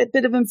little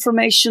bit of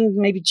information,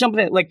 maybe jumping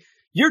at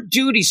your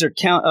duties are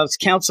as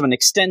councilman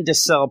extend to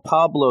Sao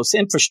Pablo's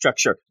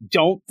infrastructure,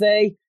 don't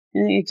they?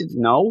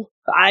 No,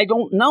 I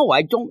don't know.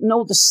 I don't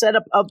know the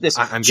setup of this.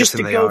 I'm just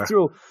guessing to they go are.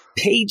 through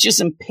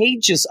pages and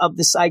pages of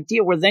this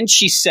idea where then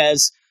she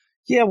says,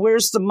 yeah,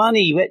 where's the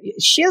money?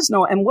 She has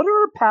no, and what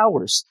are her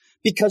powers?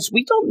 Because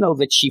we don't know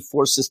that she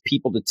forces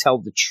people to tell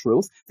the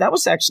truth. That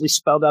was actually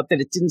spelled out that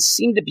it didn't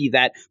seem to be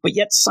that. But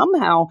yet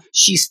somehow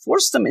she's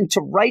forced them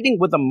into writing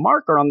with a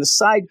marker on the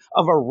side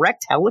of a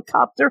wrecked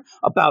helicopter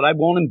about I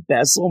won't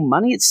embezzle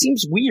money. It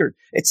seems weird.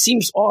 It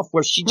seems off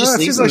where she just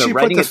leaves them. It seems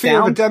like she put the fear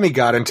of a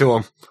demigod into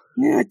them.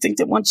 Yeah, I think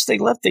that once they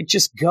left, they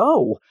just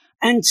go.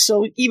 And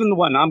so even the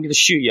one, I'm going to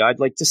shoot you, I'd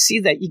like to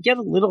see that. You get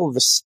a little of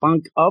the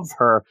spunk of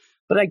her,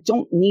 but I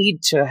don't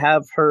need to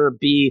have her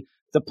be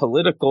the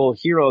political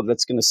hero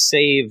that's going to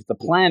save the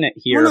planet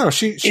here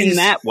in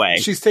that way.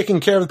 She's taking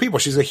care of the people.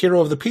 She's a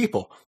hero of the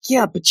people.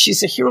 Yeah, but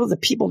she's a hero of the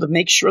people to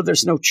make sure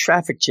there's no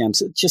traffic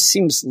jams. It just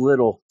seems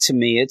little to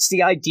me. It's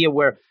the idea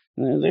where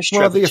there's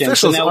traffic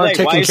jams in LA.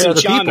 Why isn't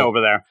John over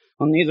there?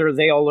 Well, neither are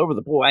they all over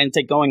the board. Why aren't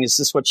they going? Is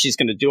this what she's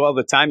going to do all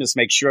the time? Is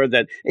make sure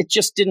that it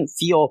just didn't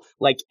feel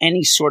like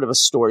any sort of a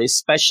story,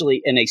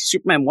 especially in a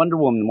Superman Wonder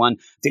Woman one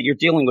that you're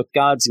dealing with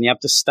gods and you have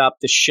to stop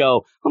the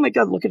show. Oh my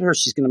God, look at her.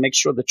 She's going to make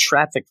sure the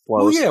traffic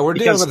flows. Well, yeah, we're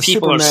dealing with a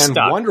Superman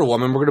stuck. Wonder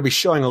Woman. We're going to be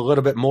showing a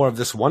little bit more of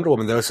this Wonder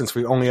Woman, though, since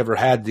we only ever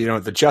had,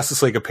 the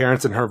Justice League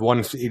appearance in her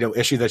one,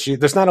 issue that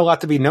there's not a lot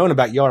to be known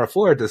about Yara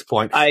Flor at this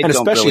point. I and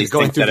don't especially really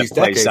going think through that these it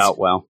plays decades. out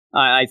well.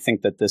 I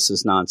think that this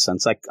is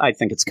nonsense. I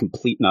think it's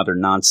complete and utter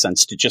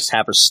nonsense to just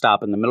have her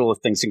stop in the middle of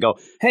things and go,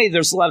 hey,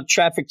 there's a lot of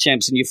traffic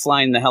jams and you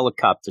fly in the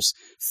helicopters.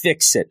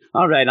 Fix it.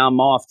 All right, I'm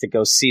off to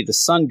go see the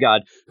sun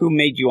god who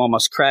made you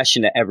almost crash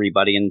into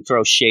everybody and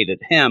throw shade at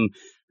him.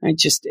 It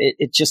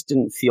just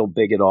didn't feel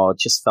big at all. It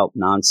just felt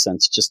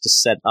nonsense just to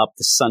set up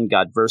the sun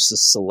god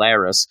versus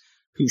Solaris,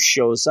 who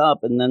shows up,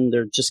 and then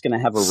they're just going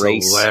to have a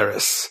race.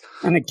 Solaris.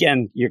 And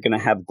again, you're going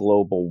to have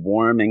global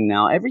warming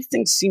now.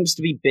 Everything seems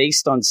to be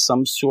based on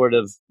some sort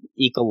of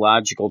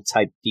ecological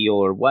type deal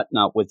or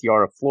whatnot with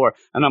Yara Flor.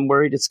 And I'm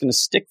worried it's going to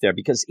stick there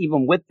because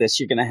even with this,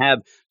 you're going to have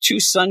two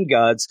sun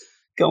gods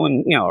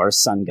going, or a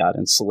sun god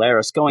and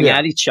Solaris going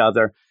at each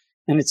other.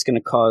 And it's going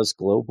to cause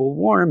global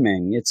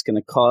warming. It's going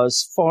to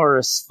cause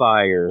forest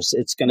fires.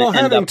 It's going to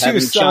end up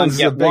having John is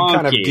get a big wonky.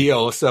 kind of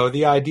deal. So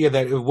the idea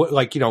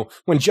that,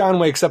 when John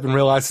wakes up and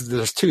realizes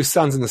there's two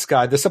suns in the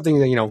sky, there's something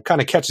that, kind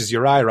of catches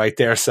your eye right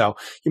there. So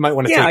you might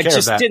want to take care of that. I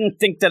just didn't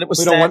think that it was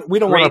we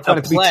don't want our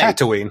planet to be play.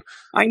 Tatooine.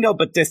 I know,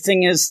 but the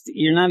thing is,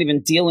 you're not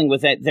even dealing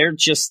with that. They're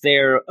just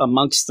there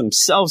amongst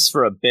themselves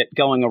for a bit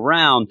going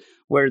around,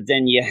 where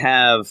then you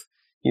have,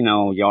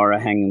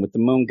 Yara hanging with the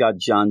moon god,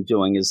 John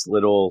doing his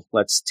little,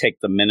 let's take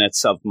the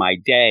minutes of my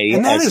day.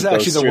 And that is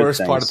actually the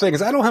worst part of the thing,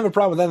 is I don't have a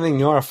problem with anything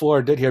Yara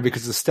Flor did here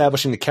because it's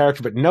establishing the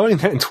character, but knowing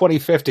that in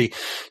 2050,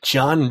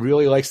 John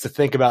really likes to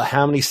think about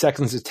how many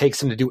seconds it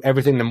takes him to do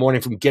everything in the morning,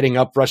 from getting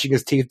up, brushing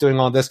his teeth, doing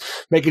all this,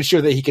 making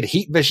sure that he could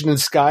heat vision in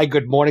the sky,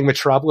 good morning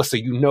Metropolis, so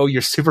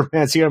your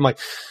Superman's here. I'm like,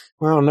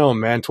 well, I don't know,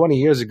 man. 20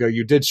 years ago,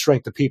 you did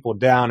shrink the people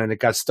down and it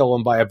got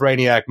stolen by a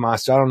Brainiac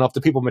monster. I don't know if the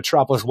people of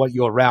Metropolis want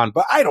you around,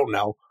 but I don't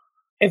know.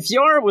 If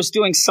Yara was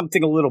doing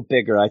something a little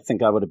bigger, I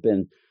think I would have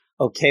been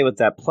okay with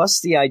that.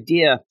 Plus the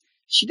idea,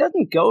 she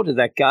doesn't go to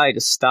that guy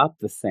to stop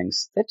the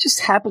things. That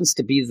just happens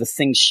to be the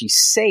thing she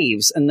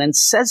saves and then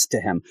says to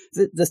him,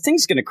 the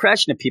thing's going to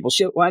crash into people.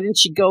 Why didn't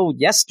she go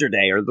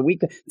yesterday or the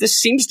week? This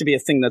seems to be a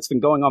thing that's been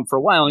going on for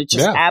a while. And it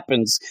just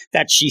happens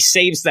that she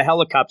saves the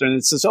helicopter and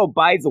it says, oh,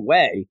 by the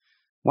way,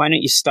 why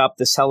don't you stop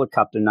this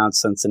helicopter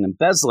nonsense and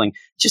embezzling?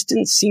 It just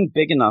didn't seem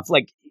big enough.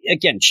 Like,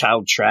 again,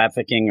 child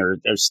trafficking or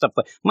stuff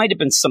like, might have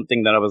been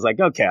something that I was like,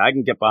 okay, I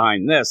can get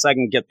behind this. I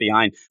can get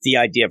behind the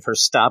idea of her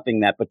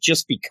stopping that. But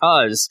just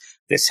because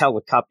this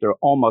helicopter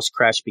almost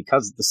crashed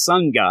because of the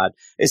sun god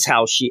is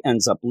how she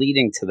ends up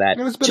leading to that.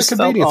 It was a bit of Just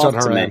convenience felt on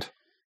off her to me. end.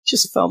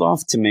 Just felt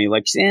off to me.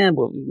 Like, yeah,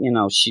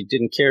 well, she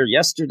didn't care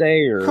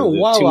yesterday or Oh,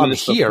 while 2 I'm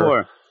minutes here.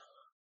 before.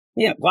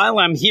 Yeah, while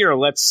I'm here,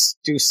 let's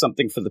do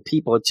something for the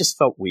people. It just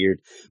felt weird.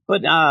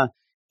 But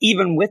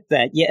even with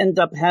that, you end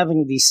up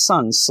having these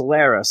suns.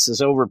 Solaris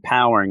is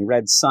overpowering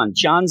Red Sun.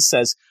 John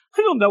says,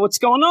 I don't know what's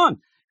going on.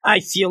 I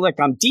feel like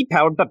I'm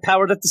depowered, but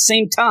powered at the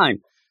same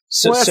time.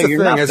 So, Well, that's so the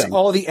you're thing is nothing.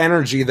 all the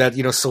energy that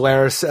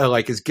Solaris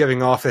is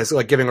giving off as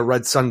giving a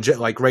red sun jet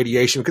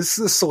radiation, because this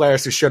is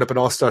Solaris who showed up in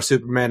All-Star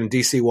Superman and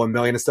DC 1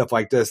 million and stuff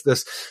like this.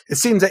 It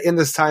seems that in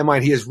this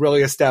timeline he has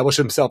really established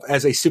himself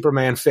as a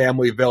Superman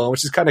family villain,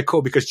 which is kind of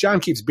cool because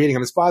John keeps beating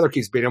him, his father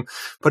keeps beating him,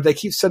 but they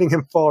keep sending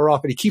him far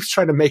off, and he keeps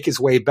trying to make his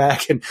way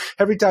back. And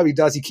every time he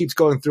does, he keeps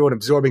going through and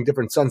absorbing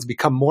different suns to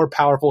become more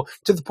powerful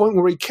to the point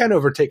where he can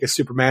overtake a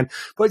Superman.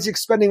 But he's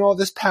expending all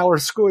this power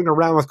screwing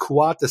around with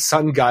Kuat, the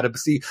sun god, to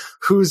see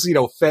who's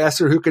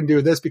faster, who can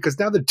do this, because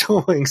now they're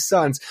dueling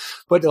suns.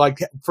 But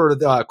for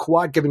the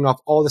Kuat giving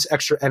off all this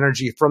extra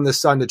energy from the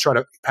sun to try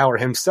to power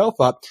himself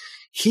up,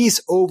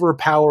 he's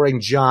overpowering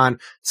John.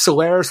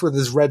 Solaris with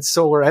his red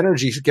solar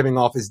energy giving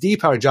off is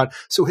depowering John.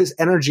 So his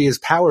energy, his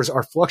powers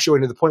are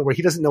fluctuating to the point where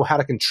he doesn't know how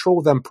to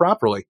control them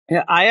properly.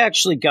 Yeah, I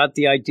actually got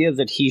the idea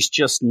that he's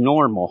just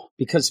normal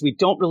because we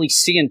don't really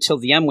see until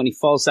the end when he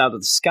falls out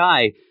of the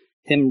sky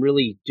him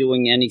really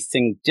doing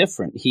anything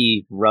different.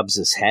 He rubs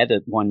his head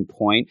at one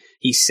point.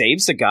 He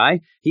saves a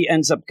guy. He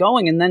ends up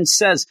going and then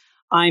says,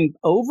 I'm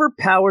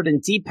overpowered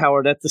and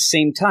depowered at the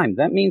same time.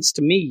 That means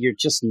to me, you're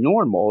just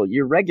normal.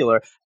 You're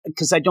regular,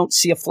 because I don't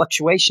see a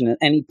fluctuation at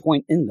any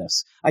point in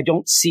this. I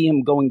don't see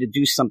him going to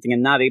do something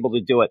and not able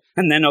to do it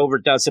and then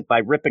overdoes it by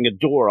ripping a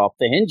door off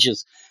the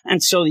hinges.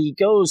 And so he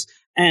goes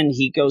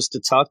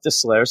to talk to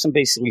Solaris and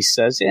basically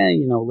says, yeah,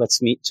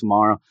 let's meet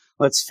tomorrow.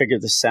 Let's figure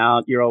this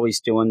out. You're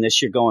always doing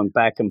this. You're going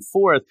back and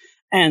forth.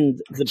 And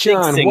the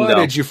John, big thing, why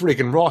though, did you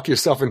freaking rock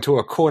yourself into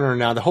a corner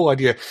now? The whole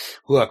idea,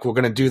 look, we're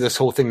going to do this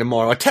whole thing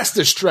tomorrow. I test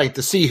their strength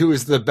to see who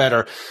is the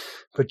better.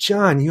 But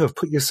John, you have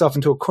put yourself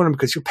into a corner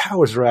because your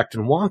powers are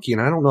acting wonky,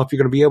 and I don't know if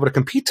you're going to be able to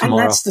compete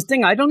tomorrow. And that's the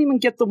thing. I don't even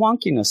get the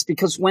wonkiness,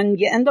 because when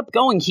you end up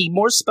going, he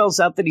more spells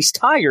out that he's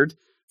tired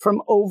from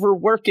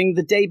overworking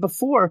the day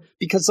before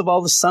because of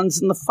all the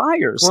suns and the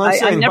fires. Well, I'm I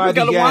saying never by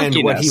got the a end,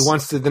 wonkiness. when he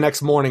wants to, the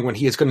next morning, when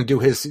he is going to do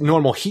his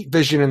normal heat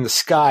vision in the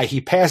sky,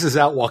 he passes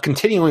out while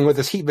continuing with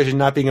his heat vision,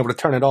 not being able to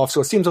turn it off. So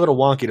it seems a little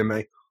wonky to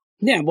me.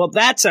 Yeah, well,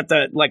 that's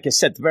like I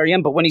said, the very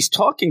end. But when he's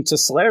talking to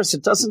Solaris,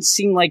 it doesn't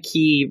seem like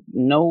he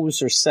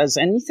knows or says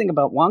anything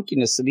about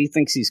wonkiness that he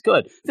thinks he's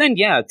good. Then,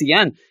 yeah, at the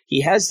end,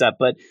 he has that.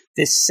 But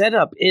this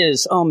setup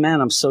is, oh,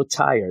 man, I'm so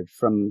tired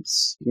from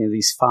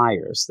these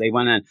fires. They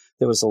went in.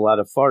 There was a lot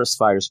of forest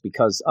fires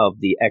because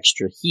of the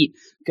extra heat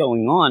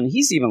going on.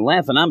 He's even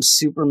laughing. I'm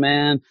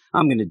Superman.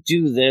 I'm going to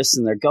do this.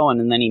 And they're going.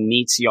 And then he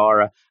meets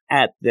Yara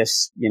at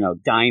this,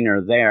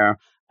 diner there.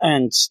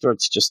 And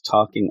starts just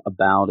talking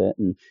about it.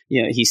 And,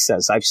 he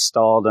says, I've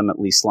stalled him at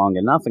least long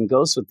enough, and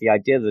goes with the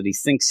idea that he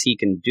thinks he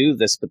can do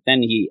this, but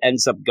then he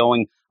ends up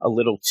going a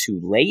little too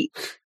late.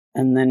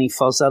 And then he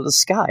falls out of the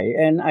sky.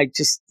 And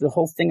the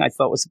whole thing I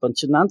thought was a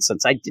bunch of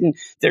nonsense.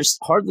 There's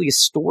hardly a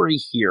story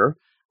here.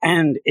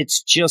 And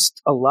it's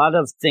just a lot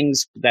of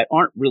things that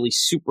aren't really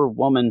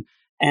Superwoman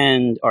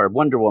or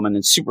Wonder Woman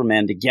and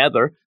Superman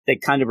together. They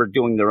kind of are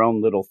doing their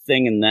own little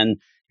thing and then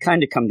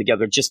kind of come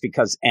together just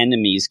because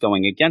enemies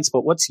going against.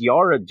 But what's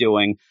Yara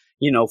doing,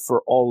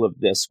 for all of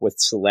this with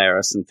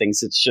Solaris and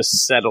things? It's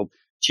just settled.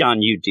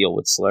 John, you deal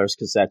with Solaris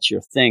because that's your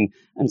thing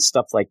and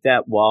stuff like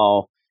that.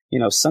 While,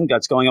 Sun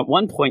God's going. At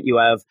one point, you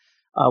have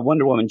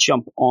Wonder Woman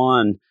jump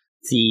on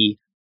the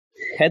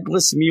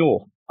headless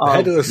mule.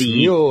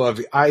 Mule of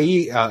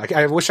IE.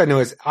 I wish I knew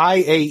his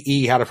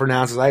IAE, how to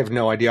pronounce it. I have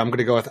no idea. I'm going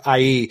to go with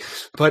IE.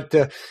 But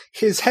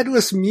his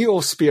headless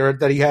mule spirit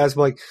that he has,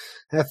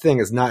 that thing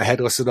is not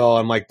headless at all.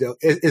 I'm like,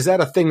 is that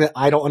a thing that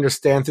I don't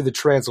understand through the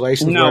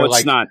translations? No,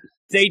 it's not.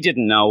 They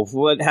didn't know.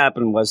 What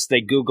happened was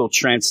they Google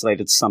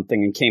translated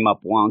something and came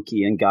up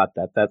wonky and got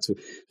that.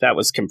 That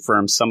was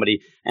confirmed.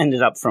 Somebody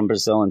ended up from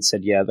Brazil and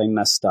said, yeah, they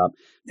messed up.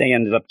 They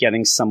ended up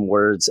getting some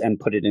words and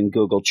put it in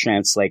Google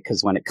Translate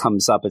because when it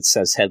comes up, it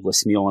says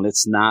headless mule, and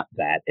it's not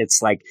that.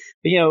 It's like,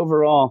 but yeah,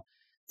 overall,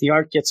 the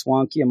art gets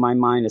wonky in my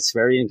mind. It's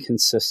very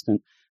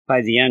inconsistent.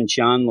 By the end,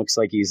 John looks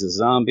like he's a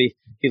zombie.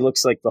 He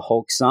looks like the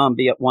Hulk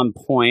zombie at one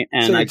point.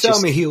 And so you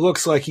tell me he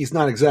looks like he's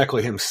not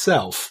exactly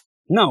himself.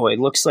 No, it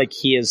looks like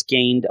he has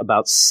gained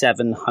about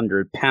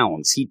 700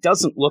 pounds. He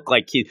doesn't look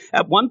like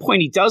at one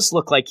point he does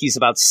look like he's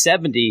about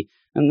 70.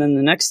 And then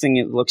the next thing,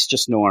 it looks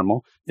just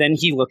normal. Then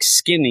he looks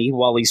skinny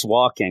while he's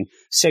walking.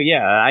 So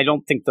yeah, I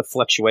don't think the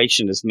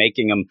fluctuation is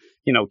making him,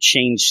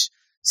 change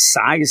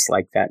size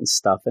like that and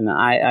stuff. And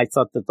I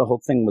thought that the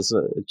whole thing was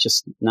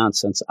just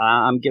nonsense.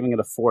 I'm giving it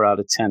a 4 out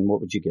of 10.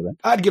 What would you give it?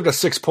 I'd give it a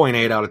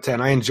 6.8 out of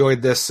 10. I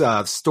enjoyed this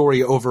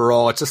story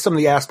overall. It's just some of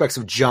the aspects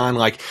of John,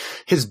 like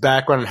his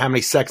background and how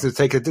many seconds it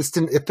takes.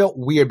 It felt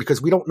weird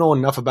because we don't know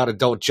enough about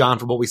adult John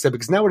from what we said,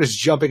 because now we're just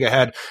jumping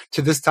ahead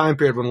to this time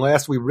period when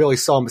last we really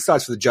saw him,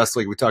 besides for the Justice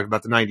League, we talked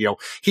about the 90,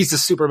 he's the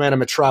Superman of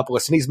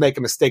Metropolis and he's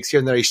making mistakes here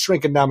and there. He's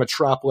shrinking down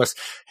Metropolis,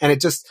 and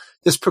it just,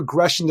 this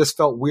progression just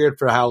felt weird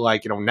for how,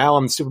 like, now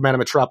I'm Superman of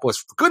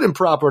Metropolis, good and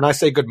proper, and I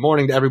say good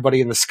morning to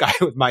everybody in the sky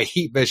with my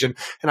heat vision,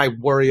 and I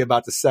worry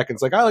about the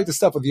seconds. Like, I like the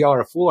stuff with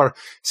Yara Flor.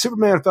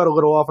 Superman felt a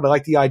little off, and I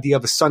like the idea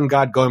of a sun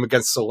god going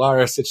against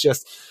Solaris. It's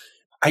just,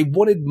 I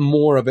wanted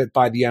more of it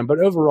by the end, but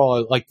overall, I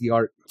like the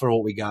art for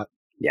what we got.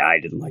 Yeah, I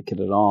didn't like it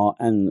at all.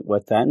 And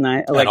with that, and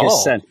I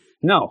said,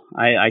 no,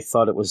 I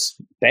thought it was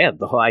bad.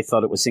 I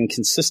thought it was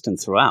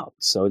inconsistent throughout.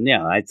 So,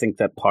 yeah, I think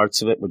that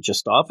parts of it were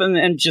just off,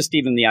 and just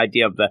even the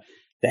idea of the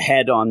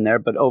head on there.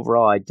 But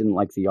overall, I didn't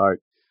like the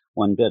art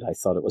one bit. I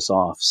thought it was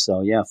off.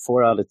 So, yeah,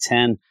 4 out of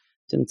 10.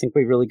 Didn't think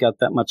we really got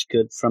that much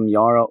good from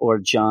Yara or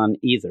John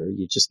either.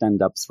 You just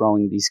end up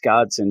throwing these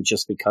gods in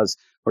just because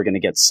we're going to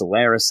get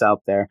Solaris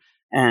out there,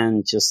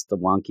 and just the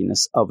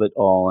wonkiness of it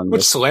all. And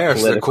which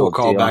Solaris is a cool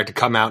callback to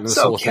come out in this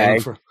whole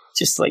thing.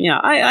 Just like,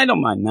 I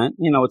don't mind that.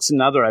 It's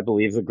another, I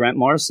believe, the Grant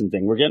Morrison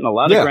thing. We're getting a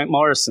lot of Grant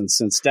Morrison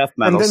since Death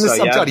Metal. And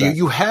then I'm telling you,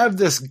 you have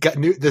this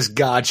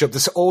god show up,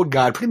 this old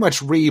god, pretty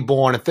much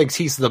reborn, and thinks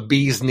he's the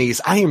bee's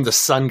knees. I am the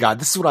sun god.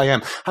 This is what I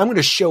am. I'm going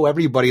to show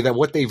everybody that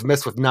what they've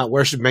missed with not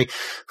worshiping me.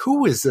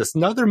 Who is this?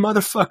 Another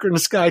motherfucker in the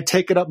sky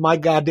taking up my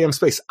goddamn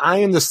space. I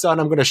am the sun.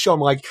 I'm going to show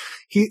him, like,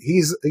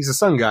 he's a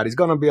sun god. He's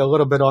going to be a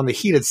little bit on the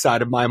heated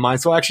side of my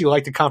mind. So I actually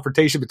like the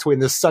confrontation between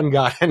this sun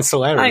god and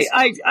Solaris.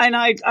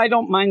 I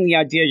don't mind the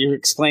idea you're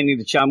explaining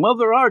to John. Well,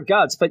 there are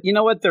gods, but you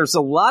know what? There's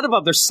a lot of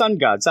other sun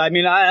gods. I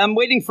mean, I'm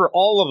waiting for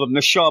all of them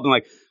to show up and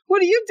like,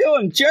 what are you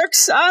doing,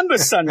 jerks? I'm the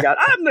sun god.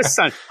 I'm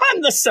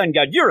the sun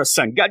god. You're a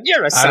sun god.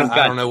 You're a sun god.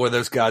 I don't know where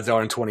those gods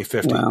are in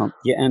 2050. Well,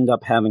 you end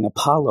up having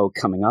Apollo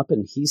coming up,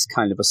 and he's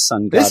kind of a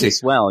sun god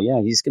as well.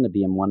 Yeah, he's going to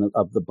be in one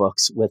of the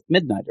books with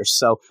Midnighters.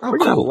 So we're going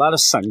to have a lot of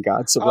sun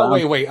gods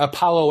around. Oh, wait.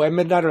 Apollo and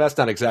Midnighter? That's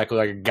not exactly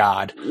like a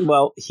god.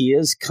 Well, he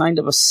is kind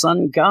of a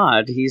sun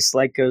god. He's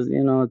like a,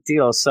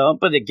 deal. So,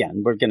 but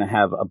again, we're going to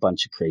have a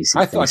bunch of crazy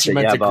things. I thought you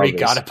meant the Greek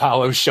god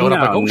Apollo showed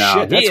up. Like,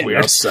 shit, that's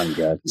weird. Sun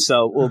god.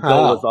 So we'll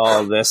go with all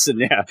of this. And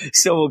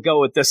so we'll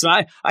go with this.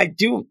 And I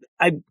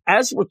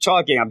as we're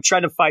talking, I'm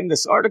trying to find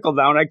this article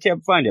now and I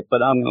can't find it,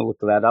 but I'm going to look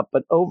that up.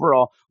 But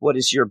overall, what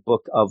is your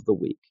book of the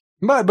week?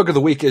 My book of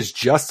the week is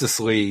Justice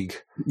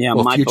League. Yeah,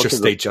 well, Future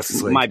State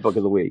Justice League. My book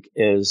of the week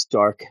is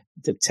Dark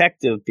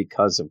Detective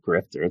because of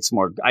Grifter. It's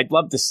more, I'd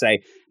love to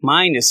say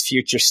mine is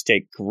Future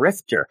State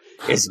Grifter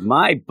is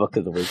my book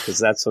of the week because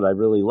that's what I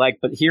really like.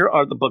 But here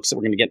are the books that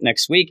we're going to get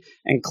next week,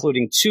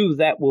 including 2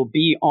 that will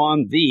be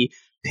on the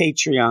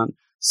Patreon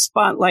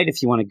Spotlight.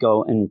 If you want to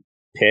go and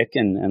pick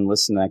and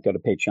listen to that, go to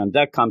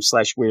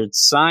patreon.com/weird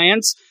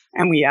science.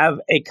 And we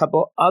have a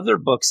couple other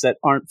books that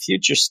aren't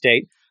Future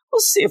State. We'll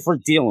see if we're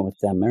dealing with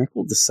them, Eric.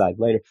 We'll decide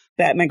later.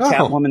 Batman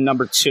Catwoman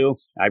 #2.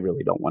 I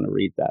really don't want to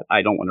read that.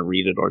 I don't want to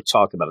read it or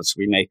talk about it, so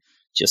we may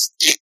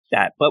just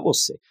that, but we'll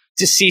see.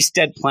 Deceased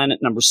Dead Planet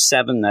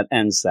 #7. That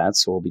ends that,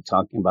 so we'll be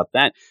talking about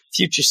that.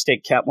 Future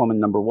State Catwoman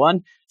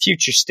 #1.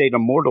 Future State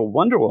Immortal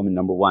Wonder Woman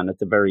 #1 at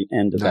the very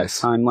end of that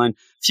timeline.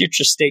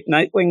 Future State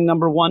Nightwing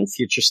 #1.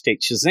 Future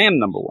State Shazam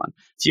 #1.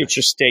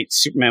 Future State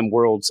Superman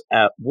Worlds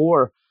at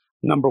War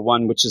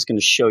 #1, which is going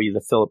to show you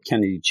the Philip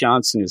Kennedy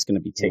Johnson who's going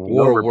to be taking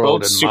over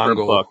both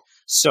Superbook.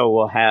 So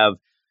we'll have,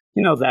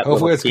 that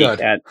little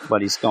peek at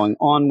what he's going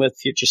on with.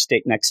 Future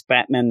State Next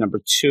Batman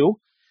 #2.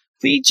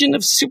 Legion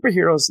of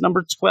Superheroes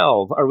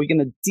 #12. Are we going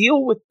to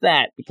deal with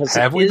that? Because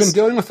have we been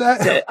dealing with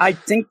that? I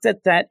think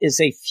that is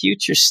a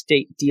Future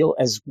State deal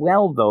as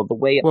well, though, the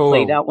way it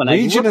played out when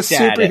Legion I looked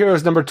at it. Legion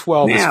of Superheroes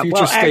 #12 is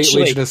Future State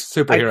Legion of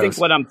Superheroes. I think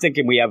what I'm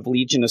thinking, we have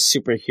Legion of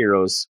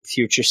Superheroes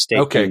Future State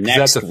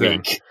next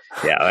week.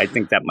 Yeah, I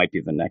think that might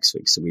be the next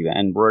week. So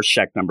and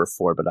Rorschach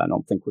 #4, but I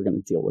don't think we're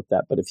going to deal with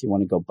that. But if you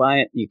want to go buy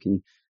it, you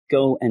can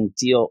go and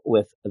deal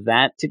with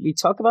that. Did we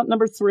talk about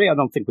 #3? I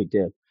don't think we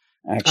did.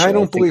 Actually, I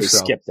don't believe so.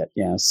 Skipped it.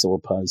 Yeah, so we'll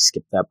probably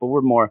skip that. But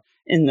we're more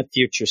in the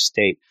Future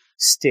state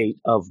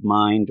of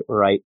mind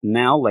right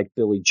now, like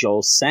Billy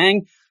Joel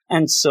sang.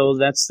 And so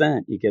that's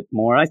that. You get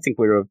more. I think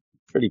we were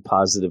pretty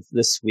positive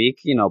this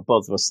week,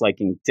 both of us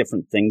liking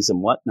different things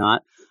and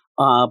whatnot.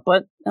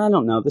 But I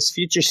don't know. This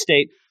Future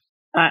State,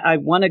 I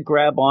want to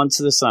grab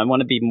onto this. I want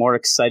to be more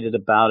excited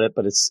about it.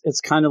 But it's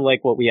kind of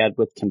like what we had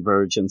with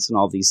Convergence and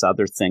all these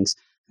other things.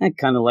 I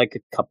kind of like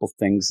a couple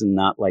things and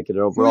not like it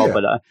overall,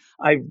 but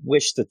I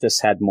wish that this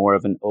had more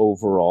of an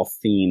overall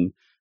theme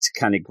to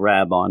kind of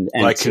grab on.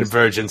 And like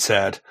Convergence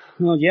had.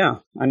 Well, yeah.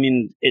 I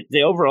mean,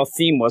 the overall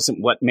theme wasn't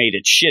what made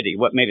it shitty.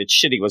 What made it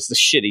shitty was the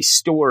shitty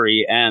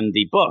story and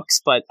the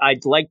books. But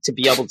I'd like to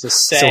be able to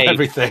say... So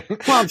everything.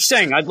 Well, I'm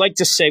saying I'd like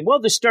to say, well,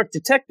 this Dark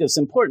Detective's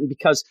important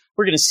because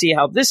we're going to see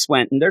how this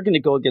went, and they're going to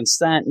go against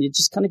that, and you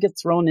just kind of get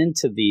thrown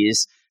into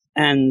these.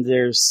 and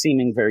they're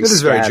seeming very This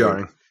is very scattered.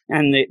 jarring.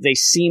 And they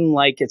seem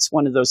like it's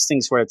one of those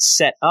things where it's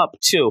set up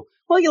to,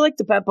 well, you like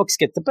the bad books,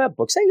 get the bad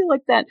books. Hey, you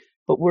like that?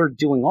 But we're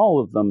doing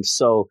all of them,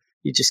 so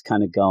you just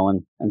kind of go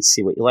and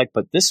see what you like.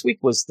 But this week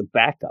was the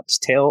backups,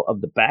 Tale of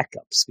the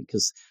Backups,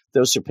 because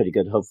those are pretty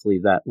good. Hopefully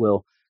that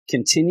will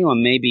continue,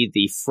 and maybe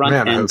the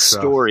front-end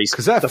stories.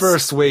 Because that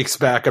first week's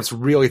backups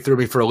really threw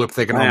me for a loop,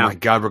 thinking, oh my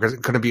God, we're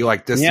going to be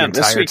like this the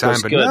entire this week time.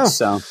 was but good, no.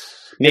 so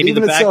maybe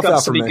the evened itself out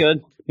backups for will be me.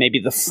 good.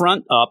 Maybe the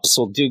front ups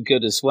will do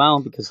good as well,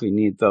 because we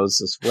need those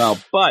as well.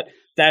 But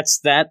that's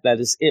that. That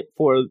is it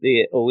for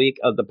the week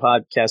of the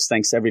podcast.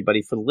 Thanks,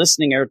 everybody, for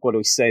listening. Eric, what do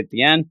we say at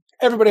the end?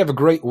 Everybody have a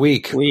great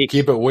week.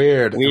 Keep it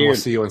weird. And we'll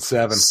see you in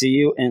 7. See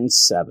you in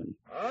 7.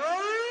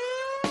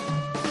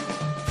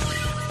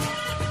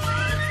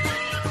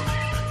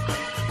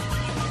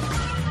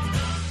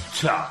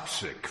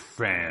 Toxic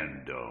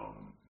Fandom.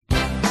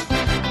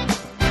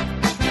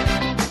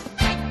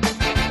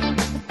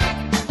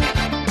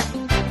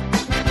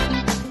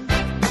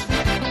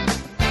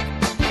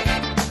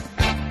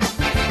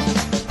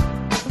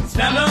 It's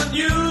not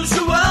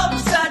unusual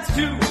besides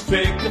to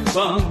fake the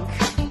funk.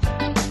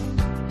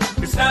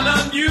 It's not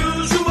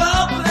unusual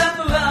for them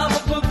to love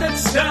a book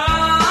that's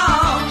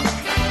stung.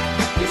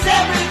 'Cause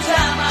every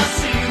time I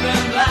see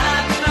them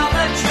laughing all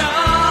that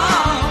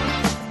charm,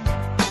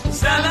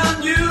 it's not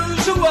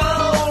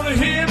unusual to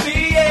hear me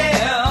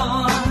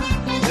yell,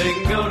 they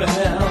can go to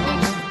hell.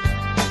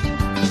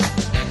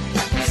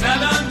 It's not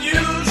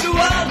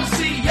unusual to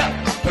see a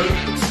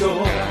perfect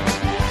score.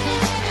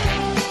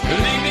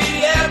 Believe me,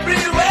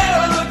 everywhere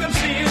I look, I'm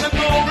seeing them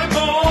more and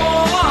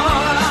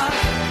more.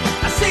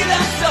 I see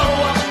them so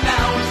often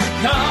now, it's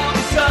become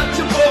such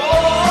a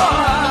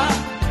bore.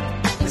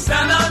 It's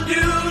not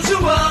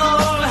unusual,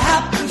 it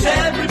happens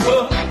every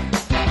book.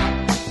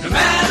 No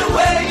matter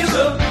where you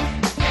look,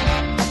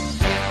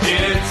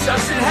 it's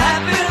just it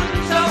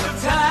happens over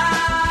time.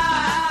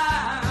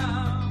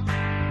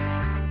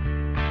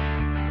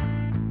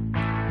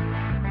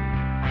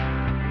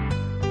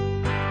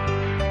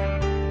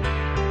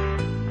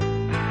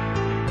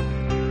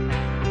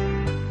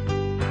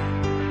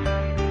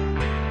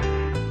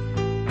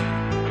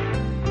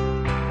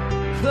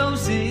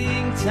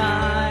 Closing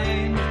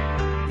time.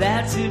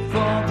 That's it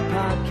for the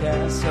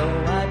podcast. So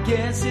I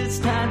guess it's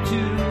time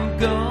to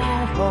go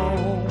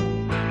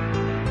home.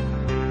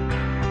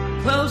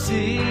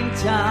 Closing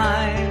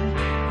time.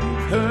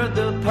 You've heard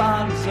the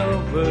pod is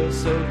over,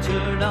 so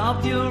turn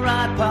off your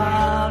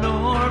iPod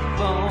or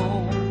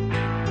phone.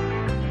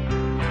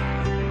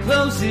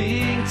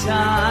 Closing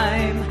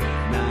time.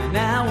 9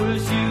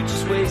 hours you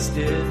just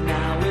wasted.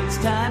 Now it's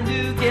time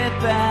to get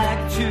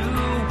back to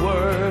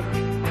work.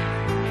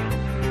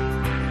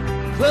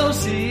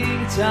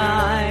 Closing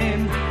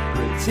time.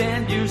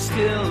 Pretend you're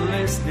still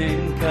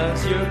listening,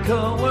 'cause your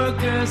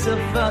coworker's a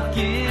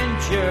fucking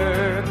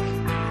jerk.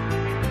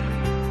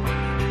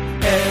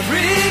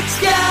 Eric's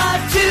got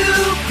to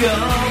go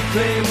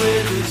play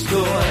with his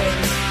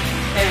toys.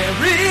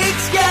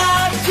 Eric's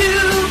got to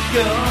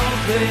go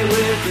play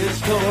with his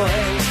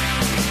toys.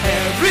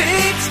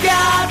 Eric's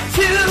got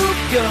to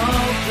go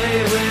play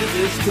with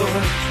his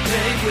toys.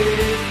 Play with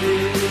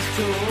his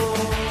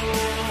toys.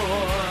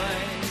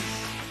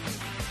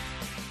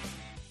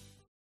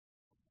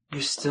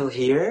 You're still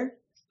here?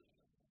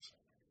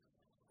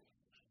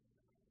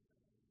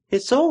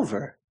 It's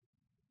over.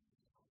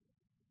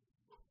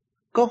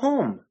 Go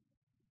home.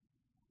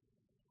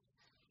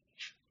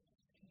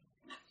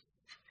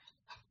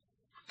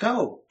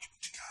 Go.